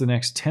bless the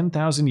next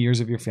 10,000 years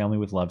of your family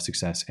with love,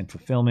 success, and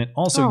fulfillment.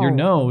 Also, your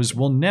nose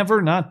will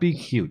never not be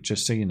cute,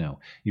 just so you know.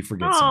 You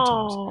forget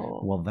sometimes.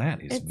 Well,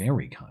 that is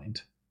very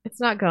kind. It's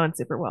not going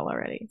super well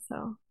already,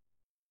 so.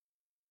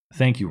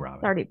 Thank you, Robin.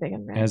 It's already big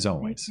and red. As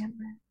always.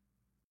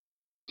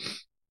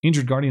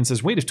 Injured Guardian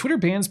says, wait, if Twitter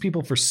bans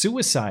people for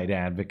suicide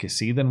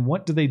advocacy, then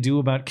what do they do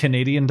about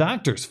Canadian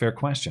doctors? Fair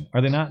question.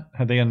 Are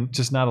they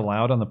just not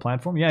allowed on the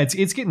platform? Yeah,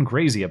 it's getting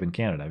crazy up in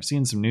Canada. I've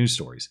seen some news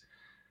stories.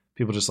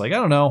 People just like, I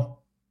don't know.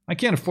 I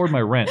can't afford my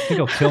rent. I think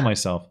I'll kill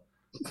myself.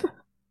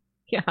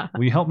 Yeah.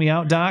 Will you help me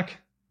out, Doc?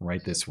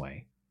 Right this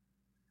way.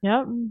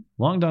 Yep.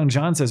 Long Don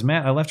John says,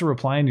 Matt, I left a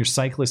reply in your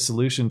cyclist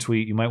solution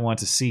tweet you might want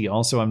to see.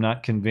 Also, I'm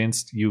not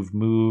convinced you've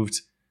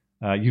moved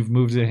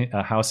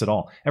a house at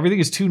all. Everything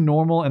is too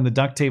normal and the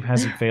duct tape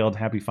hasn't failed.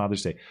 Happy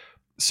Father's Day.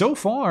 So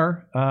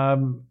far,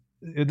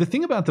 the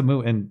thing about the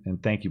move,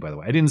 and thank you, by the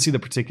way. I didn't see the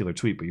particular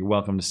tweet, but you're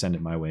welcome to send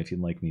it my way if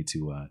you'd like me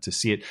to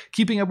see it.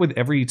 Keeping up with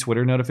every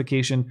Twitter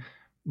notification,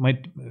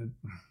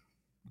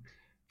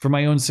 for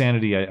my own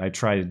sanity, I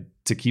try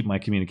to keep my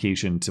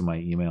communication to my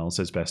emails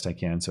as best I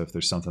can. So if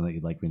there's something that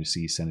you'd like me to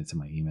see, send it to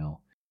my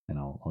email and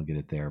I'll get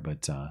it there.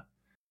 But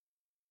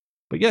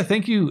yeah,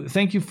 thank you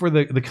for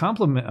the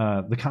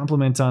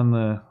compliment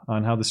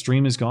on how the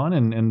stream has gone,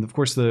 and of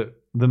course the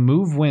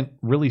move went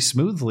really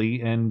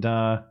smoothly, and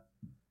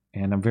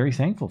I'm very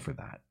thankful for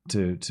that,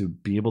 to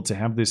be able to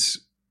have this.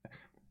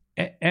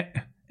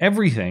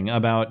 Everything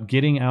about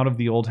getting out of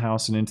the old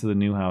house and into the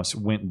new house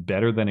went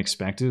better than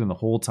expected, and the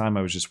whole time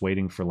I was just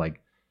waiting for like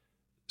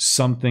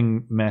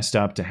something messed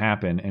up to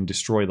happen and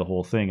destroy the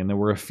whole thing. And there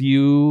were a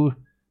few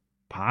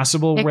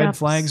possible red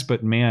flags,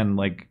 but man,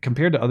 like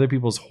compared to other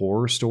people's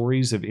horror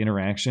stories of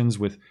interactions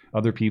with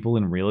other people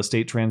in real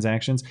estate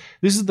transactions,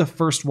 this is the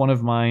first one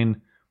of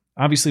mine.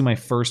 Obviously my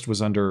first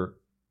was under,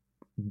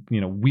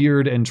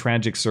 weird and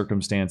tragic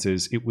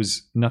circumstances. It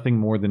was nothing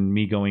more than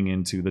me going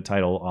into the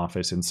title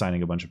office and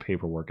signing a bunch of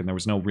paperwork, and there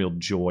was no real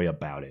joy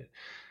about it.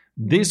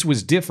 This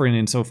was different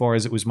insofar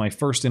as it was my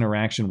first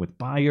interaction with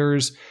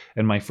buyers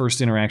and my first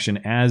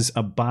interaction as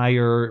a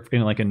buyer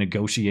in like a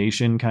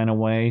negotiation kind of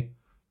way.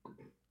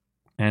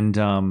 And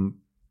to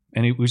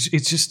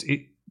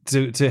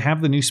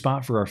have the new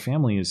spot for our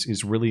family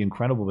is really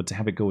incredible, but to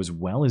have it go as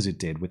well as it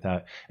did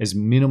without as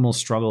minimal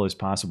struggle as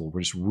possible,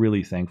 we're just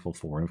really thankful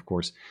for. And of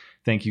course,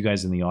 thank you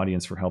guys in the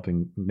audience for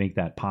helping make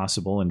that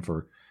possible and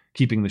for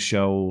keeping the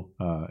show.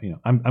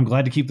 I'm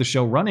glad to keep the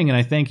show running, and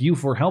I thank you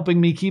for helping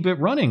me keep it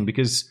running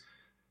because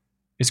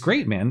it's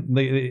great, man.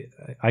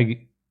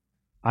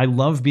 I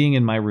love being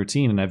in my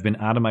routine, and I've been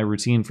out of my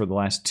routine for the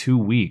last 2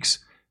 weeks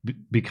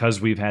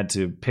because we've had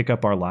to pick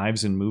up our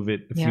lives and move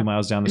it a few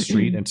miles down the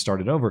street and start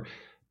it over.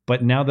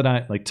 But now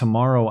that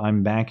tomorrow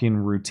I'm back in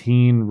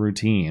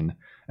routine,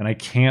 And I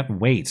can't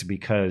wait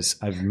because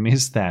I've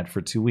missed that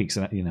for 2 weeks.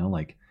 And,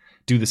 like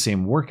do the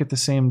same work at the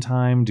same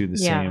time, do the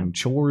same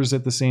chores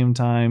at the same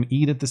time,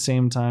 eat at the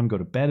same time, go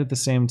to bed at the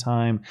same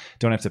time.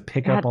 Don't have to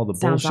pick up all the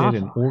bullshit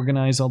and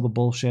organize all the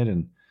bullshit.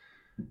 And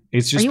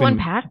it's just been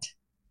unpacked?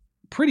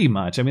 Pretty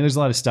much. I mean, there's a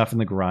lot of stuff in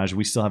the garage.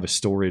 We still have a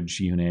storage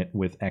unit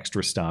with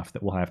extra stuff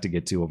that we'll have to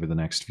get to over the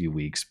next few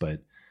weeks,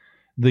 but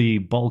the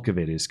bulk of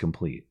it is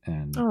complete.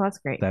 And that's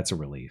great. That's a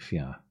relief.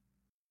 Yeah.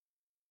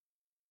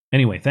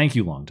 Anyway, thank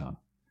you, Long John.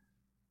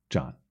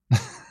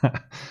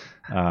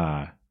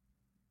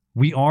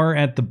 We are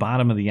at the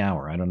bottom of the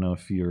hour. I don't know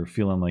if you're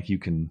feeling like you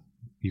can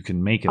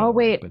make it. I'll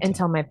wait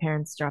until my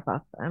parents drop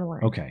off. I don't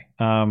worry. Okay.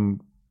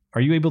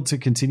 Are you able to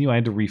continue? I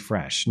had to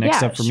refresh.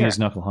 Next up for me is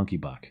Knuckle Hunky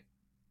Buck.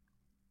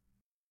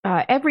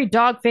 Every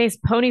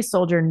dog-faced pony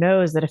soldier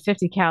knows that a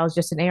 50 cal is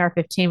just an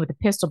AR-15 with a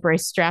pistol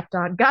brace strapped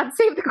on. God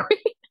save the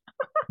queen.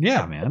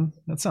 Yeah, man.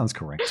 That sounds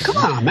correct. Come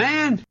on,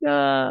 man.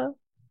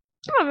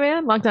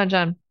 Long time,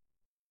 John.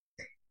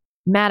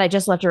 Matt, I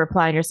just left a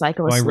reply on your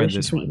cyclist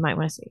solution tweet. You might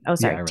want to see. Oh,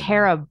 sorry.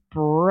 Tara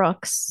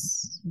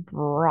Brooks.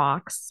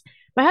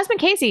 My husband,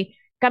 Casey,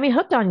 got me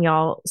hooked on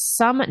y'all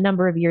some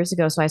number of years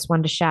ago. So I just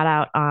wanted to shout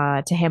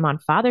out to him on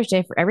Father's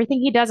Day for everything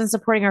he does in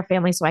supporting our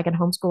family so I can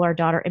homeschool our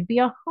daughter and be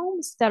a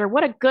homesteader.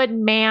 What a good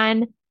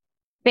man.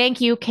 Thank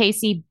you,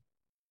 Casey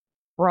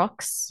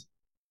Brooks.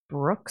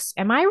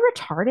 Am I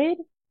retarded?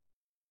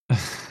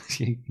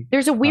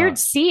 There's a weird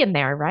C in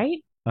there, right?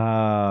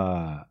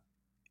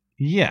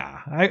 Yeah,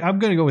 I'm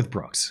going to go with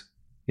Brooks.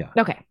 Yeah.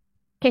 Okay.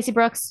 Casey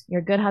Brooks,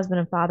 you're a good husband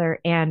and father,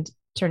 and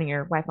turning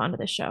your wife onto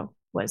this show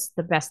was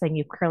the best thing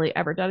you've clearly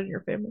ever done in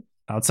your family.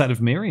 Outside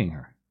of marrying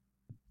her.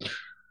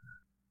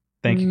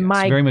 Thank you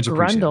guys. Very much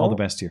appreciate it. All the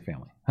best to your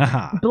family.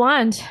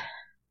 Blonde.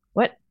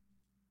 What?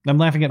 I'm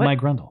laughing at Mike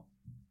Grundle.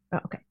 Oh,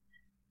 okay.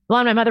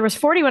 Blonde, my mother was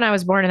 40 when I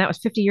was born, and that was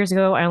 50 years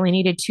ago. I only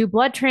needed 2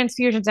 blood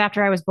transfusions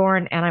after I was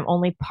born, and I'm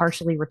only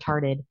partially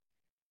retarded.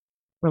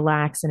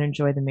 Relax and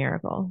enjoy the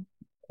miracle.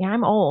 Yeah,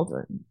 I'm old.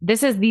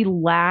 This is the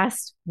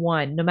last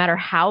one. No matter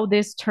how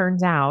this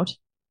turns out,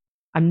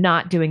 I'm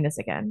not doing this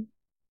again.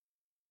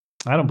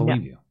 I don't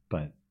believe you,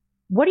 but...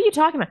 What are you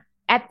talking about?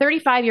 At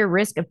 35, your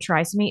risk of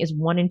trisomy is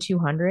 1 in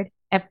 200.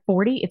 At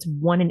 40, it's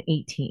 1 in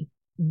 18.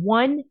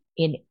 1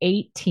 in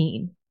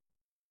 18.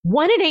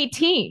 1 in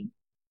 18.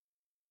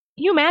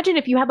 Can you imagine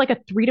if you had like a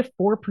 3 to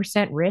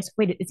 4% risk?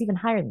 Wait, it's even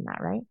higher than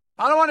that, right?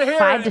 I don't want to hear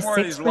 5 to any more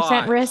of these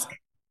 6% risk.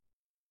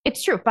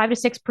 It's true. 5 to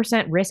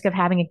 6% risk of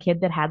having a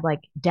kid that had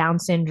like Down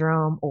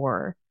syndrome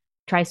or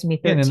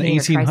trisomy 13. And in the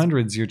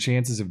 1800s, your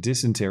chances of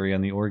dysentery on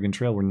the Oregon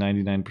Trail were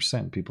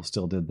 99%. People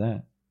still did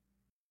that.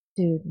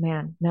 Dude,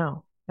 man,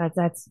 no.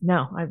 That's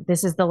no.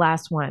 This is the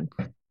last one.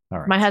 All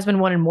right. My husband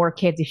wanted more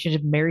kids. He should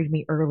have married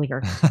me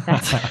earlier.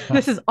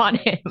 This is on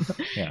him.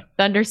 Yeah.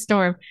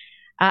 Thunderstorm.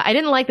 I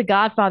didn't like The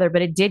Godfather,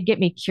 but it did get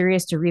me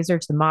curious to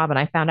research the mob, and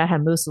I found out how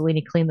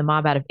Mussolini cleaned the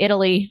mob out of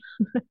Italy.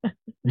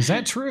 Is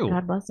that true?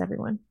 God bless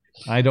everyone.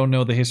 I don't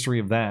know the history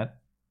of that.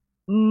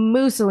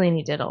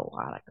 Mussolini did a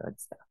lot of good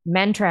stuff.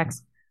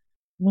 Mentrex.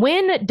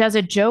 When does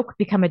a joke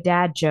become a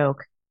dad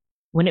joke?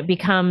 When it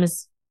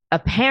becomes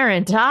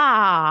apparent. Fuck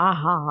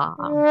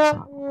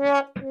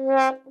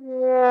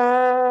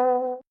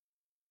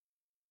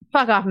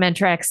off,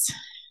 Mentrex.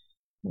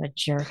 What a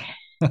jerk.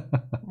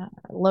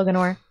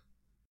 Loganor.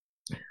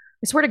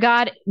 I swear to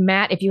God,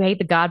 Matt, if you hate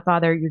The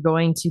Godfather, you're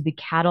going to the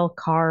cattle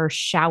car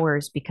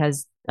showers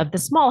because of the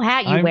small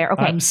hat you wear.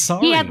 Okay, I'm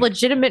sorry. He had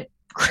legitimate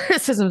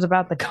criticisms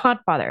about The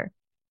Godfather.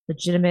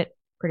 Legitimate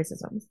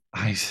criticisms.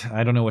 I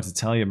don't know what to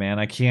tell you, man.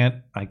 I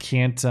can't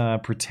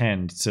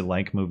pretend to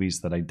like movies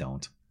that I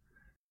don't.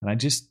 And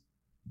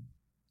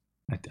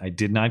I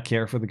did not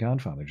care for The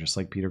Godfather, just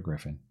like Peter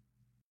Griffin.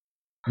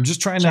 I'm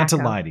just trying not to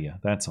lie to you.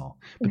 That's all.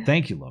 But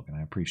thank you, Logan.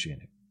 I appreciate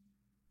it.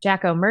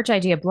 Jacko, merch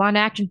idea, blonde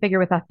action figure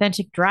with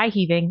authentic dry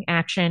heaving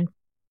action,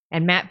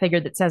 and matte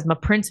figure that says my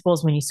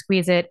principles when you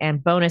squeeze it,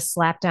 and bonus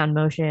slap down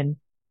motion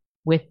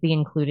with the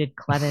included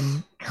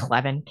Kevin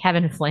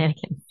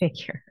Flanagan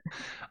figure.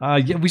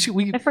 Yeah,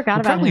 we I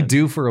forgot about probably him.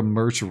 due for a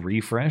merch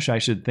refresh. I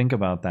should think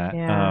about that.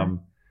 Yeah.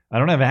 I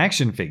don't have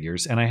action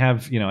figures, and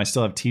I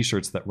still have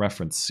T-shirts that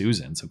reference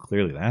Susan, so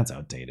clearly that's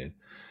outdated.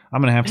 I'm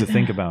going to have to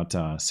think about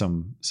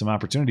some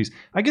opportunities.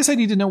 I guess I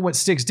need to know what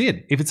Styx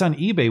did. If it's on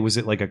eBay, was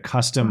it like a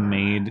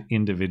custom-made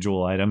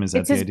individual item? Is that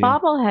it's the his idea?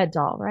 bobblehead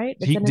doll, right?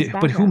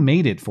 But who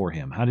made it for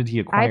him? How did he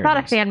acquire I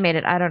thought these? a fan made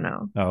it. I don't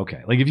know. Oh,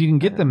 okay. Like if you can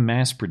get them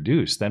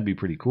mass-produced, that'd be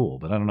pretty cool.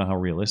 But I don't know how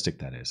realistic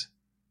that is.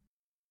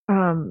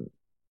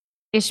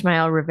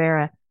 Ishmael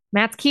Rivera.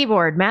 Matt's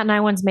keyboard. Matt and I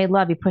once made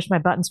love. He pushed my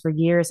buttons for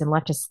years and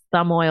left his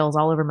thumb oils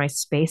all over my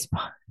space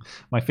bar.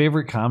 My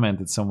favorite comment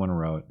that someone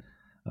wrote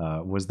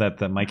was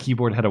that my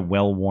keyboard had a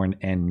well-worn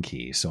N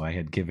key, so I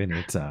had given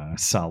it a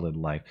solid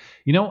life.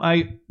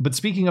 But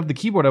speaking of the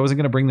keyboard, I wasn't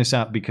going to bring this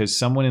up because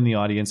someone in the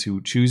audience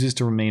who chooses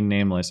to remain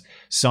nameless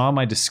saw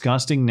my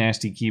disgusting,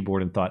 nasty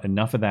keyboard and thought,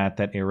 enough of that.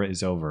 That era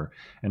is over.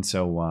 And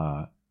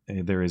so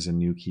there is a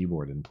new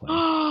keyboard in play.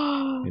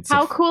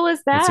 How cool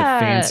is that? It's a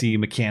fancy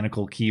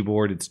mechanical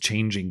keyboard. It's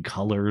changing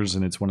colors,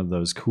 and it's one of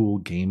those cool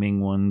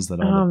gaming ones that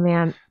all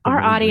man, our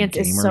really audience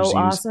is so use.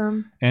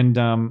 awesome.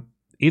 And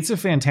it's a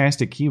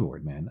fantastic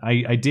keyboard, man.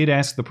 I did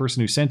ask the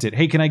person who sent it,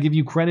 hey, can I give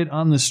you credit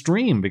on the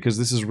stream? Because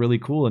this is really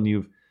cool,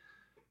 and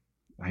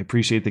I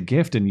appreciate the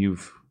gift, and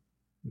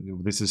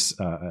this is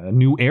a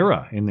new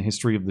era in the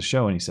history of the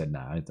show. And he said,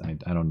 nah,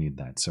 I don't need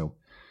that. So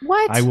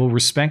what? I will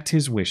respect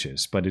his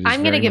wishes, but it is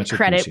I'm going to give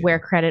credit appreciated. where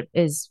credit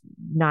is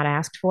not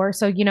asked for.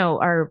 So,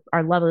 our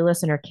lovely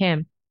listener,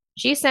 Kim,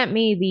 she sent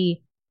me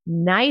the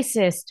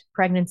nicest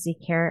pregnancy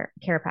care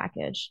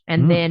package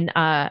and then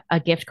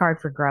a gift card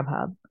for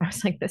Grubhub. I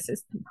was like, this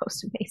is the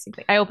most amazing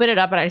thing. I opened it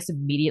up and I just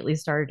immediately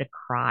started to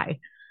cry.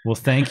 Well,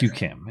 thank you,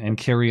 Kim, and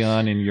carry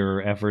on in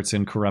your efforts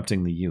in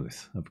corrupting the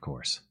youth, of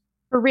course.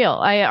 For real.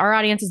 Our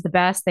audience is the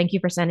best. Thank you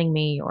for sending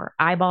me your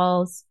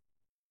eyeballs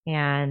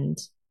and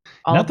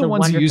all not the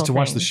ones you use to things.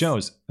 watch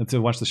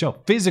the show.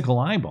 Physical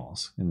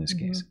eyeballs in this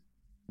case.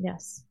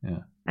 Yes. Yeah.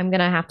 I'm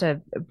going to have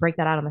to break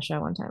that out on the show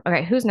one time.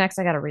 Okay, who's next?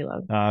 I got to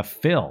reload.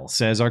 Phil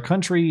says, our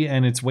country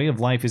and its way of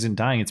life isn't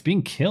dying. It's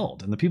being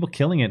killed. And the people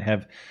killing it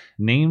have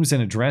names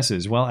and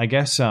addresses. Well, I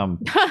guess a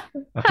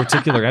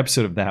particular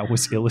episode of that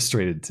was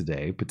illustrated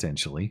today,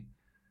 potentially.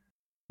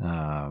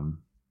 I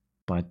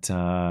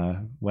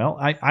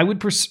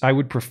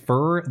would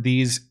prefer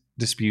these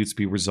disputes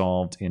be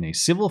resolved in a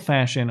civil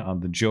fashion on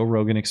the Joe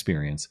Rogan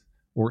Experience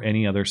or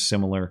any other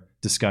similar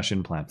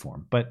discussion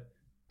platform. But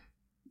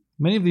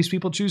many of these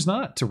people choose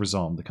not to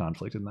resolve the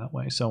conflict in that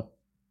way. So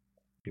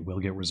it will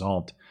get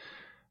resolved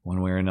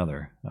one way or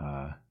another.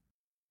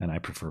 And I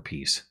prefer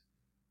peace.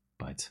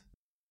 But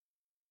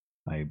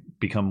I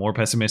become more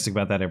pessimistic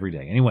about that every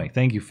day. Anyway,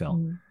 thank you,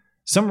 Phil.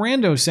 Some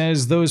rando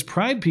says those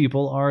pride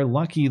people are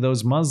lucky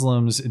those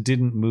Muslims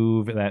didn't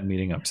move that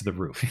meeting up to the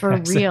roof. For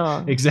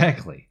real.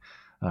 Exactly.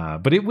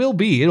 But it'll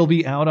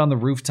be out on the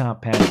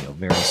rooftop patio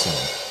very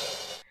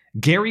soon.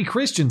 Gary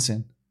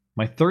Christensen,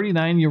 my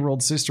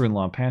 39-year-old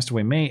sister-in-law, passed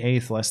away May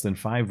 8th, less than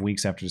 5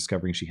 weeks after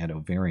discovering she had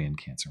ovarian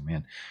cancer.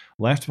 Man,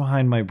 left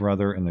behind my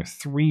brother and their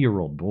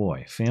 3-year-old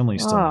boy. Family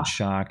still in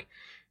shock.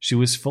 She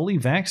was fully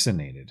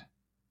vaccinated.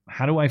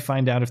 How do I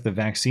find out if the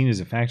vaccine is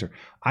a factor?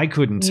 I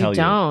couldn't tell you.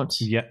 Don't.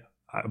 Yeah,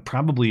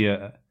 probably.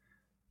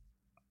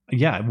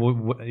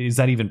 Is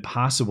that even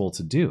possible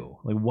to do?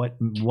 Like what?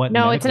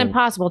 No, it's an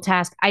impossible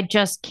task. I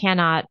just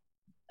cannot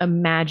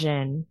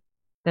imagine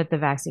that the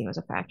vaccine was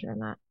a factor in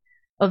that.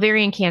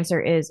 Ovarian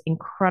cancer is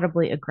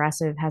incredibly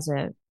aggressive, has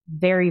a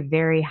very,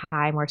 very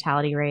high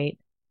mortality rate.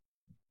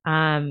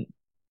 I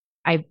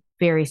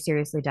very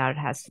seriously doubt it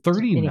has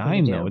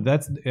 39 though.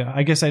 That's,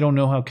 I guess I don't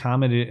know how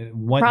common it.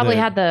 She probably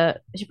had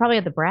the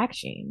BRCA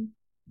gene.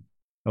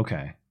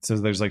 Okay, so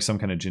there's like some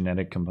kind of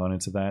genetic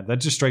component to that. That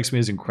just strikes me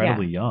as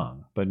incredibly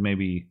young, but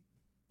maybe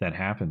that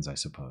happens, I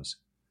suppose.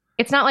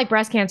 It's not like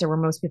breast cancer where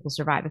most people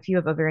survive. If you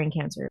have ovarian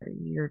cancer,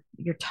 you're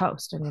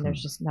toast. I mean,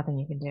 there's just nothing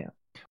you can do.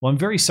 Well, I'm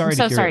very sorry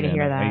to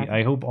hear that.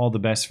 I hope all the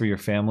best for your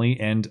family,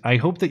 and I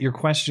hope that your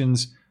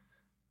questions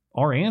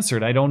are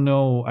answered. I don't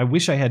know. I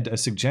wish I had a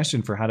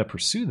suggestion for how to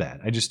pursue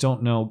that. I just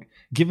don't know.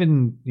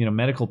 Given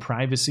medical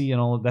privacy and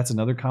all of that's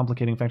another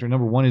complicating factor.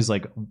 Number one is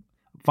like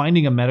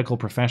finding a medical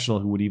professional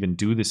who would even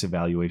do this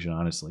evaluation,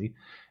 honestly.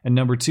 And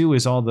number two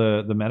is all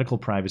the medical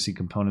privacy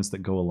components that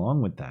go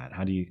along with that.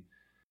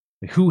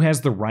 Who has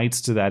the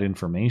rights to that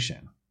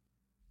information?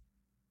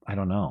 I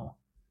don't know.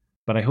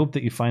 But I hope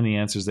that you find the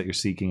answers that you're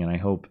seeking, and I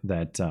hope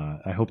that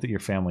your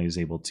family is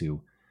able to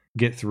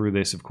get through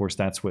this. Of course,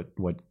 that's what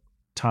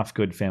tough,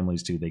 good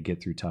families do. They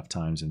get through tough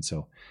times, and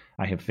so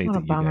I have faith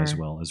that you guys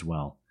will as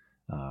well.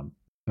 And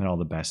all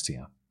the best to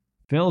you.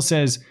 Phil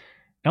says,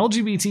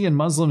 LGBT and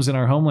Muslims in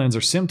our homelands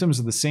are symptoms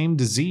of the same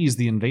disease.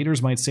 The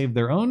invaders might save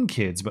their own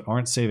kids, but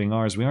aren't saving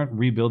ours. We aren't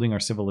rebuilding our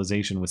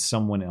civilization with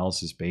someone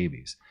else's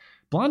babies.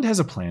 Blonde has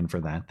a plan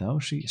for that, though.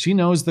 She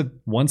knows that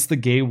once the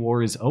gay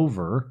war is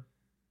over,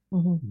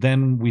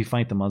 then we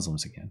fight the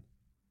Muslims again.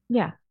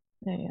 Yeah.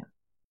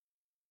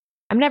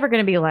 I'm never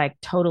going to be like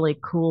totally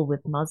cool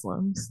with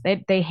Muslims.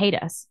 They hate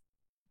us.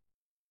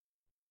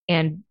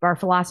 And our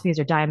philosophies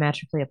are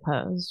diametrically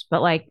opposed.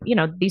 But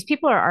these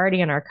people are already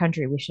in our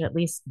country. We should at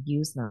least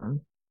use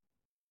them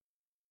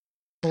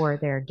for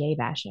their gay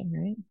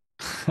bashing,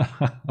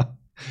 right?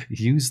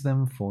 Use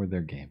them for their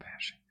gay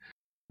bashing.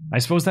 I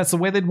suppose that's the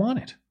way they'd want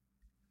it.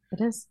 It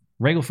is.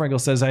 Regal Fraggle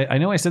says, I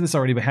know I said this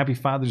already, but happy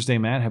Father's Day,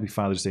 Matt. Happy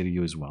Father's Day to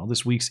you as well.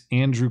 This week's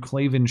Andrew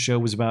Clavin show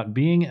was about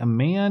being a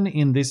man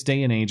in this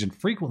day and age and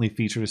frequently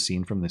featured a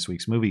scene from this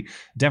week's movie.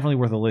 Definitely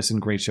worth a listen.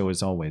 Great show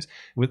as always.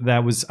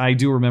 I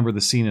do remember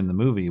the scene in the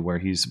movie where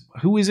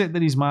who is it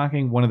that he's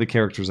mocking? One of the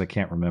characters I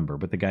can't remember,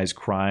 but the guy's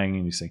crying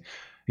and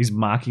he's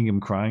mocking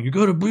him crying. You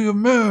gotta be a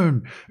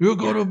man. You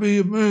gotta be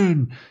a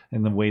man.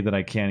 In the way that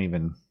I can't.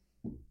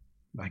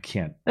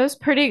 It was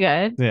pretty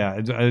good.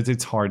 Yeah,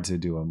 it's hard to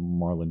do a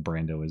Marlon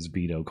Brando as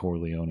Vito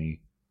Corleone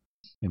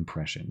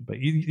impression. But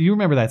you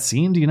remember that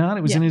scene, do you not?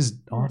 It was in his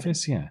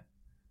office? Yeah.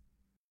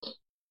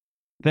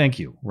 Thank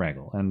you,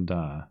 Raggle. And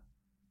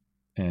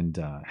And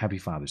happy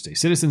Father's Day.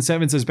 Citizen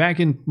 7 says, back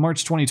in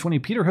March 2020,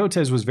 Peter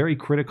Hotez was very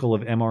critical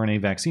of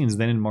mRNA vaccines.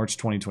 Then in March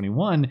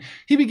 2021,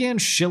 he began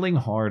shilling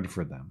hard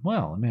for them.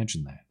 Well,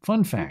 imagine that.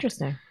 Fun fact.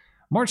 Interesting.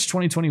 March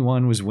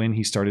 2021 was when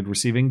he started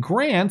receiving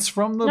grants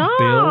from the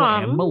Bill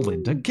and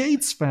Melinda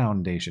Gates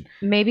Foundation.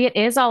 Maybe it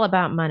is all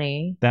about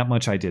money. That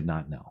much I did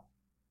not know.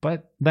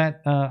 But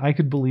that I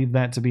could believe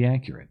that to be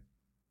accurate.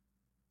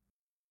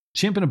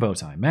 Chimp in a bow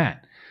tie.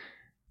 Matt,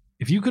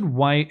 if you could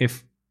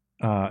if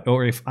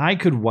I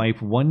could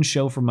wipe one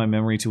show from my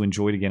memory to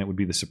enjoy it again, it would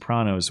be The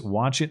Sopranos.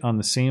 Watch it on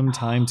the same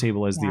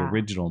timetable as the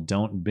original.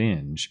 Don't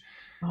binge.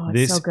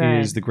 This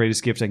is the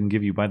greatest gift I can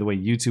give you. By the way,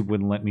 YouTube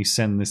wouldn't let me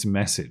send this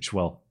message.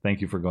 Well,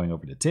 thank you for going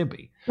over to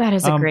Tippy. That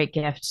is a great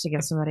gift to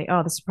give somebody.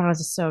 Oh, The Sopranos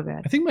is so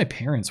good. I think my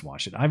parents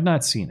watch it. I've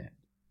not seen it.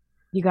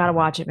 You got to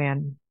watch it,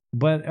 man.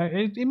 But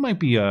it might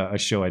be a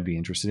show I'd be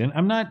interested in.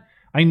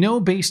 I know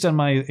based on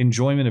my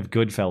enjoyment of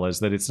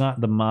Goodfellas that it's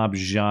not the mob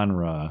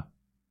genre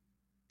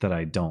that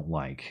I don't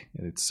like.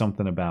 It's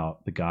something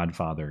about The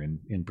Godfather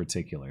in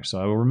particular. So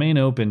I will remain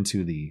open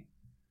to the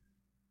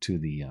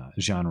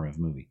genre of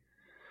movie.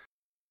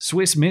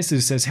 Swiss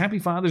Mrs. says, happy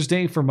Father's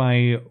Day for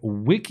my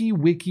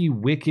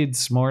wicked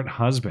smart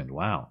husband.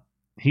 Wow.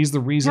 He's the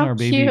reason our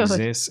baby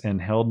exists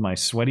and held my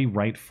sweaty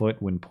right foot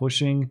when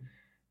pushing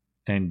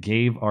and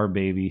gave our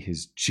baby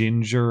his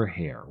ginger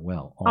hair.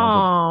 Well,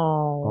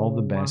 all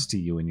the best to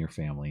you and your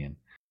family, and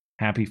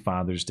happy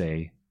Father's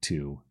Day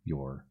to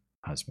your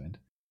husband.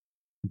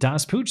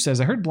 Das Pooch says,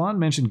 I heard Blonde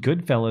mention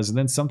Goodfellas and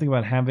then something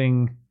about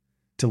having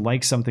to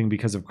like something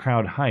because of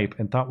crowd hype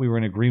and thought we were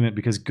in agreement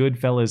because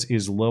Goodfellas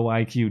is low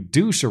IQ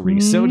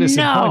douchery. So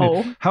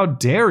disappointed. No. How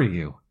dare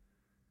you?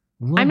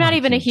 I'm not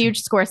even a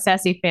huge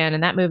Scorsese fan,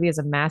 and that movie is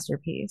a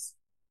masterpiece.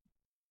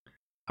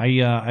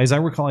 As I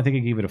recall, I think I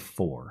gave it a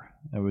 4.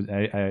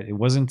 It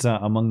wasn't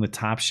among the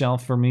top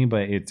shelf for me,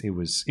 but it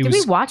was. Did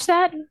we watch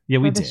that? Yeah,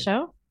 we did. The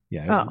show?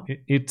 Yeah.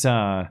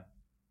 Oh.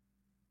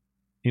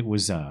 It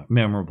was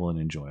memorable and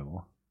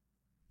enjoyable.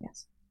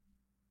 Yes.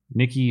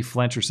 Nikki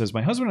Fletcher says,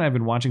 my husband and I have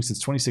been watching since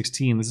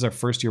 2016. This is our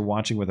first year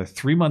watching with a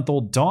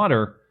 3-month-old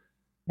daughter.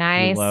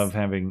 Nice. We love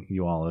having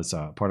you all as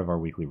part of our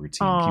weekly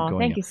routine. Aww, keep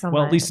going. Thank you so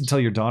well, much. At least until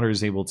your daughter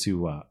is able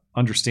to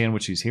understand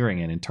what she's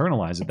hearing and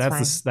internalize it.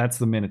 That's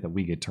the minute that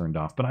we get turned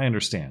off. But I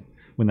understand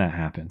when that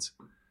happens.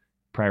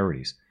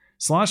 Priorities.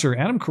 Slosher,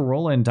 Adam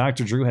Carolla and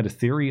Dr. Drew had a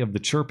theory of the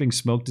chirping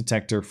smoke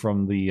detector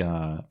from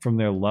their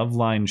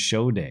Loveline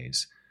show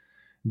days.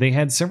 They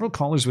had several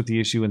callers with the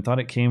issue and thought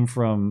it came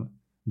from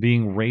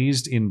being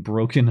raised in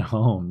broken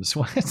homes.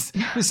 What?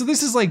 So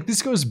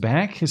this goes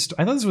back. I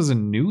thought this was a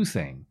new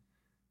thing.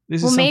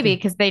 Maybe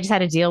because they just had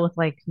to deal with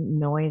like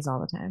noise all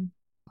the time.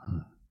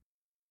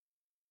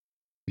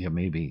 Yeah,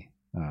 maybe.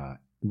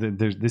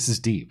 This is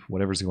deep.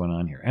 Whatever's going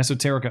on here.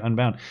 Esoterica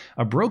Unbound.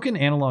 A broken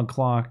analog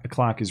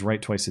clock is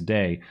right twice a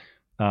day.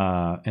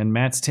 And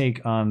Matt's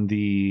take on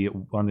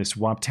this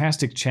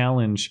waptastic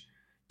challenge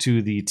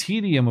to the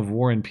tedium of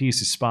War and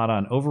Peace is spot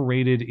on.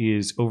 Overrated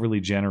is overly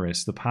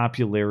generous. The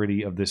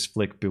popularity of this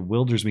flick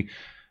bewilders me.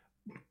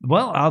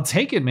 Well, I'll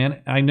take it,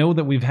 man. I know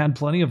that we've had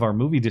plenty of our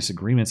movie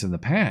disagreements in the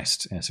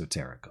past,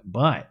 Esoterica,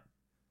 but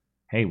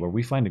hey, where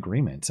we find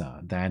agreement,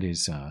 that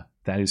is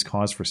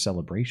cause for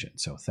celebration.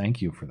 So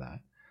thank you for that.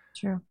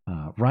 Sure.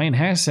 Ryan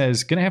Haas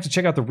says, gonna have to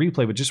check out the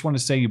replay, but just want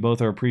to say you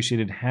both are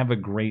appreciated. Have a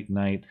great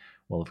night.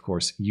 Well, of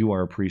course, you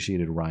are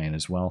appreciated, Ryan,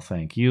 as well.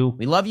 Thank you.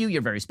 We love you.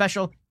 You're very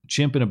special.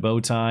 Chimp in a bow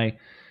tie.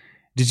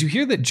 Did you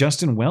hear that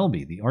Justin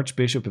Welby, the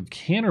Archbishop of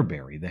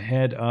Canterbury, the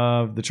head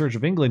of the Church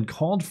of England,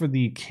 called for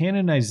the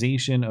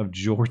canonization of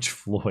George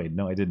Floyd?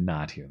 No, I did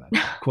not hear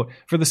that. Quote,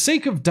 for the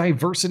sake of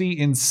diversity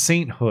in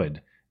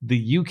sainthood,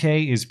 the UK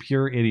is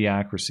pure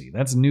idiocracy.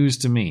 That's news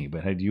to me,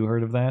 but had you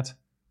heard of that?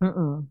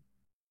 Uh-uh.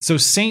 So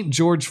Saint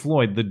George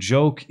Floyd, the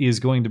joke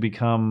is going to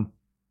become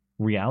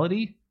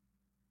reality?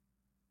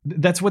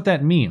 That's what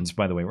that means,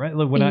 by the way, right?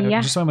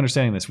 Just so I'm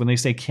understanding this, when they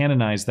say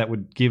canonized, that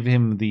would give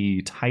him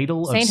the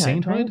title of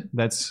sainthood? Right?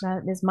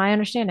 That is my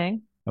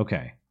understanding.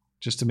 Okay.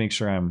 Just to make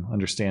sure I'm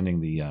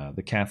understanding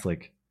the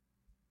Catholic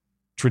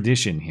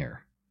tradition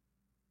here.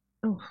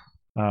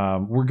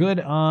 We're good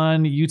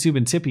on YouTube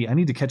and Tippy. I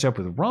need to catch up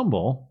with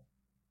Rumble,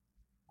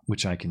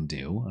 which I can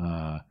do.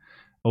 And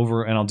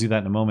I'll do that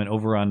in a moment.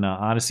 Over on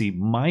Odyssey,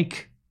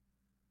 Mike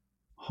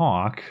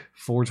Hawk,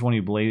 420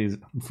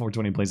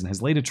 Blazing,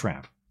 has laid a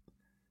trap.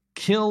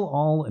 Kill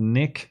all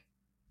Nick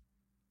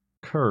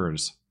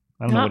Kurz.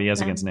 I don't know what he has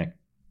against Nick.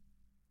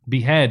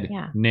 Behead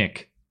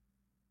Nick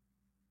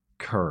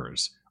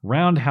Kurz.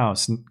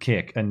 Roundhouse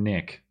kick a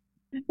Nick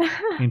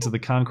into the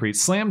concrete.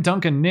 Slam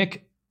dunk a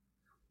Nick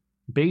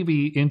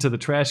baby into the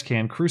trash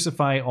can.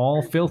 Crucify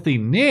all filthy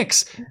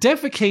Nicks.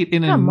 Defecate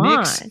in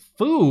Nick's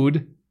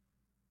food.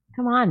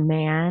 Come on,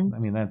 man. I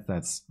mean,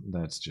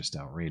 that's just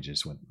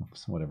outrageous.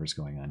 Whatever's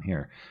going on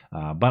here.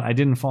 But I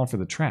didn't fall for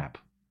the trap.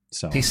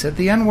 So he said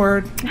the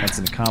N-word. That's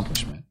an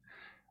accomplishment.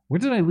 Where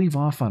did I leave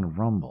off on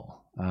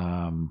Rumble?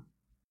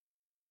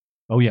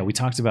 Oh yeah, we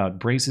talked about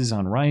braces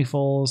on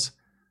rifles.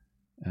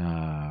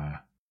 I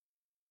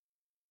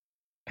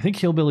I think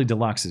Hillbilly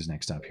Deluxe is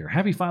next up here.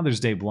 Happy Father's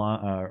Day,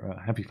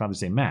 Happy Father's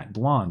Day, Matt.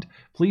 Blonde,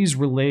 please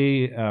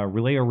relay our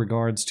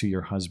regards to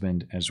your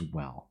husband as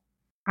well.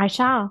 I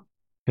shall.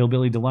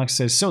 Hillbilly Deluxe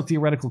says, so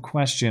theoretical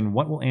question,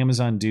 what will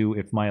Amazon do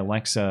if I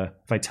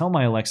tell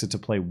my Alexa to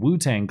play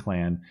Wu-Tang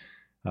Clan,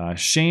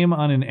 Shame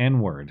on an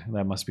N-Word?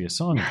 That must be a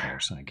song of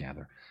theirs, I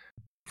gather.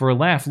 For a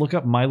laugh, look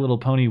up My Little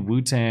Pony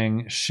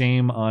Wu-Tang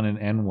Shame on an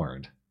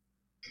N-Word.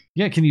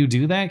 Yeah, can you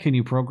do that? Can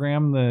you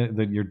program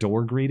your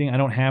door greeting? I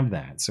don't have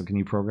that, so can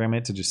you program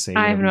it to just say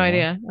I have no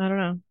idea. I don't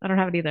know. I don't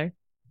have it either.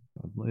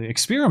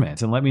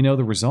 Experiment and let me know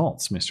the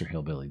results, Mr.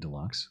 Hillbilly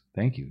Deluxe.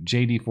 Thank you.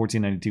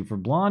 JD1492 for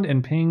Blonde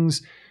and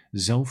Ping's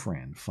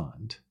Zofran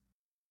Fund.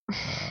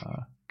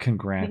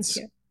 Congrats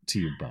to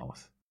you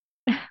both.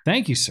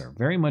 Thank you, sir.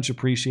 Very much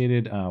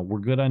appreciated. We're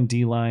good on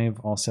DLive,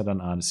 all set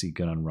on Odyssey,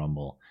 good on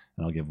Rumble,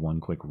 and I'll give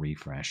one quick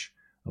refresh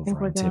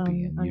over on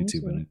Tippy and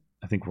YouTube. And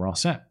I think we're all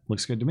set.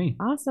 Looks good to me.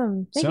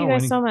 Awesome. Thank you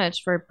guys so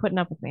much for putting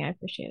up with me. I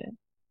appreciate it.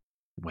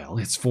 Well,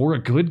 it's for a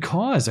good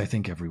cause. I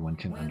think everyone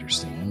can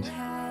understand.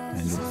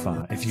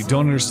 And if you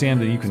don't understand,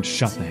 then you can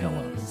shut the hell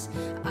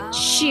up.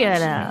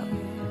 Shut up.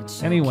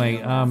 Anyway,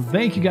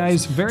 thank you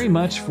guys very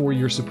much for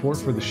your support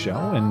for the show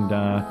and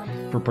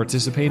for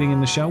participating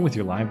in the show with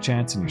your live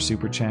chats and your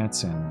super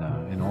chats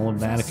and all of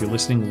that. If you're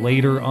listening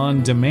later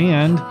on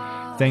demand,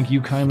 thank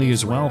you kindly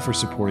as well for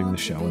supporting the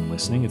show and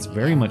listening. It's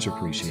very much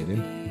appreciated.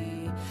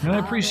 And I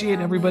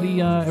appreciate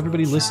everybody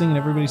listening and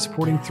everybody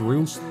supporting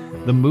through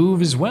the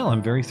move as well.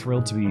 I'm very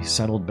thrilled to be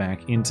settled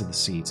back into the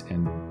seat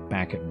and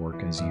back at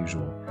work as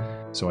usual.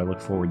 So I look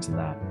forward to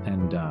that.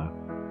 And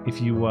if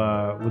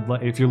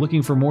you're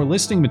looking for more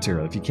listening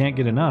material, if you can't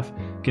get enough,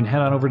 you can head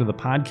on over to the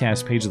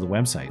podcast page of the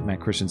website,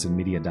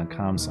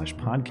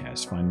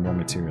 mattchristiansenmedia.com/podcast. Find more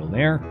material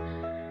there.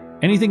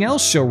 Anything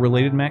else show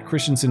related,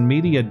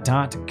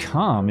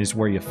 mattchristiansenmedia.com is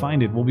where you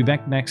find it. We'll be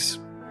back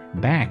next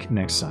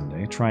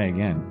Sunday. Try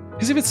again.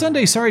 Because if it's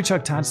Sunday, sorry,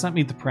 Chuck Todd, it's not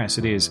Meet the Press.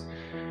 It is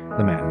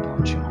the Matt and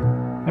Blonde Show.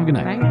 Have a good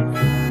night. Bye,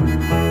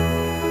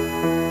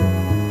 guys.